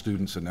international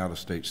students and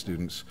out-of-state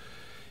students.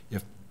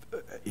 If,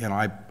 you know,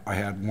 I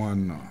had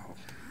one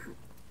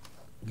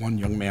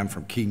young man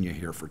from Kenya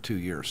here for 2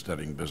 years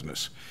studying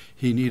business.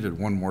 He needed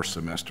one more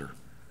semester.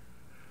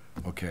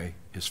 Okay,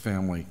 his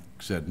family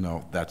said,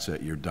 no, that's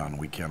it, you're done.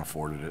 We can't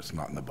afford it, it's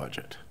not in the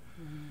budget.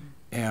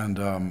 And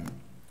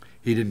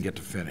he didn't get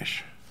to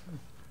finish.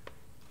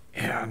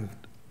 And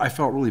I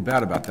felt really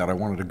bad about that. I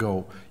wanted to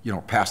go, you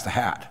know, pass the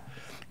hat,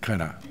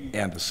 kind of,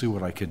 and to see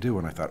what I could do.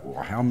 And I thought,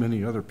 well, how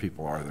many other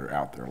people are there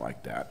out there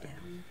like that?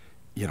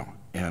 You know,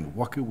 and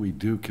what could we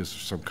do? Because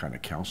there's some kind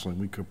of counseling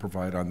we could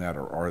provide on that,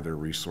 or are there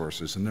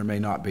resources? And there may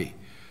not be.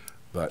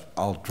 But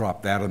I'll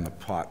drop that in the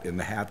pot, in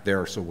the hat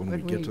there, so when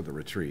we get to the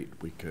retreat,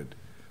 we could,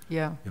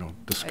 you know,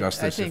 discuss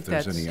this if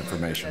there's any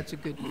information. That's a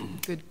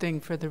good thing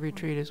for the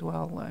retreat as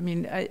well. I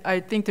mean, I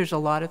think there's a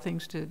lot of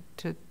things to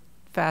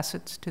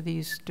facets to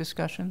these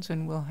discussions,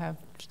 and we'll have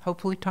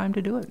hopefully time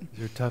to do it.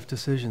 These are tough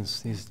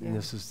decisions.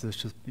 This is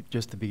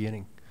just the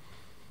beginning.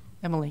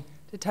 Emily.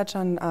 To touch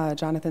on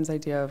Jonathan's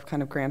idea of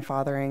kind of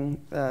grandfathering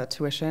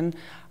tuition,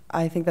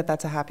 I think that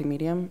that's a happy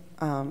medium,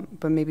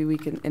 but maybe we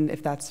can, and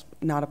if that's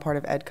not a part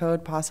of ed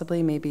code,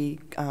 possibly maybe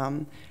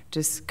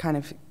just kind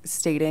of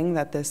stating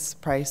that this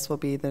price will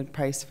be the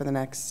price for the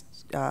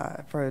next,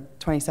 for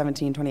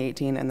 2017,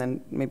 2018, and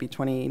then maybe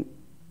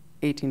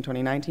 2018,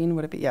 2019,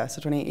 would it be? Yeah, so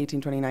 2018,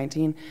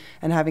 2019,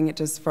 and having it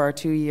just for our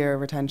 2-year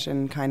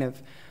retention kind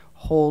of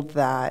hold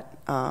that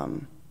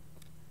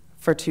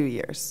for 2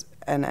 years.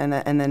 And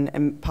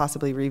then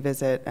possibly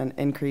revisit and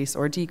increase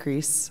or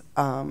decrease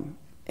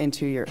in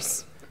 2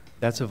 years.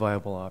 That's a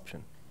viable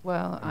option.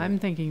 Well, I'm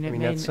thinking that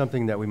that's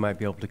something that we might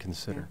be able to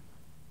consider,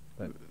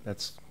 but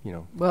that's, you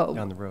know,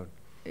 down the road.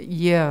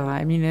 Yeah,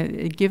 I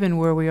mean, given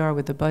where we are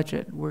with the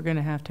budget, we're going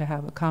to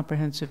have a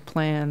comprehensive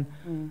plan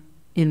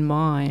in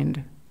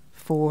mind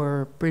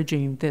for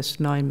bridging this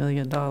 $9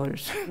 million.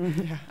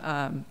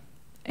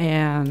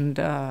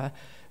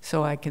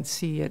 So I can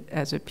see it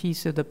as a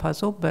piece of the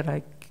puzzle, but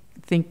I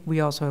think we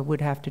also would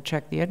have to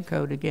check the ed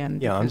code again,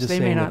 because they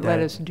may not let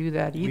us do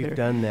that either. We've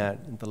done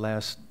that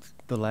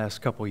the the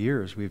last couple of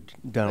years, we've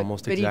done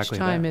almost exactly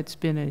that. But each time it's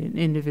been an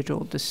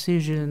individual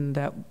decision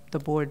that the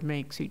board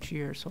makes each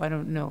year, so I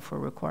don't know if we're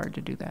required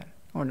to do that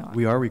or not.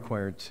 We are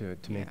required to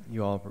make,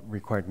 you all are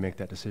required to make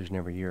that decision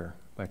every year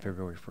by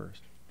February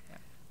 1st.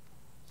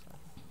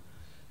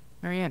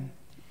 Marianne.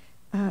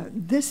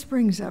 This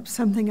brings up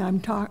something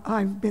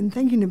I've been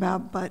thinking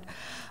about, but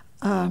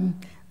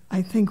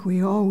I think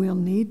we all will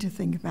need to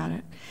think about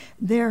it.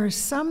 There are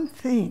some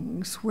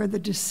things where the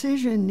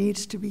decision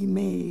needs to be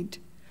made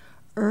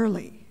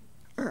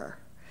earlier,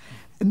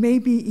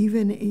 maybe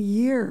even a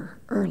year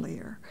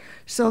earlier,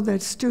 so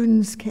that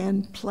students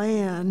can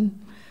plan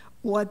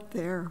what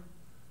their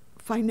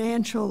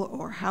financial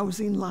or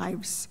housing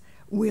lives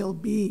will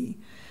be.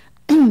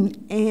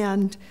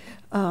 And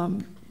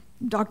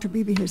Dr.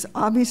 Beebe has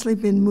obviously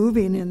been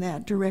moving in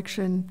that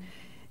direction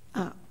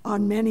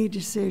on many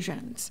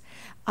decisions.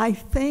 I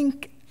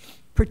think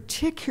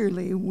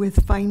particularly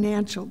with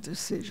financial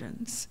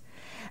decisions,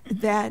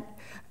 that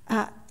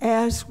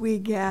as we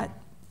get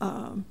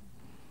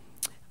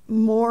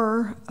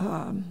more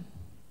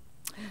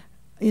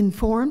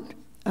informed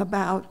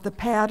about the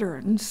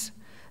patterns,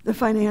 the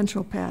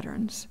financial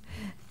patterns,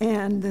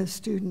 and the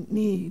student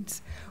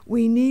needs,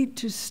 we need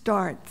to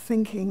start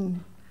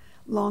thinking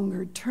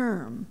longer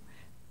term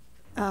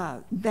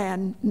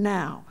than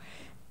now.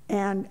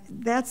 And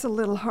that's a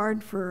little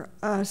hard for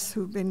us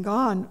who've been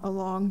gone a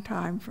long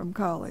time from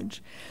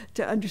college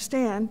to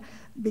understand,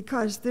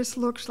 because this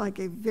looks like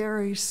a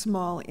very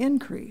small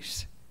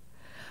increase.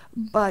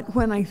 But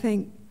when I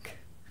think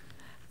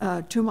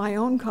to my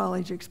own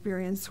college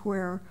experience,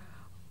 where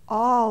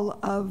all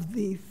of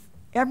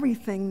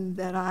everything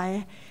that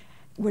I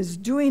was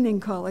doing in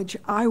college,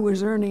 I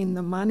was earning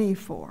the money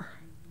for,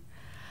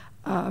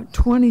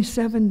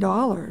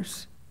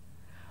 $27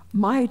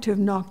 might have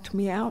knocked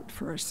me out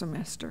for a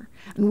semester,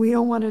 and we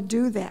don't want to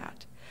do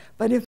that.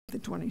 But if the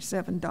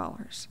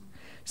 $27,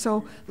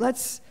 so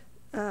let's.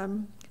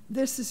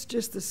 This is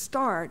just the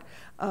start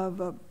of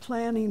a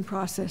planning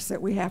process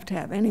that we have to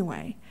have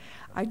anyway.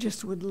 I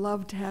just would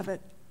love to have it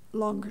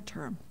longer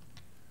term.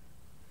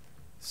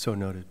 So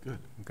noted. Good.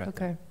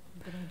 Okay.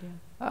 Good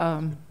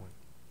idea.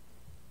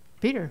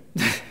 Peter.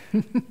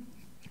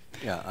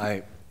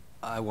 Yeah,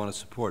 I want to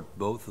support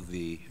both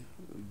the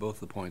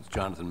points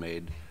Jonathan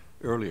made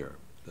earlier.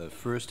 The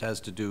first has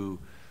to do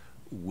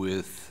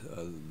with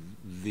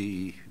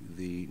the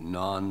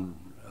non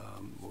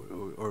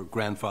or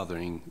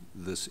grandfathering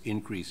this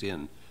increase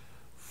in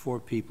for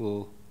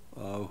people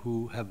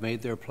who have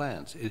made their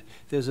plans.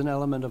 There's an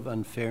element of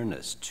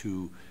unfairness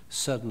to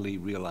suddenly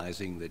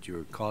realizing that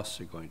your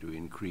costs are going to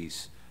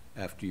increase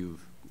after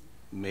you've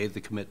made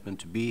the commitment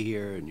to be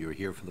here, and you're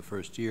here for the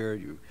first year,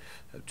 you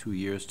have 2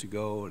 years to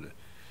go. And,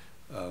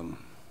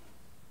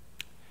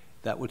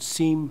 that would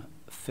seem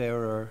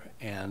fairer,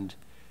 and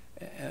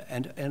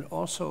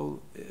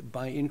also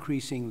by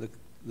increasing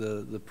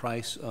the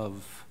price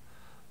of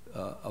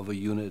a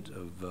unit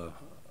of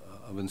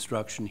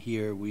instruction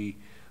here, we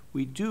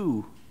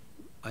do,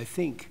 I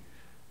think,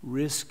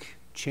 risk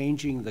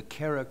changing the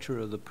character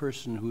of the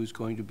person who's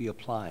going to be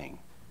applying,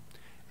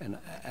 and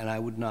I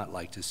would not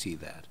like to see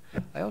that.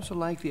 I also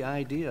like the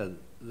idea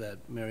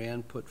that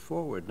Marianne put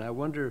forward, and I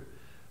wonder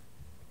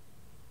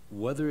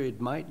whether it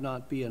might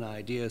not be an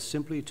idea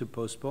simply to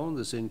postpone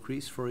this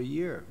increase for a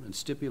year and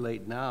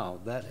stipulate now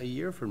that a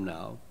year from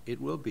now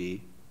it will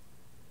be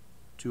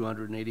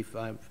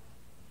 $285.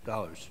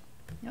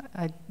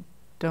 I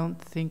don't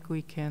think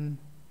we can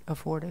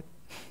afford it,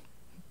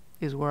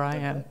 is where I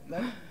am.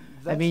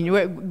 I mean,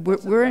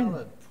 we're in.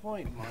 Valid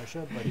point,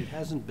 Marcia, but it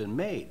hasn't been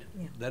made.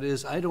 Yeah. That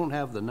is, I don't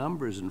have the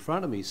numbers in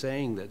front of me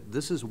saying that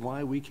this is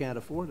why we can't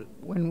afford it.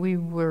 When we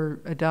were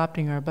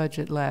adopting our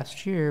budget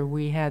last year,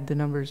 we had the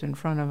numbers in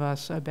front of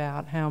us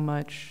about how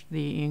much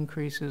the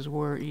increases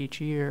were each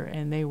year,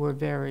 and they were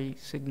very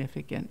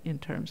significant in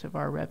terms of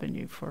our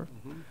revenue for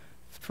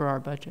our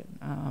budget.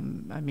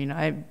 I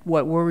mean,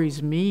 what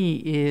worries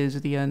me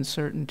is the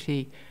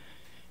uncertainty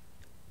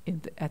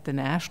at the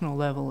national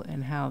level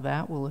and how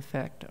that will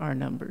affect our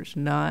numbers,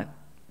 not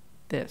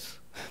this.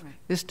 Right.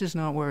 This does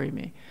not worry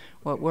me.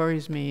 What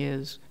worries me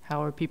is,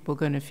 how are people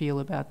going to feel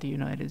about the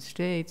United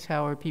States?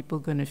 How are people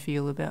going to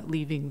feel about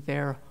leaving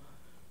their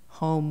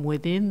home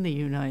within the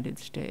United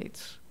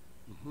States?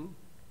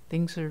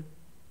 Things are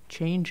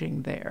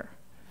changing there.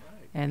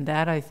 Right. And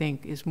that, I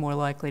think, is more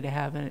likely to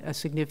have a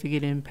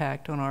significant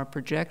impact on our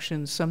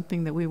projections,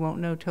 something that we won't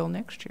know till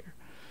next year.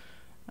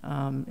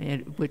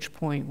 At which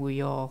point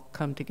we all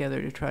come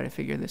together to try to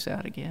figure this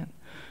out again.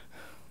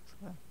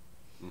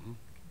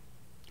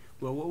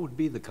 Well, what would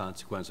be the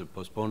consequence of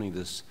postponing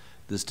this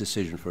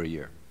decision for a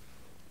year,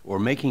 or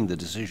making the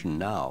decision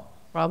now?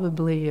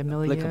 Probably $1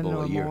 million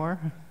or more.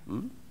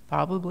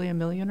 Probably $1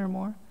 million or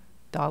more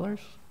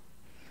dollars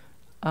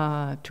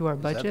to our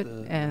budget,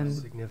 and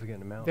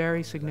significant amount.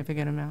 Very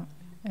significant amount.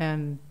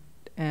 And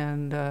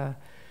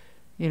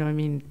you know, I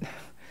mean,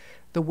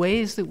 the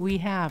ways that we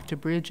have to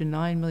bridge a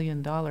 $9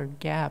 million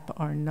gap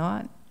are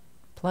not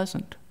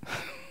pleasant.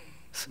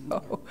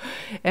 So,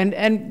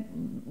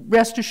 and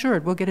rest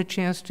assured, we'll get a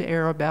chance to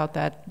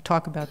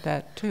talk about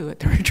that too at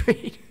the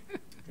retreat.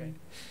 Okay.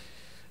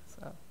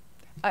 So,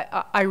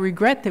 I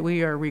regret that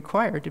we are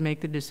required to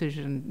make the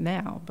decision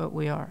now, but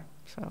we are,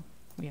 so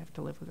we have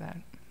to live with that.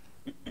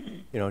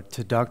 You know,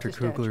 to Dr.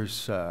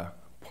 Kugler's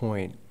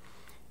point,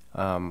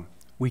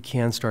 we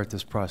can start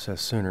this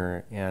process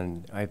sooner,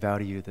 and I vow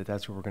to you that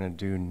that's what we're going to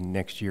do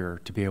next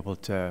year, to be able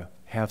to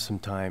have some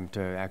time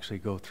to actually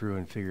go through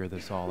and figure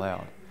this all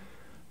out.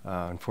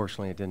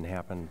 Unfortunately, it didn't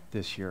happen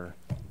this year.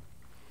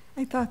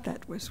 I thought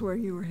that was where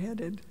you were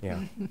headed.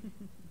 Yeah.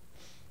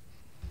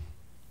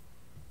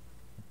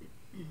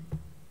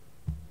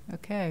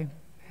 Okay.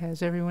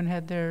 Has everyone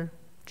had their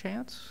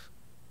chance?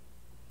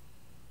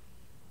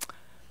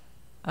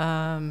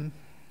 I've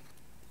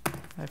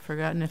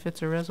forgotten if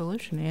it's a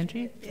resolution.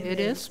 Angie? It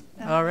is?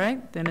 All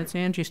right. Then it's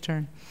Angie's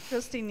turn.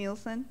 Trustee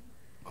Nielsen?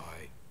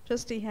 Aye.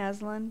 Trustee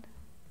Hasland?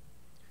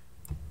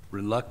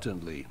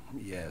 Reluctantly,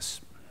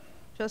 yes.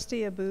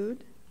 Trustee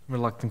Aboud?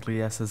 Reluctantly,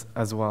 yes,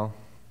 as well.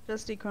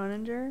 Trustee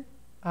Croninger?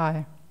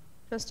 Aye.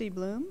 Trustee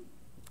Bloom?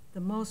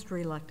 The most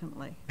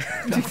reluctantly.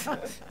 Just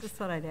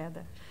thought I'd add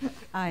that.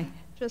 Aye.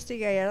 Trustee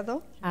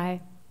Gallardo? Aye.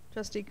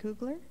 Trustee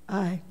Kugler?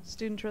 Aye.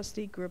 Student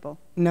Trustee Gribble?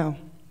 No.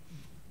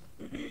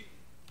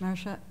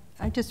 Marcia,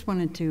 I just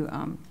wanted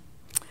to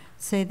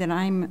say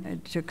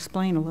that to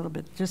explain a little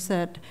bit, just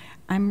that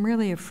I'm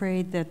really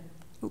afraid that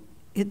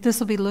this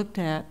will be looked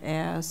at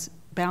as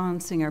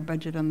balancing our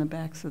budget on the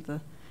backs of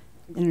the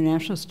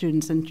international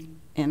students,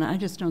 and I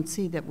just don't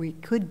see that we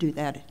could do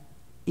that,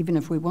 even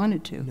if we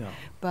wanted to. No.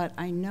 But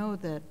I know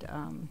that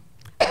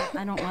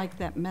I don't like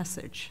that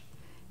message,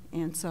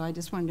 and so I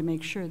just wanted to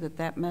make sure that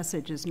that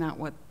message is not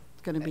what's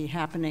going to be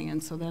happening,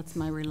 and so that's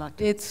my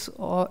reluctance.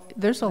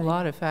 There's a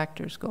lot of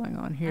factors going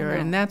on here,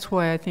 and that's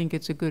why I think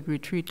it's a good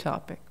retreat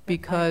topic,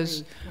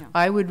 because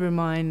I would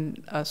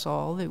remind us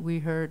all that we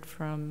heard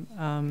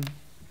from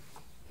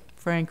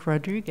Frank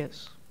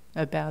Rodriguez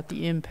about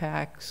the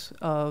impacts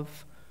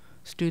of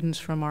students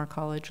from our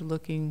college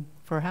looking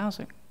for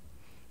housing.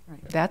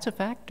 Right. That's a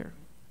factor.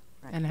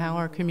 Right. And how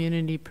our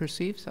community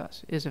perceives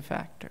us is a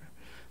factor.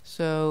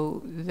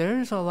 So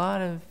there's a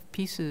lot of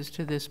pieces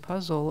to this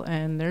puzzle,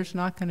 and there's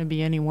not going to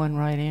be any one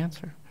right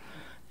answer.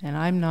 And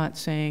I'm not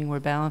saying we're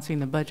balancing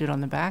the budget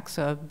on the backs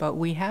of, but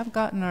we have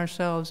gotten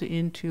ourselves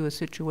into a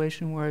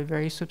situation where a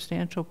very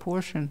substantial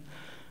portion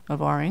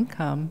of our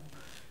income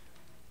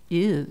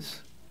is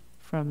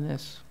from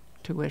this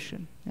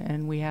tuition,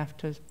 and we have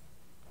to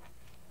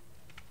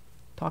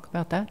talk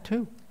about that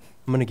too.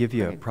 I'm going to give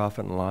you a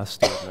profit and loss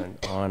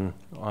statement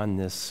on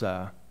this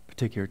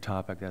particular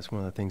topic. That's one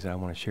of the things that I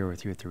want to share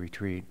with you at the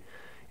retreat,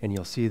 and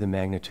you'll see the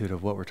magnitude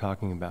of what we're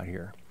talking about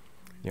here.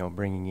 You know,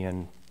 bringing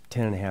in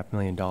 $10.5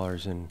 million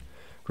in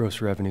gross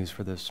revenues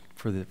for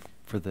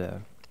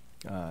the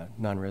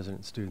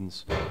non-resident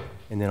students,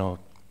 and then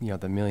the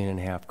 $1.5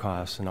 million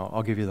costs, and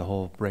I'll give you the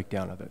whole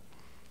breakdown of it.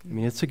 I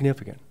mean, it's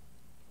significant.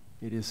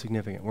 It is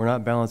significant. We're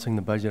not balancing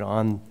the budget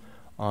on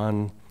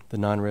the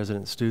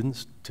non-resident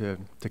students, to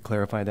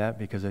clarify that,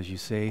 because as you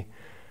say,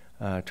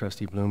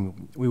 Trustee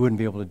Bloom, we wouldn't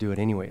be able to do it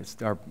anyway.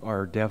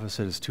 Our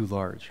deficit is too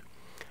large.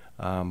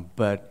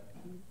 But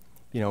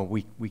you know,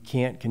 we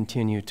can't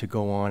continue to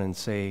go on and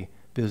say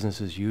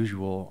business as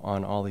usual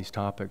on all these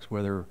topics,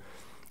 whether,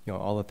 you know,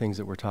 all the things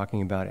that we're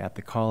talking about at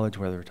the college,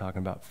 whether we're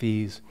talking about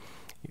fees.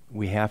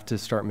 We have to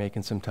start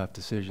making some tough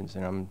decisions,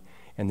 and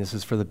this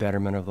is for the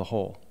betterment of the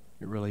whole.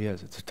 It really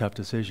is. It's a tough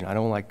decision. I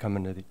don't like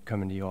coming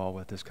to you all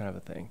with this kind of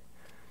a thing.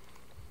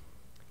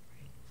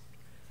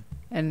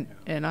 And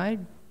I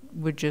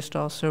would just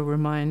also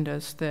remind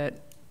us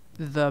that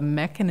the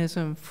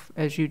mechanism,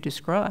 as you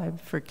described,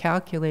 for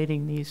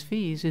calculating these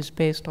fees is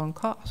based on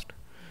cost.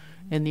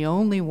 And the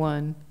only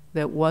one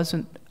that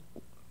wasn't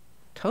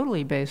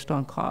totally based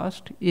on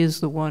cost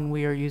is the one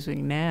we are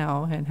using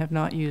now and have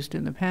not used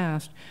in the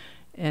past.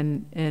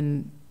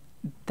 And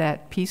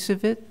that piece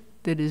of it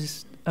that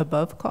is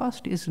above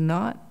cost is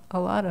not a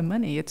lot of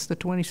money. It's the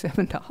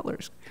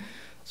 $27.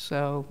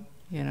 So,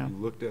 you know. We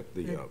looked at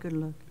the good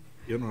look.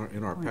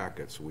 In our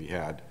packets, we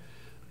had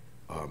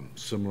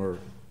similar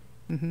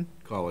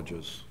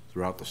colleges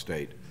throughout the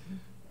state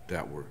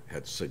that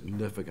had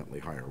significantly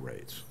higher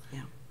rates.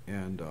 Yeah.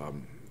 And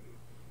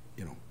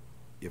you know,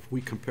 if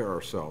we compare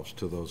ourselves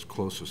to those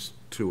closest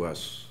to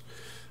us,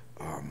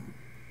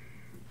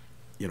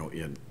 you know,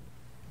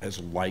 as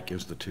like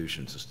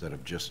institutions instead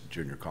of just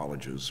junior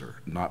colleges,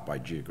 or not by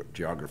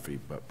geography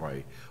but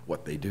by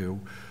what they do,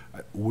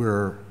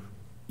 we're,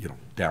 you know,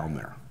 down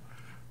there.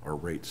 Our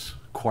rates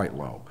quite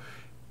low.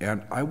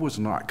 And I was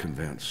not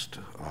convinced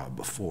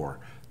before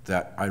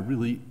that I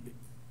really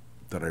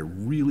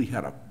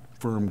had a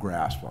firm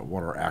grasp on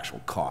what our actual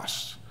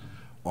costs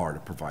are to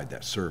provide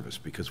that service,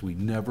 because we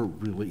never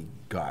really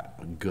got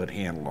a good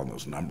handle on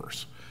those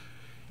numbers.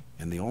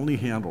 And the only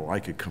handle I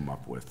could come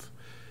up with,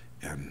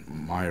 and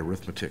my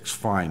arithmetic's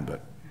fine,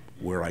 but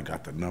where I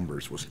got the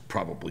numbers was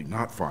probably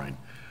not fine,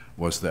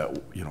 was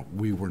that, you know,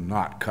 we were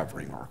not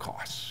covering our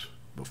costs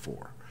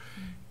before.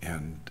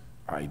 And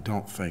I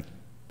don't think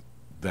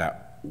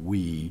that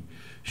we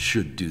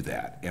should do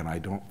that, and I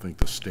don't think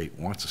the state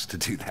wants us to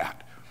do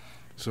that.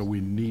 So we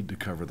need to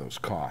cover those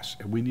costs,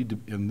 and we need to,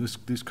 in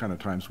these kind of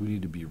times, we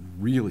need to be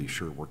really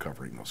sure we're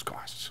covering those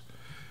costs.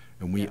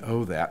 And we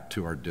owe that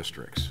to our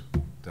districts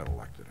that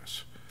elected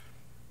us.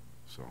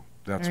 So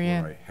that's what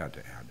I had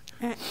to add.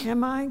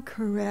 Am I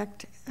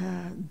correct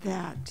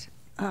that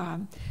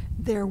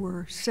there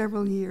were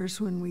several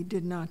years when we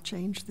did not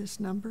change this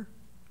number?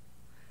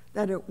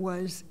 That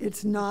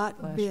it's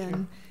not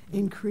been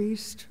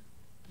increased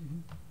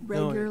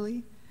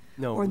regularly?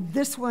 No. Or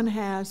this one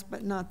has,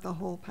 but not the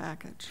whole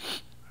package?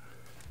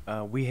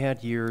 We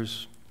had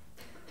years,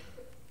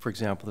 for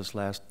example,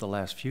 the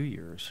last few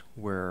years,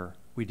 where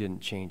we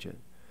didn't change it.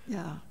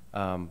 Yeah.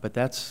 But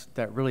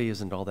that really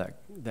isn't all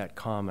that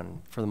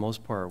common. For the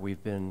most part,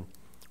 we've been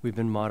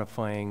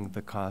modifying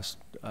the cost,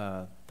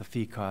 the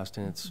fee cost,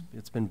 and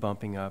it's been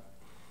bumping up.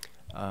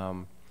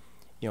 You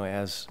know,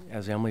 as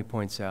Emily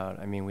points out,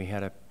 I mean, we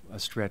had a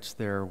stretch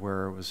there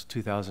where it was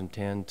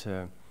 2010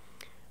 to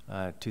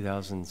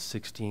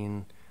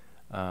 2016,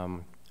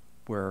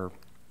 where,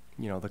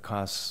 you know, the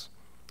costs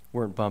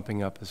weren't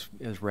bumping up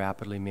as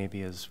rapidly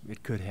maybe as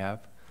it could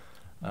have.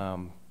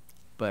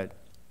 But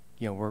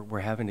you know, we're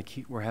having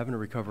to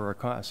recover our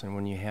costs, and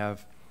when you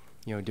have,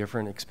 you know,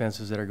 different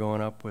expenses that are going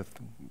up with,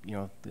 you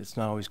know, it's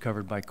not always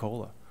covered by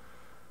COLA.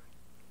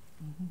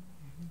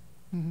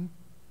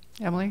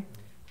 Emily?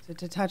 So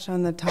to touch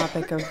on the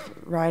topic of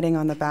riding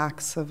on the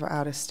backs of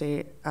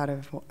out-of-state,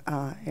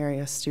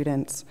 out-of-area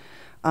students,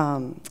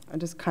 I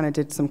just kind of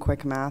did some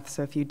quick math.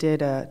 So if you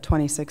did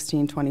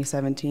 2016,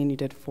 2017, you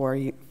did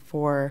four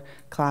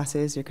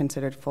classes, you're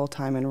considered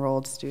full-time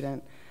enrolled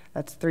student.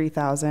 That's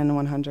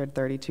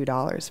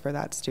 $3,132 for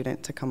that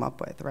student to come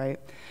up with, right?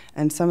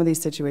 And some of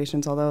these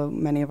situations, although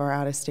many of our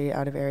out-of-state,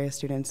 out-of-area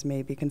students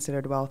may be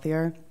considered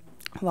wealthier,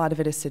 a lot of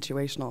it is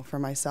situational. For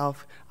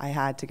myself, I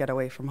had to get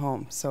away from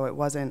home. So it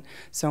wasn't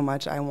so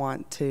much I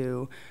want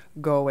to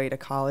go away to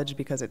college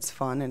because it's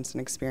fun and it's an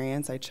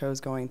experience. I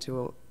chose going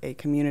to a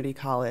community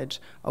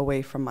college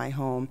away from my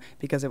home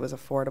because it was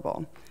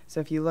affordable. So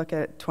if you look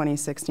at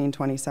 2016,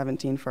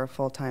 2017 for a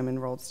full-time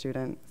enrolled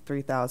student,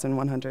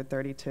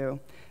 $3,132.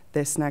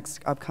 This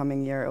next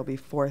upcoming year, it'll be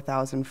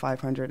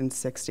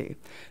 $4,560.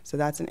 So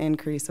that's an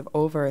increase of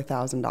over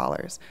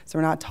 $1,000. So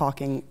we're not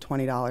talking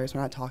 $20, we're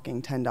not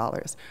talking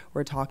 $10,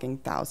 we're talking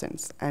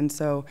thousands. And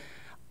so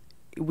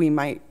we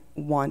might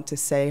want to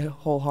say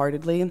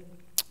wholeheartedly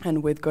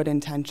and with good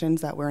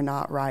intentions that we're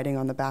not riding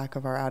on the back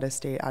of our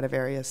out-of-state,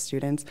 out-of-area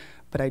students,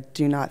 but I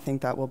do not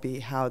think that will be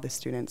how the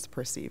students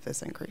perceive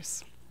this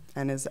increase.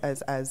 And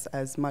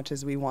as much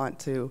as we want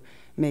to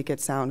make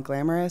it sound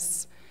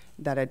glamorous,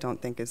 that I don't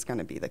think is going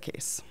to be the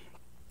case.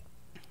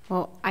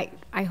 Well,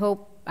 I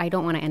hope, I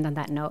don't want to end on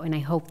that note, and I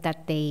hope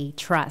that they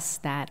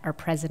trust that our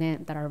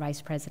president, that our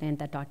vice president,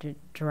 that Dr.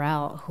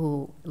 Durrell,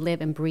 who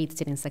live and breathe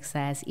student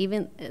success,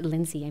 even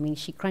Lindsay, I mean,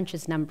 she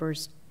crunches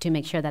numbers to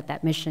make sure that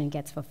that mission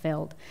gets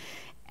fulfilled.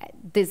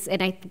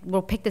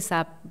 We'll pick this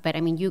up, but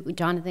I mean, you,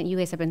 Jonathan, you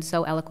guys have been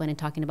so eloquent in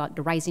talking about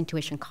the rising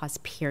tuition costs,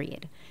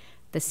 period.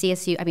 The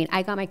CSU, I mean,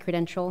 I got my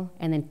credential,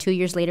 and then 2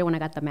 years later when I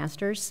got the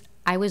master's,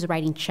 I was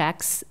writing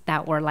checks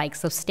that were like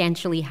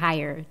substantially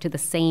higher to the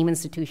same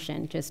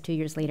institution just 2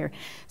 years later.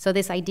 So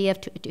this idea of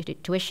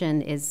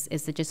tuition is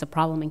just a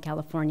problem in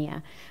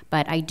California.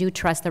 But I do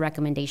trust the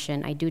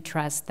recommendation. I do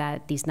trust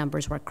that these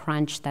numbers were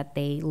crunched, that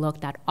they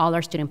looked at all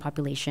our student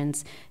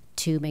populations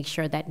to make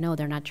sure that, no,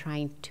 they're not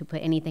trying to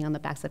put anything on the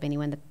backs of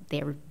anyone, that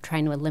they're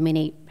trying to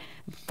eliminate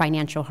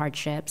financial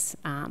hardships.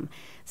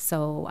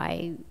 So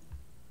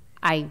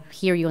I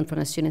hear you from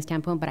a student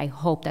standpoint, but I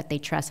hope that they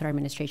trust our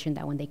administration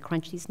that when they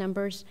crunch these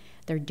numbers,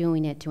 they're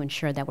doing it to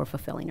ensure that we're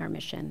fulfilling our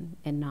mission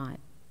and not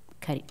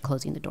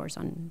closing the doors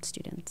on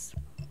students.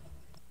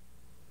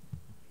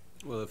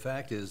 Well, the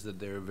fact is that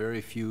there are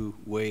very few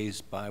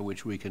ways by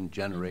which we can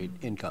generate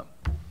income.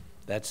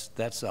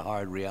 That's a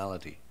hard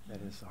reality.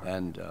 That is hard.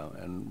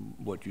 And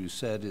what you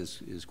said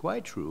is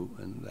quite true,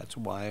 and that's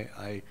why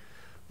I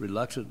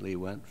reluctantly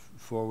went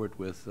forward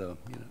with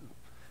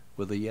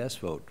with a yes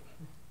vote.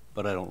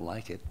 But I don't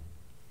like it.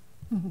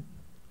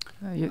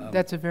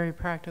 That's a very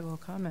practical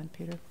comment,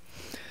 Peter.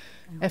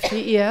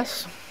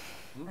 FTES.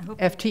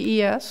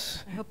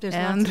 FTES. I hope there's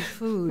lots of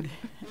food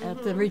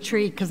at the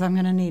retreat because I'm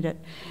going to need it.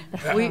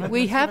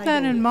 We have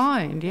that in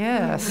mind,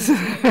 yes.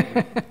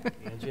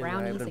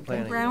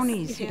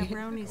 Brownies, yeah,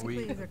 brownies,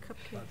 please, or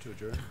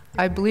cupcakes.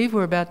 I believe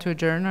we're about to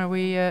adjourn. Are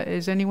we?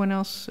 Is anyone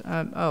else?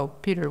 Oh,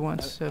 Peter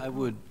wants. I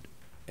would.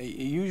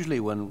 Usually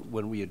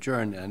when we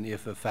adjourn, and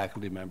if a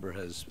faculty member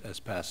has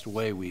passed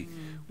away, we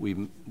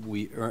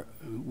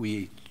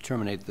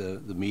terminate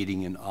the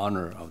meeting in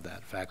honor of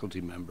that faculty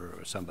member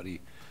or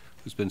somebody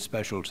who's been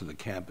special to the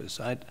campus.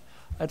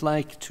 I'd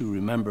like to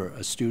remember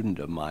a student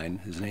of mine.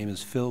 His name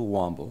is Phil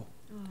Womble.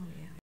 Oh,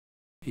 yeah.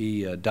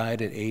 He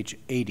died at age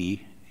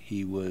 80.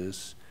 He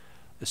was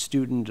a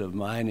student of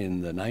mine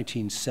in the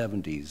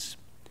 1970s.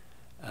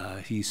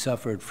 He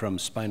suffered from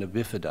spina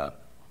bifida,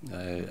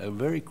 a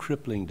very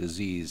crippling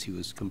disease. He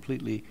was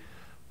completely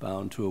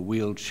bound to a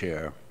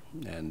wheelchair,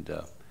 and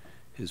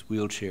his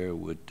wheelchair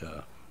would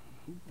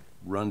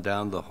run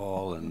down the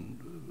hall,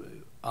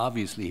 and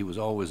obviously he was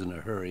always in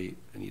a hurry,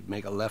 and he'd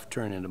make a left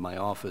turn into my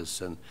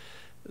office, and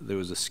there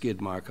was a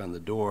skid mark on the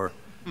door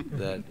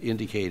that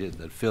indicated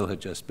that Phil had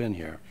just been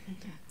here.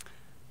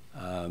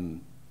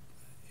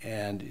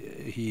 And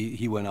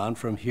he went on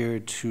from here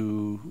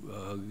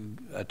to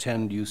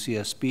attend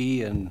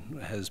UCSB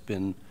and has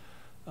been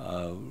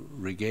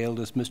regaled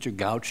as Mr.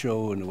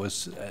 Gaucho, and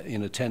was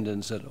in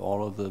attendance at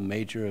all of the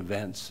major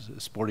events,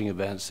 sporting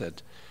events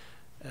at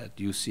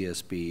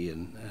UCSB.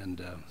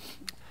 And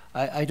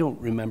I don't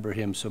remember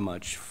him so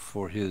much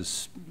for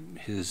his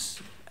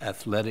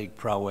athletic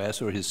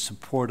prowess or his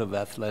support of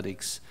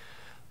athletics,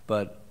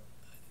 but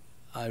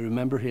I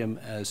remember him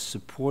as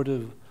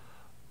supportive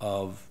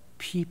of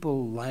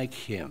people like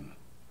him,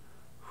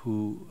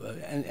 who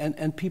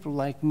and people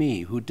like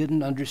me who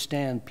didn't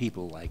understand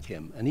people like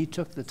him, and he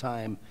took the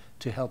time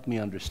to help me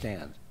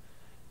understand,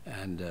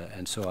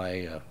 and so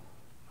I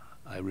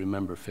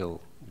remember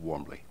Phil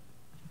warmly.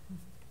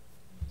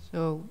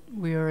 So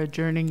we are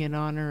adjourning in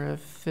honor of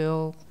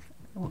Phil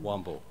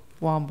Womble.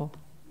 Womble.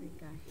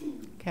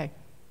 Okay,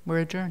 we're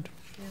adjourned.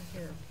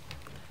 Here,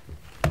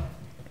 here.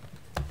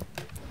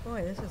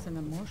 Boy, this is an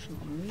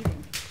emotional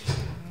meeting.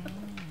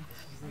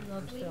 I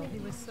love Phil. He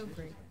was so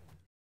great.